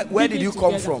if you are. Where did you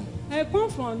come from? I come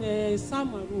from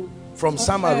Samaru. From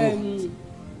Samaru.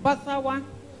 Basawa.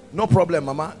 No problem,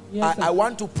 Mama. Yes, I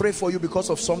want to pray for you because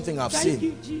of something I've seen. Thank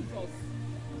you, Jesus.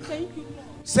 Thank you,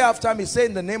 Lord. Say after me. Say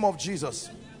in the name of Jesus.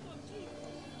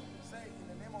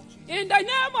 In the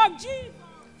name of Jesus.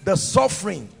 The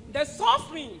suffering. The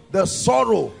suffering. The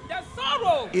sorrow. The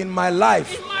sorrow. In my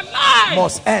life. In my life.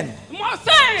 Must end. Must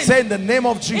end. Say in the name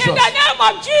of Jesus. In the name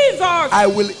of Jesus. I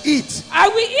will eat. I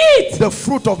will eat. The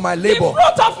fruit of my labor. The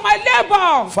fruit of my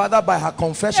labor. Father, by her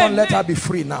confession, Amen. let her be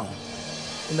free now.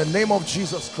 In the name of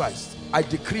Jesus Christ, I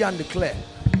decree and declare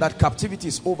that captivity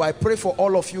is over. I pray for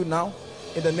all of you now.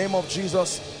 In the name of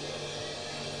Jesus.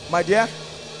 My dear,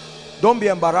 don't be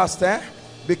embarrassed.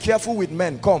 Be careful with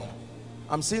men. Come.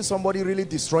 I'm seeing somebody really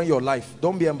destroying your life.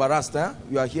 Don't be embarrassed.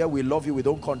 You are here, we love you, we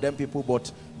don't condemn people, but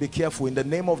be careful. In the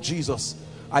name of Jesus,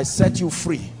 I set you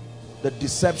free. The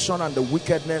deception and the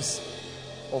wickedness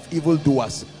of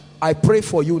evildoers. I pray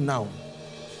for you now.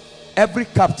 Every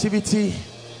captivity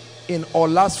in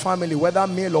Ola's family, whether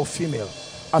male or female,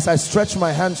 as I stretch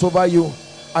my hands over you,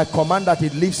 I command that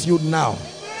it leaves you now.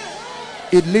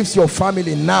 It leaves your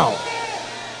family now.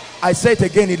 I say it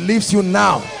again, it leaves you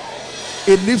now.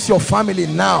 It leaves your family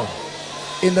now.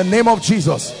 In the name of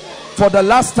Jesus. For the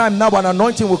last time now, an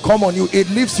anointing will come on you. It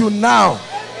leaves you now.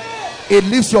 It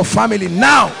leaves your family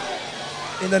now.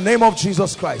 In the name of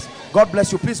Jesus Christ. God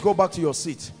bless you. Please go back to your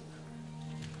seat.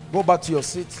 Go back to your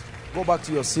seat. Go back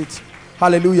to your seat.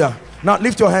 Hallelujah. Now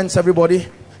lift your hands, everybody.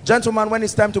 Gentlemen, when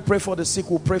it's time to pray for the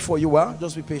sick, we'll pray for you.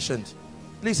 Just be patient.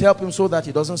 Please help him so that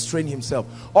he doesn't strain himself.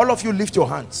 All of you lift your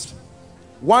hands.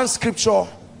 One scripture,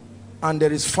 and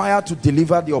there is fire to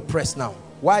deliver the oppressed now.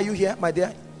 Why are you here, my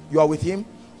dear? You are with him?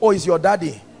 Oh, is your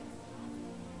daddy?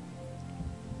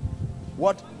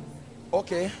 What?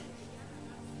 Okay.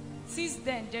 Since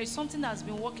then, there is something that's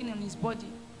been working on his body.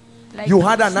 Like you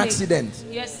had an accident?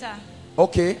 Yes, sir.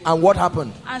 Okay, and what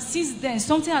happened? And since then,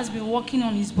 something has been working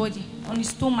on his body, on his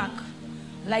stomach,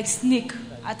 like snake.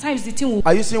 At times, the thing will...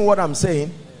 Are you seeing what I'm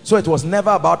saying? So it was never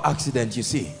about accident, you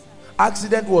see.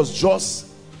 Accident was just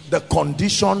the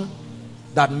condition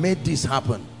that made this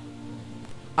happen.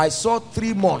 I saw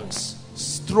 3 months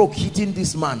stroke hitting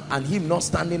this man and him not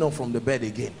standing up from the bed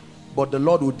again. But the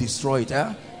Lord will destroy it.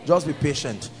 Just be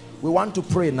patient. We want to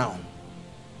pray now.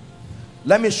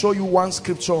 Let me show you one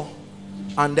scripture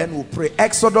and then we'll pray.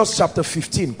 Exodus chapter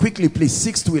 15. Quickly please,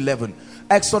 6 to 11.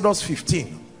 Exodus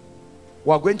 15.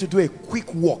 We are going to do a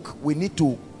quick walk. We need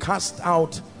to cast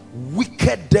out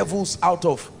wicked devils out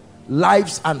of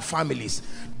lives and families.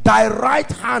 Thy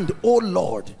right hand, O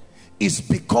Lord, is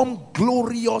become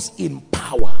glorious in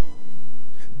power.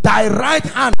 Thy right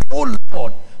hand, O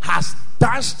Lord, has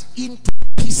dashed into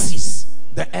pieces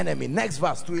the enemy. Next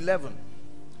verse, to 11.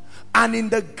 And in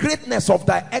the greatness of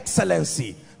thy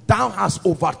excellency, thou hast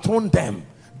overthrown them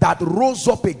that rose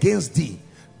up against thee.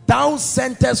 Thou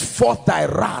sentest forth thy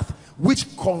wrath,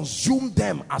 which consumed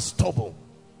them as stubble.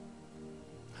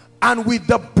 And with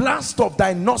the blast of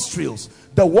thy nostrils,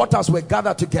 the waters were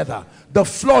gathered together. The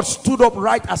flood stood up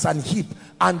right as an heap,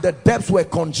 and the depths were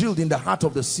congealed in the heart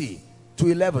of the sea. To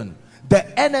 11.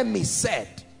 The enemy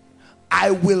said,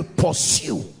 I will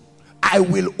pursue, I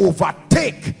will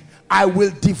overtake, I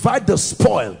will divide the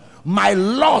spoil. My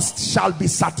lust shall be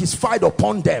satisfied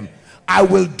upon them. I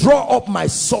will draw up my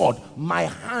sword, my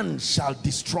hand shall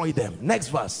destroy them. Next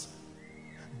verse.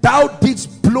 Thou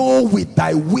didst blow with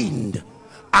thy wind,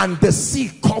 and the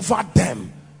sea covered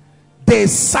them. They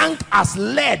sank as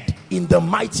lead in the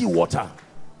mighty water.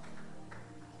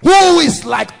 Who is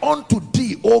like unto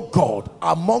thee, O God,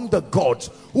 among the gods?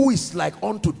 Who is like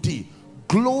unto thee?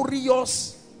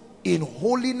 Glorious in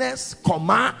holiness,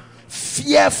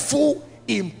 fearful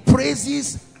in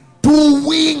praises,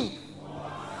 doing,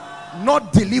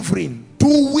 not delivering,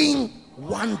 doing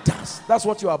wonders. That's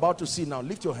what you're about to see now.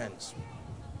 Lift your hands.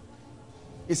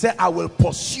 He said, I will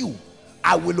pursue,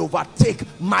 I will overtake,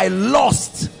 my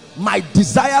lust, my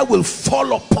desire will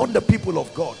fall upon the people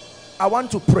of God. I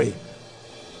want to pray.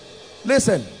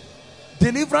 Listen,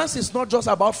 deliverance is not just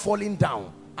about falling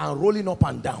down and rolling up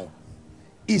and down.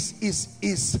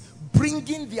 Is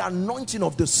bringing the anointing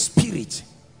of the Spirit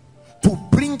to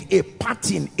bring a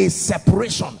parting, a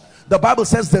separation. The Bible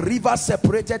says the river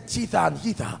separated thither and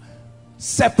hither.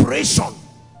 Separation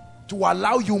to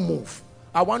allow you move.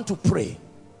 I want to pray.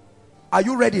 Are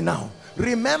you ready now?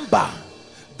 Remember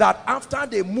that after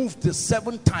they moved the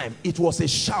 7th time, it was a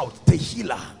shout,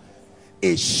 Tehillah.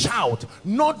 A shout,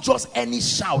 not just any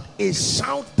shout, a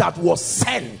shout that was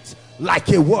sent like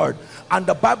a word. And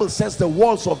the Bible says the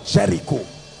walls of Jericho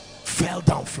fell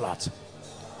down flat.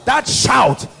 That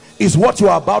shout is what you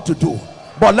are about to do.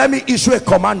 But let me issue a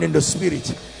command in the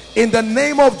Spirit. In the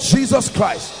name of Jesus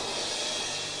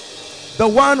Christ, the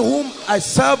one whom I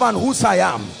serve and whose I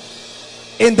am,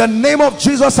 in the name of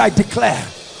Jesus, I declare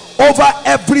over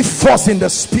every force in the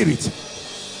Spirit,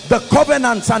 the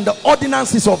covenants and the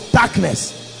ordinances of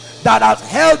darkness that have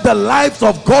held the lives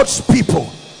of God's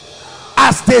people,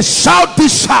 as they shout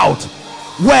this shout,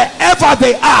 wherever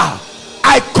they are,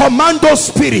 I command those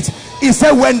spirits. He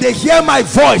said, when they hear my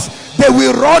voice, they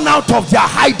will run out of their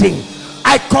hiding.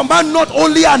 I command not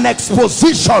only an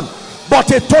exposition,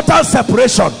 but a total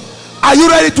separation. Are you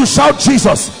ready to shout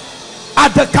Jesus? At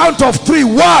the count of 3,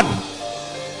 1,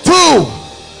 2,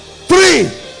 3.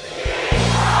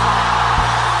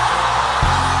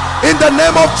 In the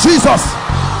name of Jesus,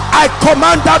 I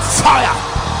command that fire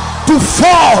to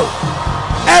fall.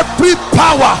 Every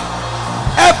power,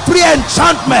 every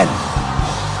enchantment,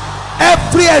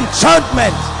 every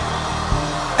enchantment,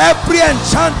 every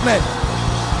enchantment,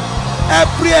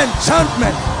 every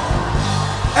enchantment,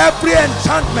 every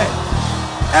enchantment,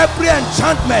 every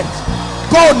enchantment,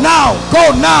 go now,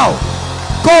 go now,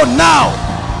 go now.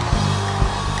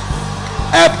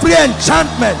 Every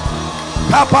enchantment,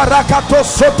 every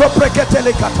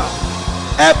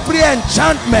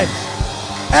enchantment,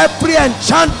 every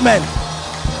enchantment,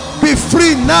 be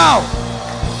free now.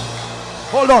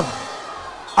 Hold on.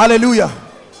 Hallelujah.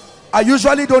 I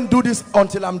usually don't do this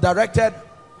until I'm directed.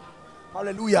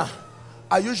 Hallelujah.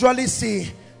 I usually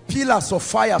see pillars of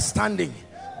fire standing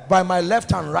by my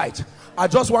left and right. I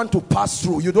just want to pass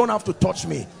through. You don't have to touch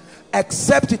me,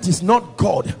 except it is not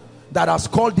God that has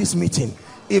called this meeting.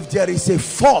 If there is a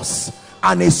force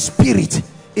and a spirit,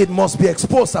 it must be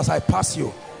exposed as I pass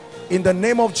you. In the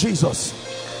name of Jesus.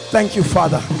 Thank you,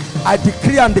 Father. I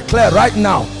decree and declare right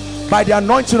now, by the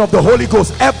anointing of the Holy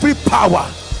Ghost, every power,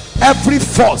 every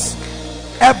force,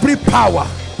 every power,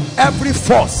 every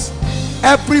force,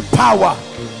 every power,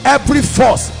 every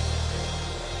force,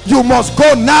 you must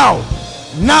go now.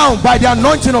 Now, by the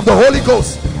anointing of the Holy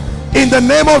Ghost, in the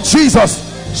name of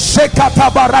Jesus. As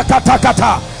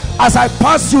I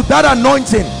pass you, that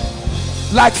anointing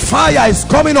like fire is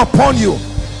coming upon you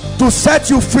to set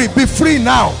you free. Be free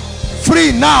now,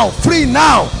 free now, free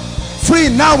now, free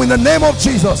now in the name of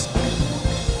Jesus.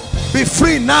 Be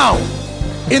free now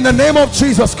in the name of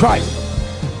Jesus Christ.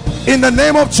 In the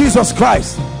name of Jesus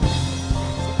Christ.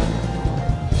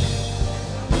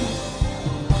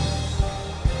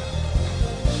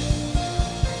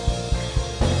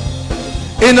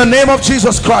 In the name of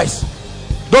Jesus Christ.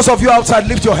 Those of you outside,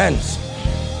 lift your hands.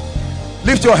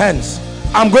 Lift your hands.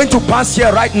 I'm going to pass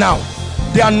here right now.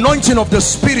 The anointing of the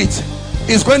Spirit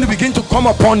is going to begin to come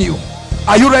upon you.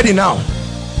 Are you ready now?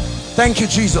 Thank you,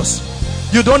 Jesus.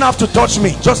 You don't have to touch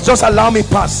me. Just allow me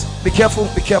pass. Be careful,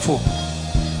 be careful.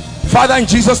 Father, in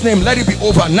Jesus' name, let it be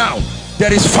over now.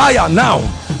 There is fire now.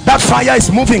 That fire is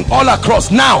moving all across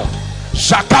now.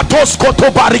 Shakatos koto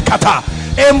barikata.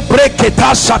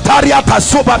 Embreketa shatariata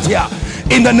sobatia.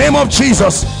 In the name of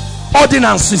Jesus,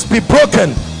 ordinances be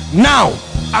broken now.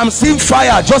 I'm seeing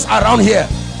fire just around here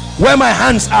where my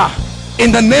hands are.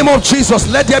 In the name of Jesus,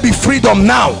 let there be freedom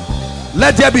now.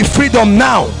 Let there be freedom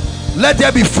now. Let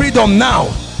there be freedom now.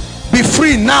 Be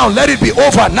free now. Let it be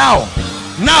over now.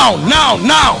 Now, now,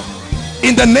 now.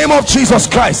 In the name of Jesus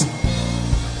Christ.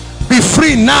 Be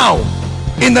free now.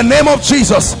 In the name of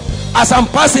Jesus. As I'm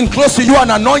passing close to you, an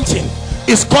anointing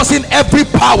is causing every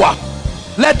power.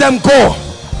 Let them go.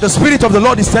 The Spirit of the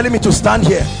Lord is telling me to stand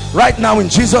here right now in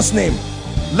Jesus' name.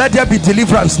 Let there be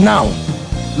deliverance now.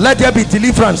 Let there be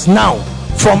deliverance now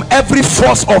from every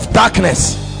force of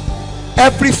darkness.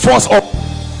 Every force of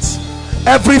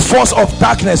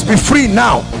darkness be free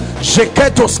now.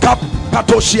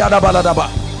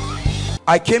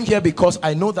 I came here because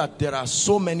I know that there are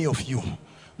so many of you.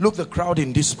 Look, the crowd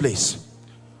in this place.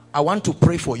 I want to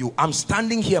pray for you. I'm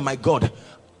standing here, my God.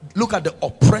 Look at the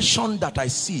oppression that I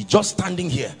see just standing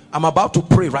here. I'm about to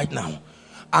pray right now.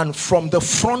 And from the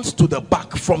front to the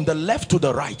back, from the left to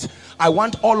the right, I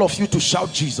want all of you to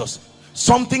shout Jesus.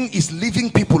 Something is leaving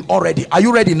people already. Are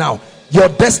you ready now? Your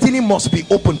destiny must be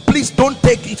open. Please don't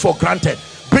take it for granted.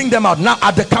 Bring them out now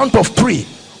at the count of 3.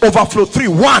 Overflow 3.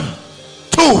 1,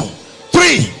 2,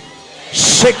 3.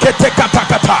 Shekete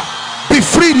katakata. Be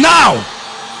free now.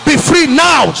 Be free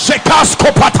now. Shekas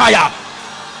kopataya.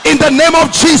 In the name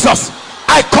of Jesus,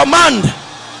 I command.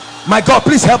 My God,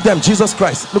 please help them. Jesus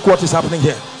Christ, look what is happening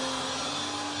here.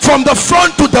 From the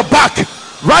front to the back,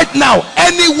 right now,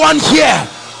 anyone here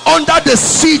under the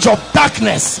siege of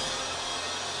darkness,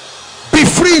 be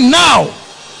free now.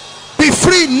 Be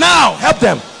free now. Help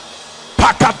them.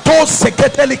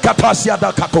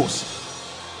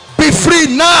 Be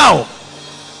free now.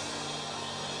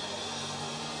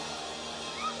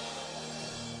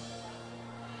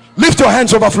 Lift your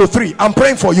hands, overflow 3. I'm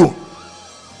praying for you.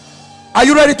 Are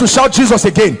you ready to shout Jesus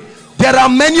again? There are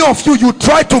many of you, you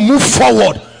try to move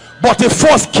forward, but a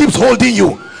force keeps holding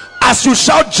you. As you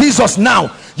shout Jesus now,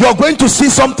 you're going to see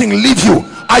something leave you.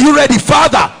 Are you ready?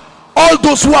 Father, all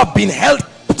those who have been held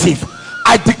captive,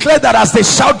 I declare that as they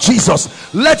shout Jesus,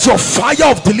 let your fire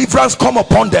of deliverance come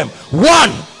upon them. 1,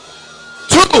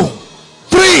 2,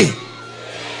 3.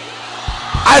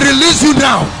 I release you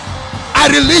now. I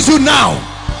release you now.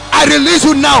 I release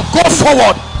you now. Go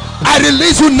forward. I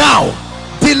release you now.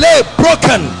 Delay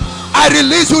broken. I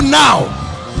release you now.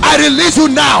 I release you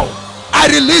now. I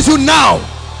release you now.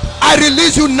 I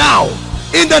release you now.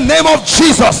 In the name of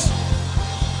Jesus.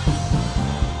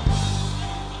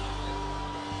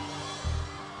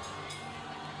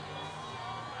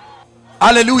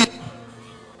 Hallelujah.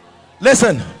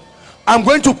 Listen, I'm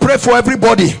going to pray for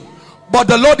everybody, but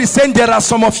the Lord is saying there are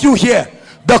some of you here,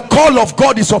 the call of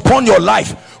God is upon your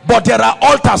life, but there are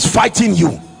altars fighting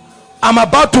you. I'm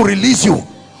about to release you.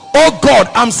 Oh God,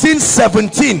 I'm seeing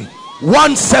 17,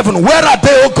 1-7. Where are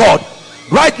they, oh God?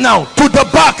 Right now, to the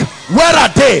back, where are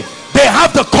they? They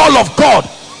have the call of God,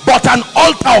 but an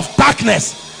altar of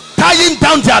darkness tying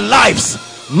down their lives.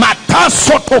 Mata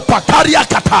soto pakaria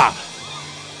kata.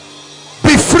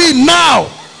 Be free now.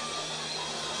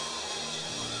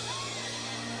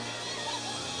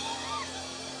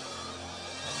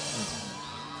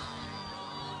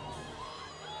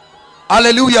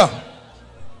 Hallelujah.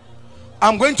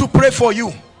 I'm going to pray for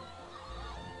you.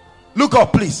 Look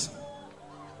up, please.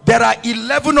 There are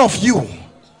 11 of you.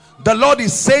 The Lord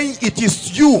is saying it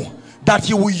is you that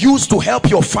He will use to help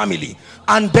your family.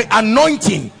 And the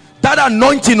anointing, that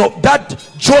anointing of that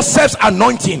Joseph's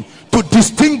anointing to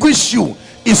distinguish you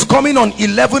is coming on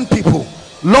 11 people.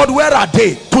 Lord, where are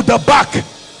they? To the back,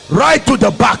 right to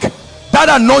the back. That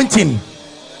anointing,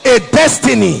 a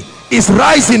destiny is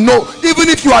rising. No, even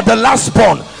if you are the last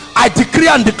born, I decree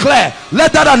and declare,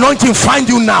 let that anointing find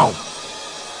you now.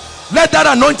 Let that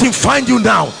anointing find you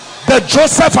now. The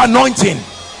Joseph anointing,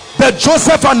 the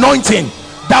Joseph anointing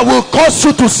that will cause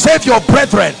you to save your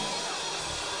brethren.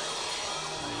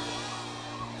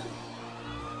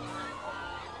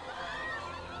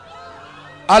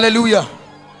 Hallelujah.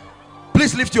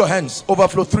 Please lift your hands.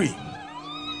 Overflow 3.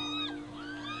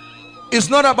 It's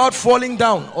not about falling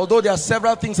down, although there are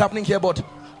several things happening here, but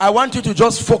I want you to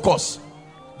just focus.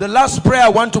 The last prayer I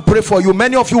want to pray for you,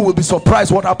 many of you will be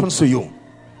surprised what happens to you.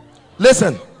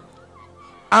 Listen,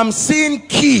 I'm seeing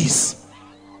keys,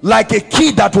 like a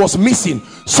key that was missing.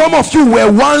 Some of you were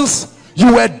once,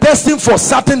 you were destined for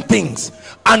certain things,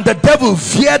 and the devil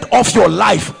veered off your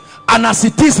life, and as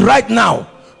it is right now,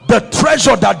 the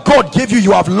treasure that God gave you,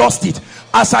 you have lost it.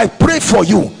 As I pray for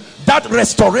you, that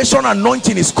restoration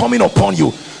anointing is coming upon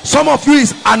you. Some of you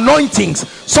is anointings,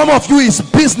 some of you is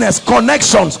business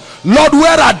connections. Lord,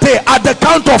 where are they? At the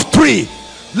count of 3,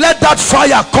 let that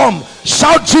fire come.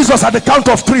 Shout Jesus at the count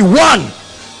of 3. 1,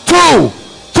 2,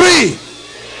 3.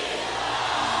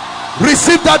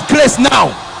 Receive that grace now.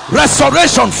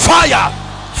 Restoration, fire,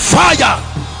 fire,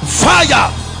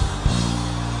 fire.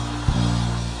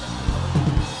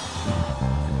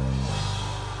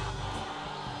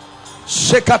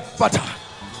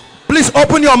 Please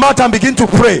open your mouth and begin to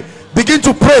pray. Begin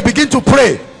to pray. Begin to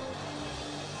pray.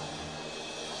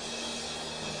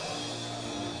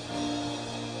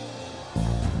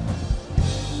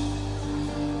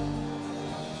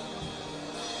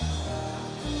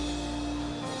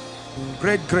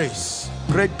 Great grace,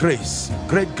 great grace,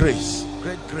 great grace,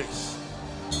 great grace.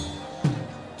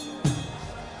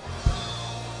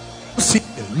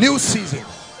 New season.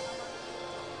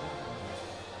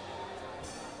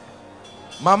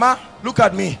 Mama, look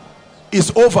at me.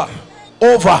 It's over.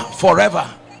 Over forever.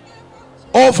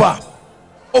 Over.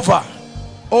 Over.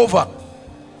 Over.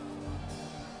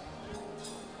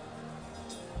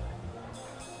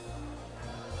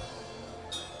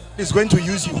 He's going to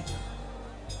use you.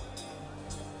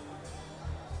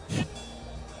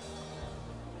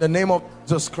 The name of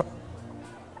Jesus Christ.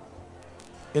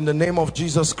 In the name of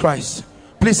Jesus Christ.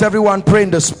 Please, everyone pray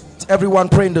in the spirit. Everyone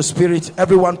pray in the spirit.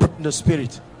 Everyone pray in the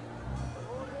spirit.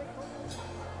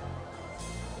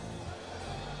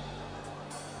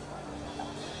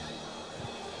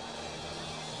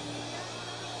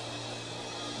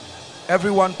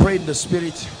 Everyone pray in the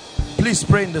spirit. Please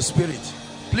pray in the spirit.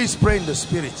 Please pray in the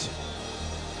spirit.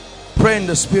 Pray in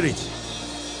the spirit.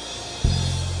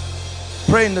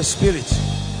 Pray in the spirit.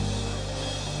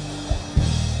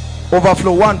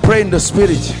 Overflow 1. Pray in the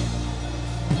spirit.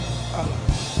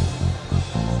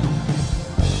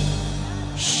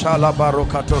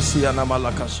 Shalabarokatosi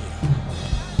anamalakashi.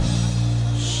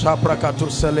 Shaprakatur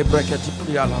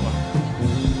celebreketi alama.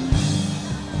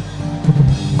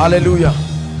 Hallelujah.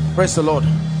 Praise the Lord.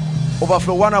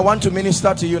 Overflow 1, I want to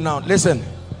minister to you now. Listen,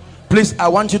 please, I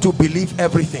want you to believe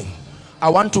everything. I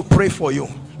want to pray for you.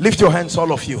 Lift your hands,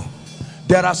 all of you.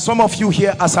 There are some of you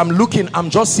here, as I'm looking, I'm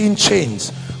just seeing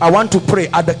chains. I want to pray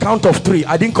at the count of 3.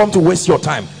 I didn't come to waste your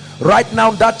time. Right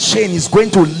now, that chain is going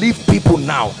to leave people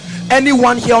now.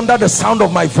 Anyone here under the sound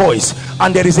of my voice,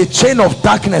 and there is a chain of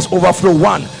darkness, overflow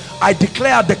 1. I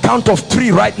declare at the count of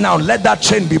 3 right now, let that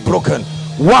chain be broken.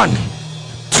 1,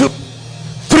 2,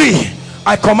 3.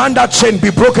 I command that chain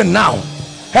be broken now.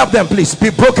 Help them, please. Be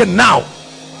broken now.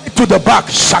 To the back.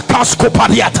 Shakasko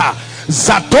pariata.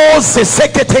 Zato se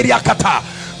sekretariakata.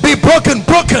 Be broken,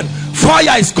 broken.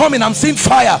 Fire is coming. I'm seeing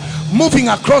fire moving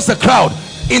across the crowd.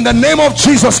 In the name of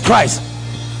Jesus Christ.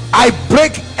 I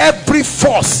break every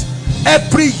force,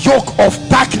 every yoke of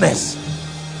darkness.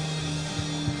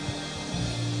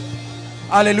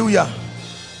 Hallelujah.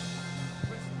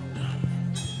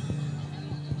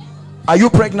 Are you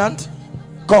pregnant?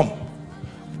 Come.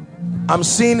 I'm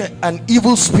seeing an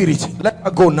evil spirit. Let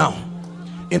her go now.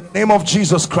 In the name of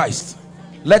Jesus Christ.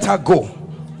 Let her go.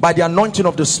 By the anointing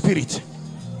of the Spirit,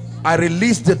 I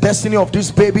release the destiny of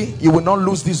this baby. You will not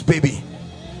lose this baby.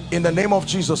 In the name of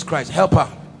Jesus Christ. Help her.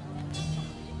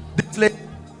 This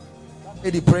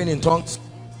lady praying in tongues.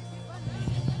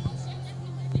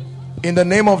 In the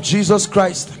name of Jesus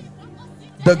Christ,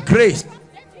 the grace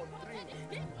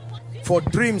for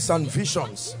dreams and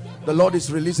visions, the Lord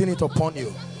is releasing it upon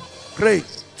you.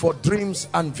 Grace for dreams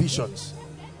and visions.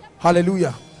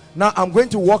 Hallelujah. Now I'm going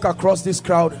to walk across this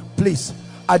crowd. Please,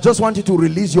 I just want you to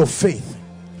release your faith.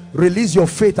 Release your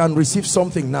faith and receive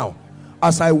something now.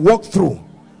 As I walk through,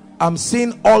 I'm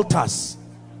seeing altars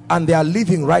and they are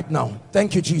living right now.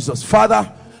 Thank you, Jesus.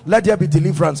 Father, let there be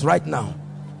deliverance right now.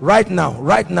 Right now,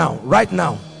 right now, right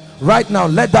now, right now.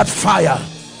 Let that fire,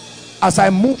 as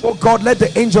I move, oh God, let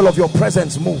the angel of your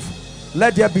presence move.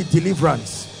 Let there be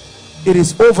deliverance. It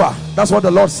is over. That's what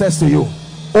the Lord says to you.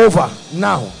 Over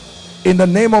now. In the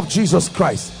name of Jesus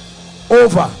Christ.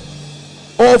 Over.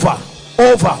 Over.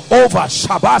 Over. Over.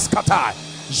 Shabas katai.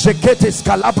 Jeketes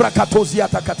kalabra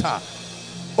katoziata kata.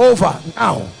 Over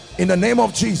now. In the name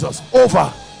of Jesus.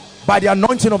 Over. By the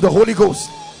anointing of the Holy Ghost.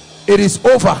 It is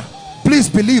over. Please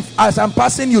believe. As I'm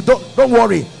passing you, don't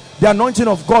worry. The anointing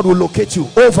of God will locate you.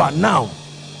 Over now.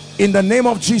 In the name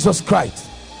of Jesus Christ.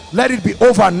 Let it be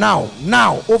over now.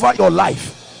 Now. Over your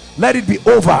life. Let it be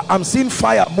over. I'm seeing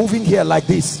fire moving here like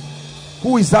this.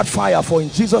 Who is that fire for? In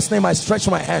Jesus' name I stretch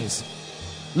my hands.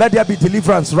 Let there be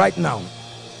deliverance right now.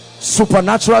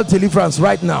 Supernatural deliverance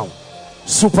right now.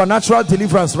 Supernatural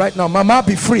deliverance right now. Mama,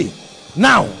 be free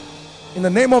now. In the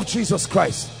name of Jesus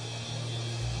Christ.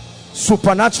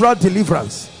 Supernatural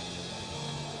deliverance.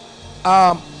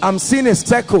 I'm seeing a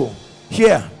circle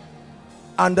here,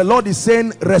 and the Lord is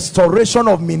saying restoration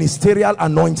of ministerial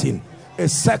anointing. A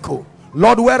circle.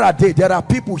 Lord, where are they? There are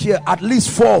people here, at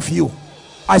least 4 of you.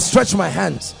 I stretch my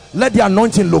hands. Let the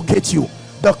anointing locate you.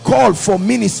 The call for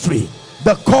ministry.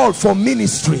 The call for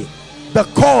ministry. The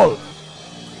call.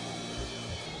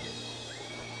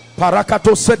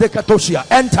 Parakato sedekatoshia.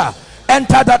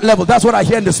 Enter that level. That's what I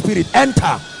hear in the spirit.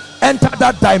 Enter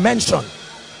that dimension.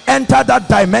 Enter that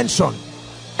dimension.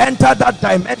 Enter that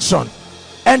dimension.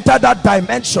 Enter that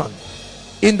dimension.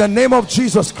 In the name of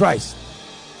Jesus Christ.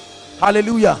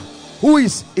 Hallelujah. Who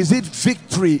is it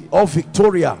Victory or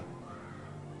Victoria?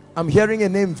 I'm hearing a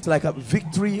name like a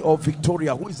Victory or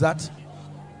Victoria. Who is that?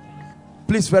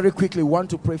 Please, very quickly, want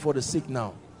to pray for the sick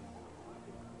now.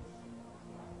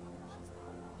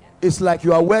 It's like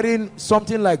you are wearing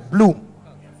something like blue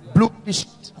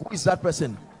t-shirt. Who is that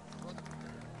person?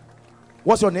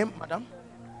 What's your name, madam?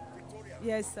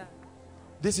 Yes, sir.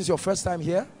 This is your first time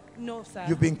here? No, sir.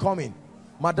 You've been coming.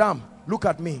 Madam, look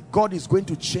at me. God is going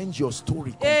to change your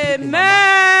story. Amen.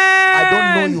 I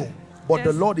don't know you, but yes,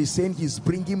 the Lord is saying he's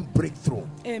bringing breakthrough.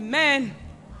 Amen.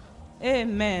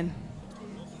 Amen.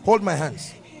 Hold my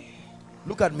hands.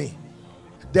 Look at me.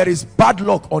 There is bad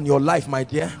luck on your life, my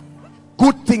dear.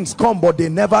 Good things come, but they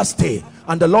never stay.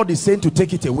 And the Lord is saying to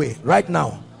take it away right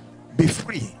now. Be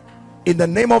free. In the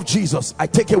name of Jesus, I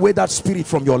take away that spirit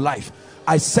from your life.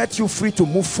 I set you free to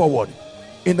move forward.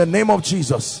 In the name of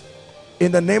Jesus.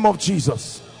 In the name of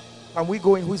Jesus. Can we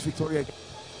go in? Who is Victoria again?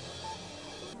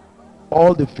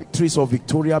 All the victories of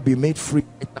Victoria be made free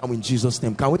right now in Jesus'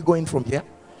 name. Can we go in from here?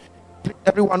 Please,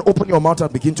 everyone, open your mouth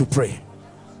and begin to pray.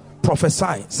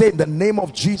 Prophesy. Say, in the name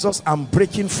of Jesus, I'm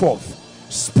breaking forth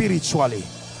spiritually.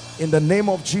 In the name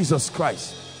of Jesus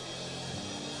Christ.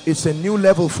 It's a new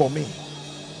level for me.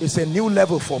 It's a new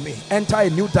level for me. Enter a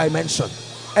new dimension.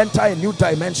 Enter a new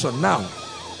dimension now.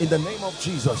 In the name of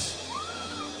Jesus.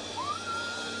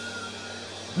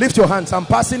 Lift your hands. I'm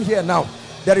passing here now.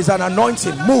 There is an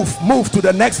anointing. Move to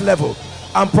the next level.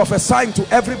 I'm prophesying to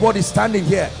everybody standing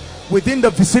here within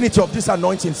the vicinity of this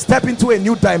anointing. Step into a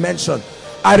new dimension.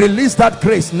 I release that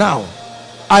grace now.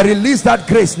 I release that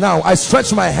grace now. I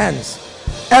stretch my hands.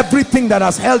 Everything that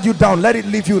has held you down, let it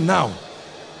leave you now.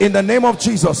 In the name of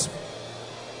Jesus.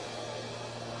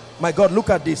 My God, look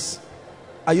at this.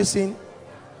 Are you seeing?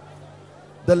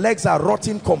 The legs are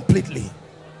rotting completely.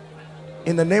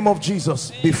 In the name of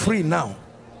Jesus, be free now.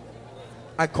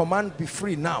 I command, be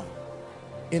free now.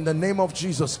 In the name of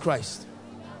Jesus Christ.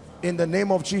 In the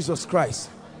name of Jesus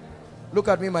Christ. Look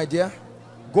at me, my dear.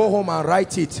 Go home and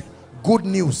write it. Good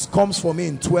news comes for me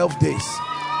in 12 days.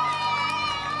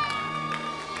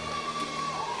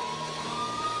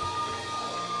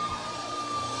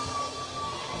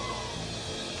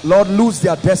 Lord, lose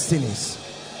their destinies.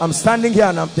 I'm standing here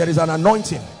and there is an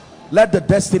anointing. Let the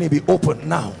destiny be opened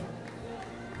now.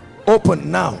 Open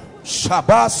now.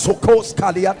 Shaba sokos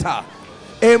kaliata.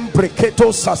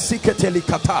 Embreketo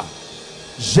sasiketelikata.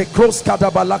 Jekros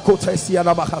kadabalako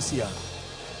tesiana bahasia.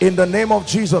 In the name of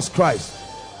Jesus Christ.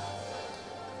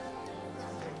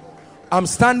 I'm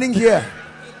standing here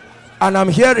and I'm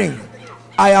hearing,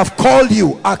 I have called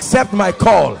you. Accept my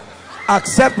call.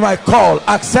 Accept my call.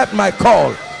 Accept my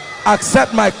call.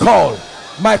 Accept my call.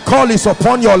 My call is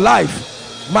upon your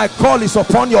life. My call is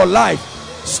upon your life.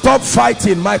 Stop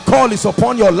fighting. My call is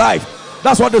upon your life.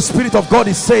 That's what the Spirit of God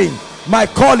is saying. My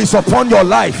call is upon your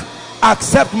life.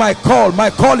 Accept my call.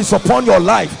 My call is upon your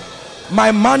life.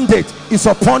 My mandate is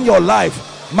upon your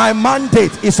life. My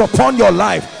mandate is upon your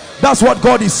life. That's what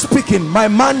God is speaking. My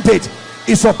mandate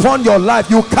is upon your life.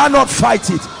 You cannot fight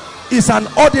it. It's an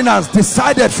ordinance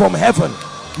decided from heaven.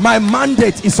 My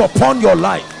mandate is upon your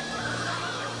life.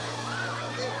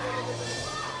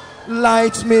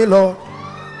 Light me, Lord.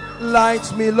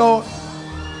 Light me, Lord.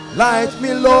 Light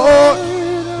me, Lord.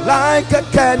 Like a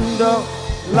candle.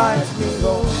 Light me,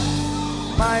 Lord.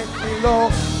 Light me,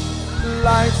 Lord.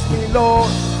 Light me,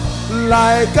 Lord.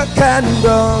 Like a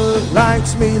candle.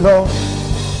 Light me, Lord.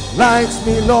 Light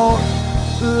me, Lord.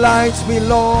 Light me,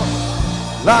 Lord.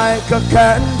 Like a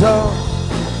candle.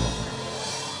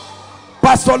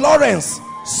 Pastor Lawrence,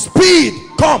 speed,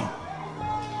 come.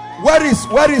 Where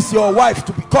is your wife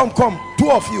to be? Come, two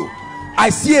of you. I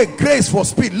see a grace for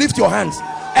speed. Lift your hands.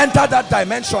 Enter that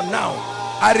dimension now.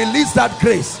 I release that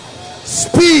grace.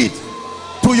 Speed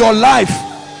to your life.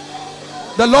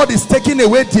 The Lord is taking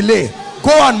away delay.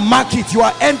 Go and mark it. You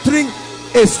are entering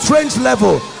a strange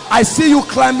level. I see you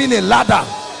climbing a ladder,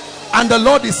 and the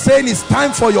Lord is saying it's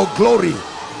time for your glory.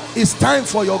 It's time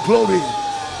for your glory.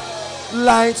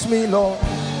 Light me, Lord.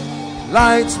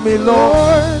 Light me,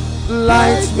 Lord.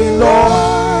 Light me,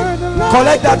 Lord.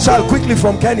 Collect that child quickly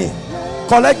from Kenny.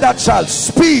 Collect that child.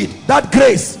 Speed, that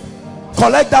grace.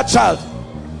 Collect that child.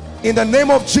 In the name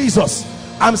of Jesus,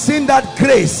 I'm seeing that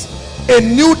grace. A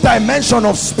new dimension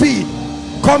of speed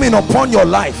coming upon your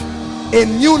life. A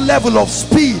new level of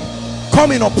speed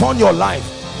coming upon your life.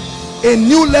 A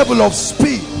new level of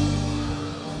speed.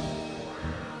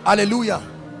 Hallelujah.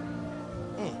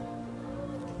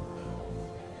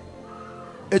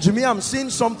 Ejimi, I'm seeing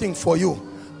something for you.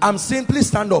 I'm seeing, please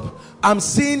stand up. I'm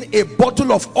seeing a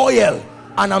bottle of oil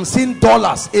and I'm seeing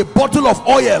dollars. A bottle of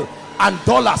oil and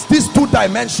dollars. These two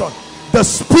dimensions, the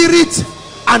spirit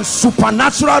and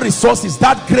supernatural resources,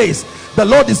 that grace, the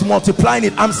Lord is multiplying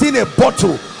it. I'm seeing a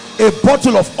bottle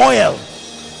of oil.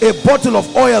 A bottle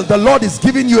of oil. The Lord is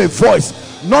giving you a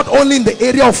voice, not only in the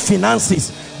area of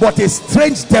finances, but a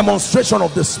strange demonstration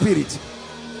of the Spirit.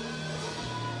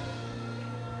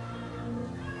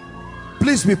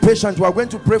 Please be patient. We are going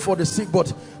to pray for the sick,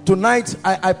 but tonight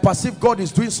I perceive God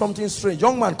is doing something strange.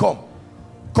 Young man, come.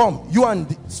 You and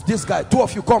this guy, two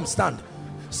of you, come, stand.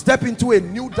 Step into a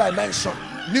new dimension.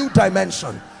 New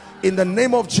dimension. In the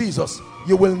name of Jesus,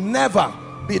 you will never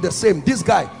be the same. This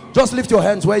guy, just lift your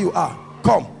hands where you are.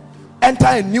 Come. Enter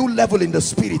a new level in the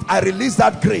Spirit. I release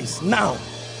that grace now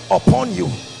upon you.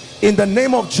 In the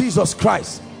name of Jesus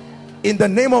Christ. In the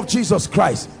name of Jesus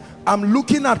Christ. I'm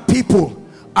looking at people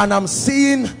and I'm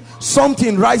seeing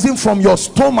something rising from your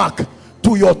stomach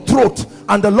to your throat,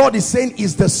 and the Lord is saying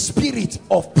is the spirit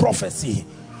of prophecy.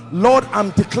 Lord,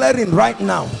 I'm declaring right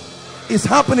now, it's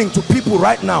happening to people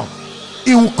right now.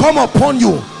 It will come upon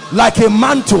you like a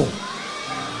mantle.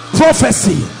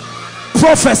 Prophecy,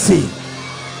 prophecy,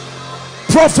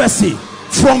 prophecy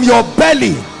from your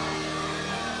belly.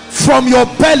 From your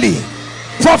belly,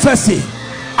 prophecy.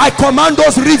 I command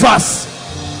those rivers,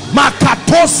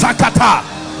 Makato Sakata,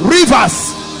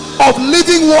 rivers of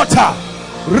living water,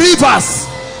 rivers,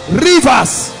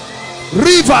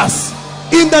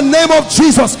 in the name of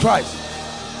Jesus Christ.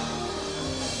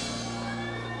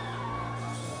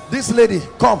 This lady,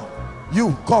 come.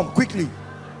 You come quickly.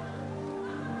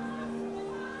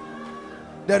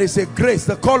 There is a grace.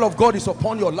 The call of God is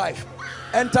upon your life.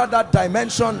 Enter that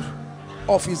dimension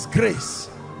of His grace.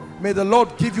 May the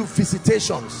Lord give you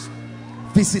visitations.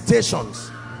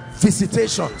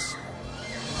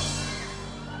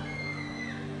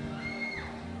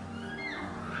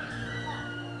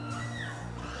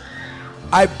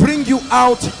 I bring you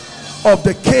out of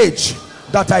the cage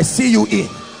that I see you in.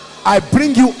 I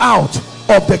bring you out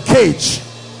of the cage.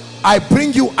 I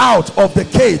bring you out of the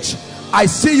cage. I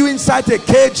see you inside the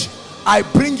cage. I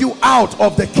bring you out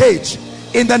of the cage.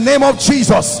 In the name of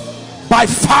Jesus, by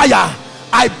fire,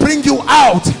 I bring you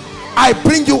out. I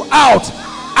bring you out.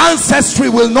 Ancestry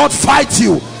will not fight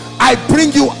you. I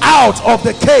bring you out of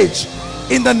the cage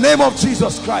in the name of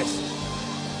Jesus Christ.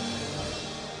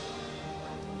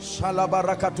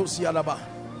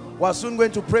 We're soon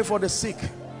going to pray for the sick.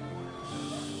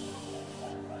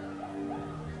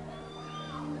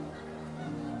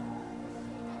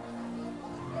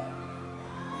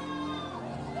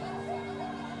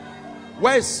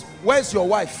 Where's your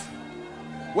wife?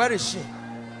 Where is she?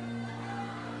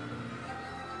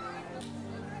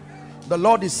 The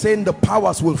Lord is saying the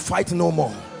powers will fight no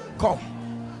more. Come.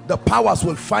 The powers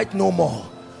will fight no more.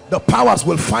 The powers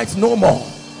will fight no more.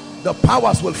 The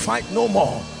powers will fight no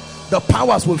more. The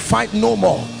powers will fight no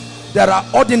more. There are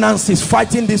ordinances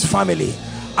fighting this family.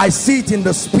 I see it in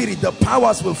the spirit. The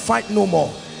powers will fight no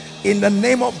more. In the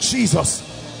name of Jesus,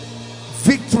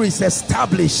 victory is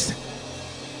established.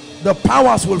 The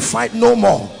powers will fight no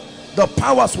more. The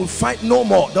powers will fight no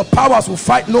more. The powers will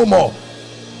fight no more.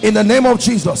 In the name of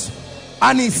Jesus.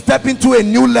 And he step into a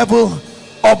new level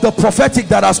of the prophetic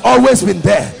that has always been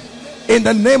there. In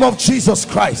the name of Jesus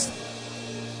Christ.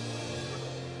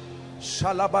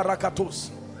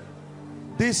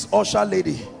 This usher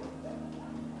lady,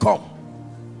 come.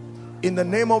 In the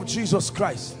name of Jesus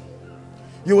Christ.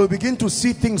 You will begin to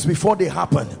see things before they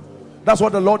happen. That's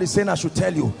what the Lord is saying I should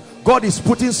tell you. God is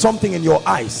putting something in your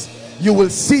eyes. You will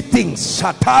see things.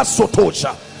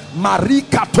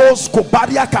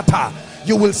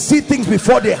 You will see things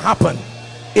before they happen.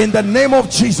 In the name of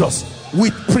Jesus.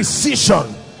 With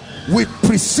precision. With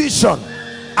precision.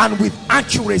 And with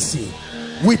accuracy.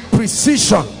 With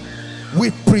precision.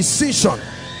 With precision.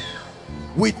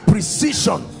 With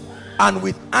precision. And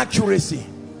with accuracy.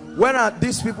 Where are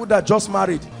these people that just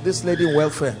married? This lady in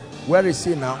welfare. Where is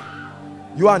she now?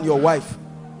 You and your wife.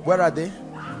 Where are they?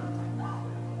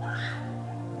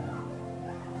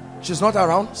 She's not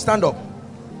around. Stand up.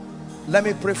 Let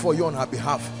me pray for you on her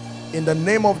behalf. In the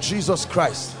name of Jesus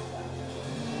Christ.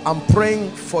 I'm praying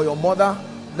for your mother.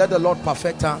 Let the Lord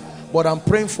perfect her. But I'm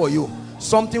praying for you.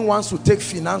 Something wants to take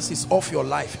finances off your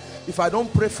life. If I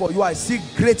don't pray for you, I see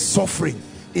great suffering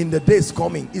in the days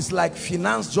coming. It's like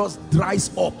finance just dries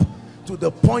up to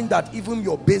the point that even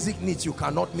your basic needs you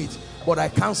cannot meet. But I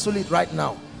cancel it right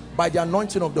now. By the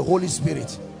anointing of the Holy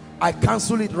Spirit, I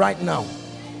cancel it right now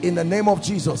in the name of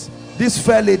Jesus. This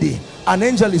fair lady, an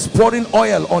angel is pouring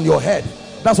oil on your head.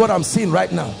 That's what I'm seeing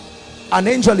right now. An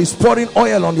angel is pouring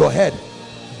oil on your head.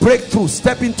 Breakthrough.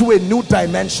 Step into a new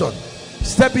dimension.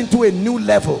 Step into a new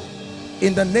level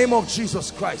in the name of Jesus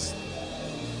Christ.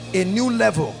 A new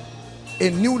level. A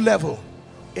new level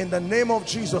in the name of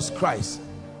Jesus Christ.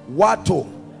 Wato,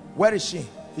 where is she?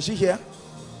 Is she here?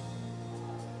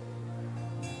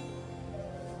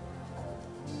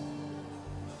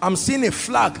 I'm seeing a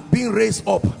flag being raised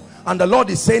up, and the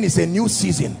Lord is saying it's a new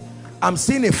season. I'm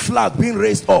seeing a flag being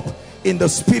raised up in the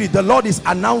spirit. The Lord is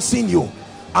announcing you.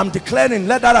 I'm declaring,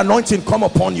 let that anointing come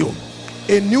upon you.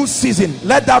 A new season.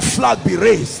 Let that flag be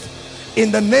raised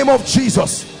in the name of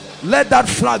Jesus. Let that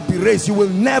flag be raised. You will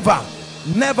never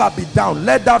be down.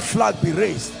 Let that flag be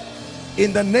raised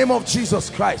in the name of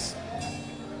Jesus Christ.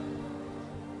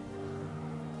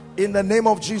 In the name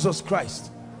of Jesus Christ.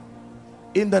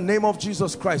 In the name of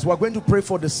Jesus Christ. We're going to pray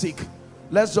for the sick.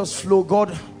 Let's just flow.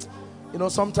 God, you know,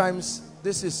 sometimes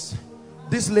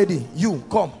this lady, you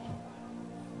come.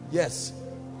 Yes.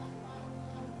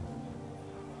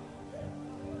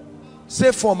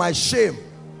 Say, for my shame.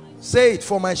 Say it,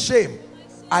 for my shame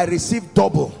I receive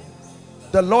double.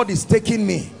 The Lord is taking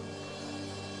me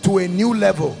to a new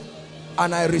level,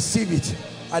 and I receive it.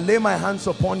 I lay my hands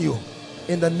upon you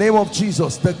in the name of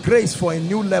Jesus. The grace for a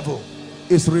new level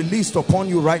is released upon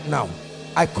you right now.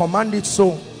 I command it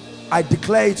so. I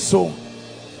declare it so.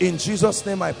 In Jesus'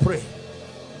 name I pray.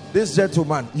 This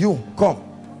gentleman, you come.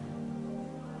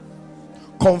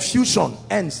 Confusion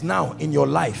ends now in your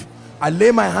life. I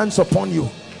lay my hands upon you.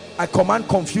 I command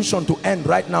confusion to end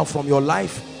right now from your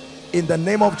life in the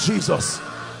name of Jesus.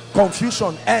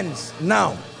 Confusion ends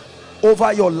now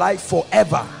over your life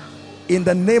forever in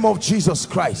the name of Jesus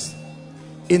Christ.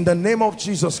 In the name of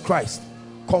Jesus Christ.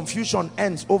 Confusion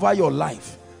ends over your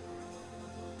life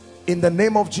in the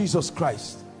name of Jesus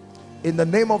Christ. In the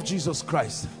name of Jesus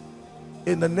Christ.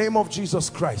 In the name of Jesus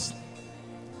Christ.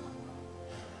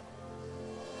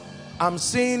 I'm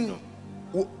seeing,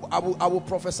 I will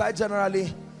prophesy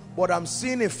generally, but I'm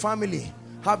seeing a family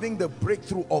having the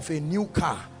breakthrough of a new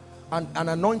car and an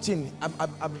anointing.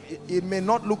 It may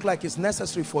not look like it's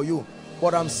necessary for you,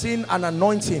 but I'm seeing an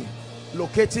anointing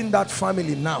locating that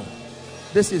family now.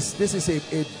 This is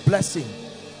a blessing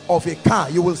of a car.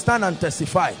 You will stand and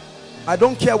testify. I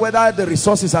don't care whether the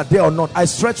resources are there or not. I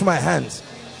stretch my hands.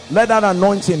 Let that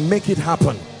anointing make it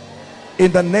happen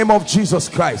In the name of Jesus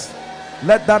Christ,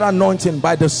 let that anointing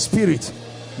by the Spirit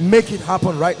make it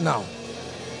happen right now.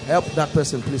 Help that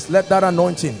person, please. Let that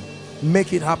anointing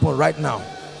make it happen right now.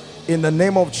 In the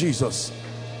name of Jesus,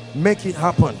 make it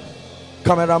happen.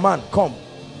 Cameraman, come.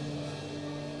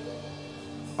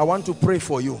 I want to pray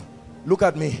for you. Look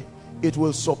at me. It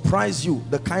will surprise you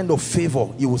the kind of favor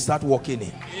you will start walking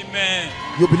in. Amen.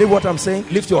 You believe what I'm saying?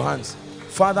 Lift your hands.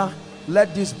 Father,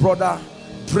 let this brother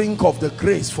drink of the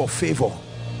grace for favor.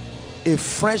 A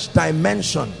fresh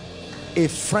dimension, a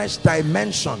fresh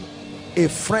dimension, a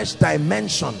fresh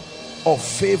dimension of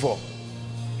favor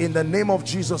in the name of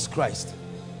Jesus Christ.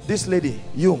 This lady,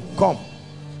 you come.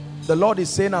 The Lord is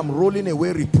saying, I'm rolling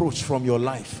away reproach from your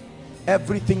life.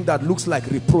 Everything that looks like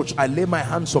reproach, I lay my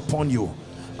hands upon you.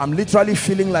 I'm literally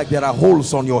feeling like there are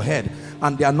holes on your head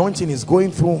and the anointing is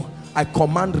going through. I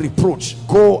command reproach,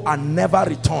 go and never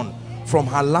return from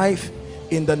her life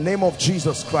in the name of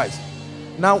Jesus Christ.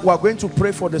 Now we are going to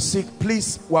pray for the sick.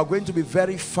 Please, we are going to be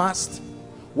very fast.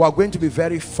 We are going to be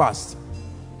very fast.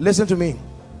 Listen to me.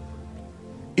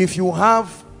 If you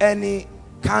have any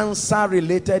cancer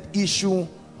related issue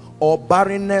or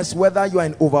barrenness, whether you are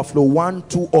in overflow 1,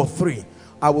 2 or 3,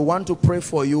 I will want to pray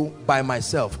for you by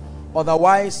myself.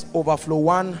 Otherwise, overflow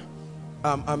 1,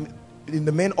 in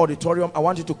the main auditorium, I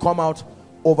want you to come out.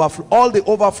 Overflow, all the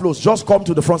overflows, just come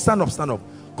to the front. Stand up, stand up.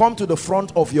 Come to the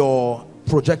front of your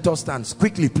projector stands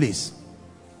quickly, please.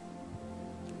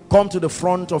 Come to the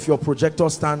front of your projector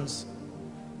stands.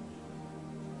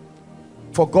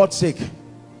 For God's sake,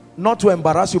 not to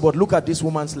embarrass you, but look at this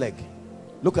woman's leg.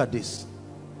 Look at this.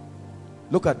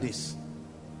 Look at this.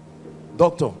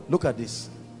 Doctor, look at this.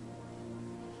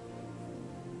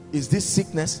 Is this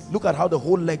sickness? Look at how the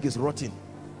whole leg is rotting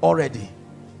already.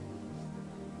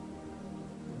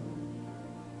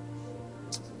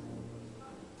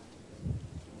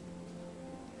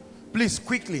 Please,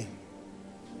 quickly.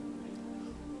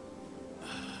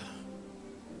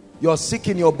 You're sick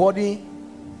in your body.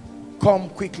 Come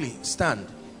quickly, stand.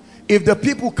 If the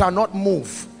people cannot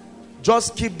move,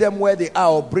 just keep them where they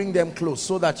are or bring them close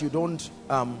so that you don't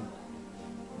are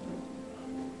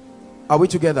we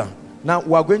together? Now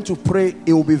we are going to pray.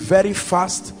 It will be very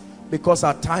fast because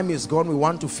our time is gone. We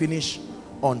want to finish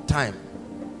on time.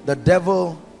 The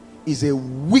devil is a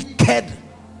wicked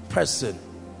person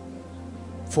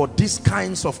for these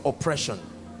kinds of oppression.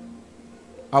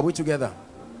 Are we together?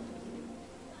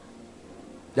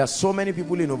 There are so many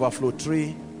people in overflow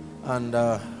 3 and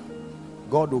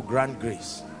God will grant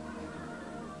grace.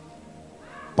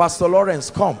 Pastor Lawrence,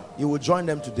 come. You will join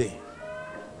them today.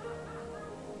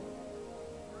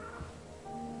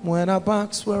 When our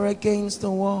backs were against the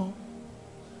wall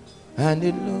and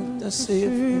it looked as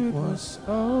if it was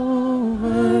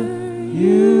over,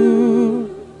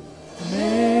 you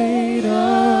made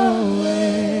a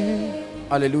way.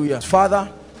 Hallelujah.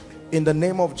 Father, in the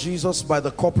name of Jesus, by the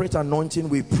corporate anointing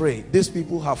we pray. These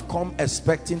people have come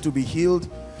expecting to be healed,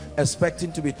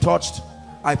 expecting to be touched.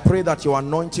 I pray that your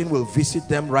anointing will visit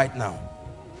them right now.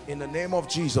 In the name of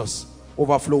Jesus,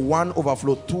 overflow 1,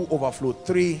 overflow 2, overflow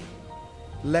 3,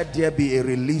 let there be a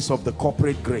release of the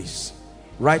corporate grace.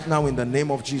 Right now in the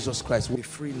name of Jesus Christ. We're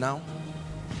free now.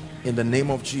 In the name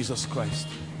of Jesus Christ.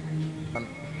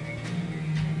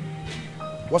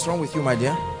 What's wrong with you, my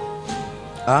dear?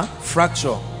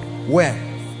 Fracture. Where?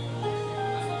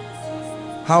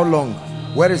 How long?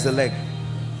 Where is the leg?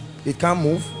 It can't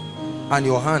move. And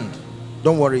your hand?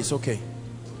 Don't worry, it's okay.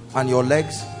 And your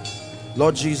legs?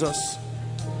 Lord Jesus,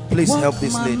 please help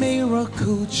this lady.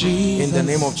 In the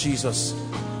name of Jesus.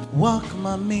 Walk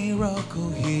my miracle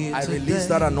here. I release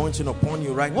that anointing upon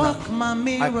you right now.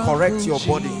 I correct your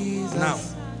body now.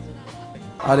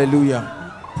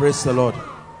 Hallelujah. Praise the Lord.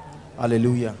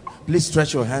 Hallelujah. Please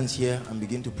stretch your hands here and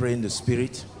begin to pray in the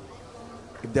spirit.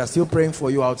 If they are still praying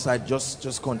for you outside,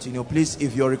 just continue. Please,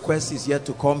 if your request is yet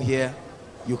to come here,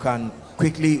 you can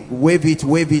quickly wave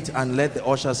it and let the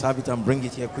ushers have it and bring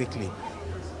it here quickly.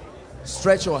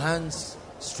 Stretch your hands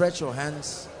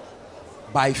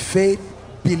by faith,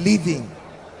 believing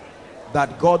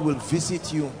that God will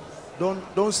visit you.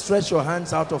 Don't stretch your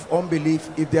hands out of unbelief.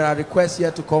 If there are requests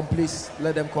here to come, please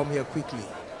let them come here quickly.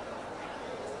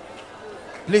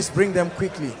 Please bring them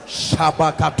quickly.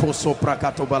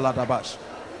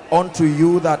 Unto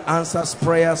you that answers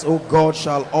prayers, O God,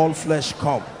 shall all flesh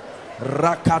come.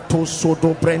 Rakato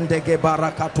sodo brendege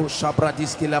barakato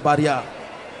shabradiski labaria.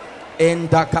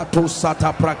 Endakato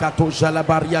sata prakato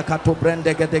jalabaria kato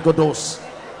brendege degodos.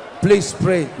 Please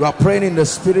pray. You are praying in the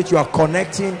spirit. You are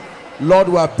connecting. Lord,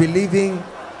 we are believing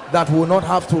that we will not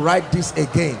have to write this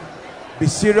again. Be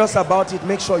serious about it.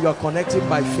 Make sure you are connecting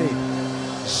by faith.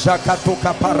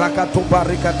 Shakatoka parakato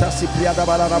barikata sipriada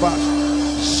balaraba.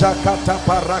 Shakata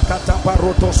parakata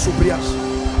paroto suprias.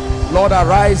 Lord,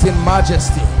 arise in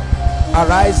majesty.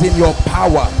 Arise in your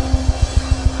power.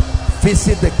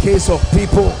 Visit the case of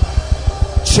people.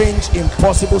 Change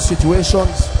impossible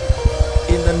situations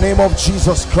in the name of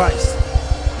Jesus Christ.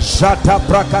 Jata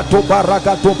brakato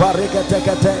barakato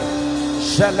bariketekete.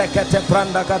 Shelekete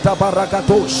brandakata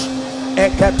barakatosh.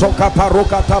 Eketoka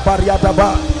parokata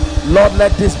bariadaba. Lord,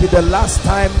 let this be the last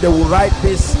time they will write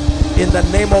this in the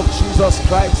name of Jesus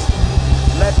Christ.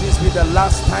 Let this be the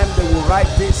last time they will write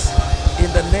this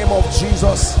in the name of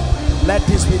Jesus. Let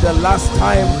this be the last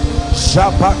time.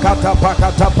 Shapakata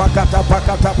pakata pakata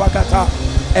pakata pakata.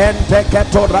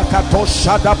 Enteketo rakato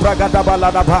shada bragada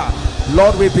baladaba.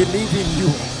 Lord, we believe in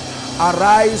you.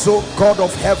 Arise, O God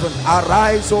of heaven.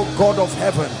 Arise, O God of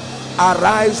heaven.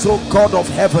 Arise, O God of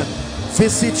heaven.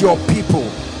 Visit your people.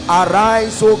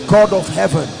 Arise, O God of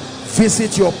heaven.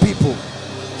 Visit your people.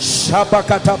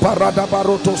 Shabakata parada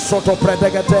baroto soto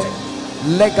predegate.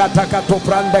 Legatakato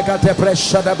prandegate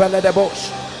preshada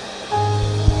beledebosh.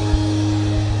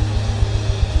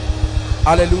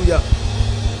 Hallelujah.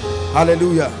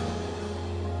 Hallelujah.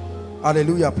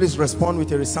 Hallelujah. Please respond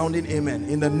with a resounding amen.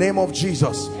 In the name of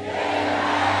Jesus.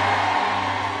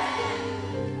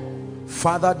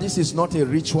 Father, this is not a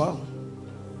ritual.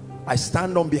 I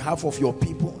stand on behalf of your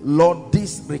people. Lord,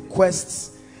 these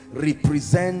requests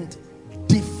represent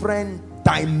different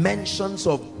dimensions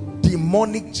of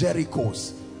demonic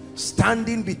Jerichos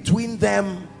standing between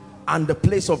them and the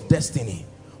place of destiny.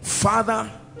 Father,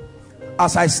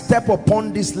 as I step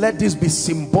upon this, let this be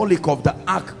symbolic of the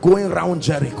ark going around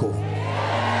Jericho.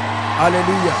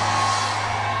 Hallelujah.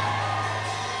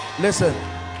 Listen,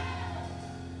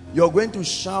 you're going to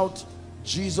shout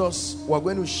Jesus. We're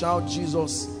going to shout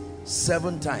Jesus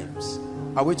 7 times.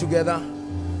 Are we together?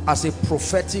 As a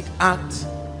prophetic act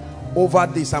over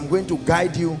this, I'm going to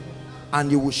guide you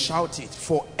and you will shout it.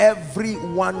 For every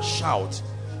one shout,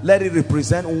 let it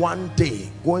represent one day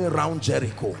going around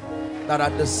Jericho. That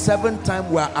at the 7th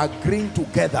time we are agreeing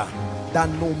together that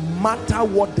no matter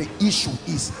what the issue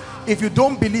is, if you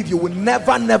don't believe, you will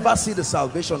never see the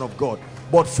salvation of God.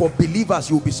 But for believers,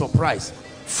 you'll be surprised.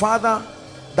 Father,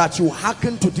 that you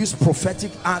hearken to this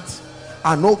prophetic act,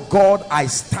 and oh God, I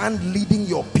stand leading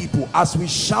your people as we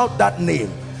shout that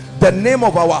name, the name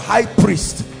of our high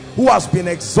priest, who has been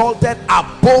exalted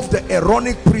above the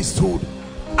Aaronic priesthood,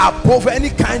 above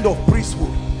any kind of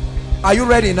priesthood. Are you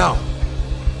ready now?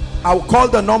 I will call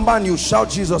the number and you shout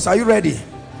Jesus. Are you ready?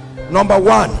 Number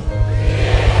 1.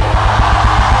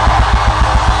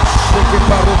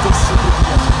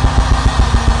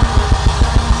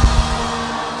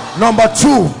 Number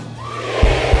 2.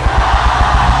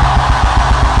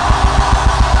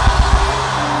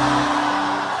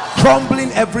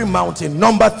 Crumbling every mountain.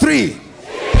 Number 3.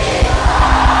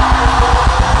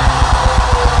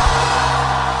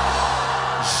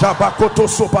 Shabakoto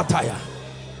Sopataya.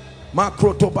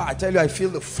 Makrotoba. I tell you, I feel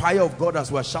the fire of God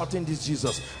as we're shouting this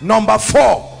Jesus. Number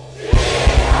 4.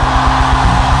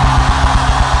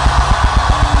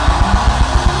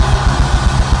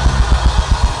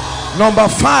 Number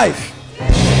 5.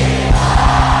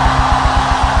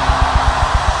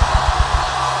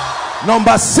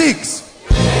 Number 6.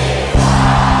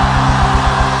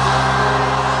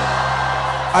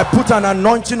 I put an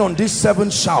anointing on this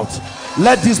 7th shout.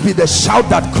 Let this be the shout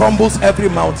that crumbles every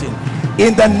mountain.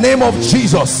 In the name of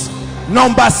Jesus.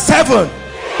 Number 7.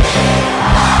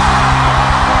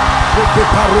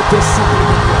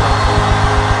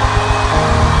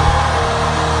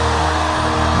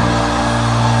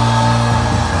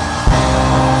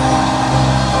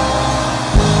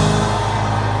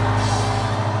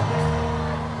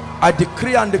 I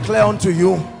decree and declare unto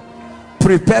you,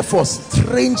 prepare for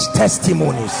strange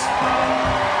testimonies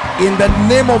in the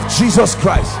name of Jesus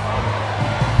Christ.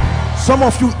 Some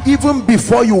of you, even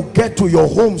before you get to your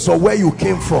homes or where you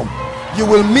came from, you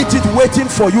will meet it waiting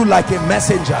for you like a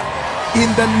messenger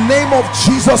in the name of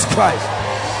Jesus Christ.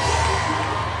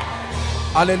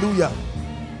 Hallelujah.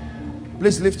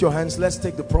 Please lift your hands. Let's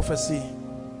take the prophecy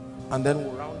and then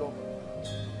we'll round up.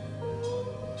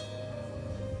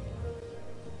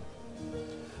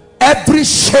 Every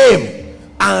shame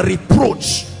and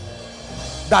reproach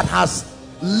that has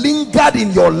lingered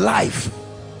in your life,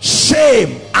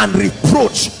 shame and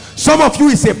reproach, some of you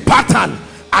is a pattern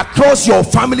across your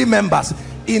family members,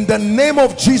 in the name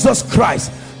of Jesus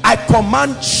Christ, I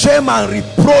command shame and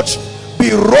reproach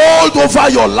be rolled over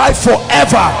your life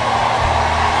forever.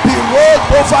 Be rolled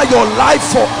over your life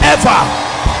forever.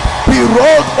 Be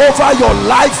rolled over your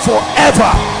life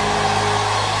forever.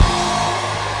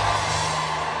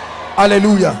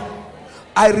 Hallelujah.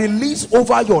 I release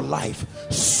over your life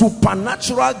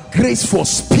supernatural grace for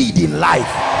speed in life.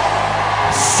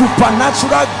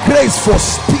 Supernatural grace for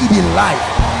speed in life.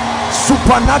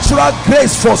 Supernatural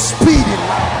grace for speed in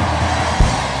life.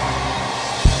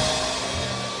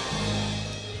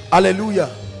 Hallelujah.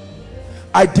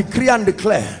 I decree and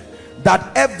declare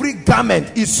that every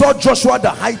garment, he saw Joshua the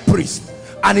high priest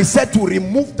and he said to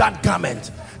remove that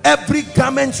garment. Every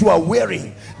garment you are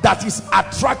wearing that is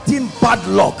attracting bad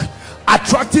luck,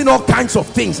 attracting all kinds of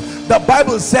things, the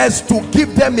Bible says to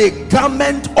give them a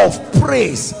garment of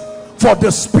praise for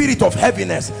the spirit of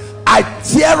heaviness. I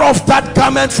tear off that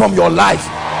garment from your life.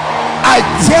 I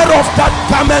tear off that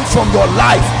garment from your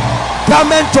life.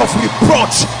 Garment of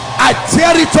reproach, I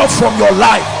tear it off from your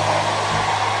life.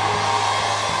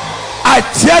 I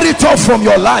tear it off from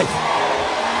your life.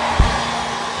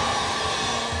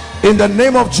 In the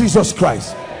name of Jesus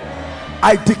Christ,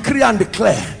 I decree and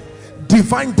declare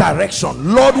divine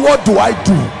direction. Lord, what do I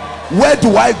do? Where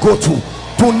do I go to?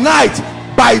 Tonight,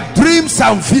 by dreams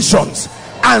and visions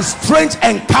and strange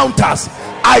encounters,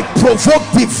 I provoke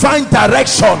divine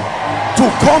direction to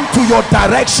come to your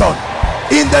direction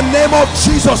in the name of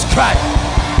Jesus Christ.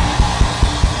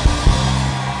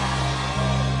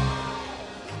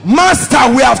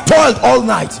 Master, we have toiled all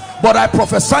night, but I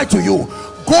prophesy to you,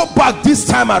 go back this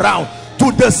time around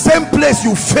to the same place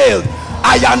you failed.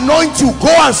 I anoint you,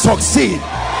 go and succeed.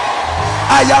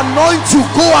 I anoint you,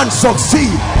 go and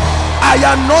succeed. I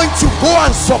anoint you, go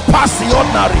and surpass the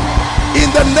ordinary in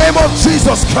the name of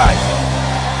Jesus Christ.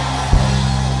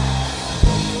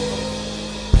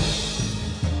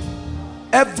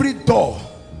 Every door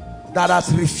that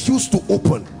has refused to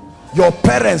open, your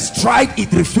parents tried,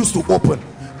 it refused to open.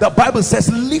 The Bible says,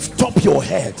 lift up your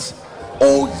heads,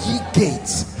 O ye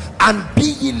gates, and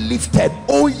be ye lifted,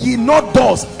 O ye not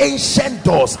doors, ancient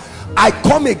doors. I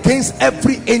come against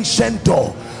every ancient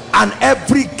door and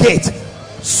every gate.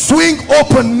 Swing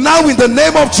open now in the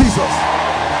name of Jesus.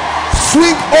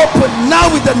 Swing open now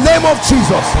in the name of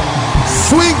Jesus.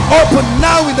 Swing open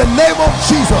now in the name of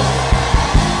Jesus.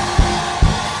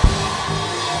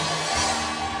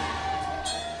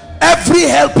 Every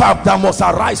helper that must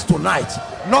arise tonight,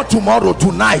 not tomorrow,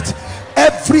 tonight,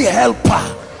 every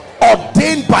helper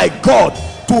ordained by God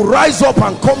to rise up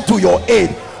and come to your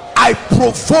aid, I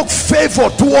provoke favor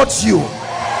towards you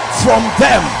from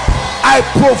them. I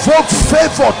provoke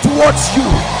favor towards you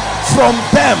from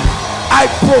them. I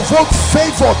provoke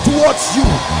favor towards you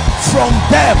from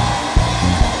them.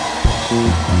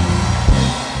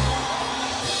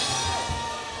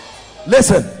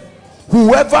 Listen,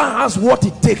 whoever has what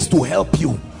it takes to help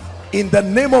you, in the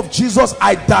name of Jesus,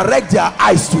 I direct their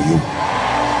eyes to you.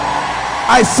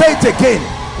 I say it again,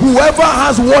 whoever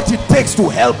has what it takes to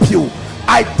help you,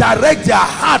 I direct their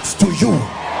hearts to you.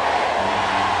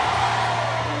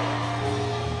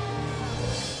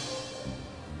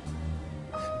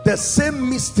 The same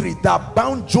mystery that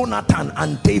bound Jonathan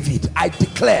and David, I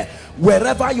declare,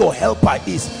 wherever your helper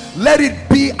is, let it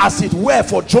be as it were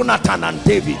for Jonathan and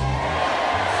David.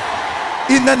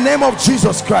 In the name of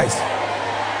Jesus Christ.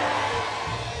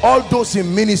 All those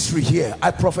in ministry here, I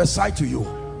prophesy to you,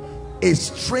 a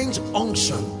strange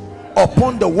unction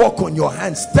upon the work on your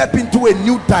hands. Step into a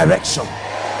new direction,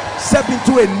 step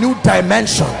into a new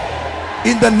dimension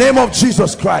in the name of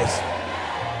Jesus Christ.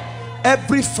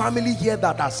 Every family here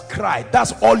that has cried,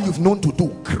 that's all you've known to do,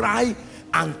 cry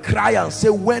and say,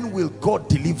 when will God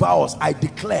deliver us? I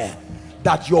declare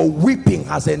that your weeping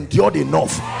has endured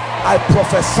enough. I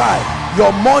prophesy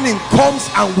your mourning comes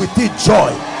and with it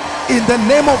joy in the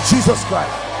name of Jesus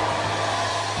Christ.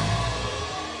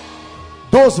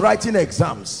 Those writing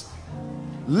exams,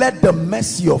 let the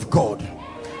mercy of God,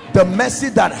 the mercy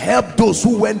that helped those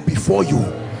who went before you,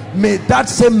 may that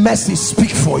same mercy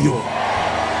speak for you.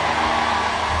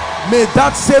 May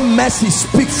that same mercy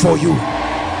speak for you.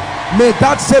 May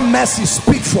that same mercy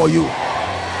speak for you.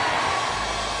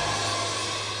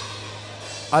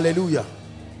 Hallelujah.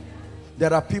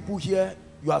 There are people here,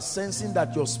 you are sensing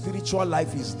that your spiritual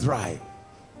life is dry.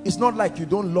 It's not like you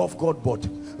don't love God, but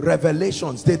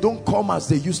revelations, they don't come as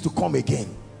they used to come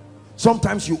again.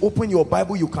 Sometimes you open your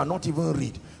Bible, you cannot even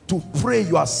read. To pray,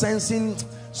 you are sensing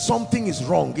something is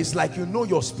wrong. It's like you know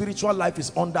your spiritual life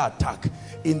is under attack.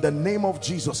 In the name of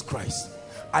Jesus Christ,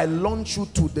 I launch you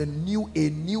to the new, a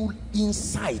new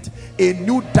insight, a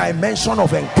new dimension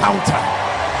of encounter,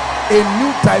 a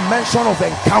new dimension of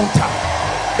encounter,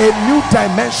 a new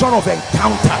dimension of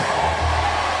encounter.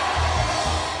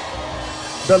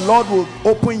 The Lord will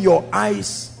open your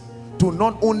eyes to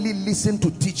not only listen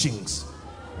to teachings,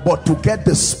 but to get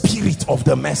the spirit of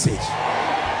the message.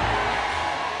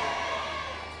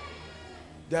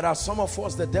 There are some of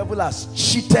us, the devil has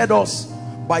cheated us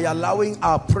by allowing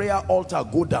our prayer altar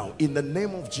go down. In the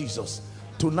name of Jesus,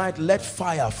 tonight let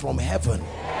fire from heaven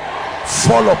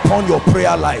fall upon your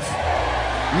prayer life.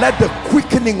 Let the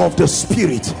quickening of the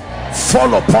spirit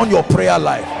fall upon your prayer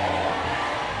life.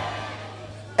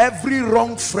 Every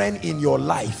wrong friend in your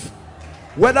life,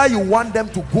 whether you want them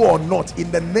to go or not,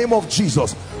 in the name of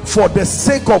Jesus, for the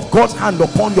sake of God's hand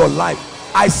upon your life,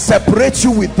 I separate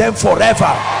you with them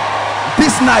forever.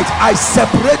 This night I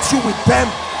separate you with them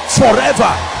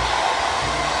forever.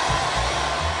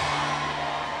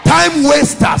 Time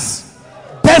wasters,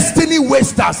 destiny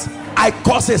wasters, I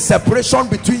cause a separation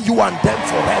between you and them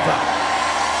forever.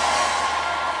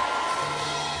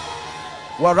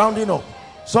 We're rounding up.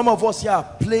 Some of us here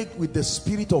are plagued with the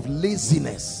spirit of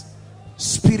laziness,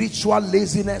 spiritual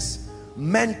laziness,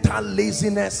 mental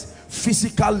laziness,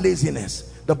 physical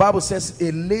laziness. The Bible says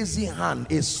a lazy hand,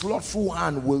 a slothful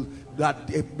hand will,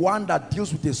 one that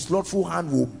deals with a slothful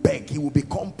hand will beg, he will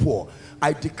become poor.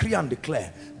 I decree and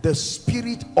declare the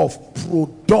spirit of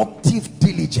productive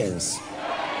diligence,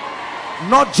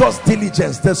 not just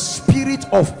diligence, the spirit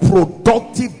of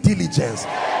productive diligence,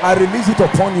 I release it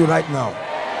upon you right now.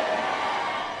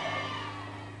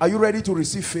 Are you ready to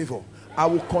receive favor? I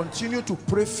will continue to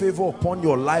pray favor upon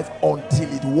your life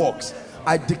until it works.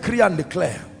 I decree and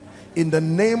declare in the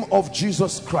name of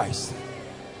Jesus Christ,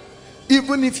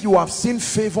 even if you have seen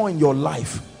favor in your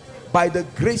life, by the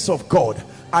grace of God,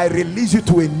 I release you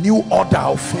to a new order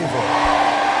of favor.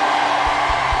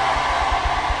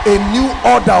 A new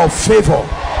order of favor.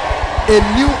 A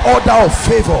new order of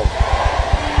favor.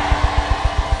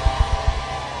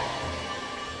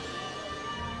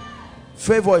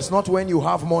 Favor is not when you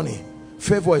have money.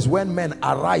 Favor is when men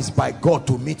arise by God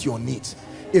to meet your needs.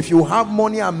 If you have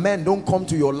money and men don't come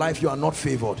to your life, you are not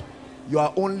favored. You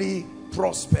are only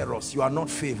prosperous. You are not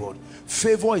favored.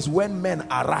 Favor is when men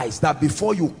arise, that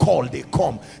before you call, they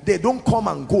come. They don't come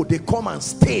and go. They come and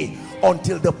stay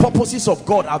until the purposes of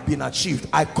God have been achieved.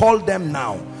 I call them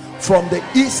now from the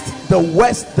east, the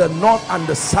west, the north and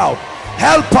the south.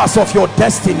 Helpers of your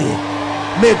destiny,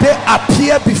 may they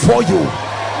appear before you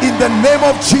in the name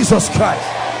of Jesus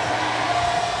Christ.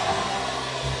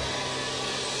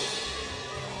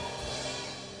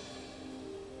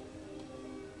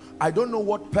 I don't know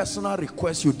what personal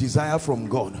request you desire from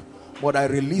God, but I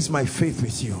release my faith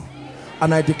with you,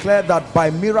 and I declare that by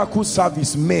miracle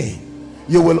service May,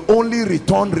 you will only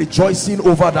return rejoicing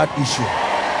over that issue.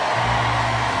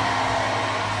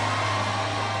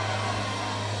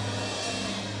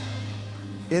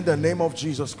 In the name of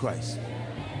Jesus Christ.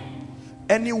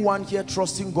 Anyone here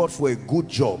trusting God for a good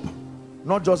job,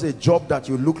 not just a job that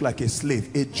you look like a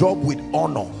slave, a job with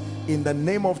honor, in the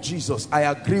name of Jesus, I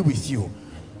agree with you.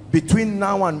 Between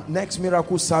now and next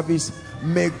miracle service,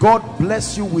 may God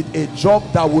bless you with a job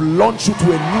that will launch you to a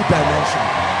new dimension.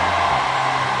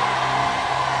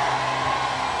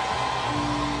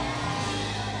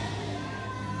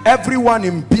 Everyone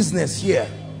in business here,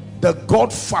 the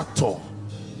God factor,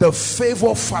 the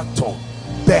favor factor,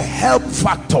 the help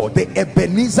factor, the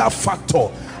Ebenezer factor,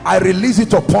 I release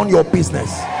it upon your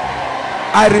business.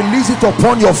 I release it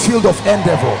upon your field of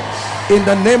endeavor in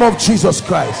the name of Jesus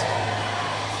Christ.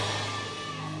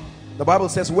 The Bible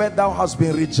says, where thou hast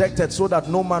been rejected, so that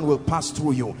no man will pass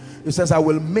through you. It says, I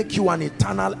will make you an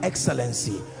eternal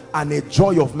excellency and a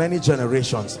joy of many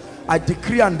generations. I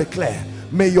decree and declare,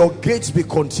 may your gates be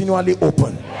continually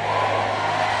open.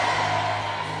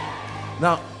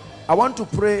 Now, I want to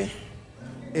pray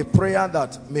a prayer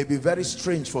that may be very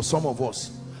strange for some of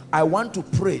us. I want to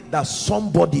pray that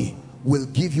somebody will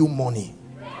give you money.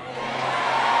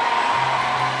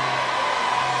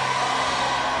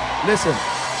 Listen.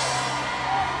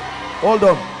 Hold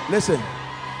on, listen.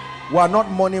 We are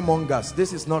not money mongers.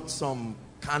 This is not some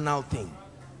carnal thing.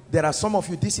 There are some of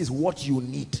you, this is what you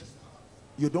need.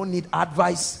 You don't need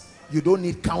advice. You don't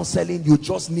need counseling. You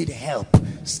just need help.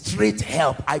 Straight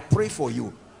help. I pray for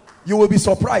you. You will be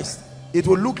surprised. It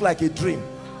will look like a dream.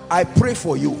 I pray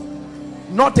for you.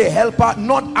 Not a helper,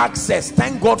 not access.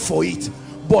 Thank God for it.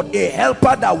 But a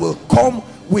helper that will come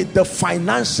with the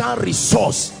financial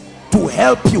resource to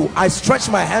help you. I stretch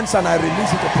my hands and I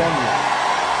release it upon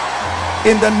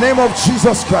you in the name of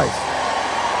Jesus Christ.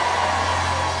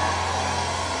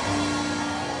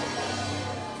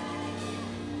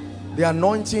 The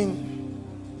anointing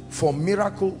for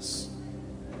miracles,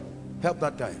 help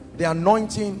that guy. The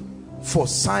anointing for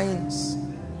signs,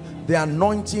 the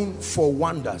anointing for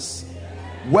wonders,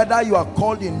 whether you are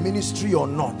called in ministry or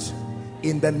not,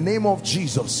 in the name of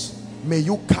Jesus, may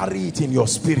you carry it in your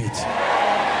spirit.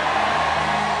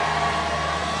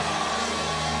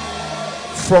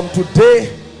 from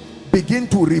today, begin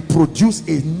to reproduce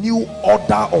a new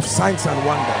order of signs and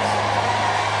wonders.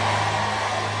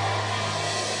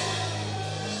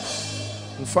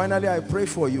 And finally, I pray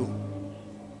for you.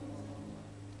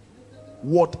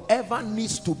 Whatever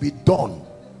needs to be done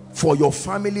for your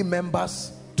family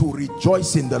members to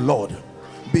rejoice in the Lord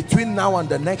between now and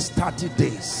the next 30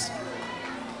 days,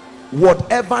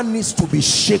 whatever needs to be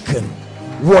shaken,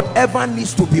 whatever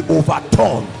needs to be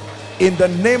overturned, in the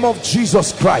name of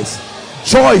Jesus Christ,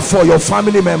 joy for your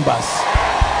family members,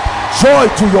 joy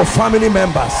to your family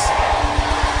members,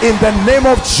 in the name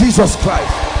of Jesus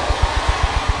Christ.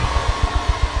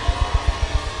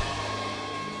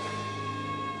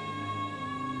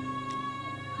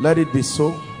 Let it be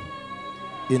so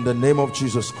in the name of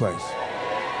Jesus Christ.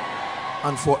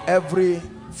 And for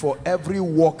every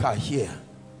worker here,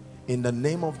 in the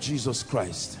name of Jesus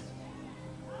Christ,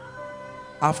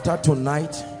 after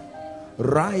tonight,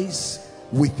 rise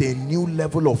with a new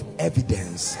level of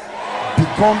evidence.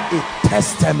 Become a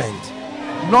testament,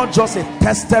 not just a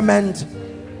testament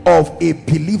of a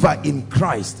believer in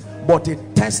Christ, but a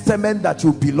testament that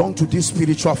you belong to this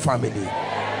spiritual family.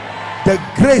 The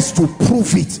grace to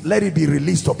prove it, let it be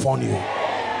released upon you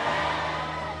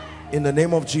in the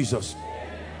name of Jesus.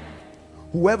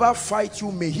 Whoever fights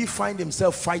you, may he find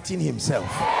himself fighting himself.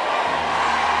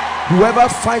 Whoever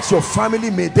fights your family,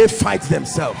 may they fight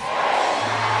themselves.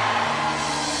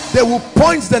 They will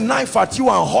point the knife at you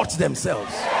and hurt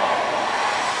themselves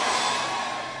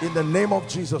in the name of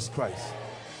Jesus Christ.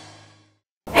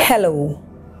 Hello.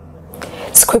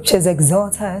 Scriptures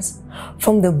exhort us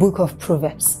from the book of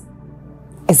Proverbs.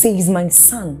 It says, my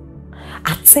son,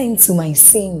 attend to my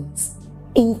sayings,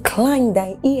 incline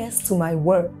thy ears to my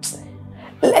words,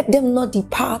 let them not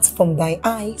depart from thy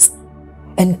eyes,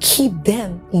 and keep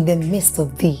them in the midst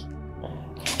of thee.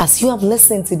 As you have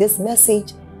listened to this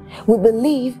message, we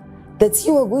believe that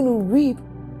you are going to reap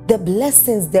the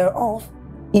blessings thereof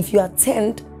if you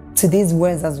attend to these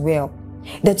words as well.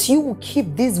 That you will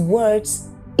keep these words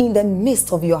in the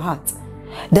midst of your heart.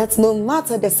 That no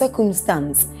matter the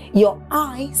circumstance, your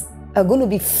eyes are going to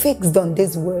be fixed on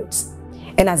these words.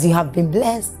 And as you have been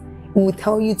blessed, we will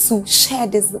tell you to share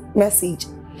this message.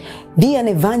 Be an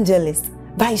evangelist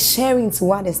by sharing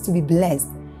to others to be blessed.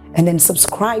 And then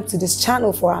subscribe to this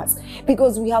channel for us,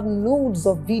 because we have loads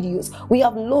of videos, we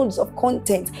have loads of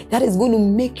content that is going to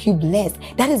make you blessed,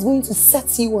 that is going to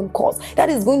set you on course, that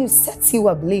is going to set you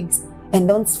ablaze. And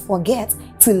don't forget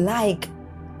to like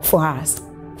for us.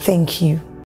 Thank you.